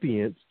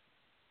recipients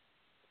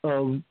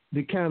of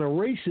the kind of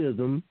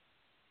racism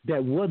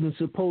that wasn't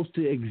supposed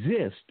to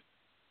exist,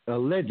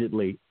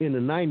 allegedly, in the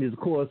 90s. Of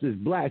course, as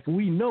blacks,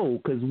 we know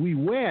because we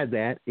wear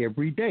that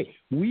every day.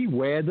 We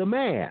wear the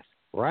mask,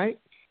 right?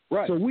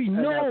 Right. So we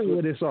know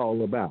what it's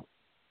all about.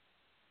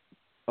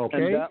 Okay?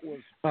 And that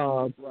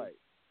was, right.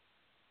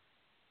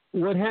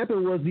 What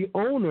happened was the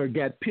owner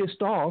got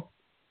pissed off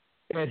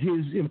at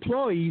his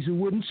employees who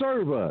wouldn't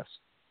serve us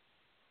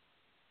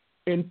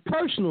and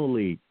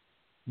personally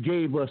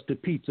gave us the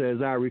pizza,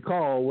 as I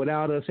recall,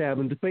 without us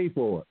having to pay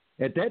for it.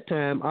 At that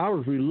time, I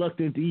was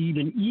reluctant to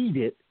even eat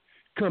it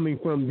coming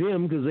from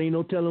them because ain't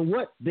no telling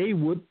what they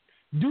would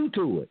do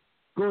to it.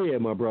 Go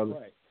ahead, my brother.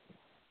 Right.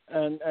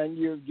 And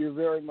you're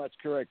very much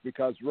correct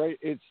because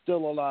it's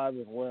still alive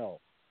and well.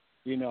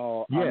 You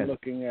know, yes. I'm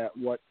looking at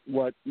what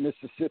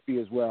Mississippi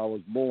as well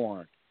was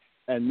born.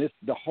 And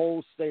the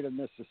whole state of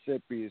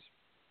Mississippi's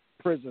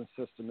prison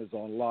system is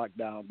on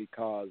lockdown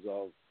because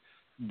of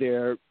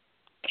their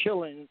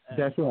killing and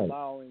That's right.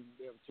 allowing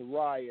them to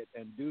riot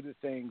and do the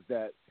things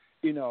that,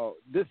 you know,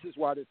 this is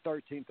why the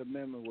 13th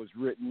Amendment was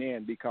written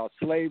in, because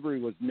slavery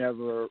was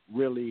never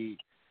really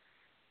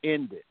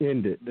ended.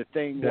 The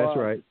thing That's was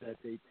right. that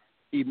they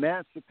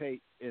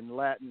emancipate in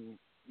Latin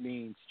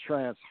means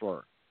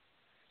transfer.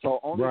 So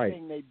only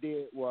thing they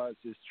did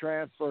is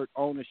transferred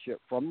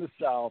ownership from the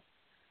South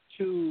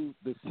to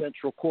the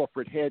central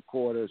corporate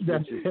headquarters,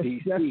 which is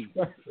D.C.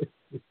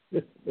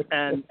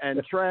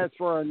 and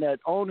transferring that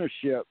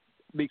ownership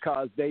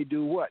because they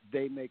do what?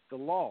 They make the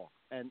law.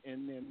 And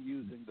in them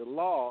using the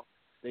law,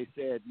 they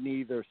said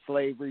neither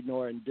slavery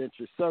nor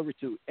indentured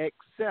servitude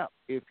except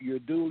if you're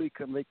duly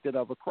convicted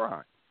of a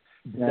crime.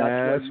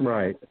 That's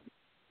right.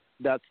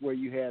 That's where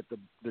you had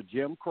the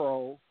Jim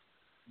Crow,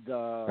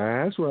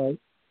 That's right.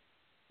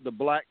 the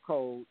Black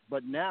Code,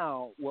 but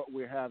now what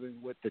we're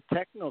having with the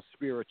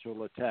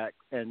techno-spiritual attack,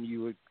 and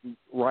you would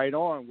right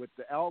on with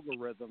the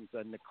algorithms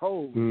and the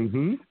code,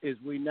 is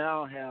we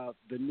now have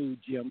the new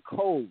Jim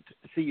Code,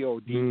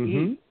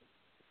 CODE,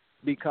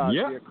 because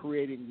they're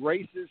creating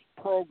racist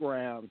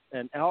programs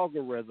and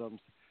algorithms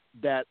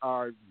that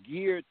are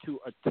geared to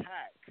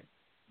attack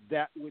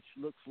that which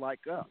looks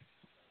like us.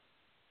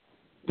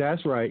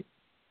 That's right.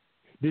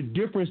 The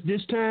difference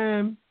this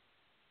time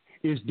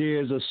is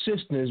there's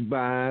assistance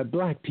by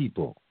black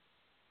people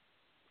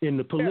in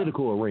the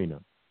political arena.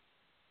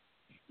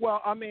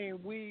 Well, I mean,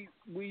 we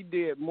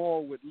did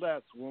more with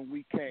less when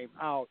we came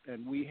out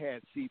and we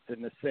had seats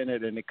in the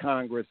Senate and the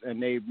Congress,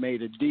 and they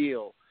made a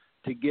deal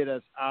to get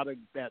us out of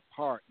that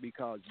part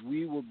because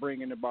we were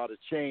bringing about a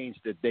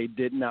change that they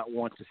did not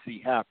want to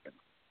see happen.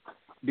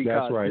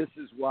 Because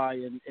this is why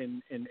in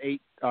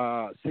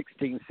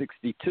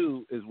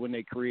 1662 is when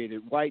they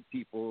created white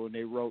people and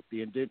they wrote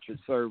the indentured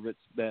servants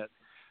that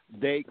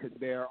they could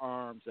bear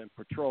arms and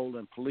patrol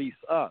and police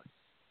us.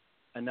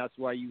 And that's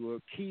why you were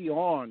key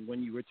on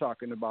when you were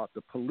talking about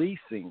the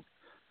policing,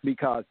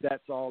 because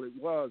that's all it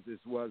was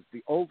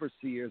the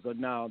overseers are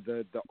now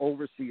the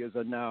overseers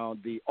are now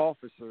the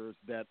officers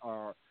that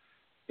are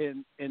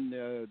in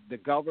the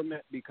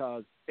government,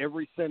 because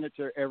every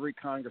senator, every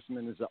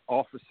congressman is an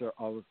officer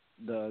of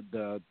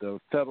the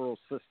federal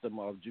system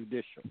of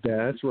judicial.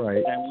 That's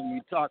right. And when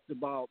you talked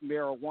about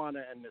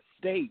marijuana and the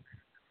state,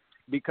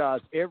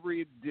 because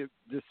every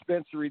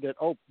dispensary that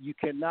you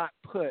cannot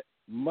put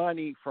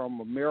money from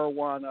a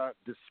marijuana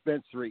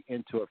dispensary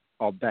into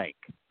a bank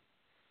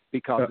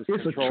because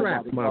it's a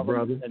trap, my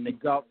brother. And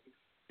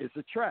it's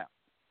a trap,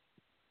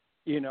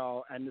 you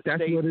know. And the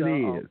that's states what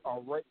it is. Are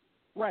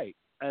right.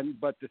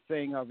 But the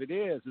thing of it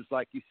is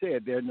like you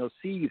said, there are no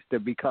seeds there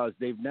because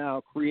they've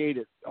now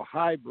created a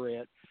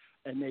hybrid,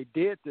 and they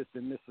did this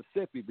in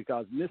Mississippi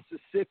because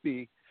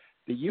Mississippi.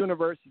 The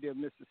University of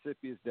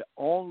Mississippi is the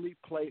only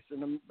place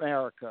in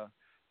America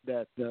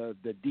that the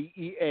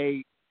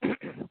DEA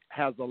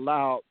has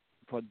allowed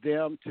for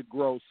them to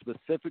grow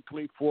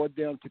specifically for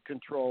them to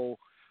control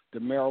the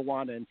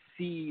marijuana and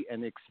see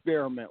and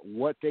experiment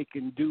what they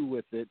can do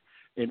with it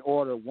in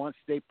order, once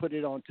they put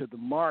it onto the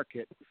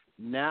market,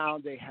 now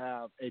they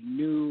have a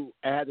new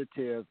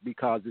additive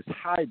because it's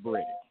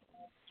hybrid.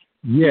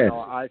 Yes. You know,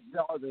 I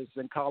saw this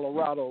in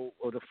Colorado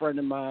with a friend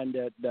of mine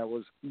that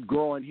was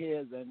growing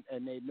his,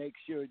 and they make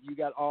sure you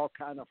got all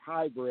kind of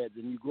hybrids,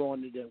 and you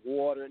growing it in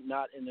water,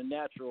 not in the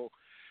natural.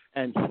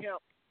 And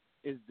hemp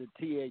is the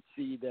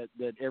THC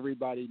that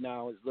everybody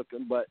now is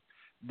looking. But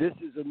this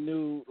is a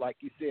new, like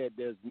you said,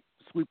 there's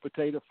sweet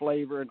potato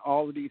flavor and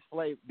all of these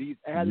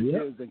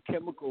additives and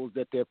chemicals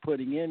that they're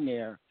putting in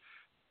there.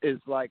 Is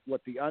like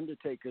what the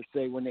Undertaker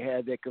say when they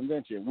had their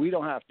convention. We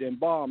don't have to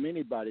embalm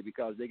anybody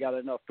because they got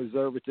enough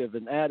preservative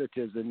and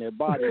additives in their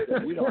bodies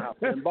that we don't have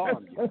to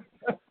embalm you.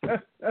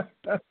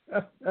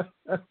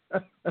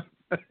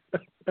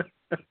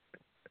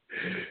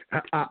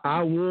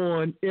 I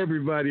warn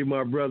everybody,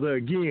 my brother.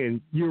 Again,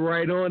 you're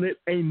right on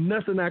it. Ain't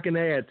nothing I can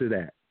add to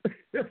that.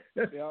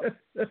 Yep.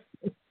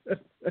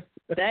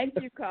 Thank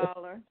you,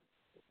 caller.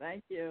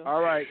 Thank you.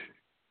 All right.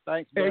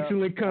 Thanks, Bill.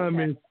 Excellent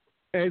comments. Okay.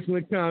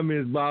 Excellent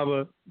comments,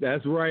 Baba.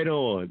 That's right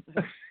on.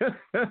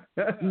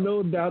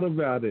 No doubt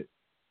about it.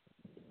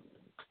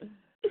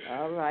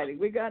 All righty.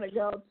 We're going to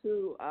go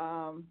to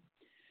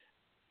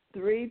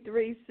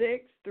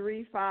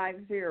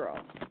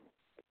 336-350.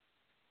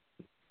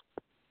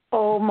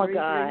 Oh, my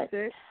God.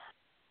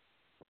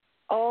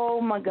 Oh,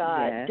 my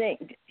God. Yes.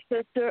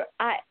 Sister,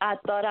 I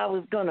thought I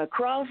was going to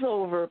cross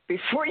over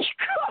before you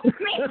called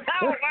me.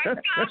 Oh, my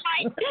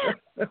God.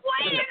 Wait a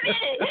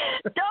minute.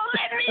 Don't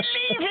let me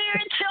leave here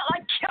until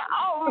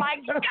oh, my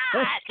God.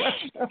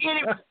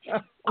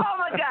 Oh,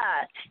 my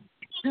God.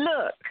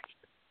 Look,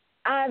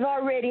 I've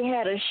already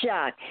had a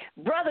shock.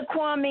 Brother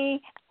Kwame,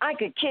 I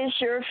could kiss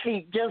your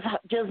feet.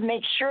 Just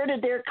make sure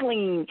that they're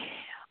clean.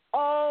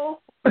 Oh,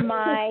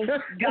 my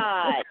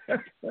God.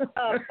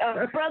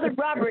 Brother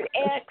Robert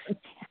X,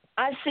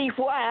 I see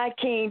why I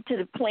came to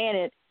the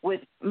planet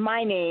with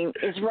my name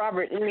is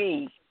Robert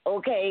Lee,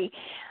 okay?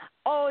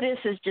 Oh, this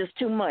is just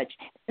too much.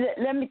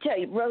 Let me tell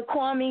you, Brother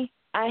Kwame,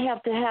 I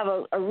have to have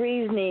a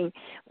reasoning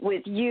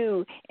with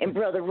you and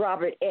Brother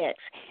Robert X.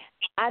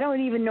 I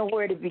don't even know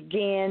where to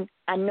begin.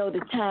 I know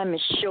the time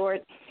is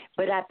short,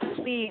 but I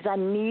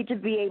need to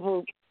be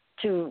able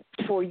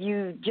for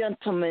you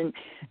gentlemen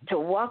to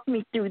walk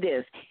me through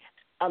this.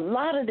 A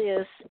lot of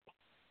this,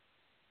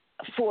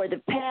 for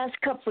the past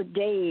couple of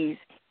days,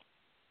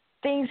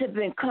 things have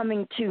been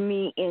coming to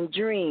me in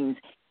dreams.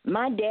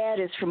 My dad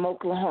is from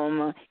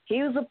Oklahoma.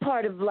 He was a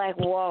part of Black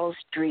Wall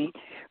Street.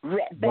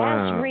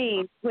 Bass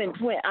Reeves, when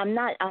I'm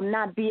not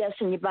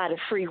BSing you by the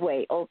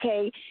freeway,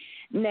 okay?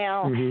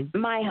 Now,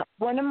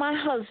 one of my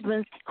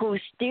husbands,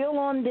 who's still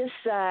on this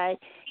side,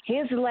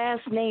 his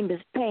last name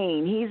is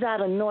Payne. He's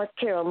out of North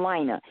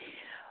Carolina.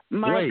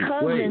 My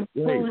cousin,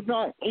 who's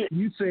on,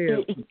 you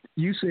said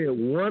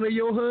one of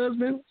your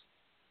husbands?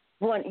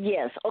 One,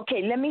 yes.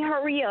 Okay, let me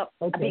hurry up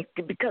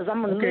because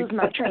I'm going to lose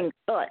my train of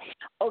thought.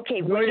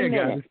 Okay, wait a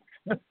minute.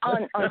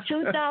 On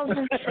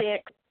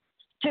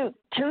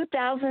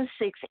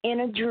 2006, in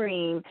a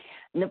dream,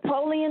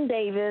 Napoleon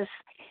Davis,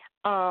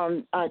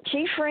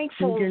 Chief Frank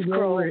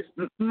Folesgrove,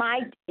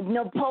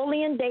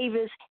 Napoleon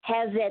Davis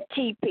has that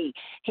TP.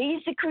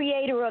 He's the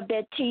creator of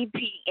that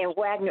TP in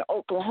Wagner,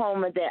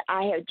 Oklahoma, that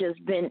I have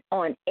just been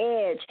on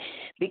edge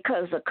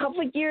because a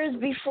couple of years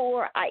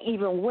before I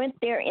even went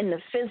there in the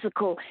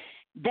physical,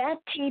 that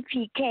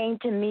TP came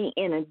to me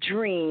in a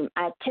dream.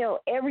 I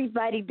tell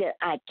everybody that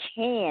I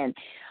can.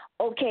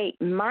 Okay,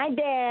 my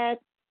dad,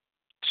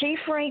 Chief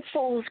Frank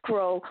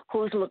Folesgrove,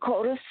 who's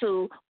Lakota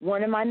Sioux,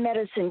 one of my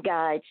medicine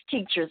guides,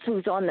 teachers,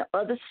 who's on the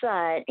other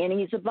side, and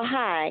he's a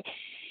Baha'i.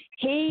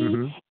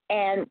 He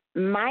and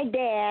my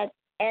dad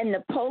and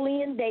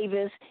Napoleon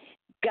Davis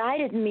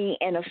guided me,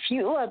 and a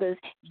few others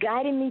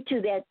guided me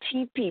to that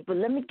TP. But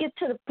let me get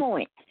to the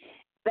point.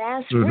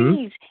 Bass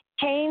Reeves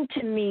came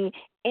to me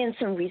in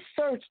some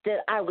research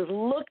that I was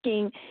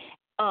looking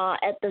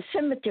at the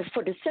cemetery,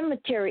 for the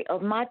cemetery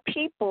of my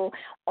people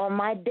on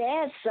my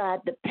dad's side,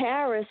 the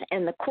Paris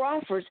and the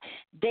Crawfords,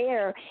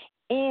 there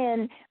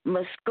in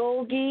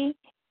Muskogee,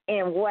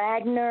 in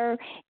Wagner,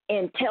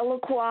 in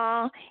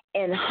Tahlequah,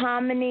 in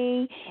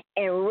Hominy,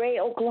 and Ray,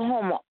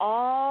 Oklahoma,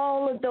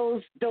 all of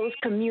those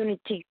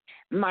communities,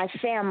 my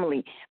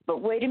family.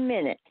 But wait a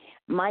minute.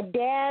 My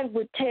dad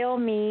would tell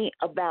me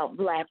about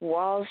Black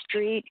Wall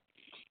Street.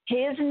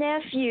 His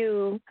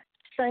nephew,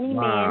 Sonny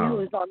Man,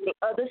 who's on the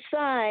other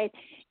side,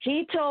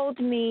 he told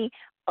me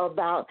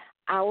about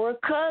our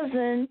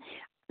cousin,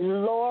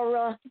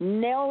 Laura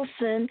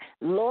Nelson.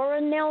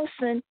 Laura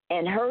Nelson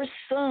and her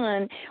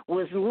son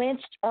was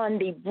lynched on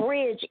the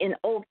bridge in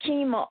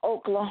Okemah,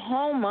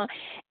 Oklahoma.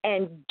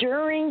 And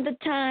during the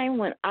time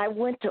when I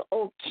went to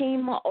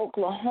Okemah,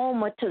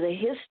 Oklahoma, to the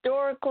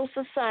Historical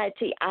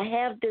Society, I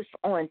have this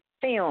on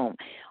film,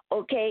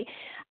 okay?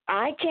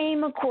 I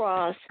came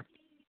across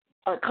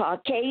a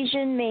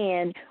Caucasian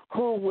man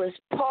who was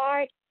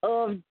part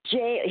of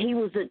jail. He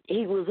was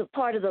a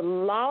part of the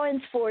law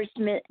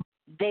enforcement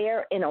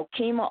there in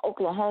Okemah,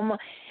 Oklahoma,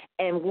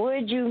 and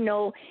would you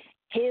know,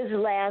 His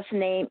last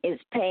name is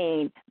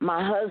Payne.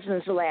 My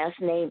husband's last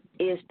name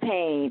is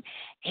Payne.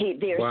 He's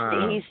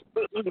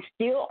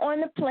still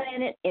on the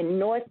planet in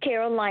North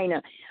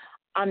Carolina.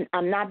 I'm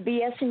not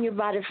BSing you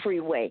about the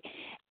freeway.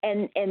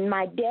 And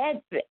my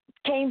dad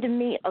came to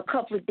me a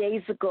couple of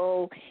days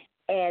ago,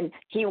 and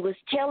he was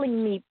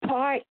telling me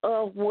part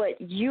of what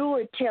you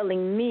were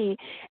telling me,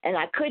 and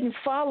I couldn't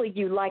follow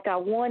you like I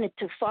wanted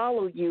to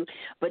follow you,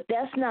 but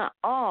that's not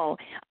all.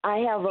 I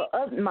have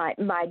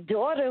my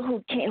daughter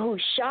who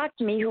shocked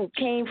me, who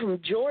came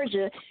from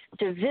Georgia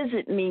to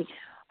visit me.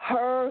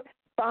 Her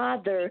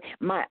father,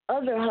 my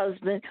other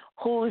husband,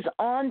 who's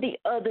on the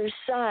other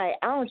side.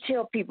 I don't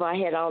tell people I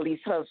had all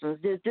these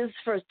husbands. This is the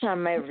first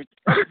time I ever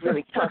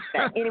really talked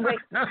that. Anyway,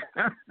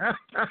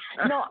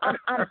 no,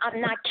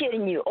 I'm not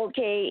kidding you.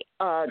 Okay.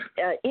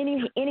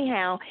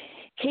 Anyhow,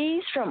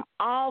 he's from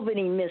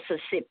Albany,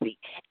 Mississippi,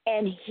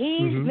 and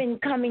he's been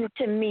coming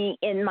to me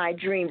in my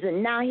dreams.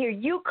 And now here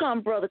you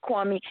come, Brother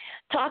Kwame,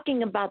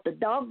 talking about the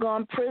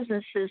doggone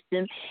prison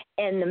system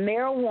and the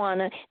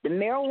marijuana. The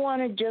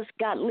marijuana just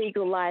got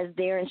legalized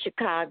there in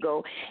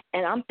Chicago,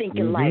 and I'm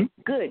thinking like,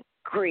 good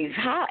grief,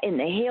 how in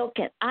the hell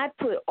can I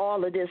put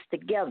all of this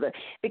together?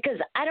 Because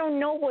I don't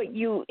know what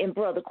you and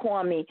Brother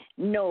Kwame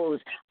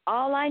knows.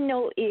 All I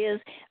know is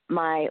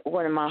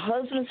one of my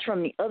husbands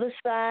from the other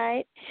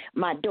side,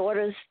 my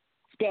daughter's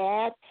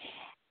dad,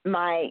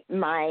 my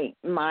dad,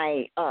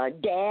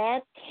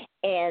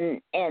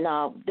 and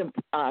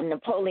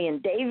Napoleon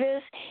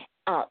Davis,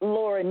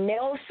 Laura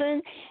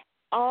Nelson.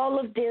 All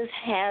of this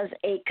has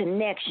a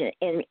connection.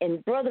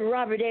 And Brother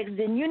Robert X,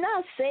 did you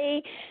not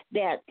say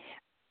that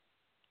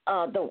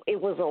it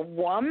was a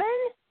woman?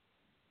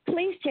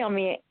 Please tell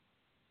me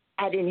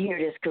I didn't hear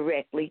this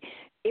correctly.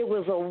 It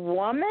was a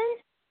woman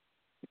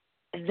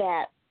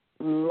that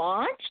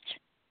launched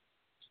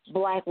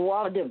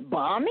Blackwater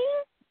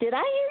bombing? Did I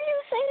hear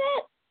you say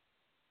that?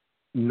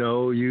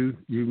 No, you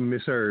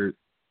misheard.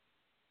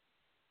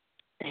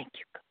 Thank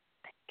you.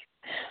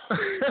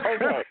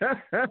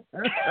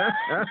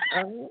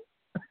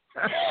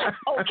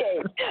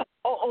 Okay.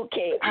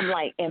 Okay. I'm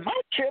like, am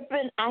I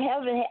tripping? I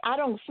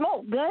don't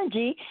smoke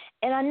Gunji,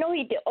 and I know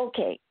he did.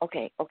 Okay.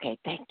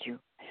 Thank you.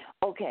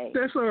 Okay.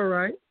 That's all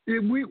right.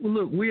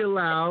 We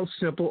allow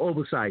simple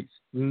oversights.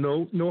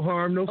 No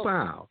harm, no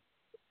foul.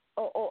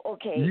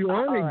 Okay. You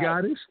on it, right.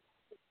 Goddess.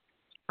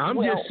 I'm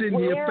just sitting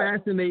here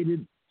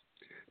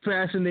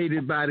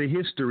fascinated by the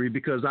history,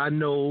 because I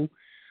know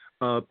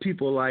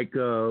people like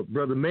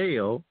Brother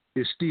Mayo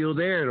is still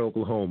there in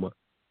Oklahoma.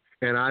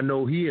 And I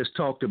know he has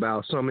talked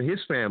about some of his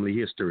family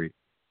history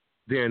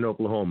there in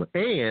Oklahoma.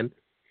 And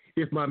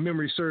if my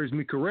memory serves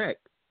me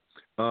correct,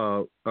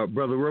 Brother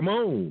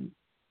Ramon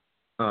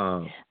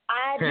I've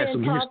has been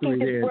some talking history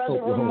to there in Brother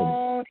Oklahoma.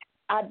 Ramon.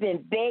 I've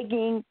been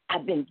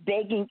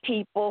begging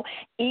people,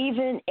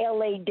 even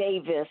L.A.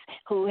 Davis,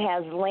 who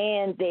has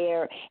land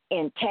there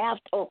in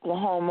Taft,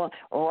 Oklahoma,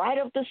 right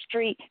up the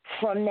street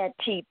from that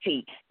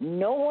TP.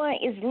 No one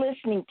is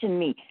listening to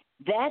me.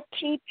 That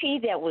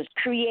TP that was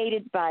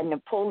created by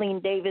Napoleon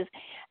Davis,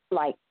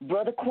 like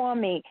Brother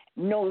Kwame,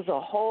 knows a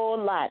whole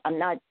lot. I'm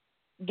not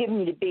giving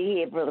you the big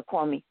head, Brother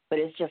Kwame, but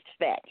it's just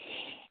fact.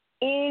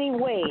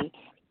 Anyway,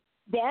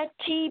 that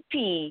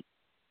TP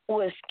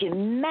was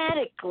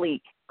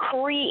schematically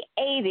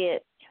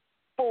created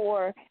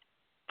for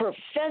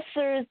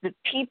professors, the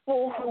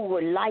people who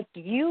were like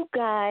you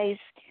guys,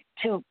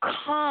 to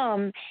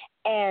come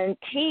and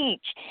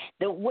teach.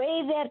 The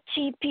way that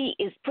TP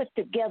is put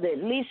together,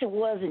 at least it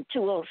was in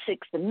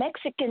 206, the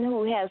Mexican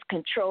who has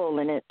control,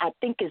 and I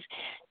think it's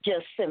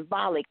just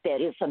symbolic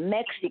that it's a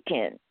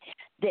Mexican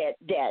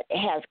that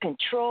has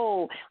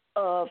control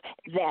of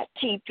that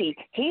TP.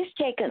 He's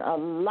taken a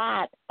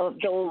lot of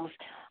those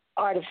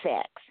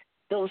artifacts,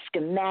 those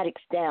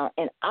schematics down,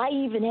 and I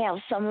even have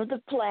some of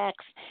the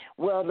plaques.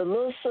 Well, the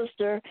little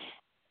sister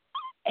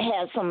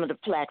has some of the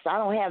plaques. I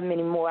don't have them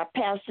anymore. I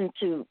passed them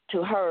to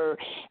her.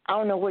 I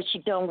don't know what she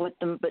done with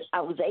them, but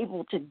I was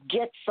able to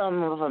get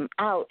some of them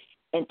out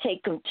and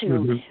take them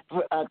to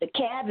the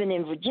cabin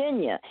in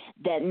Virginia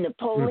that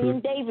Napoleon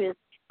Davis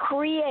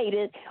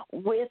created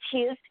with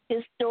his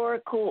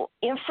historical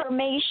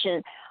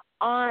information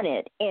on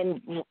it. And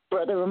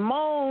Brother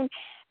Ramon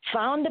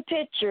found a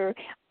picture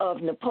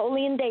of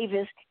Napoleon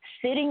Davis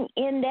sitting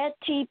in that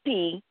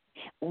teepee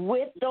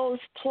with those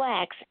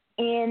plaques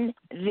in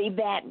the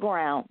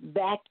background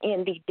back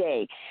in the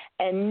day.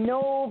 And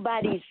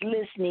nobody's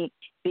listening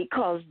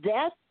because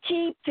that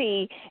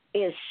teepee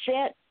is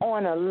set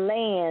on a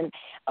land,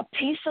 a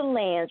piece of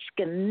land,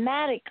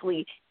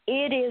 schematically.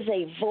 It is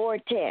a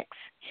vortex,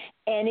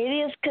 and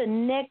it is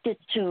connected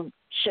to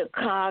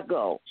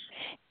Chicago.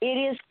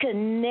 It is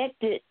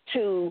connected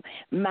to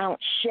Mount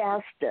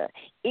Shasta.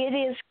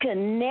 It is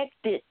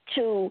connected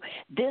to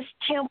this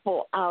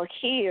temple out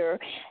here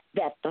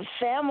that the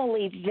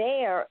family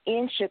there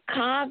in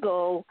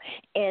Chicago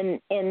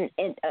and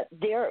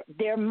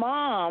their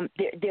mom,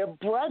 their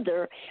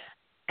brother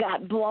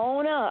got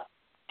blown up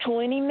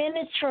 20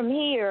 minutes from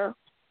here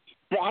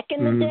back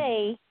in the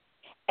day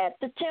at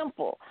the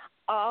temple.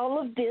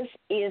 all of this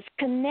is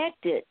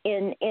connected,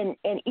 and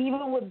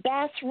even with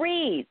Bass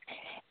Reeves,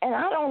 and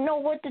I don't know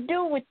what to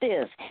do with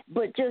this.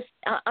 But just,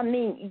 I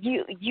mean,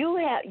 you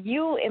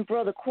and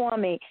Brother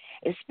Kwame,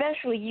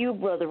 especially you,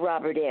 Brother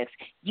Robert X,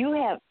 you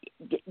have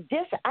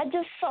this. I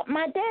just saw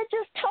my dad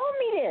just told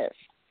me this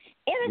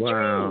in a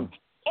dream,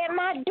 and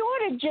my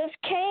daughter just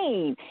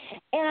came,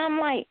 and I'm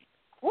like,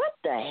 what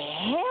the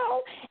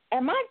hell?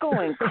 Am I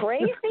going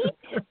crazy?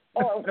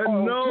 or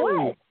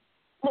no.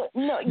 What?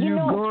 No, you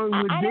know, going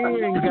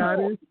within,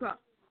 Goddess.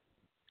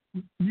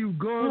 You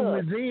going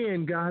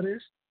within,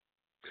 Goddess.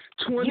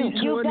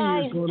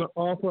 2020 is going to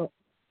offer.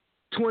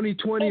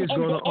 2020 is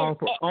going to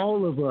offer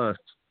all of us.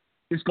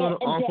 It's going to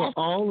offer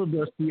all of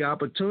us the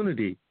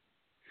opportunity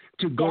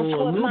to go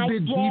a little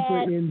bit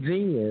deeper in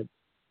Zen,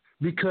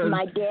 because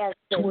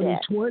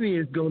 2020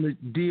 is going to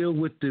deal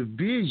with the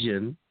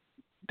vision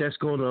that's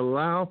going to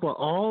allow for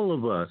all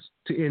of us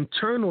to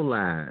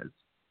internalize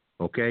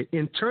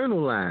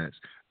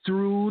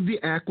through the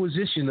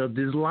acquisition of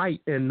this light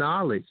and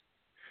knowledge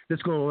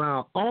that's going to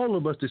allow all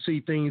of us to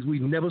see things we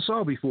never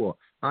saw before.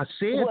 I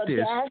said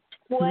this. That's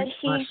what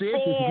he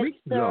said,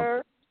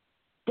 sir.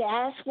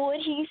 That's what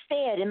he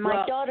said. And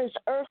my daughter's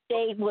Earth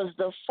Day was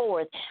the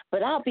 4th,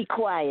 but I'll be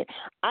quiet.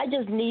 I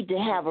just need to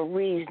have a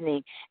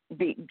reasoning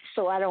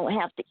so I don't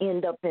have to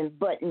end up in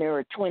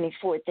Butner or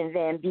 24th and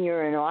Van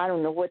Buren, or I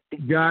don't know what the...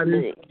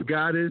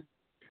 Goddess,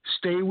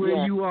 stay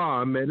where you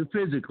are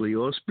metaphysically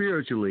or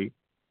spiritually.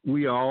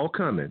 We are all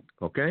coming,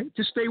 okay?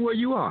 Just stay where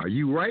you are.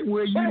 You right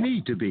where you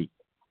need to be.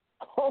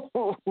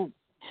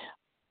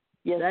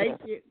 Yes,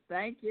 Thank you.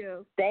 Thank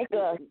you,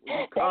 sister.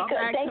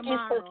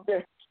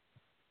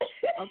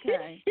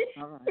 Okay.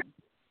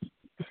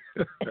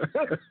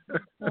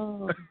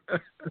 All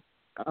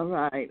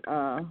right.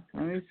 All right.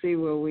 Let me see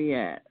where we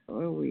at.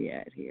 Where we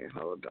at here?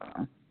 Hold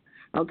on.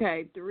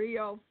 Okay,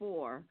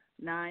 304-906.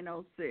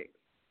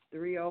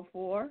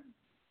 304.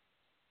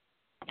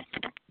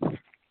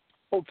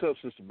 Hotep,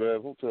 Sister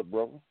Bev. Hotep,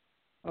 brother.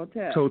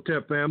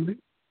 Hotep family.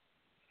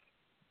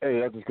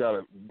 Hey, I just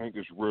gotta make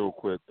this real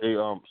quick. Hey,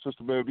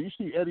 Sister Bev, do you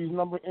see Eddie's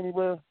number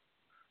anywhere?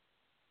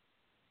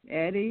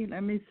 Eddie,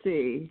 let me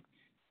see.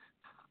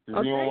 Is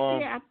he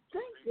online? Yeah, I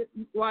think.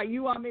 Why,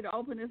 you want me to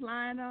open this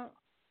line up?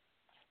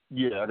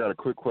 Yeah, I got a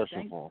quick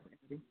question for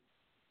him.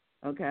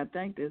 Okay, I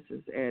think this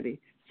is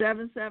Eddie.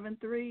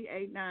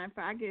 773-895.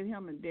 I get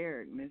him and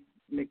Derek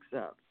mixed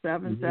up.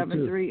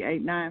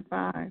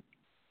 773-895.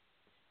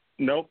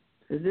 Nope.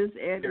 Is this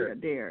Eddie or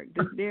Derek?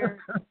 This Derek?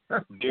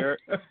 Derek.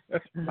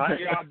 How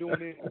y'all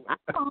doing it? I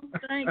don't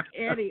think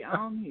Eddie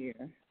on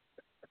here.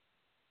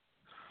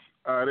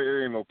 All right,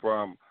 there ain't no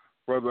problem.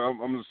 Brother, I'm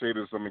going to say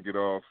this. I'm going to get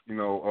off.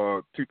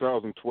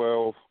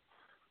 2012,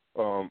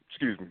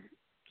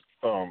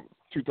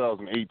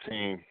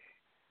 2018,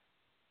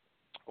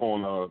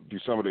 on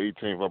December the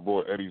 18th, I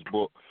bought Eddie's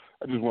book.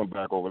 I just went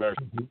back over that.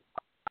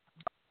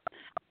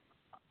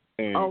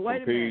 And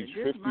wait a minute.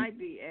 This 50, might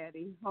be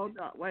Eddie. Hold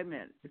on. Wait a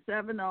minute.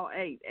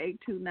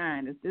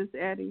 708-829. Is this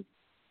Eddie?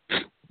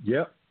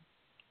 Yep.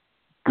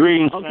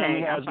 Greetings, okay,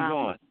 family. How's it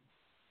going?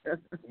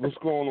 What's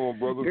going on,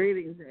 brother?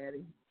 Greetings,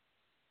 Eddie.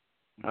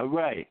 All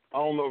right. I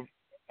don't know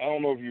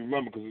if you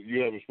remember, because you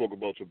haven't spoken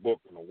about your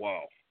book in a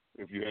while.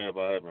 If you have,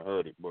 I haven't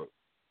heard it. But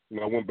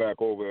I went back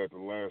over after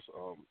last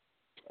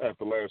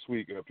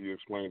week, after you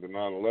explained the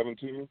 9/11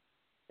 to me,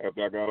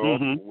 after I got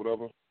off or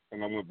whatever,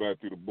 and I went back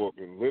through the book,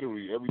 and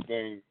literally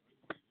everything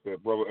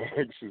that Brother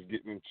X is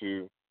getting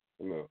into,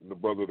 and the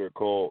brother that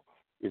called,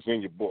 is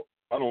in your book.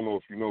 I don't know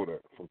if you know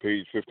that, from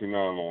page 59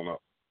 on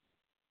up.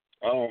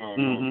 I don't know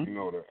if you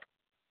know that.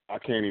 I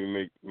can't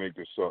even make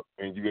this up.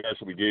 And you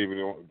actually gave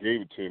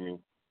it to me,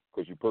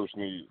 because you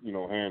personally,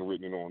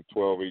 handwritten it on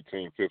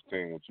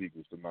 12/18/15, which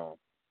equals to 9.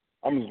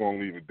 I'm just gonna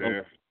leave it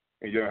there,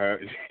 and y'all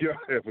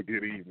have a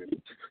good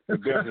evening.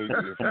 But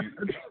definitely,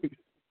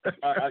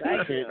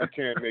 I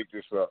can't make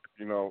this up.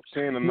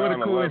 Seeing the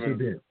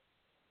 9/11,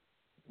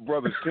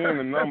 brother, seeing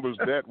the numbers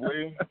that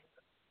way,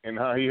 and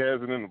how he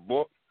has it in the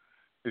book,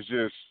 is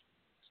just.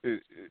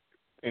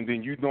 And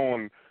then you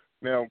doing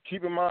now.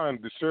 Keep in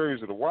mind the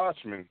series of The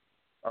Watchmen.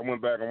 I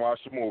went back and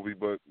watched the movie,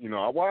 but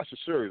I watched the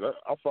series.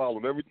 I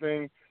followed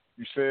everything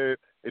you said.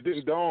 It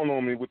didn't dawn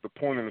on me what the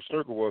point in the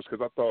circle was,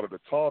 because I thought of the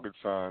target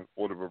sign,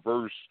 or the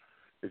reverse.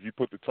 If you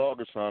put the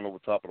target sign over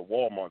top of the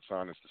Walmart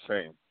sign, it's the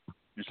same.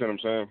 You see what I'm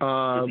saying?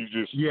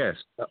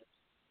 Yes.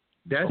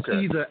 That's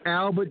either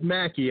Albert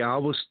Mackey. I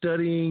was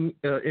studying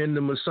in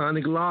the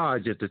Masonic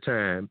Lodge at the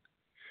time.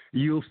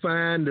 You'll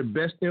find the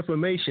best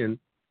information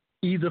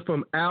either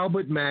from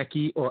Albert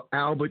Mackey or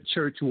Albert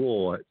Church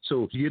Ward.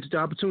 So if you get the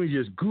opportunity,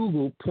 just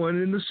Google,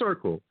 pointed in the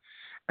circle,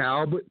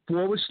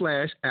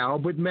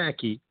 Albert/Albert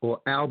Mackey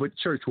or Albert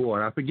Church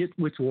Ward. I forget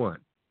which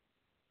one.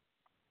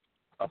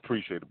 I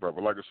appreciate it,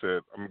 brother. Like I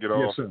said, I'm gonna get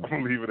off. Sir. I'm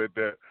gonna leave it at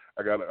that.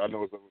 I know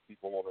there's other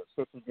people on that.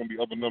 Since there's gonna be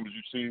other numbers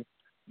you see,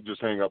 you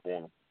just hang up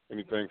on them.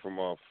 Anything from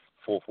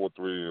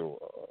 443 or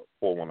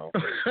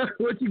 410.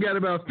 What, you got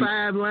about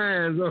 5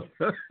 lines?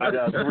 I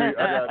got 3.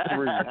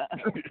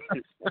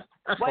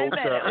 Wait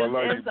a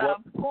minute.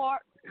 It's 4.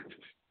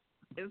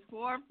 It's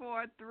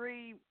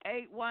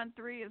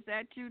 443-813. Is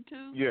that you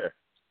too? Yeah.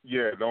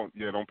 Don't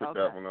pick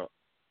that one up.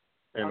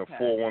 And okay.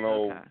 the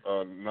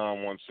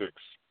 410-916.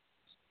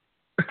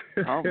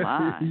 Oh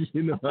my!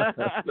 You know,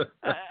 okay.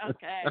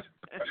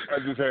 I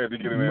just had to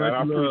get in there.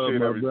 I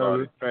appreciate everybody.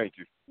 Brother. Thank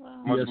you.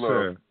 Much yes, love.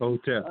 Sir.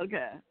 Hotel.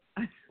 Okay.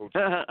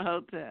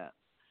 Hotel.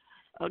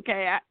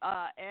 Okay,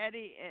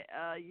 Eddie,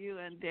 you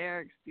and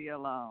Derek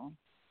still on.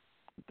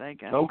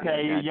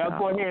 Okay, y'all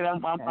go ahead.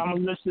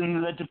 I'm listening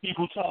to let the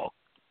people talk.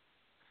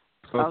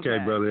 Okay,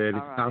 brother Eddie.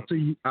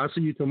 Right. I'll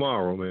see you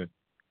tomorrow, man.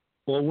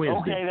 Or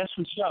Wednesday. Okay, that's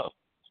for sure.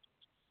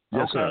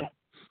 Yes, okay. Sir.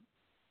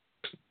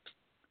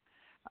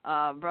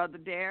 Brother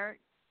Derek.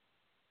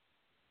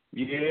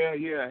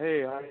 Yeah.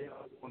 Hey, how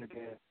y'all doing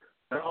again?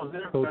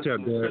 Hotel,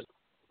 Derek.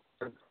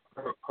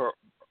 Her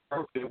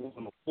birthday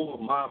wasn't before.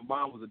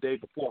 Mine was the day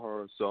before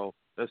her, so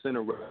that's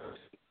interesting.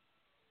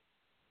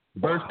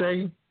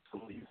 Birthday?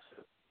 Wow.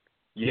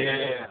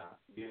 Yeah.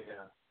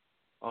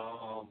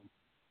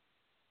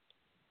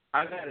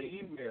 I got an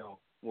email.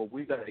 Well,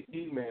 we got an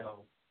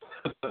email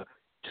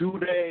 2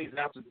 days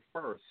after the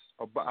first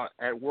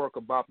at work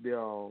about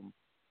the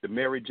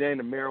Mary Jane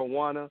and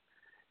marijuana,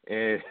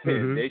 and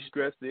they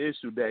stressed the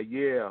issue that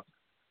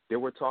they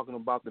were talking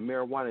about the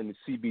marijuana and the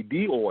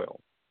CBD oil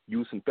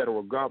used in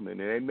federal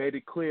government, and they made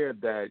it clear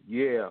that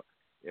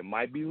it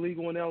might be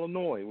legal in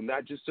Illinois. We're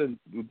not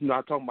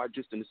talking about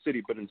just in the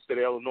city, but in the state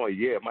of Illinois.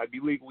 Yeah, it might be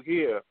legal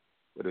here,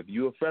 but if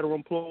you're a federal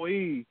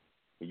employee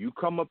and you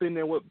come up in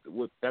there with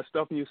that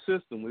stuff in your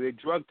system, where they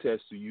drug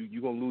test you,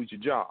 you're gonna lose your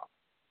job.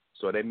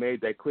 So they made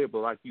that clear.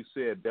 But like you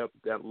said,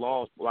 that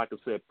law, like I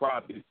said,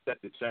 probably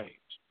set to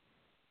change.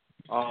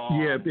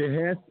 Yeah,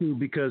 it has to,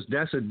 because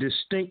that's a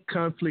distinct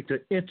conflict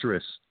of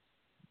interest.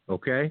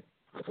 Okay,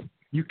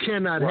 you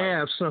cannot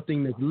have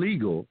something that's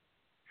legal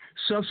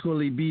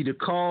subsequently be the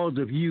cause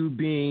of you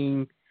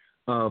being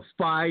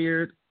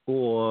fired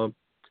or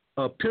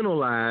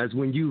penalized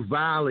when you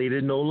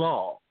violated no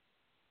law.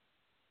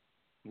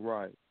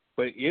 Right,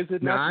 but is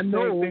it not the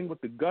same thing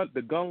with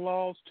the gun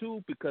laws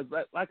too? Because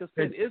like I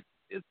said,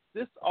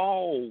 it's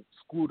all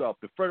screwed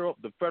up. The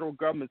federal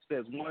government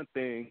says one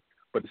thing,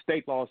 but the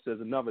state law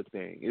says another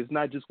thing. It's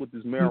not just with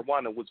this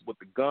marijuana, it's with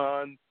the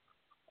gun.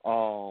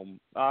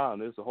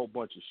 There's a whole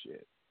bunch of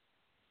shit.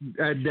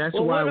 That's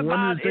why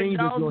one of the things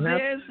that's going to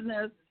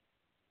happen.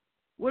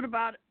 What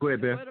about Go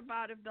ahead, Ben. What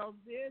about if those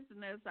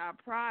businesses are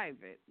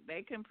private?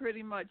 They can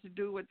pretty much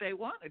do what they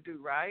want to do,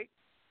 right?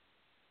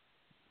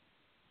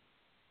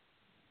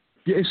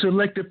 Yeah, it's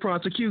selective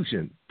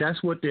prosecution.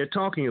 That's what they're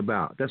talking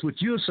about. That's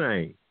what you're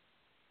saying.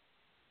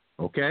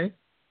 Okay?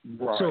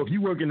 Right. So if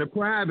you work in the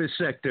private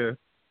sector,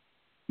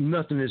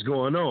 nothing is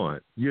going on.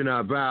 You're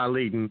not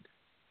violating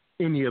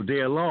any of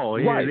their law,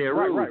 any of their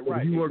rules.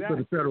 If you work for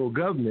the federal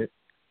government,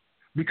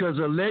 because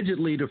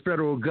allegedly the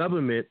federal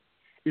government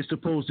is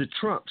supposed to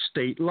trump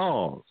state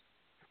laws.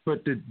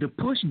 But the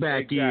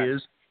pushback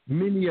is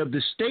many of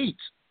the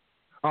states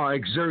are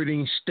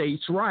exerting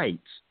states'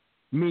 rights,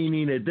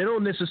 meaning that they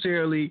don't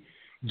necessarily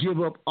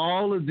give up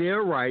all of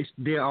their rights,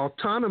 their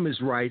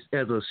autonomous rights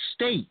as a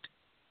state,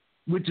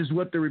 which is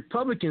what the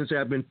Republicans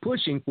have been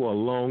pushing for a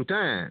long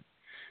time,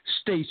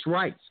 states'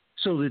 rights,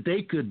 so that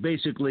they could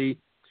basically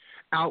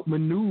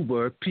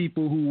outmaneuver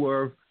people who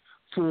were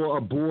for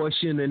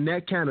abortion and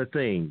that kind of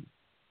thing.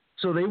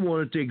 So they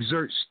wanted to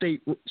exert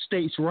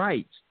states'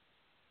 rights.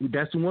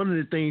 That's one of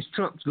the things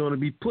Trump's going to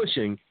be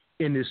pushing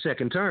in his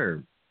second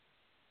term,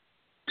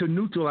 to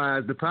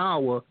neutralize the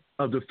power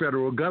of the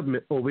federal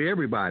government over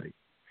everybody.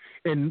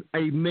 And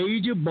a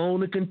major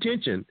bone of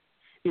contention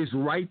is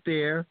right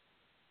there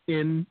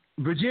in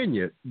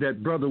Virginia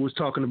that brother was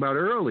talking about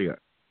earlier.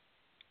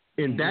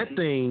 And that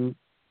thing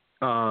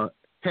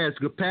has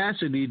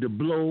capacity to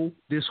blow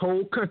this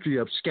whole country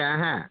up sky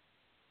high.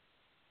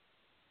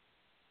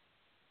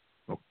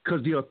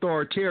 Because the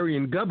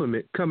authoritarian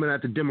government coming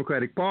out the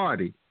Democratic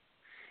Party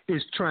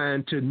is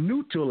trying to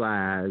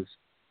neutralize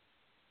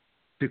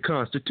the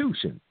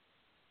Constitution,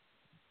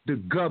 the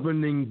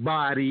governing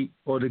body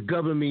or the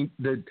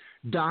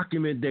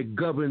document that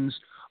governs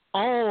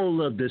all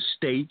of the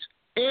states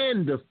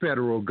and the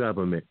federal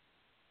government.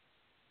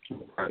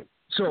 Right.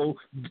 So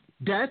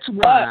that's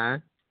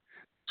why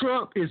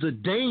Trump is a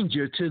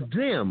danger to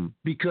them,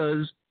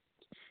 because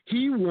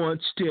he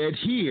wants to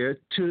adhere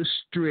to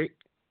strict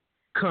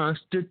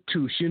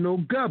constitutional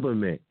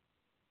government,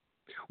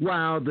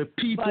 while the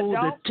people,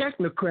 the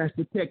technocrats,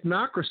 the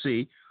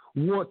technocracy,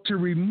 want to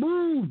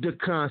remove the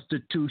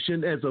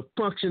Constitution as a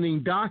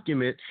functioning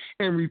document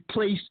and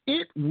replace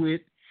it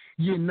with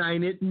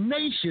United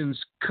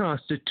Nations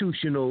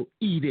constitutional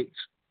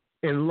edicts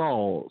and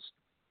laws.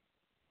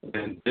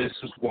 And this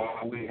is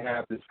why we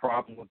have this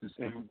problem with this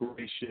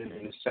immigration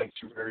in the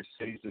sanctuary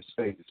cities and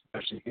states,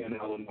 especially here in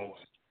Illinois.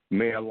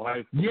 Mayor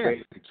Lightfoot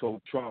basically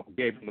told Trump,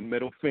 gave him the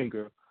middle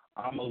finger,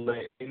 I'm going to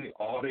let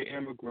all the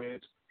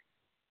immigrants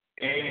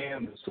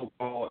and the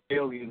so-called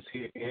aliens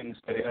here in the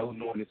state of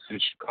Illinois and the city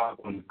of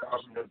Chicago, and the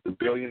governor, the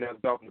billionaire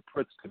governor,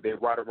 Pritzker, they're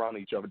right around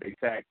each other. They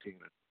tag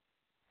teaming.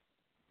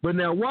 But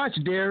now watch,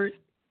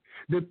 Derek.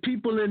 The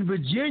people in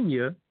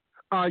Virginia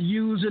are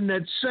using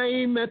that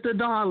same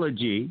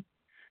methodology,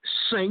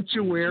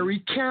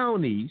 sanctuary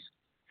counties,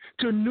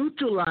 to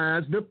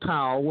neutralize the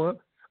power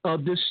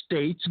of the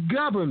state's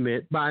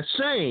government by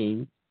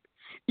saying,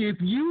 if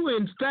you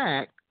in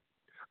fact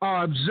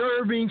are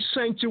observing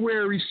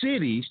sanctuary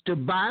cities to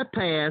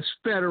bypass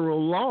federal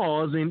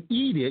laws and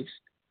edicts,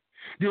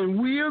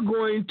 then we are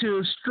going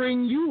to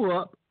string you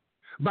up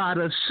by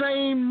the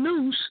same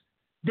noose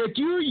that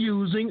you're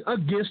using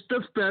against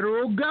the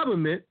federal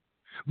government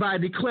by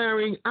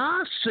declaring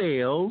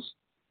ourselves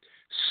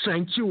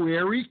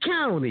sanctuary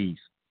counties.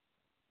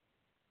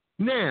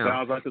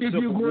 Now, like if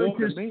you're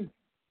going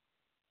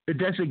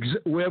to,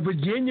 where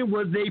Virginia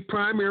was a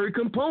primary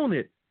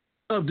component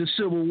of the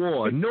Civil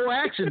War. No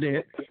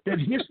accident that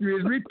history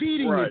is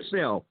repeating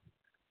itself.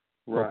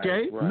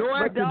 Okay, no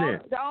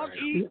accident.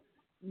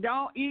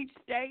 Don't each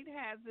state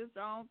has its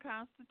own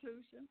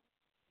constitution?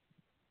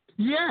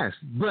 Yes,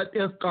 but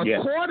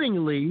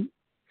accordingly,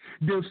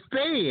 the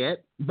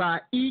Fed, by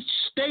each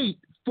state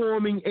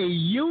forming a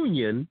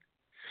union,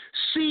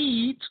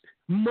 cedes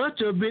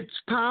much of its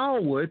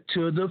power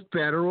to the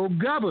federal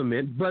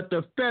government, but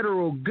the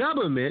federal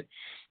government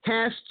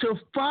has to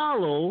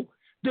follow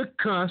the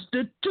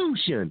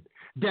Constitution.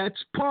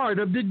 That's part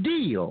of the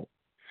deal.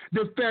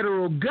 The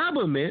federal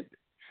government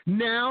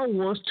now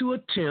wants to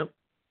attempt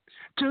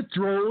to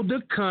throw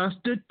the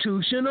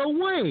Constitution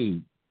away.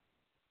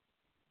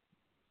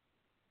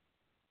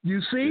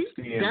 You see,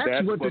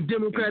 that's what the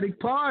Democratic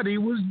Party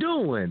was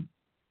doing.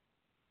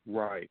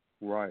 Right.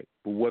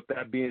 But with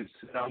that being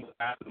said,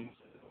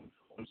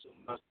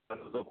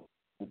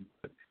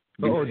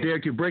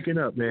 Derek, you're breaking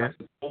up, man.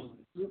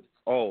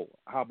 Oh,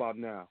 how about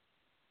now?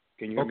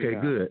 Can you hear me now? Okay,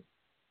 good.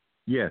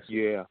 Yes.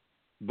 Yeah.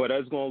 But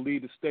that's going to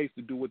lead the states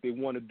to do what they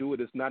want to do.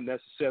 It's not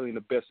necessarily in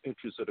the best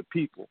interest of the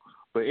people.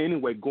 But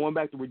anyway, going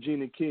back to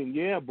Regina King,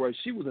 yeah, bro,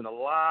 she was in a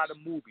lot of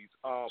movies.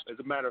 As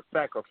a matter of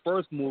fact, her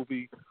first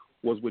movie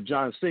was with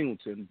John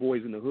Singleton,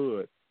 Boys in the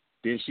Hood.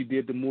 Then she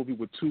did the movie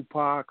with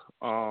Tupac,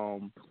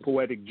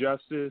 Poetic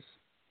Justice.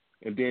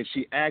 And then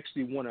she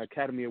actually won an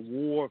Academy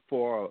Award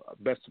for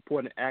Best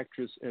Supporting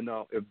Actress in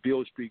If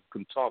Beale Street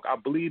Can Talk. I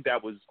believe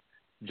that was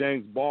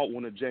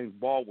one of James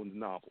Baldwin's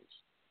novels.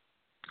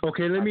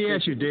 Okay, let me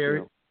ask you,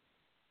 Derek.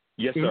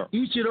 Yes, sir.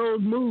 In each of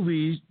those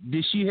movies,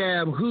 did she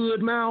have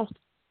hood mouth?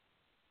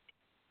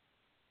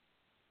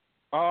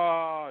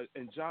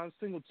 In John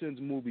Singleton's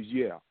movies,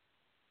 yeah.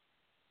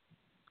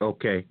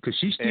 Okay, because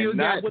she still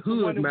got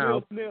hood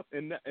mouth.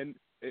 And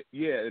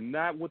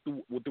not with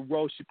the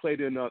role she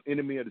played in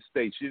Enemy of the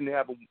State. She didn't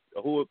have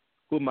a hood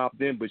mouth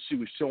then, but she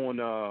was showing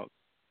a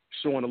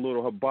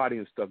little her body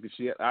and stuff.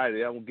 I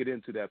won't get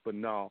into that, but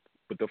no.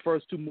 But the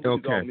first two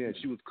movies,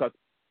 she was cut.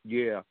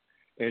 Yeah.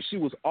 And she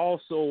was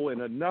also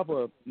in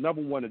another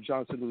one of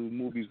John Singleton's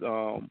movies,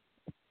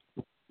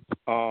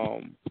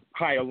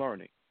 Higher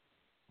Learning.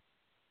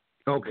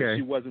 Okay. But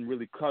she wasn't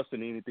really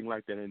cussing or anything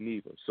like that in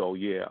either. So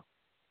yeah.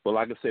 But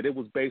like I said, it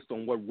was based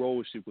on what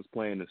role she was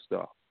playing and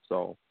stuff.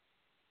 So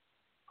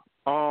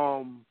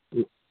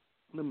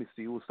let me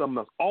see. It was something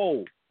else.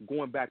 Oh,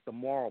 going back to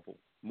Marvel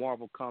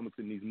Comics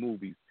in these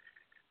movies.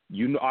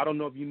 I don't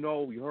know if you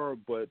heard,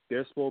 but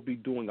they're supposed to be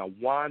doing a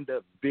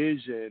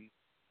WandaVision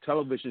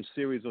television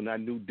series on that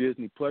new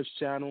Disney Plus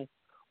channel.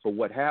 But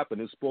what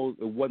happened? It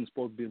wasn't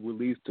supposed to be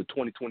released to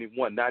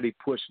 2021. Now they're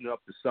pushing it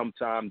up to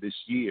sometime this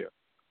year,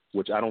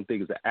 which I don't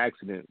think is an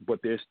accident.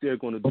 But they're still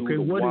going to do the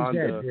what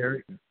Wanda. Is that,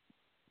 Derek?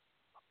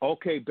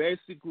 Okay,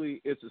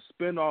 basically it's a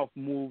spinoff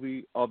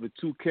movie of the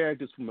two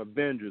characters from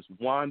Avengers.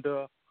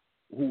 Wanda,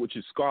 which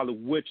is Scarlet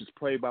Witch, is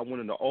played by one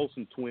of the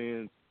Olsen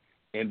twins,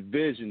 and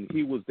Vision.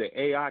 He was the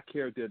AI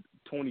character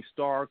Tony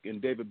Stark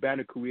and David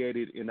Banner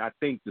created in, I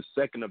think, the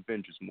second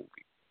Avengers movie.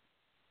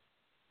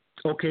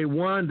 Okay,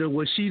 Wanda,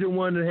 was she the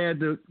one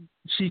that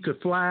she could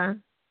fly?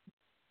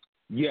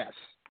 Yes.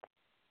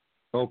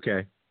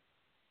 Okay.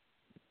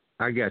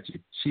 I got you.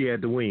 She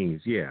had the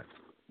wings, yeah.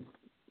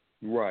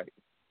 Right.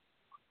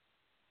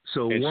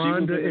 So and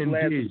Wanda and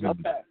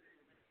Vision.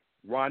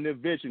 Wanda and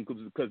Vision,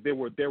 because they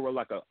were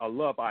like a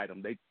love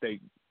item. They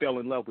fell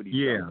in love with each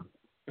other.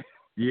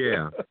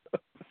 Yeah.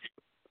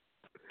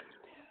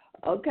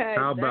 Okay.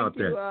 How about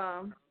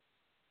that?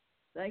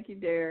 Thank you,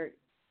 Derek.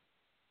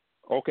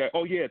 Okay.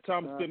 Oh yeah,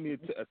 Tom sent me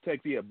a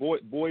text. Yeah,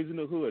 Boys in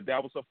the Hood.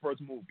 That was her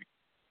first movie.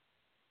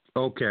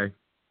 Okay.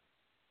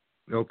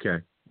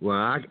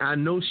 Well, I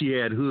know she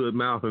had hood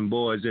mouth and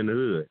Boys in the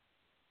Hood.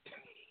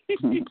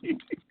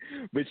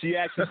 But she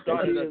actually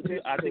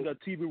started, I think, a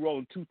TV role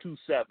in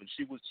 227.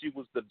 She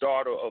was the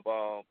daughter of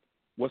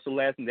what's the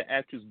last name? The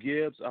actress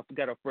Gibbs. I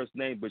forgot her first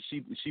name, but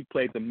she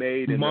played the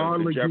maid in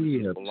the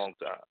Jeffersons for a long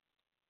time.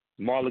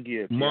 Marla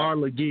Gibbs.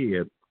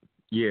 Gibbs.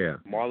 Yeah.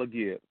 Marla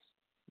Gibbs.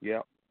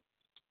 Yep.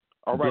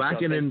 All right.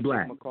 Blackened and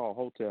Black. Call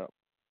Hotel.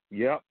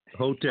 Yep.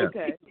 Hotel.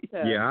 Okay.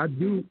 Yeah, I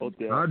do.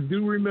 Hotel. I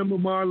do remember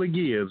Marla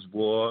Gibbs,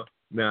 boy.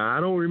 Now I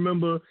don't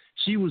remember.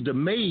 She was the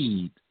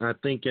maid, I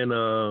think, in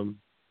the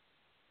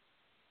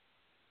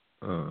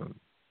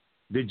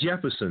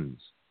Jeffersons.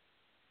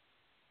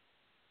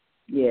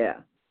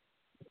 Yeah.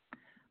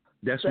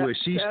 That's where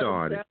she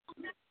started.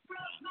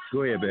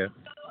 Go ahead, Beth.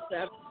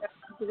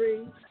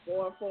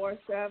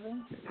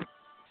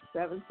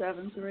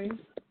 773-447-773.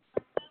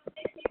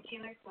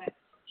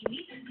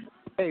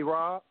 Hey,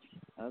 Rob.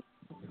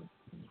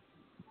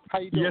 How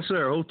you doing? Yes,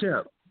 sir.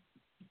 Hotel.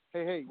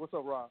 Hey, what's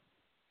up, Rob?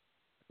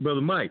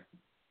 Brother Mike.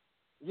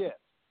 Yes.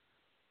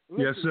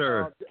 Listen, yes,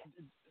 sir.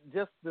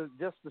 Just to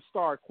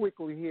start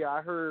quickly here,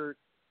 I heard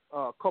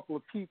a couple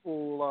of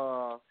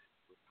people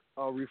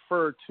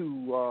refer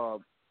to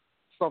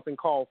something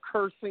called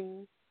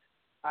cursing.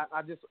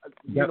 I just,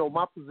 you know,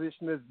 my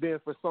position has been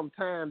for some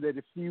time that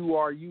if you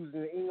are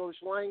using the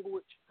English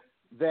language,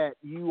 that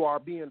you are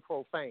being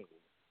profane.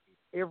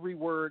 Every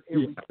word,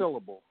 every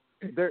syllable.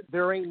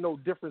 There ain't no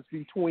difference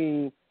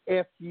between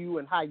F-you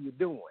and how you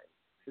doing,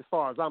 as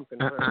far as I'm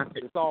concerned.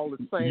 It's all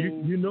the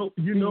same. You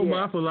know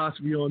my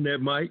philosophy on that,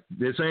 Mike.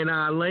 This ain't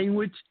our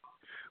language.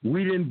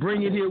 We didn't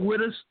bring it here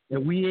with us,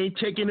 and we ain't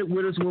taking it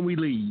with us when we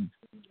leave.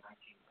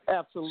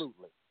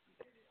 Absolutely.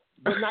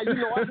 But now, you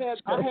know,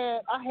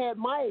 I had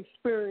my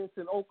experience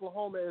in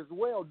Oklahoma as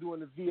well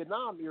during the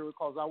Vietnam era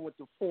because I went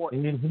to Fort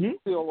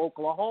Sill,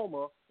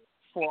 Oklahoma,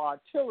 for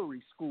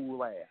artillery school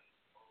lab.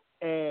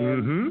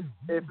 And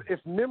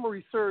if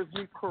memory serves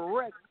me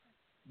correct,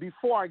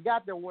 before I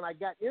got there, when I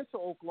got into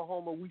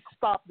Oklahoma, we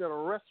stopped at a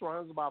restaurant.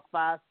 There was about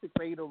 5, 6,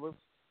 8 of us.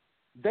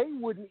 They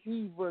wouldn't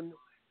even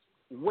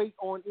wait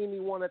on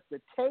anyone at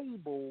the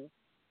table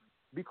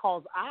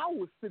because I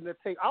was sitting at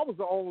the table. I was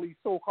the only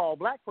so-called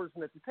black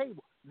person at the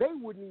table. They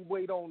wouldn't even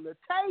wait on the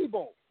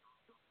table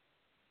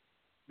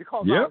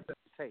because I was at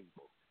the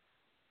table.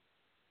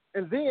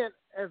 And then,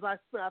 as I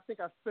think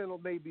I spent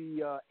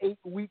maybe 8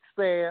 weeks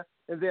there,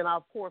 and then I,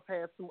 of course,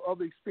 had some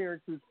other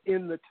experiences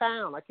in the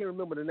town. I can't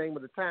remember the name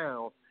of the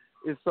town.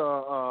 It's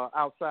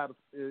outside of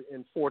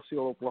in Fort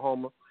Sill,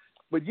 Oklahoma.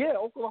 But yeah,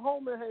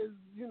 Oklahoma has,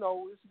 you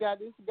know, it's got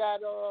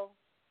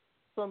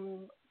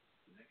some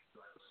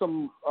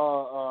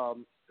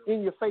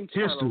in your face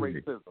kind of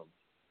racism.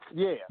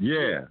 Yeah.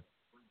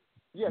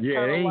 It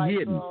ain't like,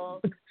 hidden.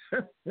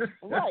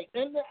 Right,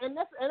 and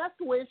that's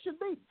the way it should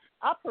be.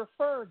 I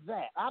prefer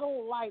that. I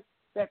don't like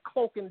that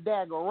cloak and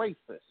dagger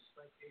racist.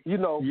 You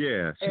know.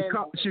 Yeah,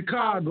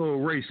 Chicago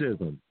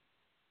racism.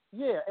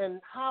 Yeah,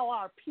 and how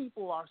our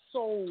people are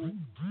so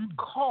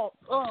caught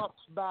up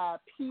by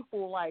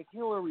people like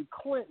Hillary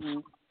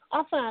Clinton.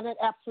 I find that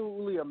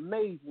absolutely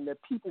amazing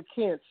that people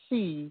can't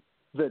see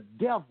the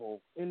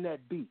devil in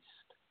that beast.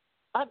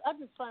 I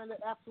just find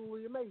that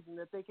absolutely amazing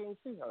that they can't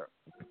see her.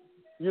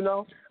 You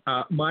know?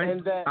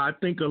 Mike, I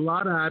think a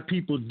lot of our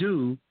people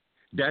do.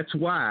 That's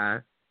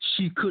why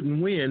she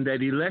couldn't win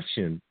that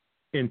election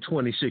in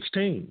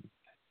 2016.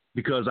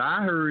 Because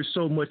I heard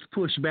so much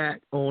pushback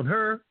on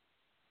her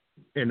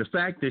and the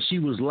fact that she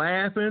was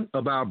laughing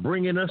about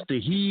bringing us to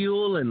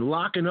heel and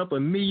locking up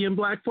 1 million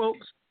black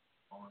folks.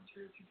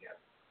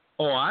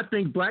 Oh, I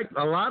think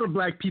a lot of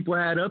black people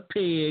had her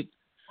pegged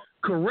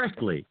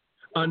correctly.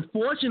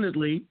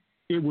 Unfortunately,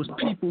 it was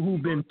people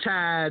who've been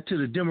tied to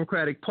the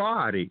Democratic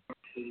Party,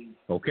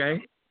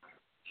 okay?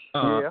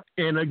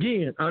 And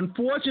again,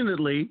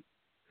 unfortunately,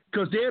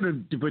 because they're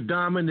the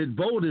predominant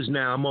voters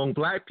now among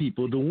black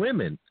people, the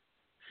women,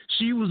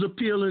 she was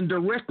appealing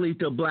directly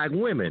to black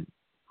women,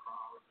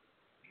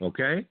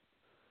 okay?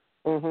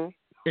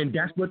 And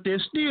that's what they're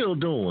still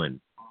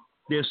doing.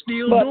 They're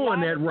still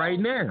doing that right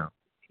now.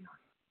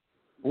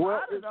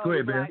 Well, go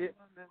ahead, Ben.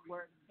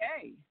 Were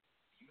gay.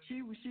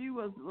 She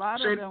was a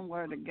lot of them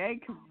were the gay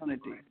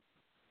community.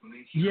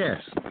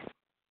 Yes,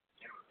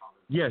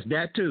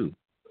 that too.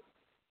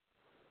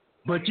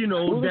 But you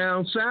know,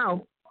 down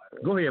south.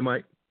 Go ahead,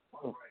 Mike.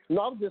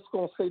 No, I'm just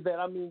gonna say that.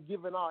 I mean,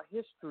 given our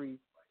history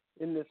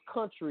in this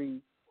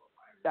country,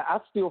 that I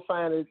still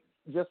find it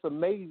just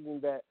amazing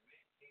that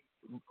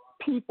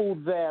people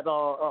that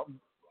are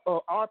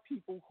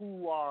people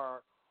who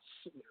are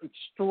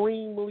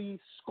extremely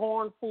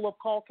scornful of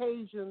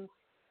Caucasians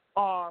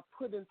are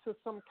put into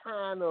some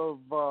kind of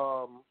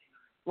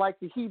like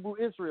the Hebrew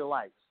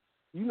Israelites.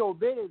 You know,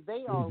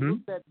 they are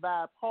looked at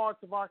by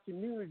parts of our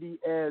community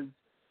as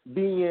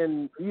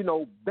being, you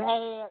know,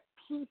 bad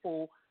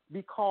people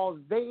because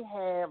they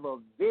have a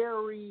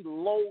very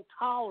low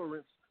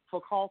tolerance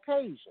for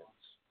Caucasians,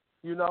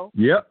 you know?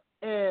 Yep.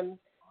 And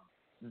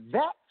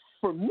that,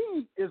 for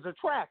me, is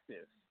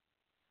attractive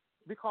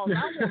because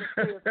I want to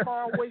stay as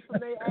far away from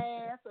their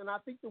ass, and I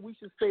think that we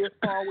should stay as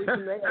far away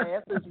from their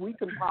ass as we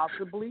can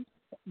possibly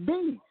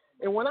be.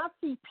 And when I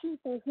see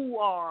people who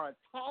are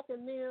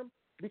attacking them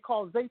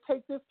because they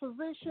take this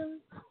position,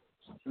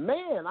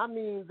 man, I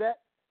mean, that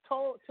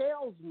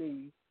tells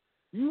me,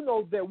 you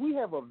know, that we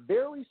have a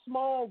very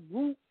small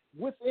group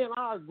within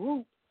our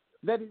group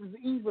that is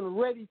even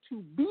ready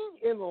to be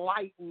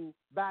enlightened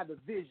by the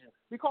vision.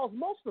 Because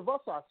most of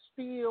us are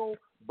still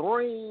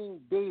brain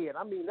dead.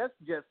 I mean, that's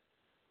just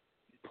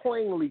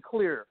plainly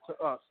clear to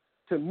us,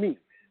 to me,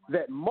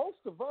 that most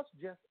of us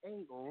just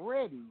ain't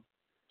ready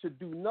to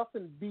do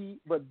nothing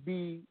but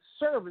be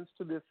servants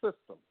to this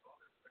system.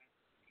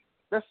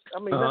 That's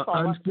all.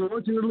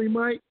 Unfortunately,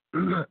 Mike,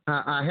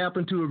 I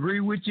happen to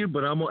agree with you,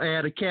 but I'm going to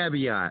add a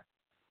caveat.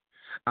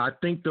 I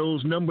think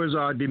those numbers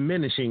are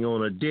diminishing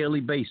on a daily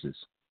basis.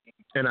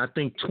 And I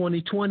think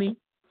 2020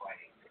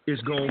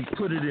 is going to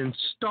put it in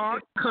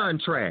stark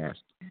contrast,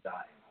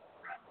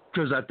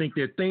 because I think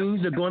there are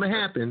things that are going to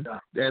happen,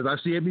 as I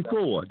said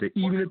before, that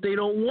even if they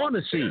don't want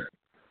to see,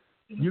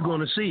 you're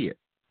going to see it.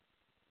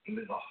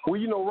 Well,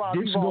 you know, Rob,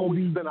 you've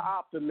always been an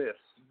optimist,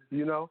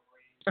 you know?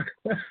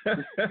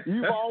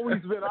 You've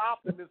always been an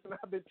optimist, and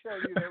I've been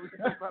telling you that ever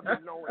since I've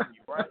been knowing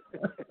you, right?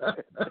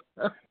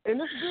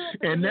 And it's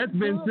good. And that's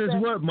been since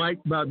what, Mike?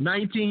 About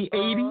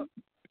 1980?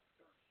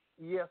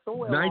 Yeah,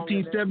 somewhere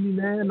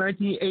 1979,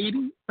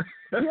 1980?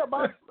 Yeah,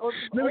 about over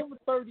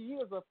 30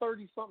 years or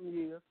 30-something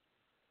years.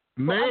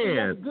 Man. So I think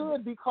that's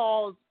good,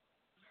 because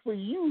for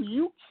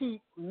you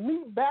keep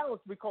me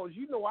balanced, because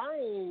you know I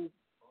ain't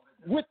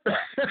with that.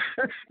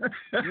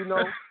 You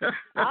know,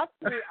 I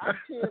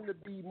tend to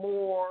be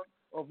more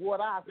of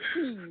what I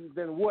see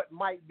than what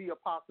might be a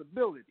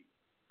possibility,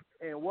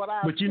 and what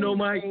I see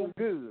Mike, ain't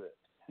good.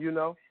 You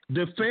know,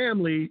 the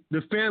family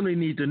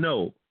need to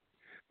know.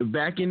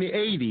 Back in the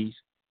 80s,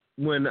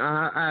 when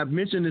I've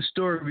mentioned this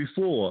story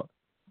before,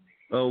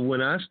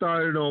 when I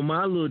started on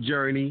my little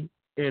journey,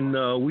 and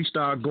we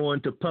started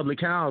going to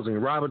public housing,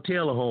 Robert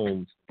Taylor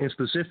homes in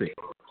specific.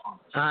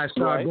 I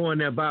started going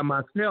there by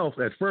myself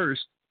at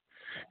first,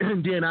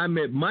 and then I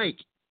met Mike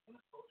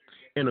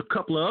and a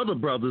couple of other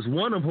brothers,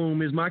 one of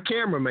whom is my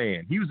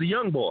cameraman. He was a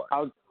young boy.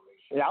 I was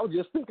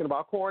just thinking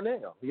about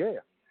Cornell. Yeah.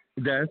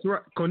 That's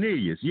right.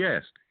 Cornelius,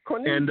 yes.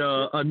 Cornelius. And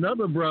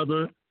another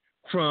brother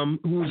who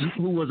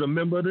was a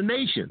member of the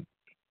nation.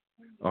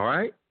 All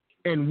right?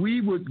 And we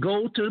would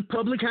go to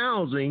public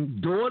housing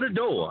door to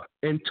door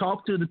and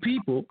talk to the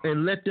people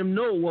and let them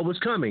know what was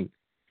coming.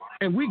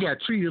 And we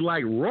got treated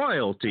like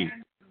royalty.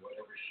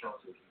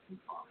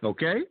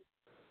 Okay?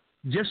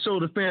 Just so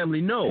the family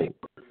know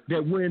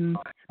that when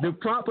the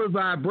proper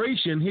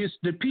vibration hits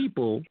the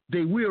people,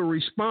 they will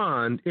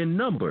respond in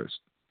numbers.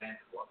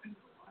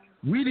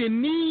 We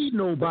didn't need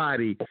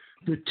nobody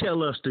to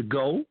tell us to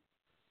go.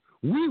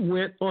 We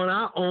went on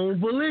our own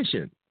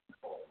volition.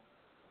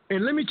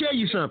 And let me tell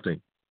you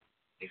something.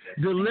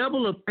 The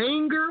level of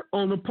anger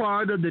on the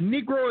part of the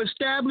Negro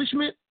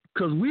establishment,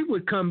 because we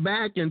would come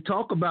back and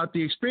talk about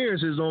the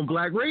experiences on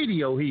black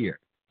radio here.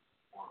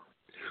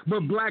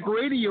 But black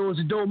radio is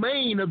the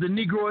domain of the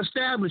Negro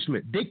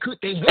establishment. They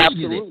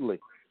hated it.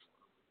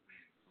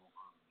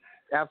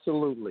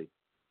 Absolutely.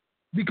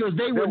 Because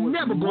they were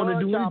never going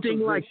to do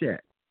anything like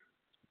that.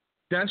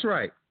 That's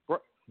right.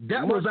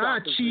 That was our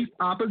chief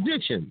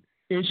opposition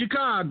in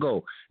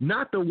Chicago.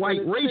 Not the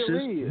white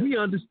racists. We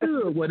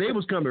understood where they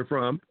was coming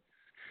from.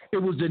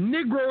 It was the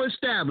Negro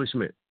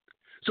establishment.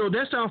 So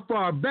that's how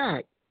far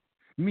back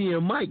me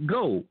and Mike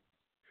go.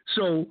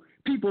 So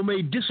people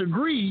may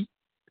disagree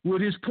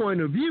with his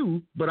point of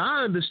view, but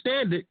I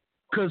understand it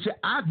because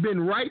I've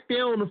been right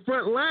there on the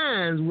front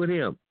lines with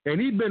him, and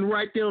he's been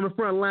right there on the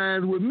front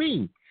lines with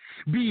me.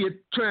 Be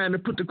it trying to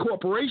put the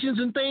corporations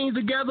and things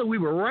together, we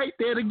were right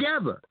there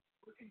together.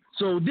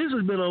 So this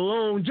has been a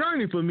long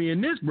journey for me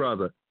and this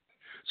brother.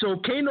 So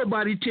can't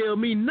nobody tell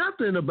me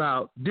nothing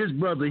about this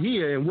brother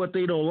here and what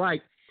they don't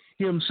like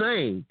him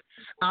saying.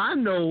 I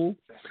know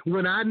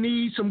when I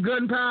need some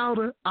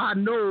gunpowder, I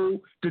know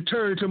to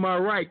turn to my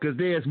right because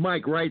there's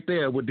Mike right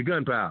there with the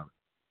gunpowder.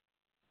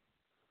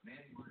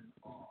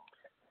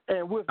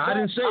 And with I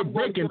didn't say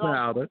baking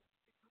powder.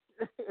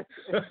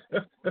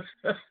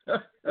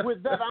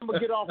 With that, I'm going to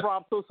get off,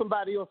 Rob, so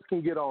somebody else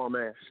can get on,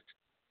 man.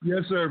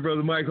 Yes, sir,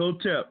 Brother Mike.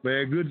 Hotep,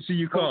 man. Good to see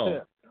you call.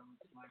 Hotep.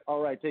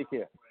 All right, take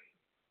care.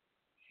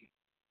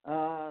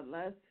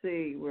 Let's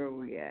see where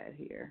we at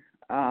here.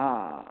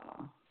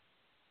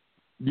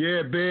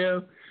 Yeah,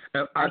 Bev.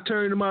 I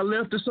turn to my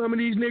left to some of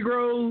these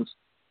Negroes,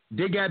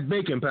 they got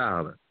baking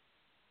powder.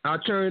 I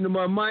turn to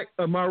my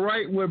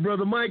right where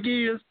Brother Mike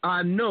is,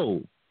 I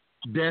know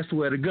that's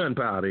where the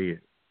gunpowder is.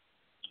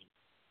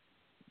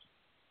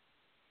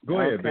 Go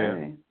ahead,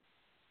 Bev.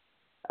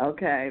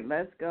 Okay,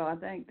 let's go. I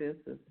think this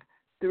is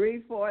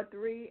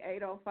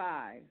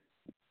 343-805.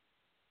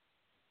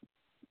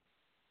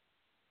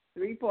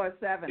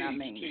 347, I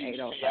mean,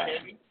 805.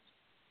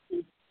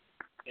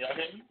 Y'all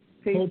hear me?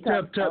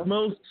 Hotep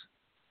Tutmost.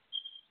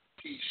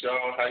 Peace,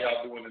 y'all. How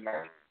y'all doing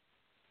tonight?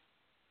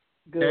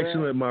 Good.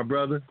 Excellent, my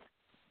brother.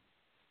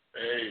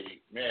 Hey,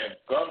 man,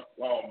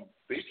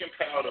 baking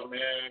powder,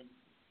 man.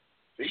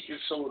 Baking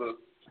soda,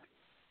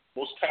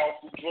 most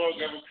powerful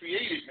drug ever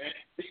created, man.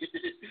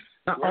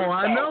 Oh,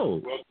 I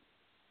know.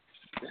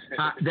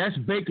 That's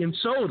baking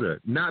soda,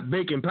 not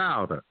baking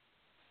powder.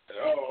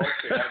 Oh,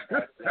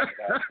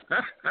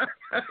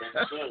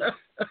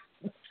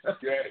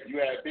 okay. You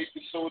had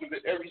baking soda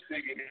to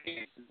everything in the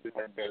hands,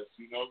 like that,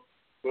 you know.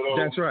 But,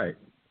 that's right.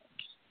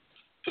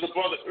 To the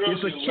brother earlier,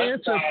 it's a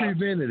cancer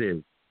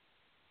preventative.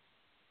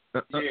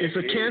 It's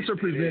a cancer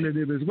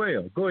preventative as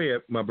well. Go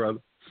ahead, my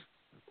brother.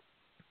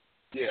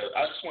 Yeah,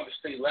 I just want to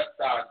say, Left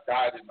Eye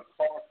died in a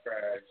car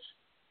crash.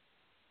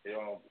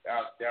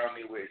 Out down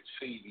there where it's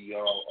shady.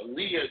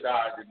 Aaliyah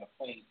died in a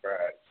plane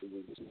crash.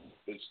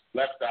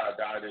 Left Eye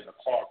died in a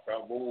car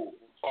crash.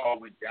 car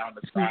went down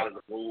the side of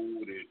the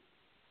road, and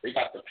they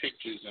got the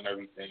pictures and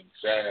everything.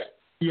 Sad.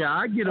 Yeah,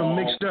 I get them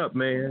mixed up,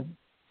 man.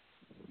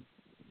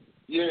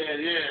 Yeah.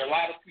 A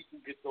lot of people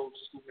get those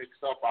two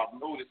mixed up. I've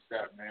noticed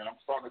that, man. I'm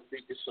starting to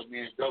think it's a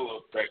Mandela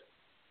effect.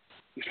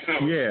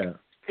 Yeah.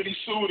 Pretty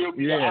soon it'll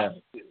be the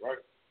opposite, right?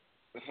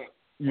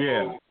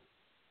 Yeah.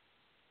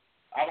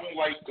 I don't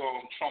like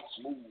Trump's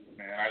move,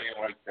 man. I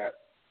didn't like that.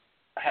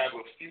 I have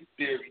a few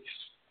theories,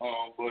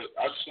 but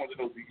I just want to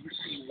know, do you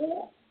see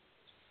war?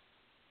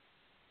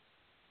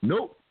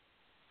 Nope.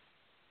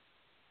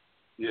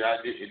 Yeah, I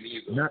didn't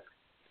either.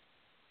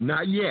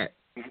 Not yet.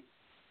 Mm-hmm.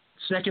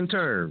 Second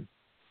term.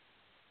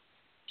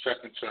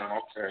 Second term,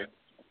 okay.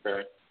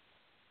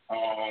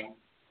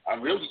 I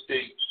really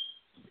think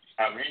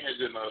Iran is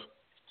in a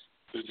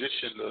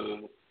position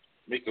to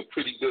make a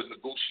pretty good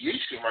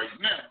negotiation right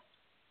now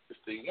if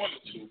they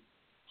wanted to.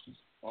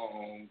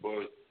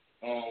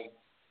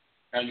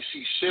 And you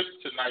see Schiff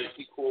tonight,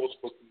 he calls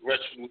for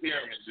congressional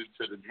hearings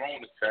into the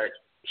drone attack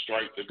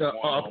strike that's going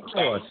on.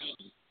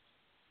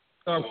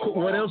 Of course.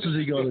 What else is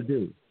he going to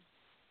do?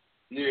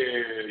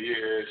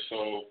 Yeah.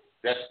 So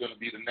that's going to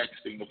be the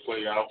next thing to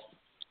play out.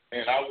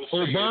 And I was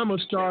Obama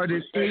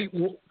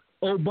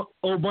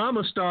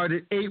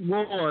started 8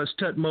 wars,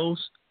 Tutmos.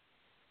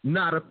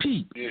 Not a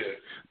peep.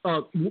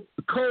 Yeah.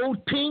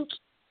 Code pink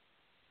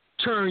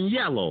turned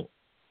yellow.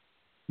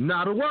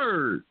 Not a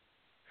word.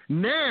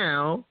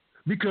 Now,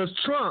 because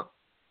Trump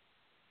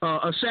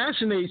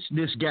assassinates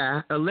this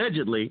guy,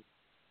 allegedly,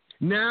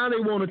 now they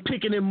want to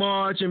picket and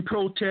march and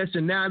protest,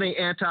 and now they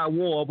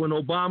anti-war when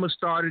Obama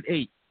started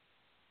 8.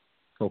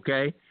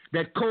 Okay?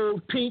 That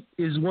Code Pink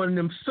is one of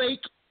them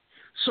fake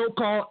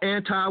so-called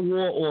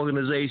anti-war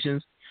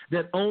organizations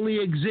that only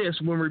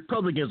exist when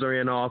Republicans are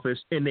in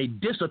office, and they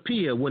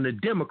disappear when the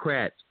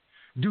Democrats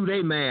do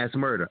their mass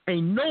murder.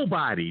 Ain't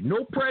nobody,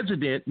 no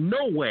president,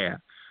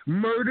 nowhere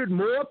murdered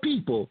more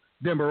people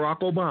than Barack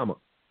Obama.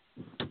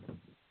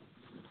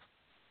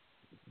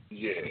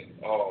 Yeah.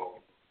 Well,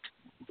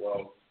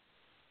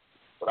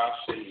 what I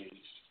say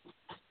is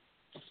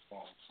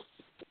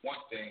one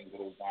thing that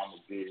Obama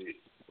did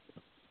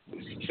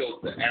was he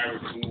killed the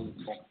Arab dude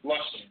from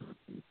Flushing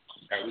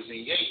that was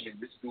in Yemen.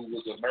 This dude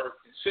was an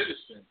American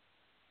citizen.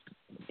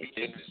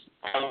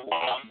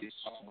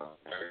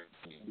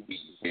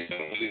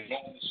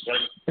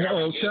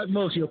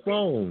 Tutmos, your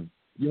phone,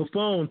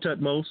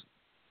 Tutmos.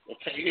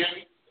 Can you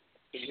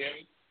hear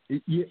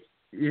me?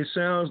 It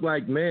sounds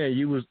like, man,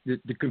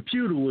 the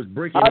computer was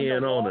breaking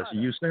in on us.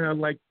 You sound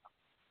like,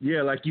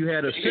 like you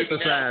had a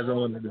synthesizer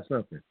on it or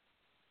something.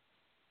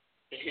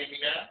 Can you hear me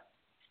now?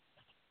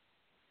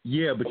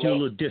 Yeah, but you're a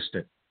little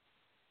distant.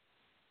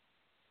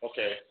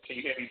 Okay, can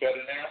you hear me better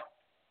now?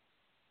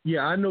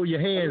 Yeah, I know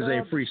your hands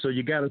ain't free, so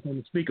you got us on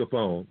the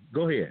speakerphone.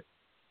 Go ahead.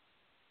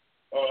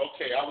 Oh,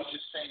 okay. I was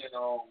just saying,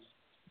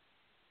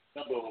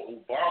 remember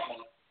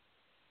Obama,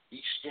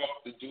 he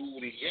struck the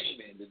dude in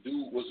Yemen. The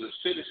dude was a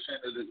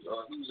citizen of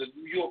he was a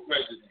New York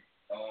resident.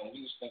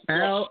 He was from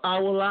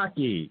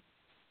Al-Awlaki.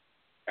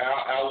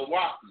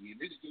 Al-Awlaki. And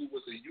this dude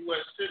was a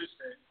U.S.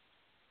 citizen,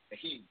 and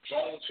he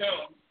drones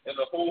him in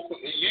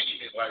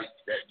Yemen like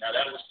that. Now,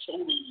 that was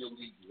totally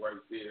illegal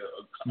right there.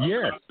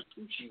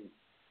 Unconstitutional.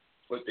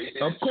 But they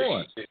didn't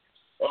course. It.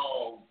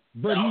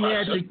 But he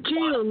had the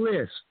kill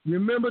list.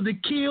 Remember the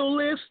kill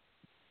list?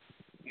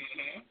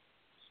 Mm-hmm.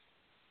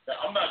 Now,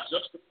 I'm not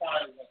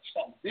justifying what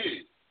Trump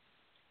did,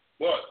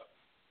 but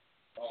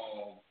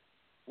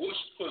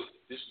Bush put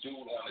this dude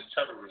on the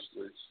terrorist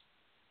list,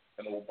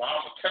 and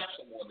Obama kept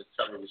him on the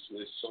terrorist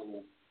list.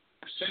 So,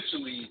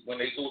 essentially, when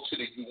they go to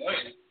the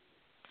UN,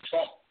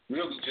 Trump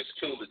really just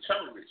killed a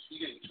terrorist. He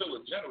didn't kill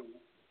a general.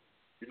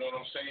 You know what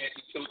I'm saying?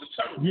 He killed a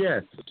terrorist.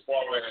 Yes. As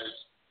far as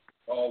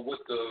what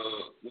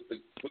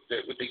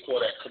they call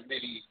that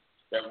committee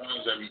that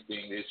runs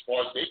everything. As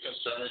far as they're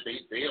concerned,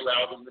 they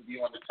allowed him to be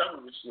on the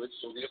terrorist list,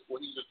 so therefore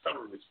he's a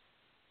terrorist.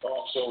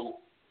 So,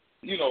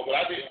 but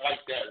I didn't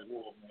like that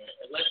war, man.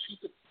 Unless he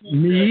could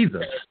prove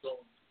that he had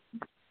some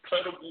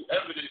credible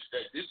evidence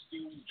that this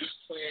dude just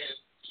planned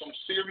some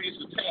serious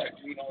attack.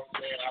 You know what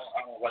I'm saying?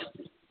 I don't like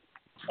it.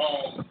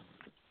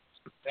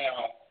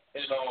 Now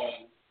in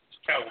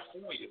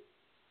California,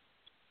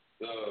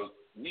 the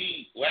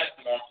weed black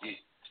market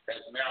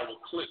has now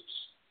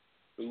eclipsed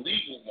the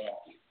legal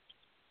market.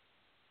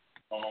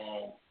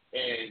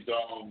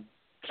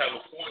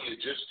 California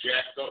just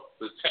jacked up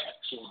the tax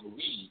on the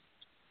weed.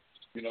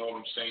 You know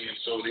what I'm saying?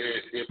 So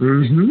they're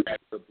predicting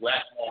that the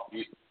black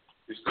market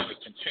is going to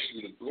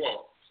continue to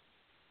grow.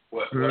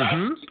 But what I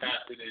see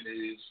happening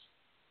is,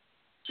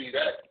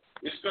 that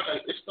it's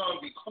gonna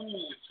be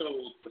cool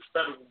until the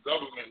federal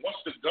government, once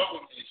the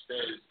government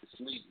says it's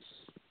legal.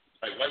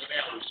 Like right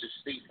now, it's just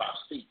state by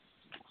state.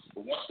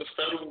 But once the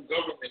federal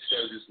government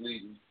says it's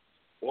legal,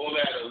 all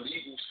that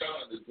illegal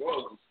selling the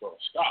drugs is going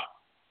to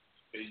stop.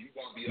 And you're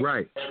going to be up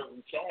to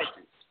federal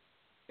charges.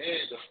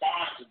 And the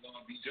fines are going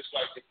to be just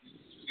like if you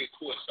get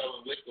caught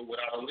selling liquor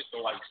without a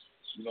liquor license.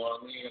 You know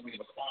what I mean?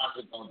 The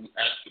fines are going to be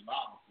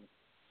astronomical.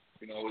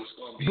 It's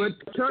going to be.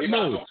 They're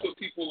not going to put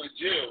people in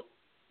jail.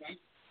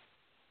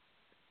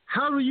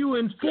 How do you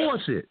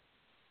enforce it?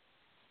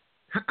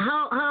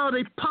 How are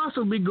they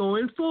possibly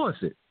going to enforce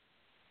it?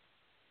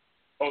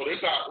 Oh, they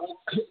got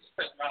all types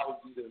of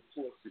technology to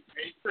enforce it.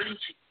 They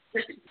crazy.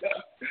 They're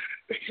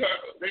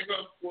going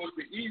to enforce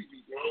it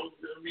easy, bro.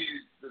 I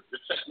mean, the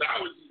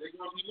technology, they're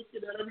going to be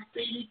looking at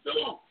everything you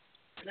do.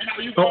 And then how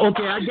you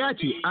okay,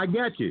 I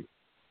got you.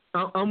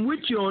 I'm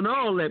with you on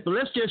all that, but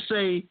let's just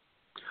say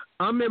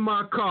I'm in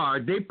my car,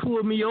 they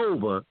pull me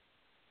over,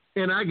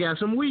 and I got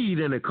some weed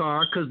in the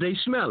car because they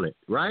smell it,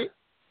 right?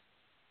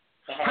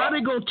 How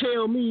they going to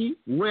tell me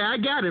where I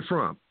got it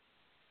from?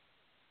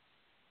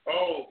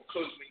 Oh,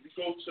 because when you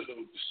go to the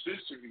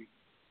dispensary,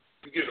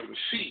 you get a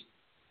receipt,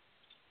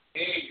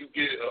 and you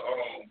get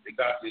they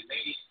got their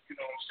name. You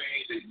know what I'm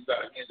saying? That you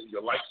got to handle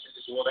your license.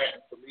 All that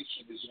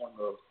information is on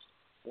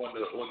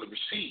the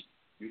receipt.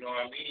 You know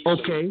what I mean?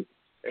 Okay.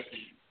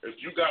 So if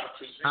you got to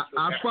present,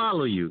 I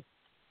follow you.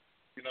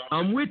 You know,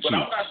 I'm with you.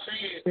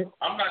 But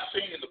I'm not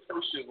saying the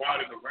person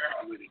riding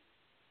around with it,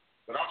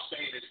 but I'm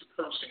saying it's the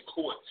person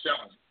caught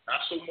selling it.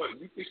 Not so much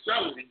you can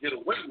sell it and get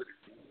away with it.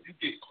 When you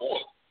get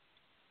caught,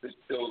 the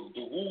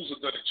rules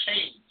are going to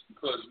change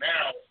because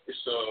now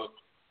it's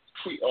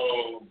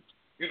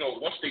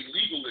once they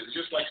legal it, it's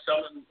just like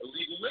selling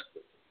illegal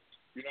liquor.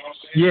 You know what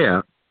I'm saying?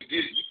 Yeah.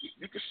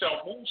 You can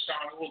sell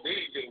moonshine all day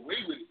and get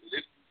away with it, but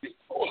if you get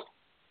caught,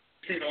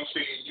 you know what I'm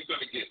saying, you're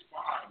going to get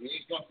fined. It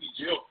ain't going to be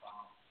jail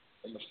time.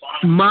 And the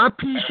fine.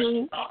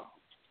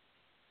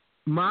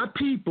 My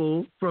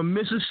people from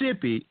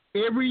Mississippi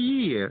every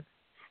year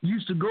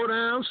used to go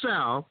down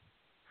south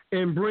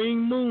and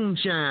bring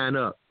moonshine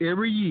up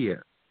every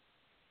year.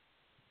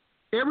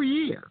 Every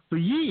year, for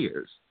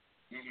years.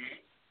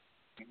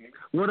 Mm-hmm.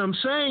 Mm-hmm. What I'm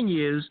saying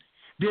is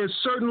there's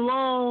certain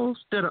laws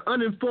that are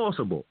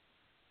unenforceable,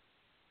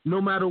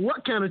 no matter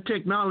what kind of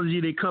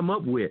technology they come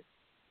up with.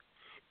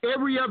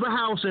 Every other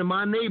house in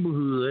my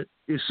neighborhood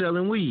is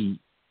selling weed.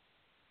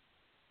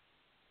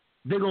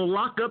 They're going to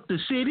lock up the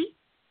city?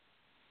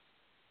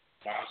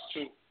 That's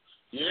true.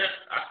 Yeah,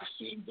 I can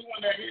see them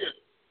doing that here.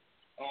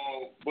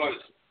 But,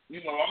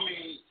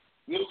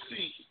 we'll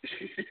see.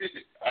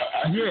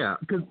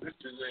 Because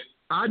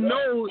I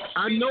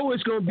know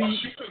it's going to be.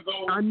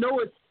 I know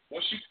it.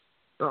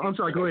 I'm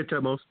sorry. Go ahead,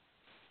 Temos.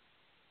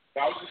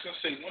 I was just going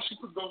to say, once you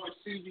could go to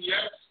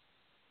CVS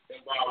and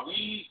buy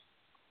weed,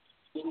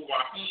 little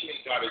Wahid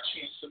ain't got a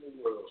chance in the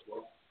world,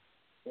 bro.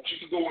 Once you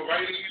could go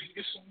right in and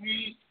get some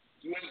weed,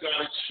 you ain't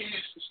got a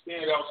chance to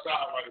stand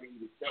outside right in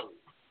the telly.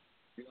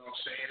 You know what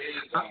I'm saying? It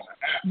ain't going to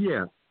happen.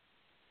 Yeah.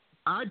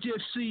 I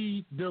just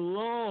see the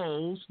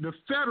laws, the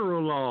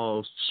federal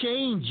laws,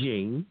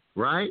 changing,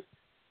 right,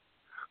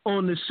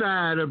 on the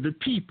side of the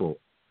people.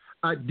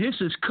 This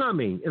is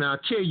coming, and I'll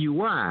tell you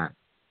why.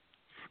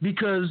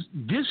 Because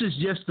this is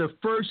just the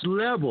first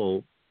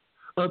level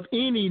of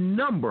any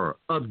number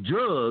of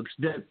drugs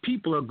that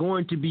people are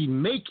going to be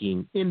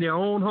making in their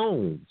own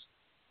homes.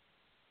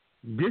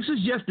 This is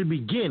just the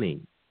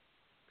beginning.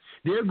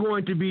 They're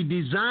going to be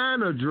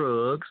designer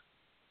drugs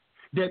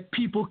that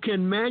people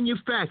can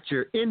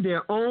manufacture in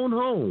their own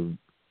home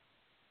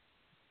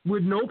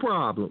with no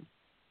problem.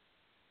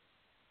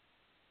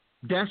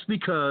 That's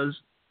because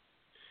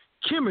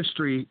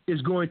chemistry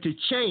is going to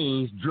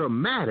change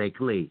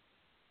dramatically.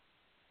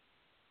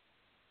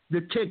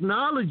 The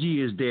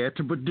technology is there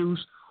to produce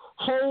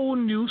whole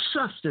new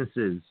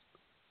substances.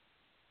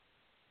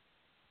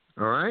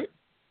 All right?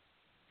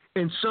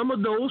 And some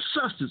of those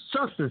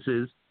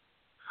substances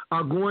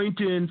are going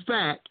to, in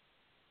fact,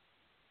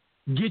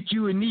 get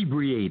you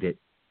inebriated.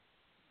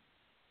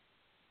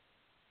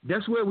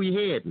 That's where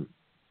we're heading.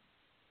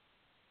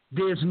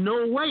 There's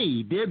no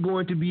way they're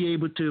going to be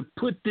able to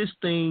put this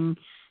thing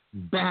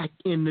back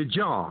in the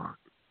jar.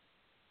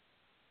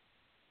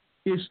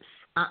 These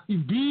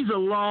are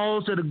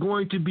laws that are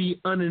going to be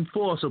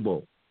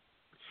unenforceable.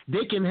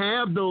 They can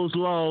have those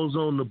laws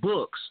on the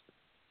books,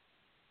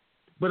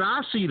 but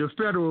I see the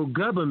federal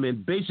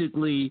government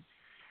basically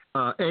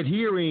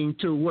adhering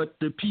to what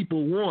the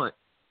people want.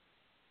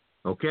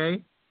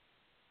 Okay?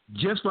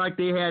 Just like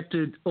they had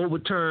to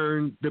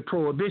overturn the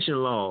prohibition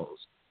laws.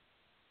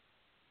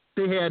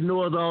 They had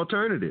no other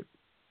alternative.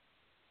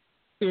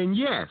 And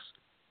yes,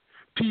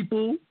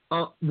 people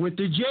went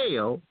to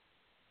jail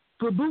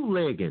for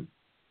bootlegging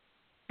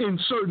in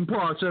certain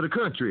parts of the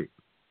country.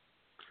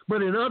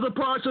 But in other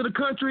parts of the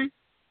country,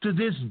 to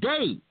this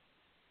day,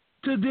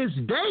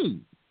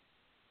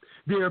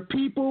 there are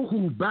people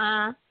who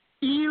buy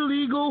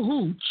illegal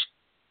hooch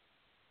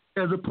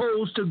as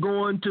opposed to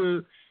going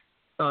to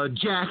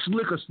Jack's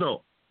liquor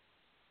store.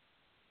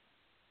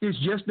 It's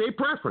just their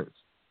preference.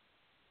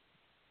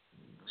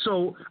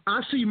 So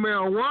I see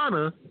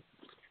marijuana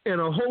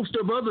and a host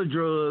of other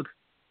drugs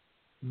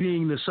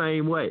being the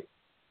same way.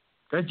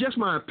 That's just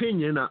my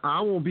opinion.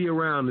 I won't be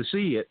around to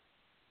see it,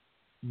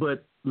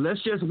 but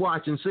let's just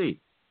watch and see.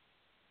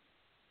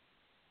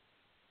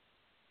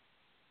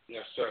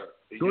 Yes, sir.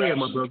 Go ahead,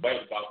 my brother.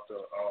 Right about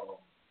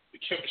the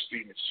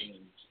chemistry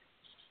machines.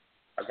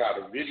 I got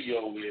a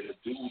video where the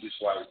dude is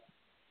like,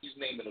 he's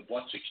naming a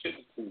bunch of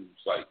chemicals.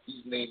 Like,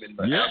 he's naming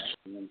the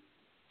actual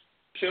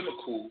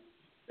chemical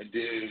and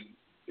then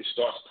it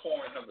starts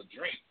pouring him a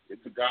drink.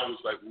 And the guy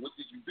was like, "What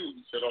did you do?"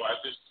 He said, "Oh, I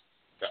just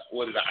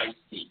ordered an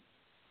iced tea."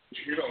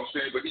 You know what I'm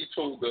saying? But he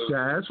told the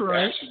actual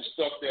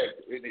stuff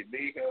that and it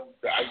made him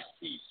the iced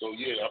tea. So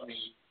yeah, I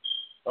mean,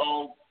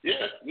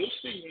 yeah, we'll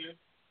see, man.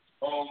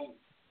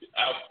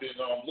 I've been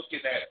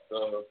looking at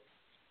for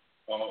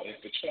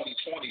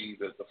 2020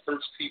 the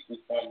first people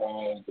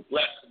from the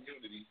black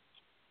community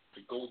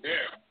to go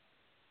down.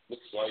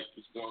 Looks like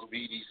it's going to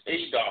be these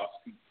ADOS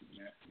people,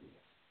 man.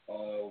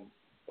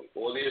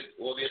 All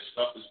their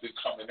stuff has been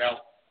coming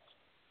out,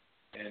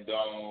 and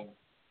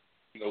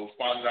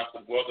finding out the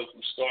brother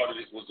who started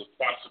it was a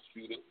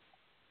prosecutor.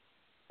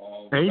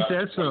 Ain't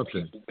that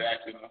something?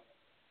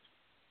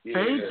 Yeah,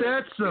 ain't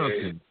that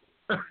something?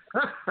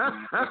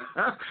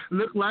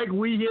 Look like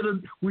we hit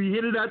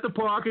it at the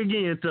park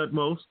again,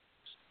 Tutmos.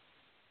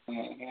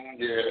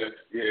 Yeah.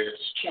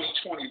 It's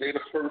 2020. They're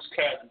the first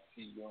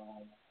casualty.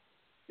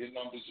 Their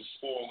numbers are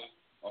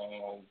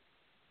falling.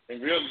 And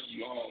really,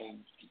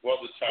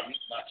 brother Tariq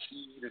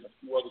Nasheed and a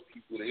few other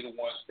people, they're the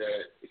ones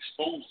that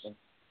exposed them.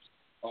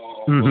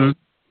 But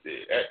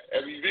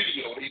every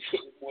video, they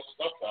put more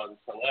stuff out.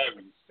 It's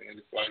hilarious. And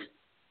it's like,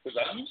 because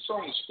I knew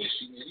something was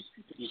fishy, man. These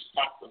people just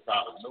popped up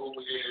out of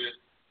nowhere.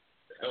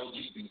 The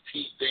LGBT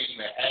thing,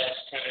 the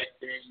hashtag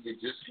thing, it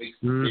just makes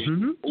it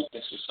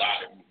open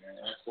society, man.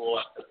 That's all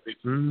I can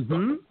think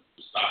of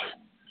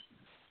society, man.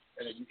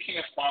 And if you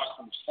can't find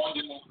who's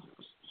funding them,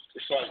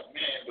 it's like,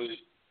 man, but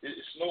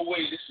it's no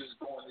way this is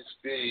going this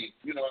big,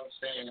 you know what I'm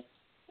saying,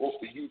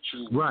 off of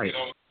YouTube. Right.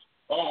 You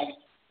know?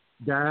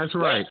 That's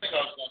right.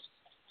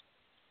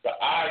 The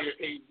Eye of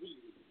A.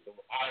 the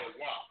Eye of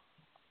Rock.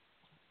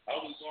 I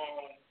was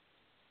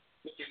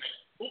looking at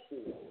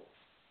football.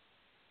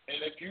 And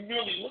if you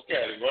really look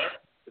at it,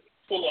 right, if you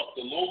pull up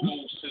the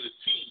logos to the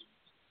teams,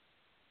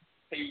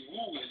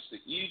 Peru is the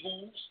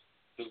Eagles,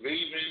 the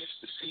Ravens,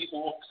 the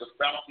Seahawks, the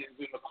Falcons,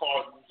 and the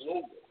Cardinals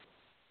logo.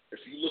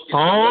 If you look at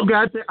all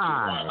got the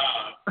eye.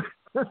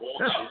 All got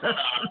one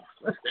eye,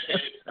 the head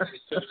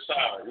to the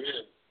side,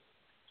 yeah.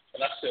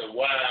 And I said,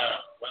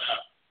 wow.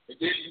 And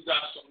then you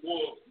got some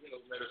more,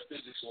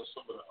 metaphysics on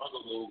some of the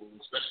other logos,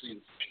 especially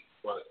the feet.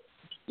 But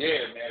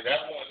yeah, man,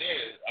 that one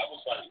there, I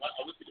was like, I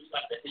look at it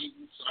like the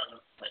Haven sign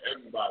for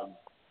everybody.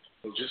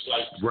 So just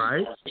like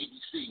on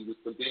ABC with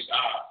the big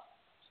eye,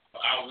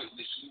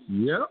 Eyewitness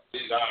News,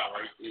 big eye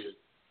right there.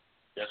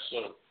 Yes,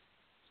 sir.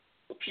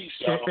 The peace,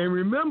 y'all. And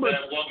remember,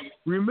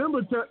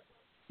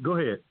 go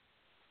ahead.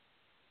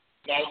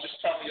 No, I was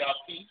just telling y'all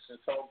peace and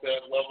tell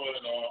Bad Lover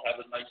and have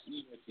a nice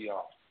evening to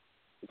y'all.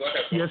 Go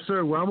ahead, bro. Yes,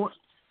 sir. Well,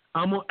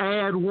 I'm going to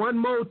add one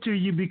more to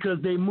you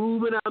because they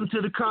moving out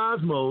into the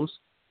cosmos.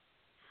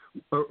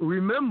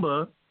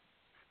 Remember,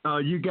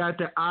 you got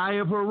the Eye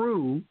of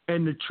Haru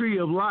and the Tree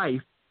of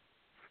Life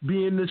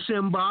being the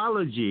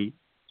symbology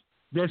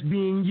that's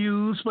being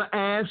used for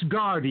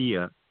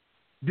Asgardia,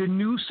 the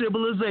new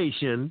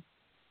civilization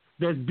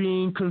that's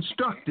being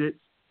constructed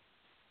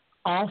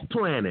off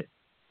planet.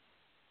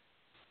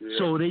 Yeah,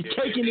 so they're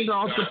taking it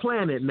off the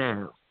planet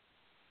now.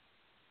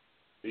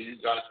 You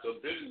got the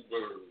Bidden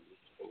bird,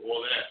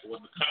 all that,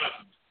 on the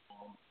cosmos,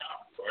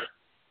 right?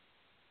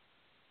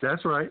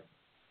 That's right.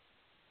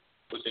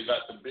 But they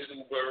got the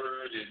Bidden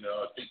bird and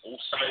I think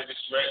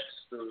Osiris Rex.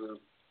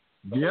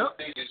 The whole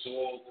thing is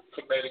all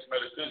Kemetic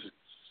metaphysics.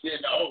 Yeah,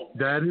 no.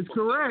 That is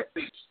correct.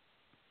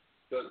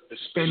 The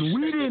and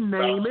we didn't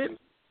name it.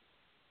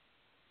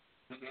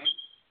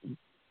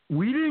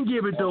 We didn't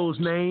give it those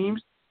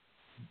names.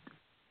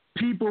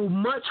 People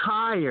much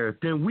higher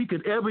than we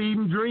could ever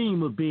even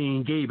dream of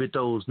being gave it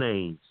those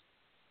names.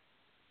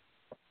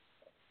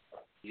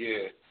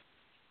 Yeah.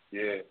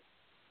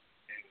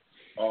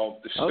 The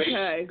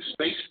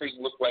space thing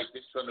looked like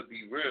it's going to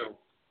be real.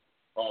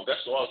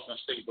 That's all I was going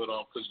to say. But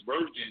because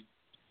Virgin,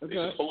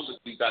 they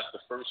supposedly got the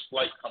first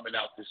flight coming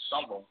out this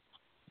summer,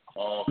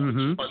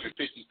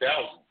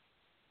 250,000.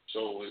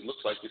 So it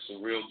looks like it's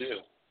a real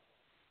deal.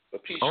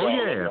 But peace,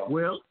 y'all.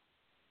 Well,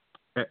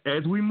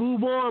 as we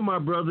move on, my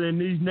brother, in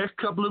these next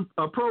couple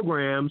of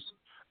programs,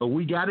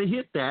 we got to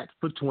hit that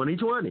for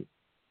 2020.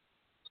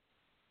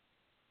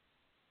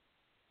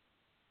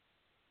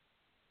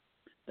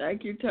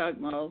 Thank you,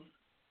 Tutmos.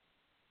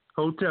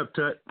 Hotep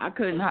Tut. I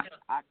couldn't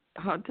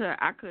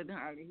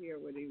hardly hear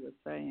what he was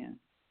saying.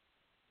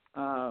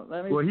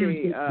 Let me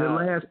see. The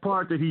last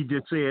part that he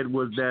just said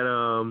was that.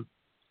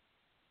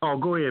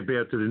 Go ahead,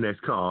 Bear, to the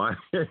next call.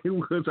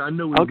 Because I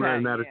know we're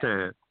running out of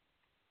time.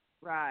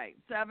 Right.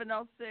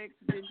 706.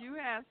 Did you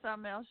have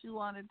something else you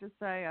wanted to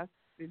say?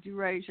 Did you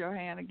raise your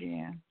hand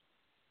again?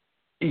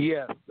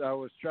 Yes, I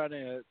was trying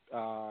to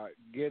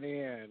get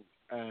in,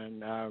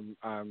 and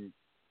I'm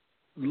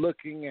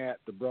looking at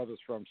the brothers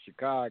from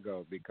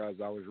Chicago because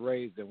I was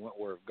raised in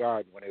Wentworth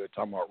Garden when they were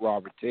talking about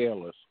Robert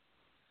Taylor's.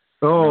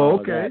 Oh,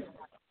 okay.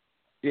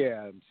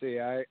 See,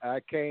 I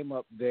came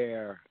up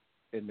there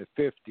in the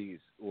 50s.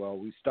 Well,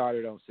 we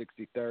started on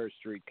 63rd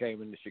Street,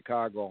 came into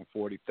Chicago on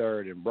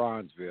 43rd in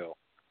Bronzeville,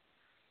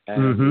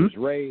 and was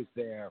raised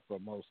there for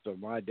most of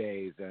my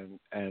days.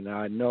 And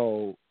I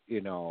know,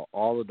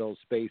 all of those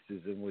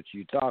spaces in which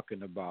you're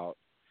talking about.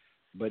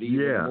 But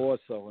even more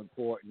so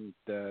important,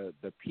 the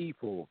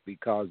people,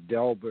 because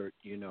Delbert,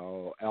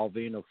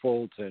 Alvina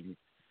Fulton,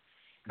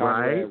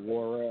 Conrad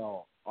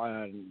Worrell,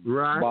 and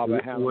Baba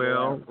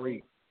Hannibal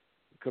Free.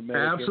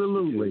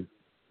 Absolutely. Institute.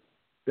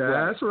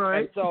 That's right.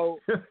 And so,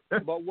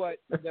 but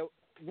the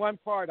one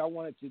part I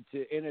wanted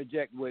to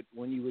interject with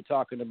when you were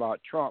talking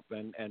about Trump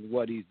and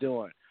what he's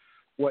doing.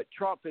 What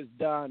Trump has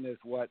done is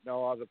what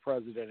no other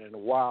president in a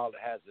while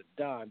hasn't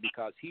done,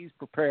 because he's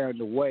preparing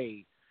the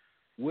way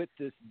with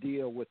this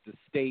deal with the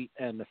state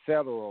and the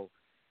federal,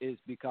 is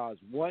because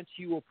once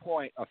you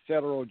appoint a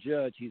federal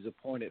judge, he's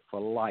appointed for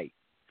life.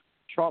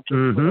 Trump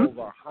has put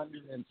over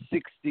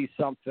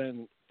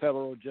 160-something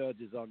federal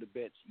judges on the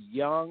bench.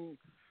 Young,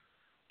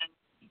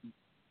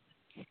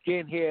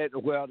 skinhead,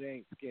 well, they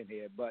ain't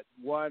skinhead, but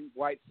one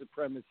white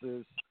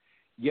supremacist,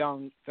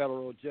 young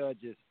federal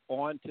judges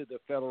onto the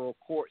federal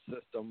court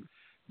system,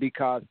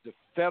 because the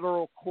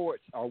federal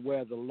courts are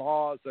where the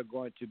laws are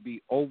going to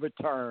be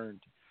overturned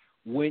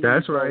when you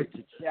go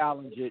to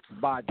challenge it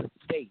by the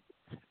state.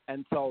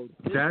 And so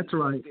this is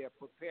what they're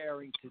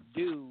preparing to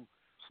do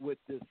with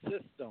this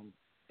system,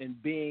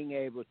 and being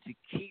able to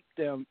keep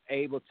them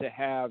able to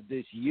have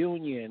this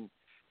union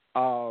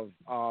of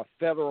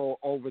federal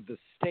over the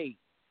state,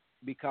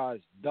 because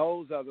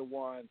those are the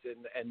ones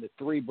in the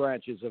three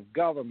branches of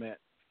government.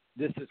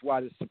 This is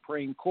why the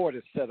Supreme Court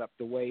is set up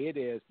the way it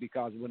is,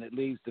 because when it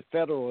leaves the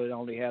federal, it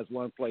only has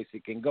one place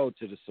it can go,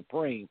 to the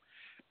Supreme.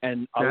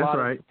 And a lot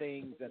of the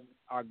things that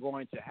are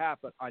going to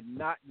happen are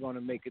not going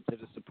to make it to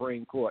the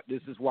Supreme Court.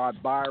 This is why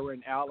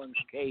Byron Allen's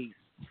case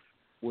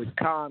with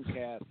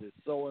Comcast is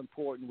so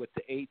important with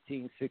the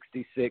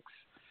 1866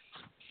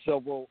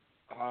 Civil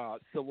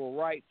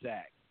Rights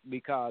Act,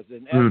 because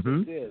in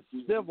essence is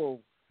civil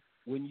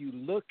when you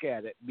look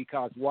at it,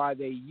 because why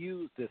they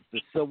use this,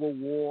 the Civil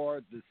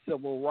War, the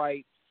civil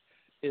rights,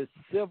 is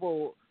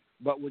civil,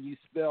 but when you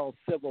spell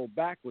civil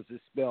backwards,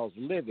 it spells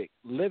livic.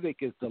 Livic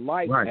is the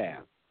life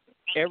path.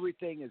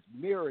 Everything is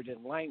mirrored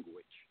in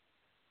language.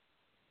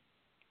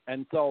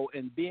 And so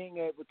in being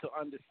able to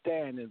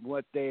understand, and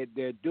what they're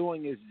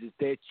doing is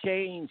they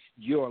changed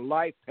your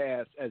life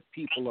path as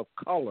people of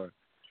color.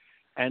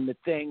 And the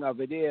thing of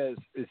it is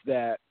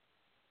that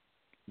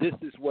this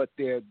is what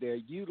they're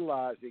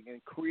utilizing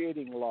and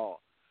creating law.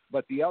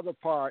 But the other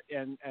part,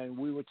 and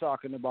we were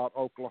talking about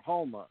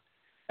Oklahoma,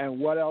 and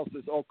what else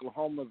is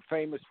Oklahoma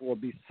famous for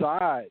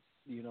besides,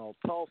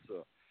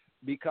 Tulsa?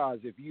 Because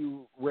if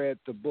you read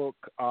the book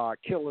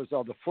Killers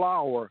of the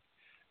Flower,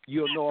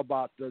 you'll know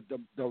about the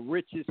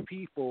richest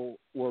people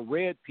were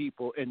red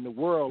people in the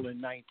world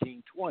in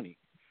 1920,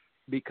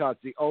 because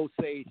the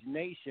Osage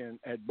Nation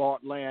had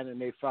bought land and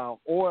they found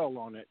oil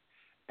on it,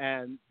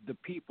 and the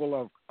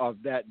people of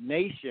that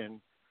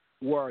nation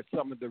were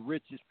some of the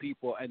richest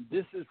people. And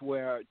this is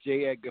where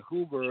J. Edgar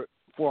Hoover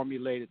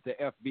formulated the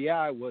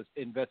FBI was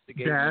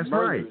investigating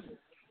murders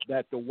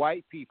that the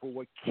white people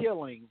were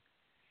killing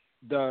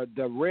the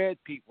red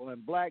people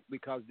and black,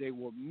 because they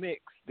were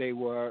mixed. They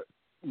were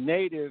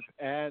Native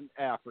and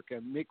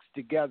African mixed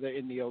together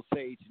in the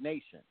Osage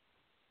Nation.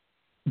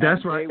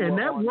 That's right. And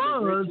that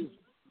was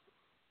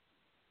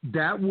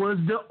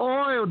the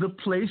oil, the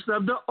place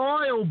of the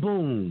oil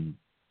boom.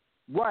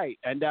 Right,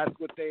 and that's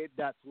where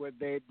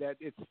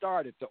it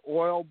started. The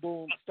oil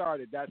boom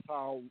started. That's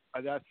how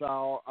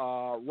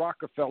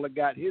Rockefeller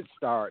got his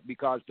start,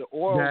 because the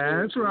oil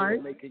boom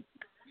was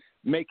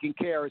making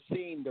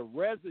kerosene. The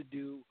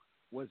residue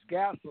was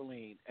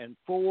gasoline, and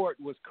Ford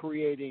was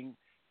creating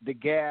the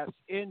gas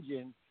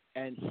engine,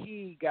 and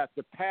he got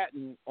the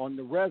patent on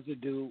the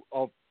residue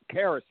of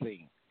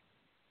kerosene.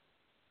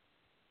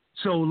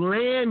 So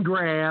land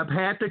grab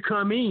had to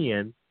come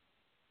in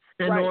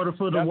order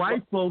for the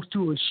white folks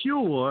to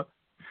assure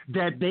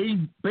that they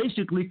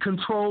basically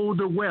controlled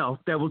the wealth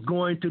that was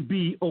going to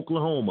be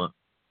Oklahoma.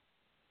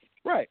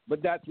 Right,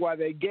 but that's why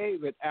they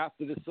gave it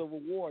after the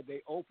Civil War.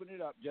 They opened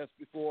it up just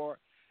before,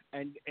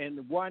 and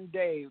one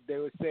day they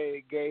would say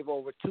it gave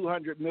over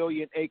 200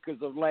 million acres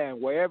of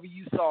land. Wherever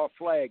you saw a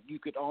flag, you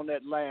could own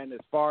that land as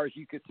far as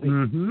you could see.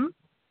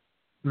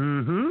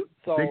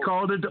 So they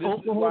called it the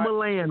Oklahoma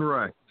Land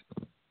Rush.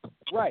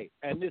 Right,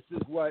 and this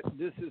is what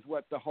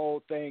the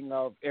whole thing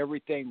of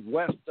everything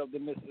west of the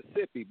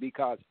Mississippi,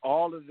 because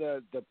all of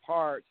the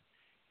parts,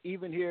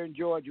 even here in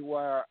Georgia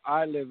where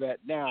I live at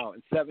now,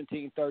 in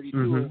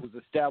 1732 it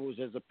was established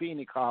as a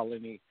penal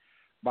colony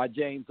by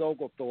James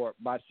Oglethorpe.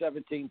 By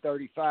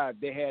 1735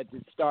 they had to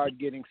start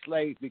getting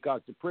slaves because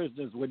the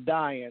prisoners were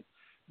dying,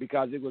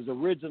 because it was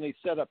originally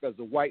set up as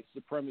a white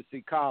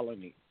supremacy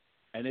colony.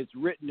 And it's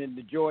written in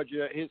the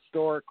Georgia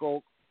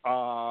Historical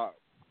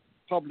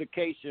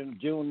publication,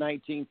 June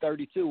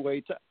 1932,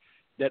 where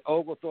that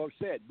Oglethorpe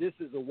said, this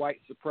is a white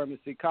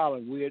supremacy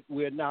colony.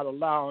 We're not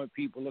allowing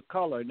people of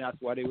color, and that's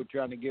why they were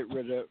trying to get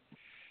rid of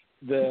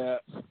the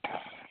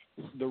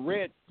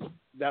red.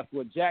 That's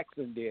what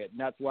Jackson did, and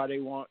that's why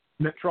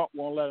Trump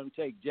won't let them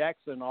take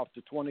Jackson off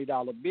the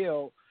 $20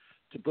 bill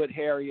to put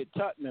Harriet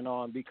Tubman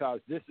on, because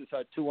this is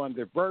her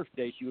 200th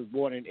birthday. She was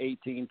born in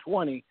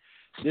 1820.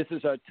 this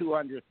is her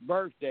 200th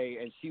birthday,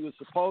 and she was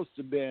supposed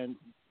to have been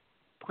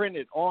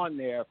printed on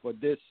there for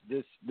this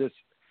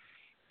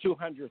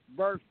 200th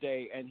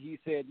birthday, and he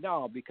said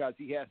no, because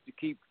he has to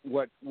keep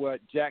what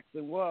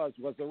Jackson was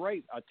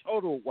a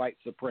total white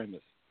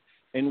supremacist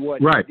in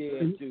what he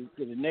did to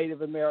the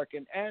Native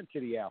American and to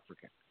the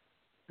African.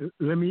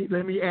 Let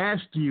me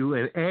ask you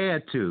and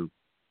add to.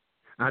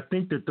 I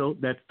think that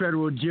that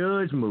federal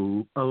judge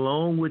move,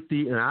 along with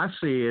and I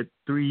said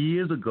 3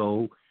 years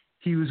ago,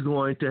 he was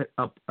going to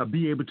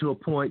be able to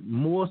appoint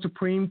more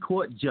Supreme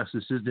Court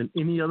justices than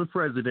any other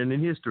president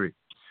in history.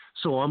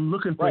 So I'm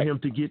looking for him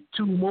to get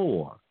 2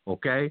 more,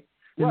 okay?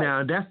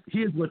 Right. Now,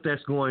 here's what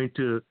that's going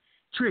to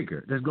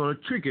trigger. That's going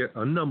to trigger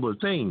a number of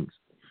things.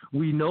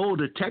 We know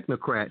the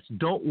technocrats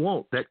don't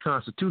want that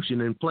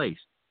Constitution in place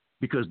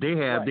because they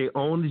have their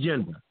own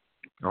agenda,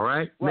 all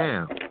right?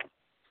 Now,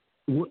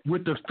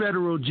 with the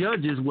federal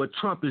judges, what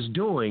Trump is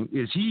doing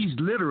is he's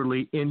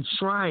literally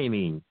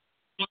enshrining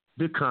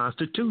the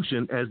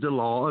Constitution as the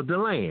law of the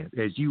land,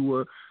 as you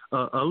were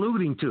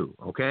alluding to,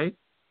 okay?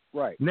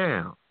 Right.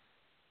 Now,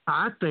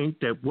 I think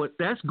that what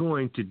that's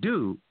going to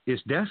do is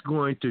that's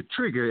going to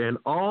trigger an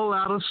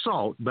all-out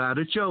assault by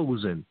the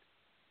chosen,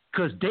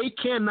 because they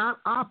cannot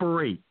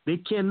operate. They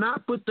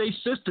cannot put their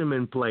system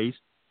in place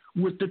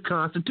with the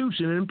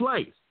Constitution in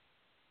place.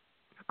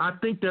 I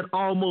think that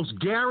almost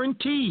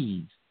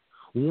guarantees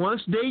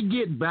once they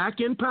get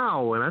back in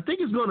power, and I think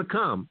it's going to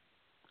come,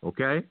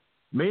 okay?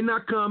 May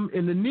not come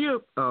in the near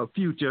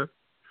future,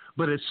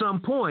 but at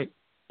some point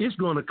it's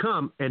going to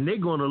come, and they're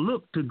going to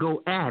look to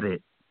go at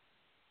it.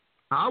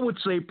 I would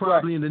say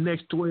probably in the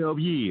next 12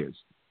 years.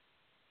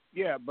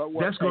 Yeah, but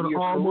that's going to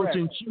almost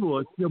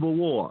ensure civil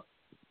war.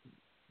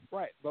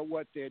 Right, but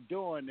what they're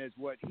doing is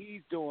what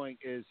he's doing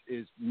is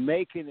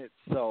making it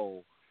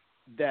so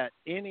that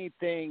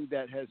anything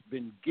that has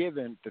been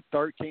given, the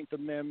 13th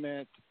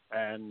Amendment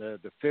and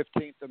the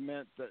 15th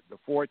Amendment, the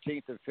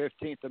 14th and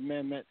 15th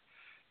Amendment,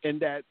 and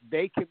that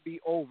they can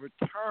be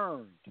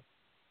overturned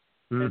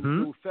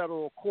through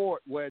federal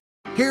court where.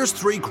 Here's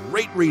 3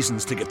 great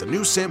reasons to get the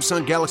new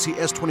Samsung Galaxy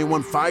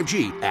S21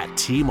 5G at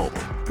T-Mobile.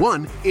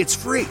 1, it's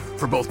free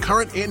for both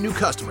current and new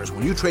customers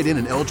when you trade in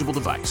an eligible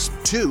device.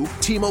 2,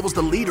 T-Mobile's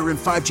the leader in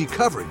 5G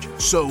coverage.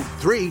 So,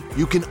 3,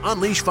 you can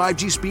unleash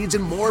 5G speeds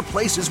in more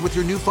places with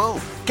your new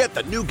phone. Get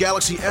the new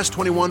Galaxy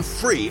S21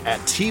 free at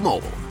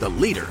T-Mobile, the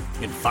leader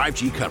in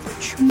 5G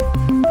coverage.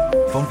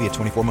 Phone via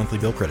 24 monthly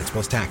bill credits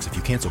plus tax. If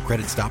you cancel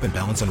credit, stop and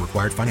balance on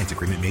required finance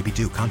agreement may be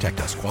due. Contact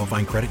us.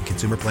 Qualifying credit and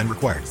consumer plan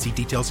required. See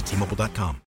details at T-Mobile.com.